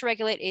 proposals to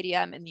regulate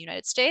ADM in the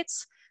United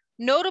States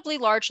notably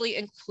largely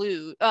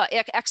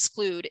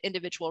exclude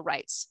individual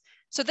rights.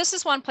 So this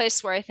is one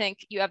place where I think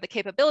you have the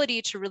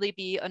capability to really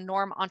be a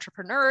norm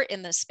entrepreneur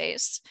in this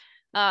space,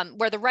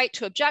 where the right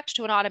to object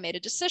to an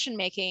automated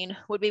decision-making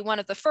would be one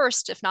of the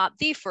first, if not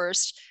the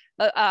first,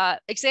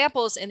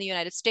 examples in the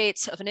United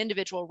States of an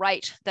individual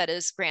right that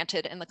is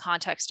granted in the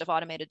context of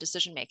automated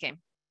decision-making.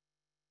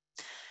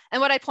 And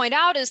what I point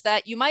out is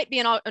that you might be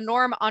a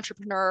norm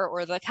entrepreneur,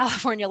 or the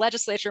California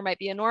legislature might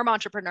be a norm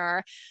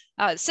entrepreneur,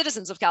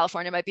 citizens of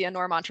California might be a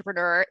norm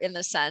entrepreneur in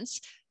this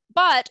sense,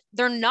 but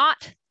they're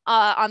not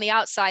on the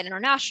outside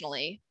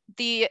internationally.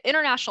 The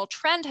international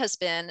trend has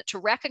been to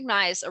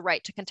recognize a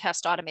right to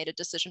contest automated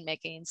decision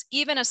makings,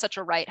 even as such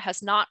a right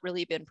has not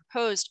really been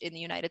proposed in the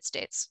United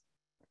States.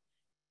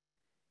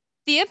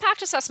 The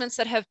impact assessments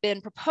that have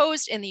been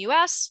proposed in the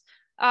US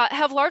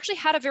have largely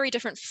had a very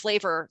different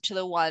flavor to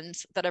the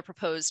ones that are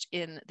proposed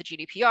in the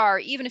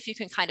GDPR, even if you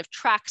can kind of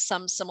track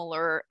some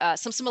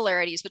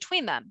similarities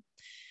between them.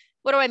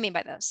 What do I mean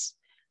by this?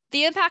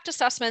 The impact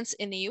assessments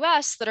in the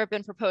US that have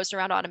been proposed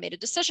around automated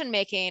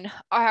decision-making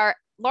are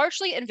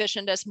largely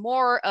envisioned as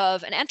more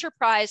of an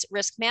enterprise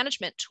risk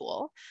management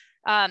tool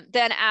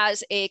than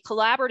as a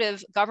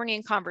collaborative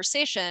governing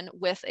conversation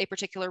with a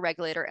particular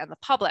regulator and the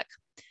public.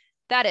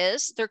 That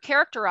is, they're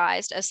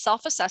characterized as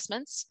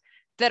self-assessments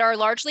that are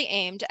largely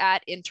aimed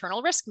at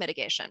internal risk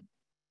mitigation.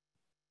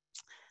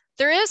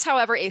 There is,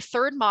 however, a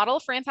third model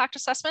for impact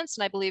assessments,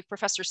 and I believe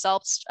Professor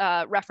Selbst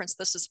referenced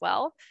this as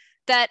well,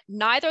 that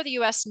neither the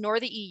US nor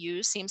the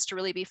EU seems to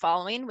really be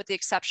following, with the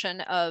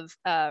exception of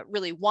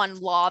really one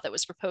law that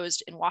was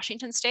proposed in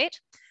Washington state,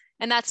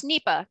 and that's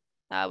NEPA,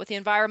 with the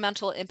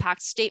Environmental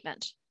Impact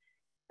Statement.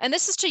 And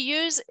this is to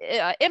use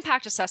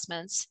impact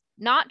assessments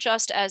not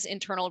just as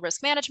internal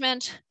risk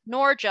management,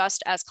 nor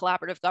just as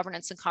collaborative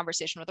governance and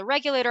conversation with a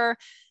regulator,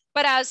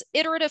 but as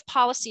iterative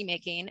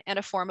policymaking and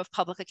a form of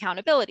public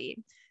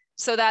accountability,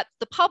 so that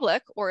the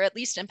public, or at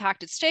least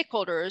impacted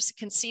stakeholders,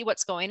 can see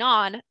what's going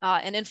on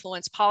and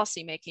influence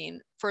policymaking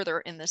further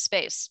in this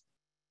space.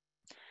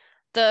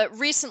 The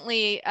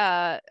recently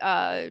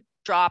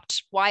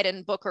dropped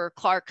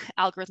Wyden-Booker-Clark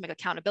Algorithmic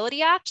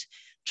Accountability Act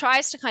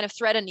tries to kind of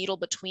thread a needle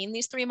between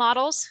these three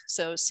models.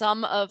 So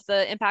some of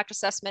the impact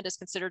assessment is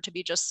considered to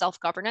be just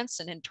self-governance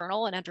and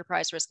internal and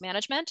enterprise risk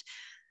management.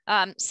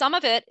 Some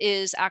of it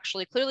is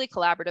actually clearly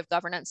collaborative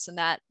governance in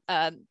that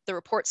the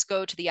reports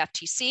go to the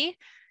FTC,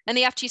 and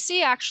the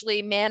FTC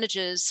actually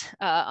manages,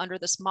 under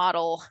this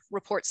model,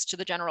 reports to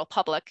the general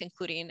public,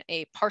 including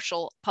a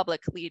partial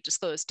publicly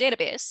disclosed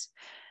database.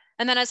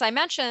 And then, as I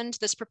mentioned,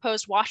 this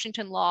proposed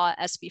Washington law,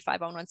 SB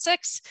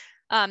 5116,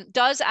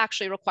 does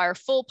actually require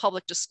full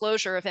public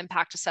disclosure of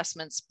impact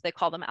assessments. They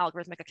call them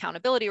algorithmic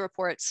accountability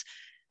reports.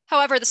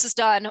 However, this is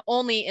done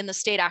only in the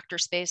state actor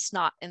space,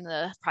 not in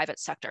the private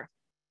sector.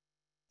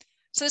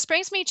 So this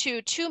brings me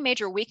to two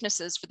major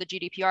weaknesses for the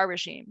GDPR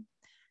regime.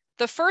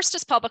 The first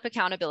is public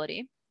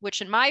accountability,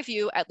 which in my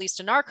view, at least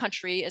in our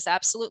country, is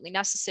absolutely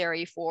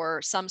necessary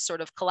for some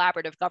sort of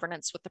collaborative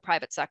governance with the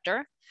private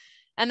sector.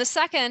 And the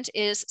second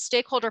is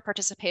stakeholder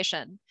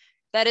participation.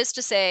 That is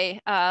to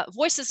say,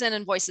 voices in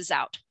and voices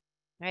out,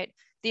 right?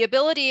 The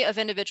ability of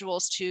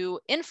individuals to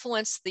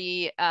influence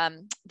the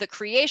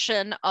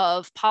creation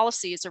of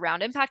policies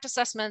around impact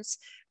assessments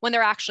when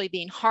they're actually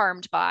being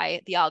harmed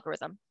by the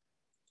algorithm.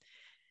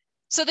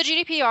 So the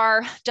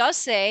GDPR does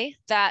say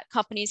that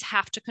companies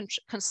have to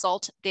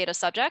consult data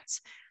subjects,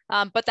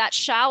 but that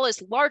shall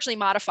is largely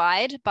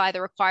modified by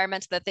the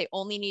requirement that they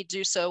only need to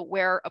do so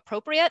where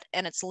appropriate,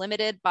 and it's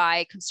limited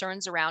by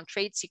concerns around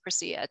trade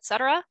secrecy, et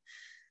cetera.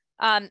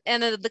 And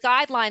the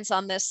guidelines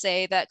on this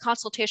say that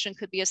consultation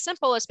could be as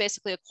simple as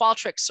basically a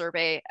Qualtrics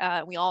survey.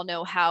 We all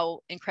know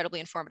how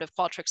incredibly informative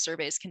Qualtrics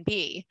surveys can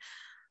be.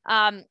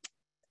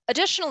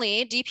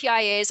 Additionally,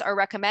 DPIAs are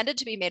recommended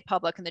to be made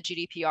public in the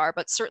GDPR,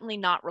 but certainly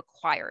not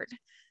required.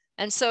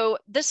 And so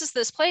this is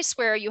this place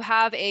where you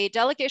have a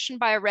delegation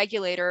by a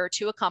regulator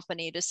to a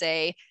company to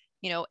say,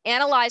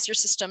 analyze your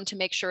system to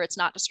make sure it's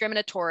not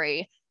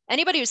discriminatory.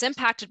 Anybody who's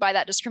impacted by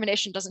that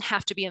discrimination doesn't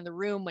have to be in the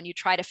room when you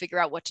try to figure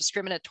out what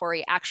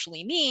discriminatory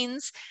actually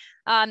means.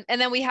 And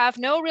then we have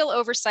no real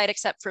oversight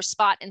except for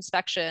spot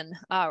inspection,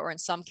 or in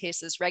some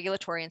cases,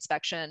 regulatory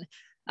inspection,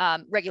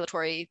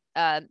 regulatory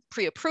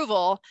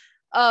pre-approval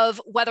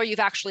of whether you've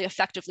actually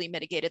effectively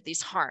mitigated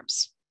these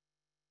harms.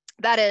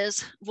 That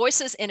is,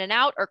 voices in and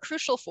out are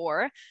crucial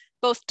for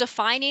both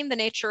defining the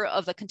nature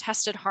of the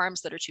contested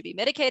harms that are to be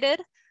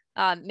mitigated,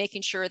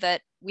 making sure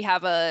that we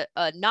have a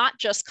not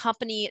just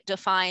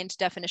company-defined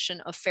definition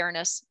of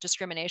fairness,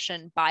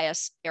 discrimination,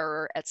 bias,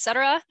 error, et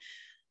cetera,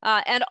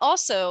 and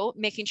also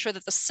making sure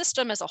that the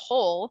system as a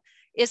whole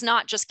is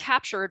not just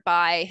captured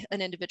by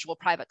an individual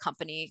private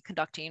company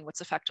conducting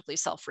what's effectively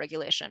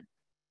self-regulation.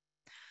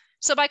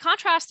 So by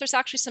contrast, there's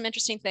actually some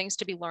interesting things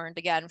to be learned,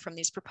 again, from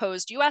these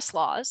proposed US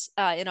laws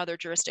in other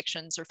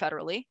jurisdictions or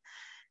federally.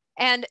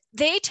 And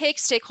they take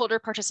stakeholder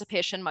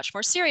participation much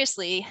more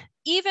seriously,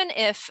 even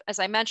if, as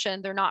I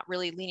mentioned, they're not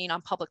really leaning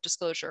on public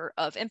disclosure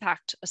of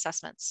impact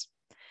assessments.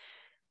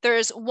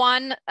 There's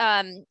one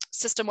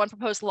one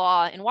proposed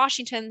law in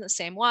Washington, the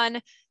same one,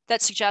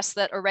 that suggests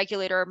that a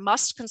regulator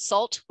must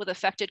consult with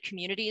affected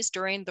communities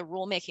during the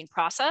rulemaking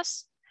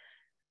process.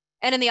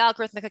 And in the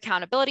Algorithmic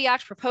Accountability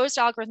Act, proposed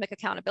Algorithmic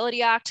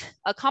Accountability Act,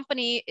 a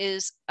company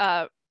is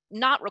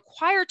not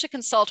required to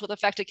consult with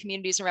affected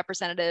communities and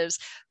representatives,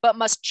 but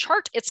must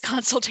chart its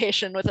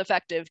consultation with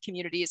affected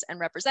communities and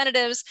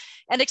representatives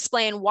and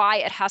explain why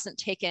it hasn't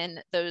taken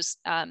those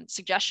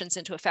suggestions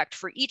into effect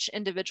for each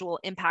individual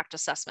impact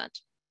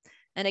assessment.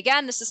 And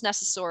again, this is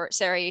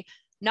necessary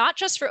not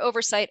just for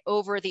oversight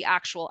over the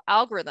actual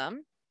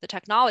algorithm, the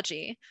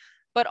technology,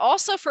 but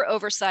also for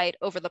oversight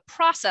over the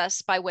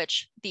process by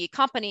which the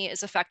company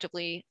is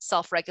effectively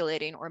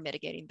self-regulating or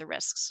mitigating the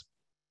risks.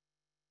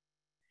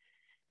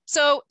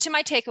 So to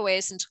my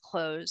takeaways and to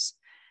close,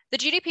 the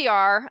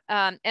GDPR,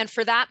 and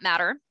for that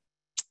matter,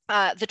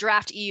 the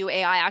draft EU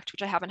AI Act,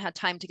 which I haven't had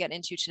time to get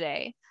into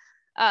today,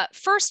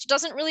 first,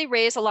 doesn't really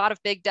raise a lot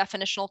of big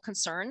definitional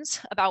concerns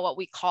about what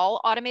we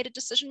call automated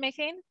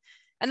decision-making.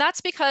 And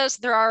that's because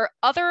there are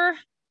other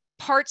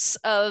parts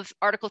of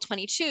Article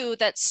 22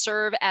 that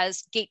serve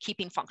as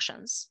gatekeeping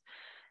functions.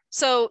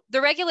 So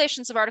the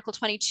regulations of Article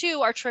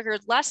 22 are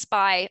triggered less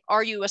by,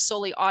 are you a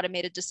solely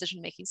automated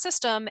decision-making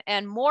system,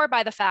 and more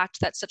by the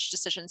fact that such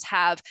decisions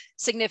have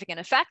significant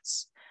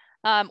effects,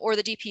 or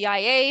the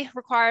DPIA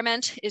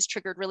requirement is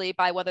triggered really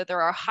by whether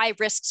there are high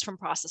risks from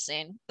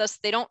processing. Thus,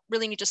 they don't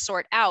really need to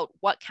sort out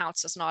what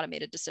counts as an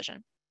automated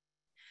decision.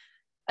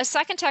 A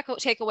second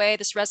takeaway,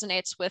 this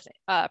resonates with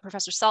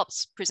Professor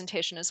Selp's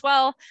presentation as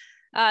well,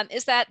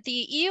 is that the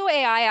EU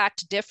AI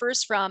Act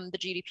differs from the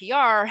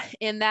GDPR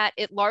in that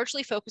it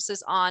largely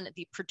focuses on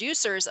the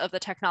producers of the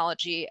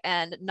technology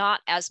and not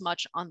as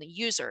much on the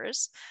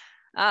users.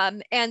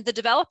 And the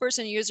developers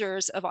and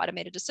users of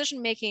automated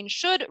decision-making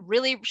should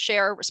really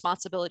share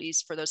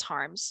responsibilities for those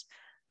harms.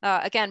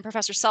 Again,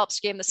 Professor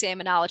Selps gave the same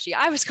analogy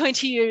I was going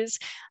to use.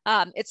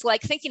 It's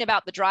like thinking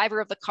about the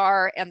driver of the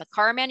car and the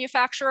car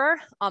manufacturer.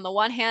 On the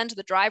one hand,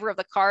 the driver of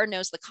the car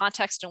knows the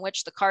context in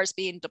which the car is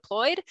being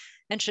deployed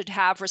and should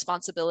have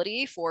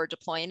responsibility for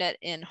deploying it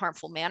in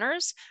harmful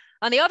manners.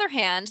 On the other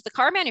hand, the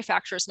car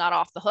manufacturer is not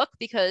off the hook,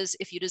 because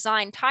if you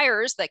design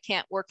tires that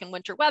can't work in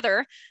winter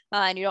weather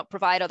and you don't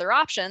provide other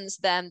options,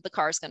 then the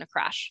car is going to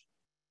crash.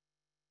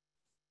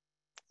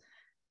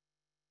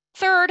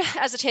 Third,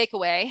 as a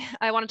takeaway,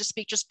 I wanted to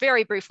speak just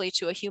very briefly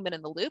to a human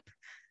in the loop.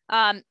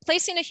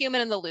 Placing a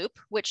human in the loop,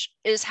 which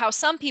is how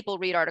some people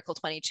read Article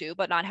 22,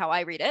 but not how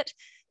I read it,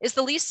 is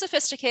the least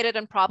sophisticated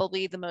and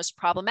probably the most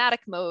problematic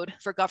mode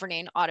for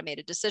governing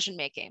automated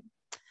decision-making.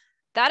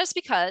 That is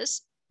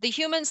because the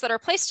humans that are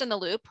placed in the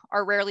loop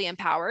are rarely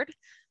empowered,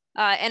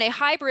 and a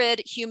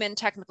hybrid human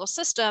technical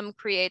system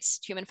creates,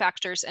 human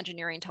factors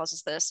engineering tells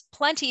us this,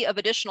 plenty of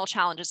additional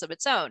challenges of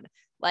its own,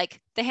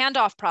 like the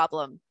handoff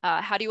problem.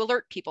 How do you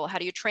alert people? How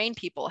do you train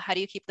people? How do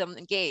you keep them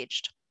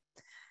engaged?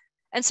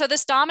 And so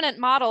this dominant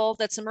model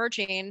that's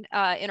emerging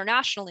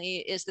internationally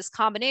is this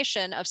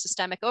combination of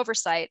systemic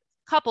oversight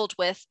coupled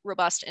with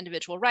robust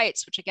individual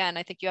rights, which again,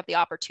 I think you have the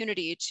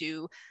opportunity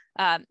to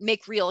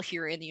make real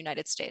here in the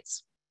United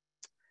States.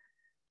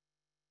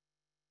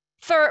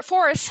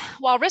 Fourth,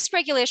 while risk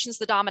regulation is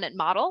the dominant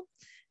model,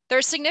 there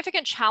are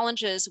significant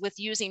challenges with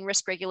using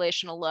risk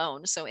regulation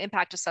alone, so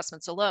impact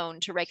assessments alone,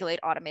 to regulate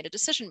automated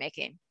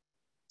decision-making.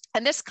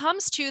 And this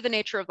comes to the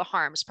nature of the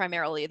harms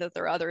primarily, though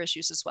there are other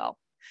issues as well.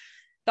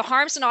 The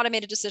harms in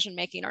automated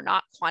decision-making are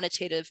not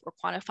quantitative or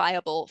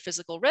quantifiable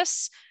physical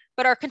risks,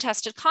 but are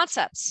contested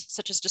concepts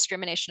such as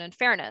discrimination and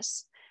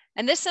fairness.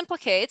 And this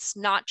implicates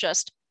not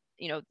just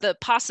the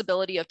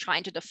possibility of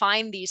trying to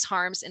define these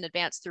harms in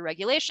advance through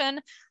regulation,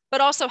 but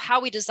also how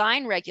we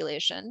design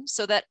regulation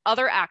so that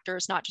other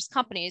actors, not just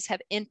companies, have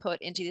input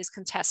into these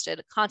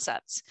contested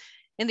concepts.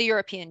 In the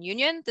European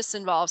Union, this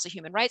involves a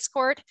human rights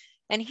court.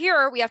 And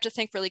here we have to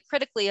think really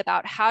critically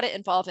about how to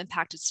involve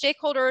impacted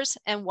stakeholders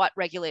and what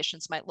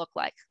regulations might look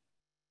like.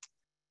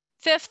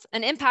 Fifth,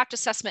 an impact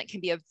assessment can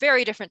be a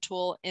very different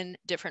tool in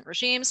different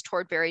regimes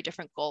toward very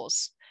different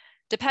goals.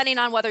 Depending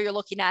on whether you're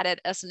looking at it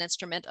as an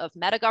instrument of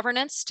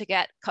meta-governance to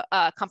get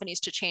companies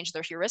to change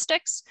their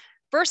heuristics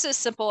versus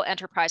simple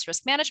enterprise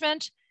risk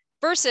management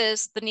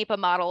versus the NEPA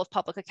model of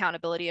public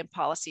accountability and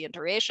policy and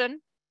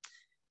duration.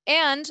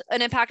 And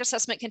an impact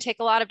assessment can take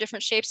a lot of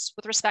different shapes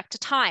with respect to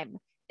time.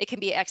 It can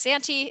be ex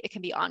ante, it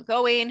can be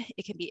ongoing,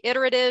 it can be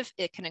iterative,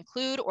 it can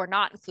include or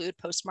not include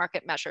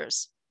post-market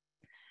measures.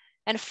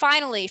 And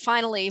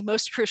finally,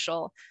 most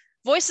crucial,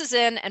 voices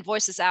in and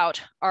voices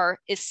out are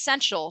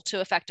essential to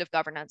effective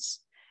governance.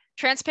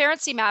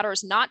 Transparency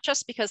matters not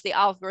just because the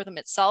algorithm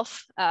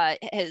itself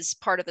is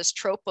part of this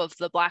trope of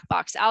the black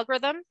box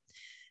algorithm,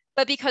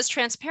 but because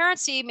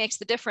transparency makes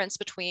the difference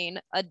between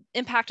an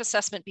impact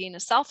assessment being a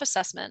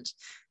self-assessment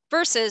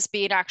versus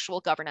being actual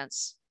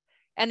governance.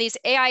 And these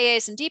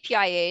AIAs and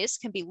DPIAs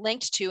can be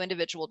linked to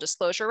individual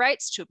disclosure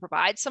rights to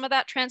provide some of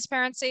that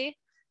transparency.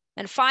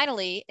 And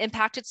finally,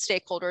 impacted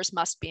stakeholders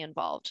must be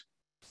involved.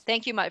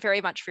 Thank you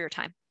very much for your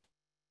time.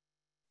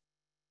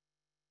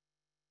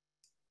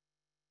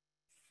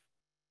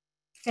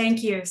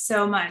 Thank you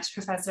so much,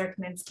 Professor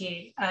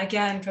Kaminsky,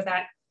 again, for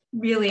that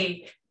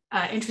really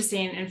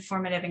interesting,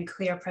 informative, and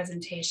clear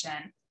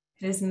presentation.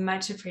 It is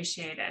much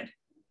appreciated.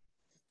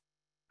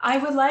 I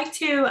would like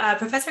to,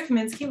 Professor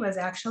Kaminsky was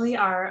actually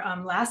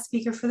our last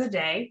speaker for the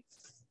day.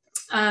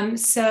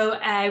 So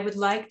I would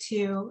like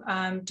to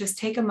just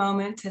take a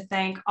moment to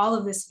thank all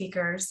of the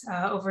speakers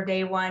over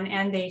day one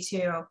and day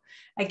two,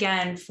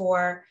 again,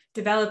 for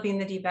developing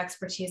the deep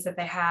expertise that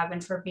they have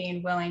and for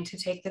being willing to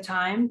take the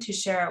time to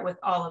share it with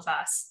all of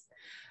us.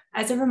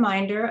 As a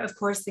reminder, of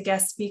course, the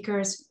guest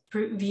speakers'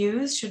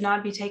 views should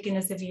not be taken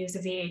as the views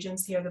of the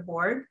agency or the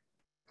board.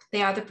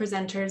 They are the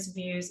presenters'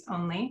 views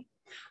only,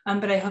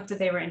 but I hope that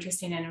they were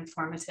interesting and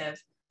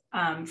informative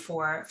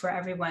for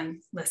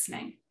everyone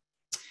listening.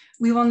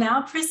 We will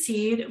now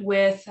proceed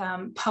with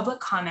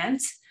public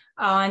comments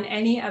on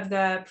any of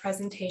the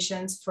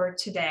presentations for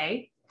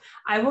today.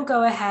 I will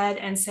go ahead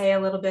and say a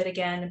little bit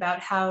again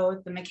about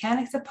how the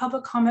mechanics of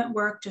public comment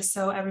work, just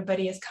so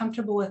everybody is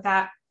comfortable with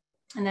that,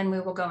 and then we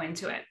will go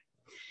into it.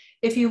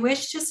 If you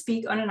wish to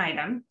speak on an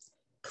item,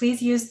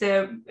 please use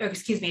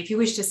if you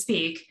wish to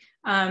speak,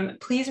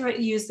 please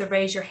use the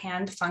raise your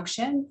hand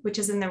function, which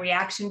is in the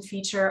reaction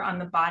feature on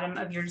the bottom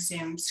of your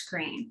Zoom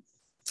screen.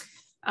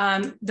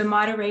 The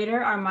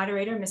moderator, our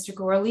moderator, Mr.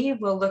 Gorley,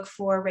 will look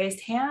for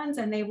raised hands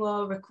and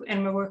will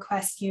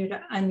request you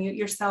to unmute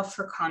yourself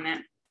for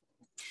comment.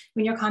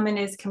 When your comment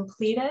is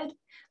completed,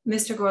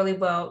 Mr. Gorley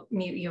will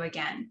mute you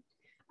again.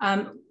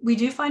 We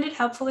do find it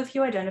helpful if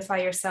you identify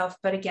yourself,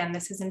 but again,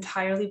 this is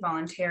entirely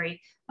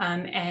voluntary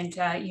and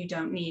you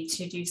don't need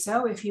to do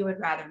so if you would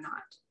rather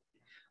not.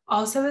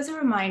 Also, as a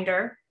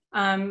reminder,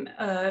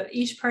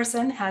 each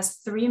person has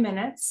 3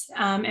 minutes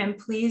and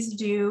please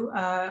do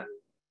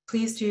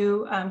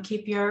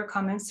keep your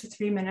comments to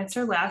 3 minutes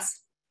or less.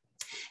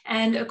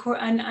 And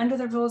under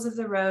the rules of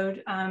the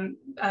road of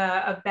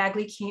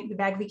the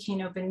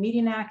Bagley-Keene Open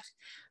Meeting Act,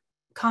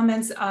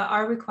 comments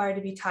are required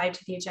to be tied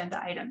to the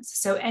agenda items.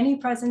 So any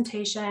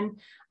presentation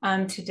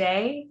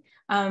today,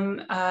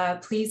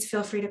 please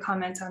feel free to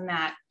comment on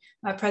that.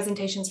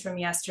 Presentations from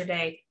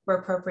yesterday were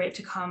appropriate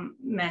to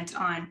comment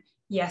on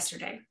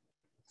yesterday.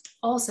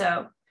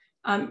 Also,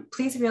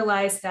 please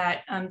realize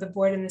that the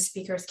board and the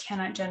speakers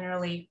cannot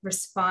generally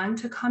respond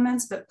to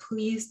comments, but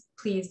please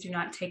do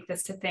not take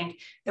this to think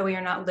that we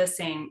are not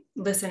listening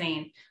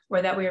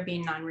or that we are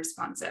being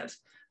non-responsive.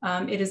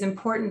 It is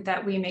important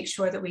that we make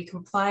sure that we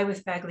comply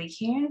with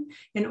Bagley-Keene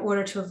in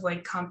order to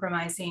avoid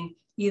compromising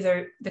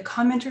either the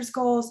commenters'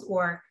 goals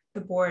or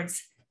the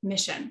board's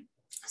mission.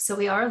 So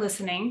we are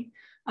listening.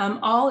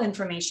 All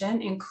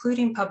information,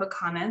 including public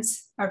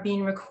comments, are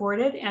being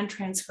recorded and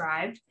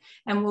transcribed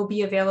and will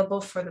be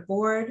available for the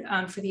board,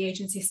 for the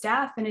agency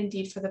staff, and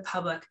indeed for the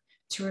public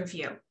to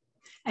review.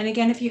 And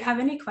again, if you have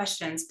any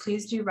questions,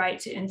 please do write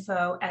to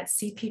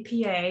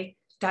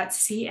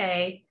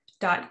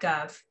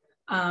info@cppa.ca.gov.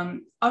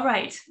 All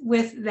right,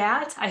 with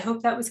that, I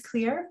hope that was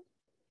clear.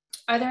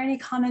 Are there any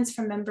comments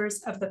from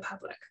members of the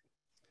public?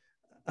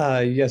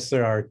 Yes,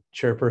 there are,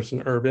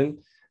 Chairperson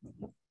Urban.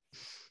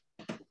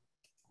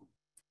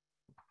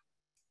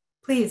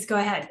 Please go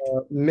ahead.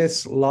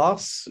 Ms.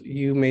 Loss,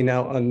 you may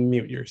now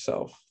unmute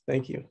yourself.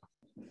 Thank you.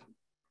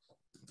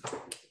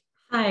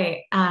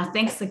 Hi,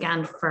 thanks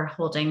again for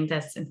holding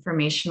this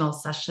informational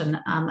session.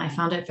 I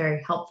found it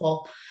very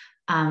helpful,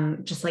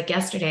 just like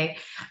yesterday.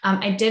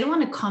 I did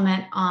want to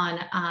comment on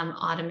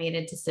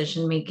automated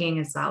decision-making,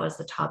 as that was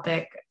the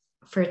topic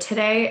for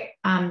today.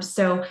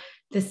 So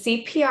the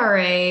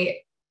CPRA,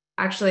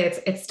 actually,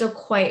 it's still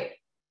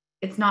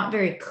it's not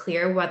very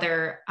clear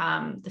whether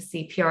the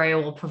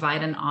CPRA will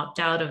provide an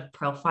opt-out of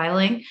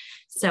profiling.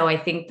 So I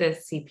think the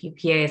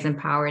CPPA is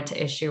empowered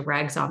to issue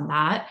regs on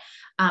that.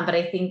 But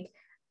I think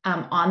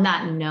on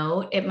that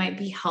note, it might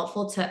be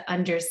helpful to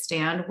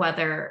understand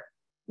whether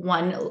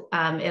one,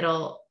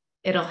 it'll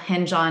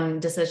hinge on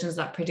decisions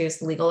that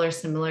produce legal or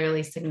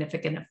similarly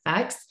significant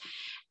effects.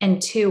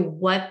 And two,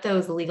 what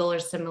those legal or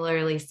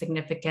similarly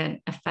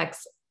significant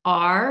effects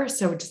are.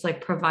 So just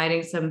like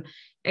providing some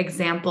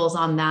examples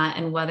on that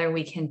and whether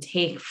we can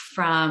take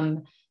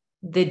from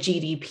the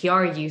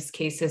GDPR use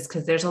cases,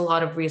 because there's a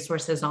lot of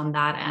resources on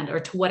that end, or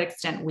to what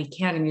extent we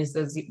can use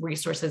those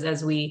resources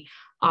as we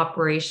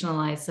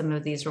operationalize some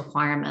of these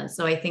requirements.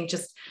 So I think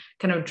just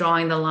kind of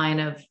drawing the line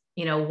of,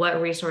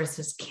 what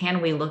resources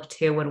can we look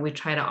to when we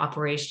try to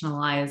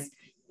operationalize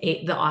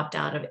the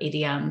opt-out of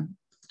ADM,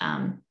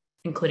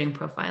 including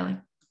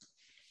profiling.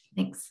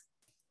 Thanks.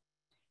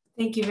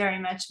 Thank you very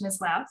much, Ms.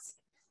 Laus.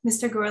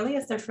 Mr. Gorley,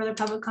 is there further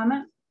public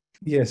comment?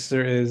 Yes,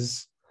 there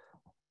is.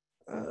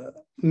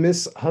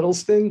 Ms.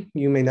 Huddleston,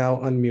 you may now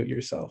unmute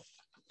yourself.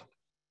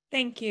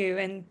 Thank you.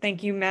 And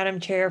thank you, Madam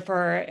Chair,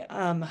 for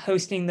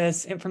hosting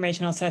this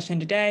informational session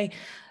today,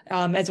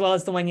 as well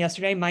as the one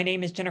yesterday. My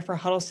name is Jennifer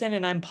Huddleston,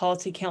 and I'm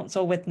Policy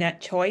Counsel with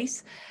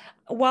NetChoice.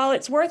 While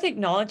it's worth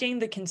acknowledging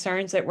the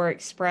concerns that were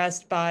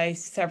expressed by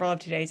several of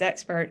today's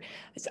experts,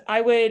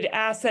 I would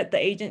ask that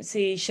the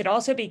agency should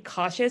also be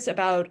cautious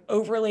about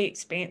overly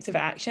expansive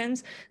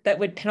actions that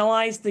would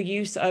penalize the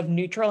use of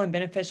neutral and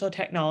beneficial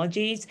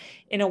technologies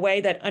in a way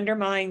that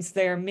undermines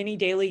their many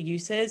daily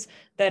uses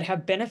that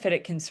have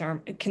benefited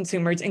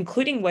consumers,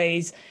 including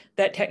ways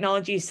that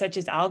technologies such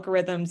as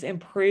algorithms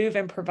improve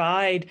and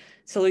provide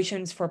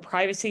solutions for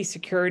privacy,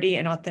 security,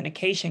 and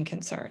authentication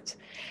concerns.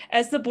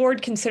 As the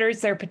board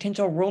considers their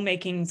potential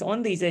rulemakings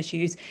on these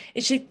issues,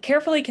 it should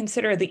carefully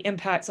consider the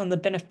impacts on the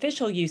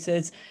beneficial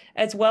uses,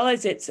 as well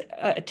as its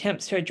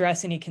attempts to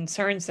address any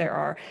concerns there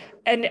are.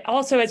 And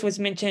also, as was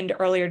mentioned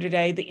earlier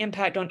today, the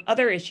impact on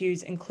other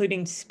issues,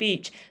 including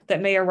speech,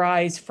 that may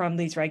arise from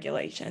these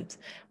regulations.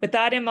 With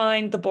that in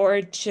mind, the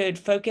board should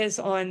focus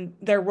on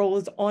their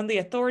rules on the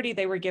authority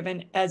they were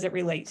given as it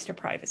relates to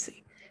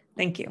privacy.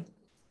 Thank you.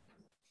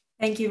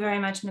 Thank you very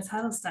much, Ms.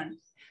 Huddleston.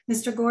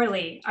 Mr.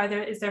 Gorley,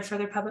 is there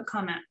further public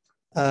comment?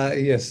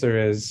 Yes, there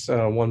is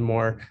one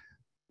more.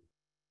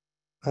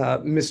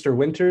 Mr.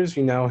 Winters,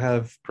 you now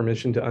have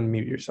permission to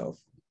unmute yourself.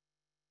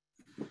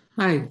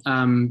 Hi,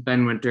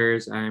 Ben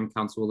Winters. I'm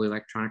counsel with the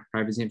Electronic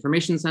Privacy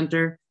Information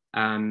Center,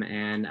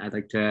 and I'd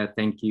like to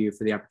thank you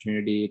for the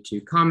opportunity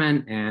to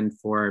comment and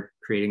for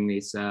creating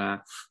these,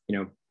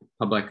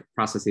 public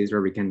processes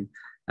where we can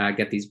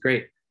get these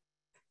great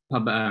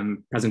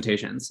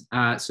presentations.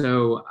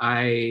 So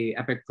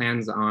Epic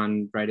plans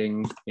on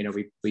writing,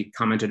 we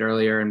commented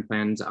earlier and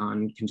plans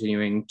on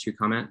continuing to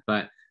comment,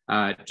 but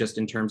just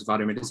in terms of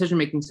automated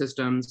decision-making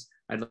systems,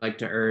 I'd like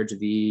to urge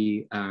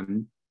the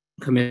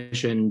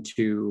commission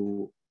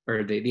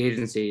or the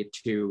agency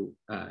to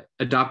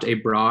adopt a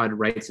broad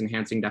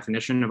rights-enhancing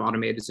definition of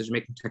automated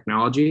decision-making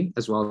technology,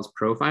 as well as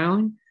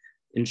profiling,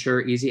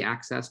 ensure easy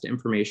access to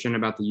information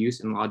about the use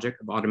and logic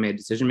of automated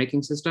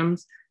decision-making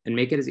systems, and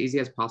make it as easy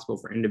as possible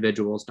for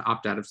individuals to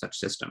opt out of such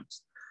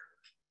systems.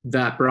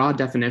 That broad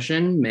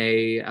definition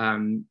may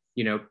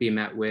be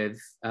met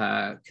with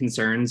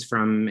concerns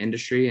from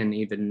industry and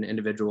even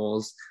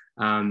individuals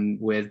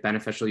with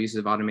beneficial uses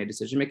of automated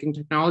decision-making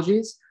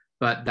technologies,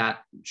 but that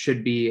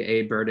should be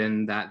a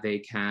burden that they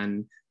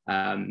can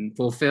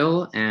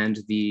fulfill, and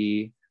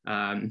the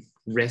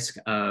risk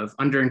of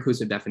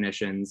under-inclusive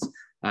definitions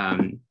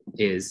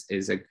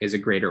is a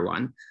greater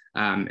one.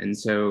 And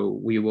so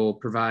we will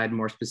provide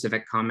more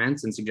specific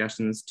comments and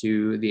suggestions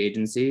to the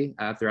agency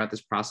throughout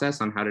this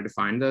process on how to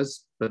define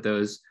those, but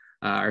those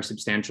are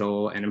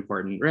substantial and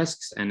important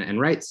risks and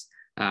rights.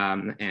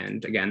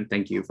 And again,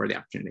 thank you for the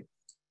opportunity.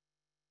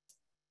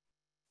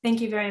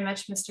 Thank you very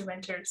much, Mr.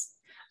 Winters.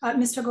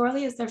 Mr.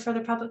 Gorley, is there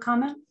further public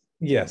comment?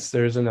 Yes,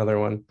 there's another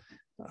one.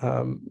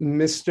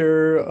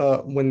 Mr.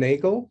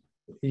 Winagel,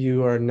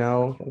 you are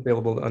now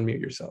available to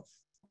unmute yourself.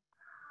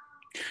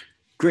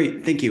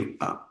 Great, thank you.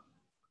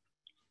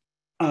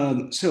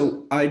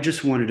 So I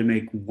just wanted to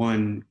make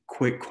one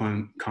quick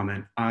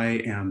comment.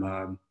 I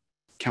am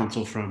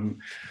counsel from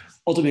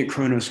Ultimate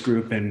Kronos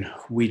Group, and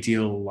we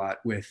deal a lot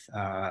with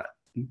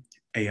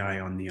AI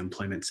on the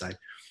employment side.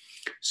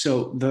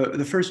 So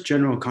the first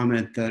general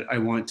comment that I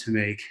want to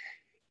make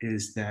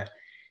is that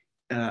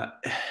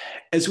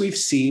as we've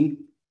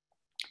seen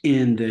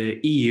in the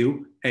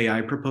EU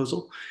AI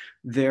proposal,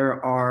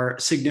 there are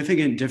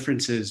significant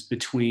differences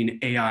between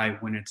AI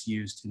when it's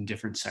used in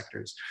different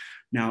sectors.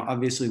 Now,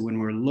 obviously, when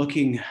we're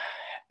looking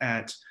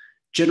at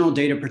general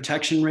data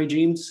protection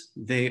regimes,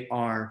 they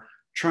are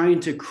trying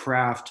to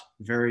craft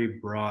very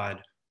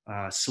broad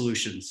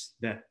solutions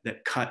that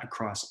cut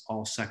across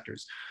all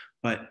sectors.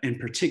 But in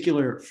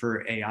particular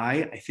for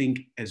AI, I think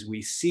as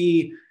we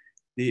see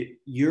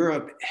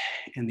Europe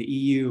and the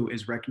EU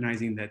is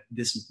recognizing that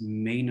this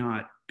may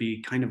not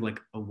be kind of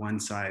like a one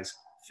size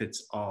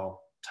fits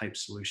all type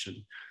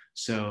solution.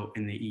 So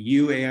in the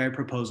EU AI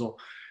proposal,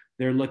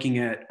 they're looking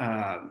at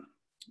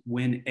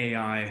when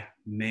AI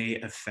may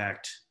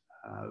affect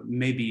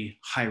maybe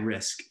high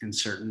risk in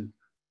certain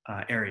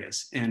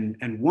areas.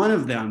 And one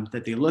of them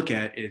that they look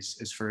at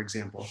is for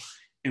example,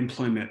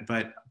 employment.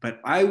 But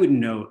I would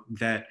note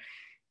that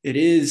it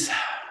is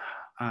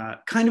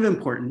kind of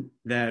important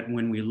that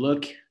when we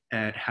look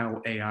at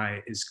how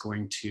AI is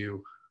going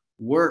to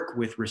work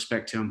with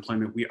respect to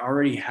employment, we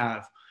already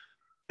have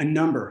a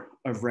number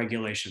of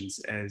regulations.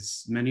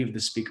 As many of the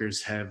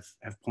speakers have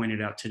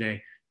pointed out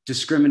today,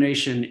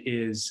 discrimination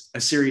is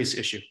a serious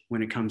issue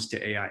when it comes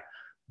to AI.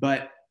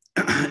 But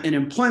in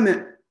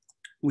employment,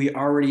 we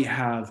already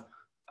have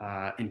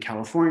in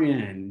California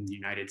and the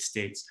United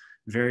States,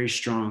 very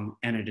strong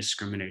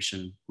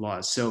anti-discrimination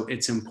laws. So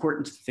it's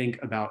important to think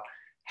about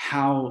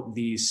how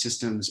these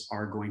systems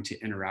are going to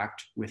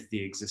interact with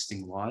the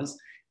existing laws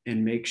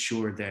and make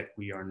sure that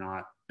we are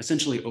not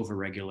essentially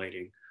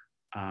over-regulating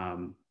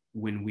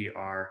when we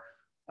are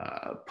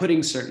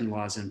putting certain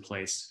laws in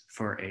place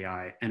for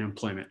AI and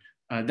employment.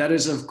 That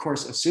is, of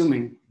course,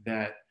 assuming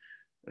that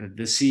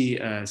the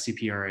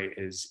CPRA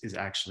is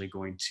actually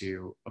going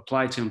to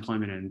apply to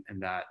employment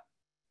and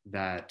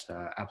that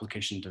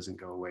application doesn't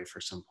go away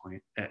for some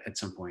point at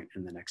some point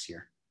in the next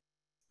year.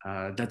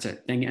 That's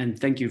it. And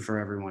thank you for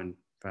everyone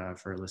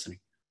for listening.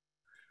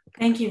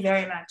 Thank you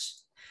very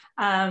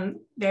much.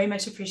 Very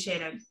much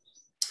appreciated.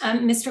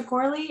 Mr.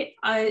 Gorley,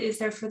 is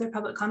there further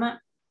public comment?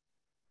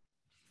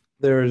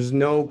 There is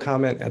no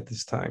comment at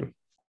this time.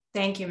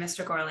 Thank you,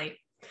 Mr. Gorley.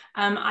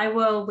 I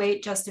will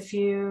wait just a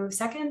few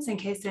seconds in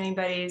case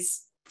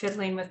anybody's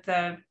fiddling with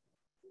the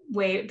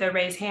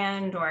raise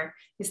hand or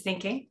is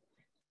thinking.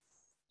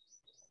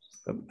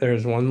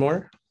 There's one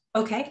more.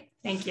 Okay,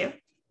 thank you.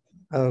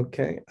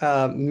 Okay,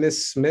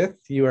 Ms. Smith,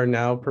 you are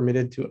now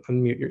permitted to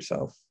unmute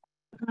yourself.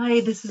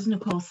 Hi, this is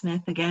Nicole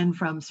Smith again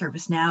from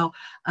ServiceNow.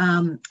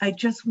 I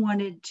just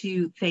wanted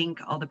to thank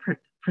all the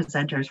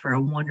presenters for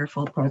a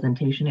wonderful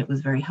presentation. It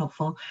was very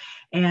helpful.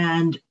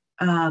 And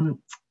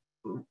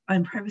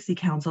I'm privacy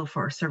counsel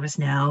for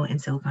ServiceNow in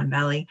Silicon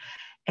Valley.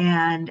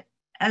 And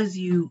as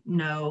you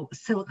know,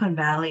 Silicon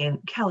Valley and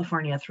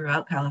California,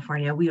 throughout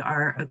California, we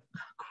are a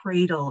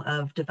cradle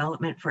of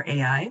development for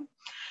AI.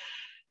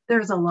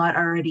 There's a lot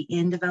already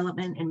in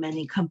development, and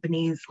many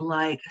companies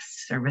like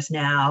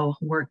ServiceNow,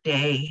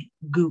 Workday,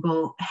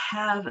 Google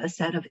have a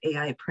set of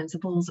AI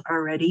principles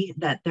already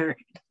that they're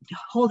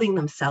holding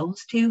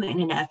themselves to in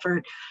an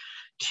effort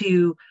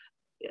to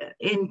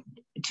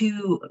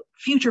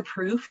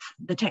future-proof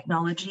the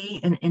technology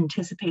in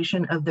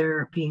anticipation of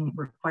there being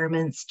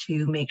requirements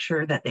to make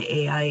sure that the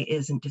AI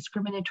isn't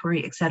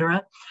discriminatory, et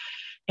cetera.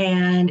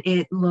 And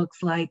it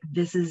looks like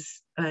this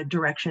is a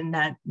direction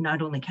that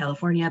not only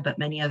California, but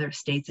many other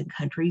states and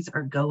countries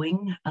are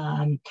going.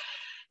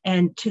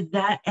 And to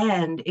that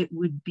end, it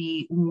would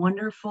be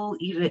wonderful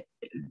even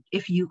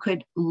if you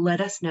could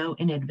let us know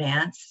in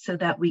advance so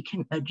that we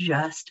can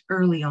adjust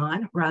early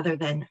on rather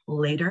than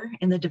later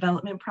in the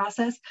development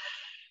process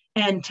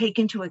and take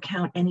into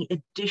account any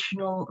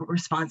additional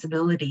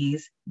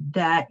responsibilities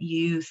that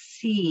you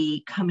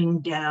see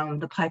coming down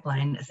the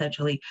pipeline,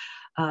 essentially,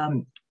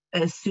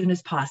 as soon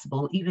as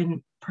possible,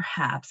 even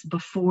perhaps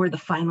before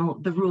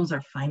the rules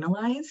are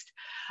finalized,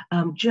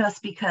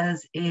 just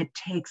because it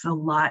takes a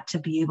lot to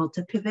be able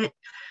to pivot.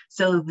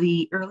 So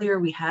the earlier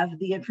we have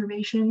the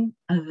information,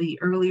 the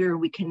earlier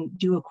we can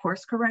do a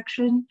course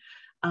correction.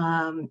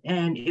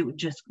 And it would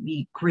just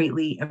be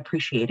greatly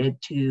appreciated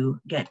to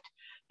get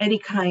any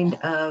kind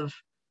of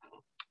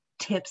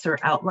tips or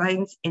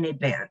outlines in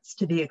advance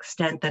to the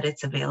extent that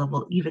it's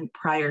available even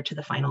prior to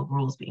the final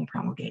rules being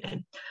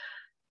promulgated.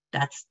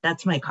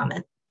 That's my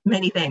comment.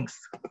 Many thanks.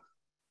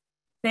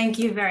 Thank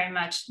you very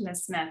much,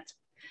 Ms. Smith.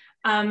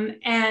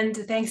 And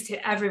thanks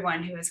to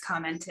everyone who has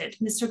commented.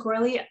 Mr.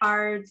 Gourley,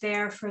 are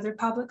there further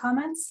public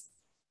comments?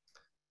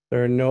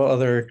 There are no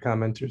other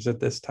commenters at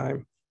this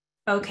time.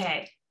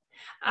 Okay.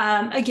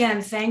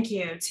 Again, thank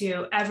you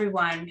to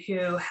everyone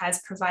who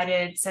has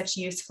provided such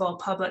useful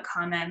public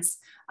comments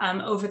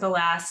over the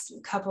last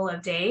couple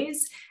of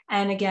days.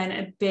 And again,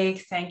 a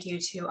big thank you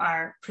to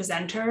our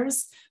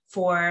presenters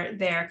for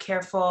their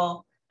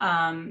careful,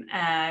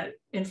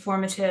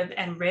 informative,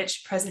 and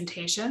rich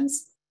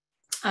presentations.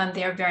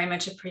 They are very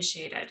much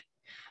appreciated.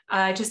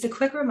 Just a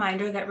quick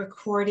reminder that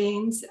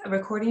recording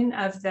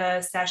of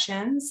the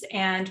sessions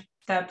and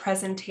the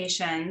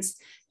presentations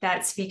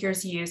that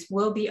speakers use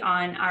will be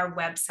on our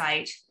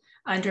website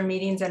under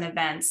meetings and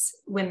events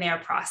when they are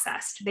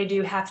processed. They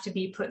do have to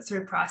be put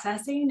through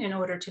processing in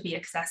order to be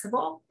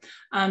accessible,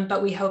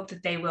 but we hope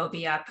that they will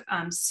be up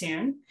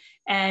soon.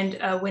 And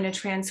when a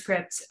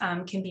transcript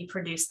can be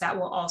produced, that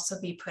will also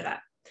be put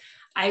up.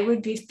 I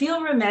would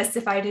feel remiss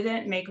if I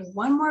didn't make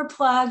one more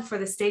plug for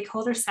the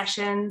stakeholder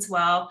sessions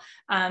while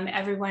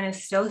everyone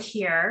is still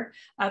here.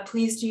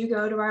 Please do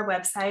go to our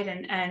website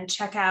and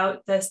check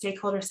out the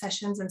stakeholder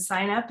sessions and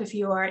sign up if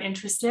you are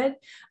interested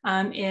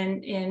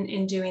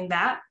in doing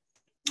that.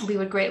 We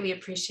would greatly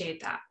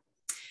appreciate that.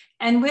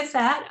 And with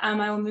that,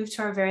 I will move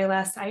to our very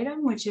last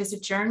item, which is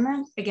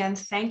adjournment. Again,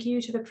 thank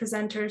you to the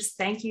presenters.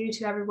 Thank you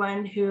to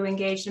everyone who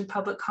engaged in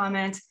public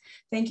comment.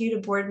 Thank you to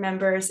board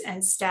members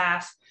and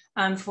staff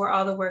for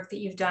all the work that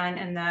you've done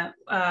and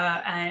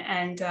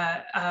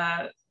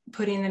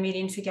putting the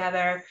meeting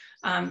together,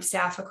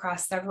 staff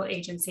across several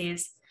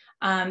agencies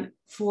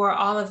for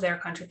all of their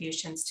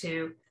contributions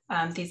to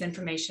these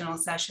informational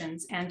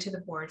sessions and to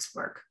the board's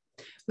work.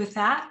 With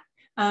that,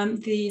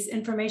 these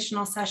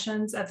informational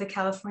sessions of the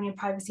California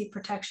Privacy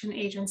Protection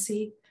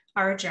Agency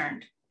are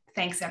adjourned.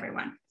 Thanks,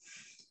 everyone.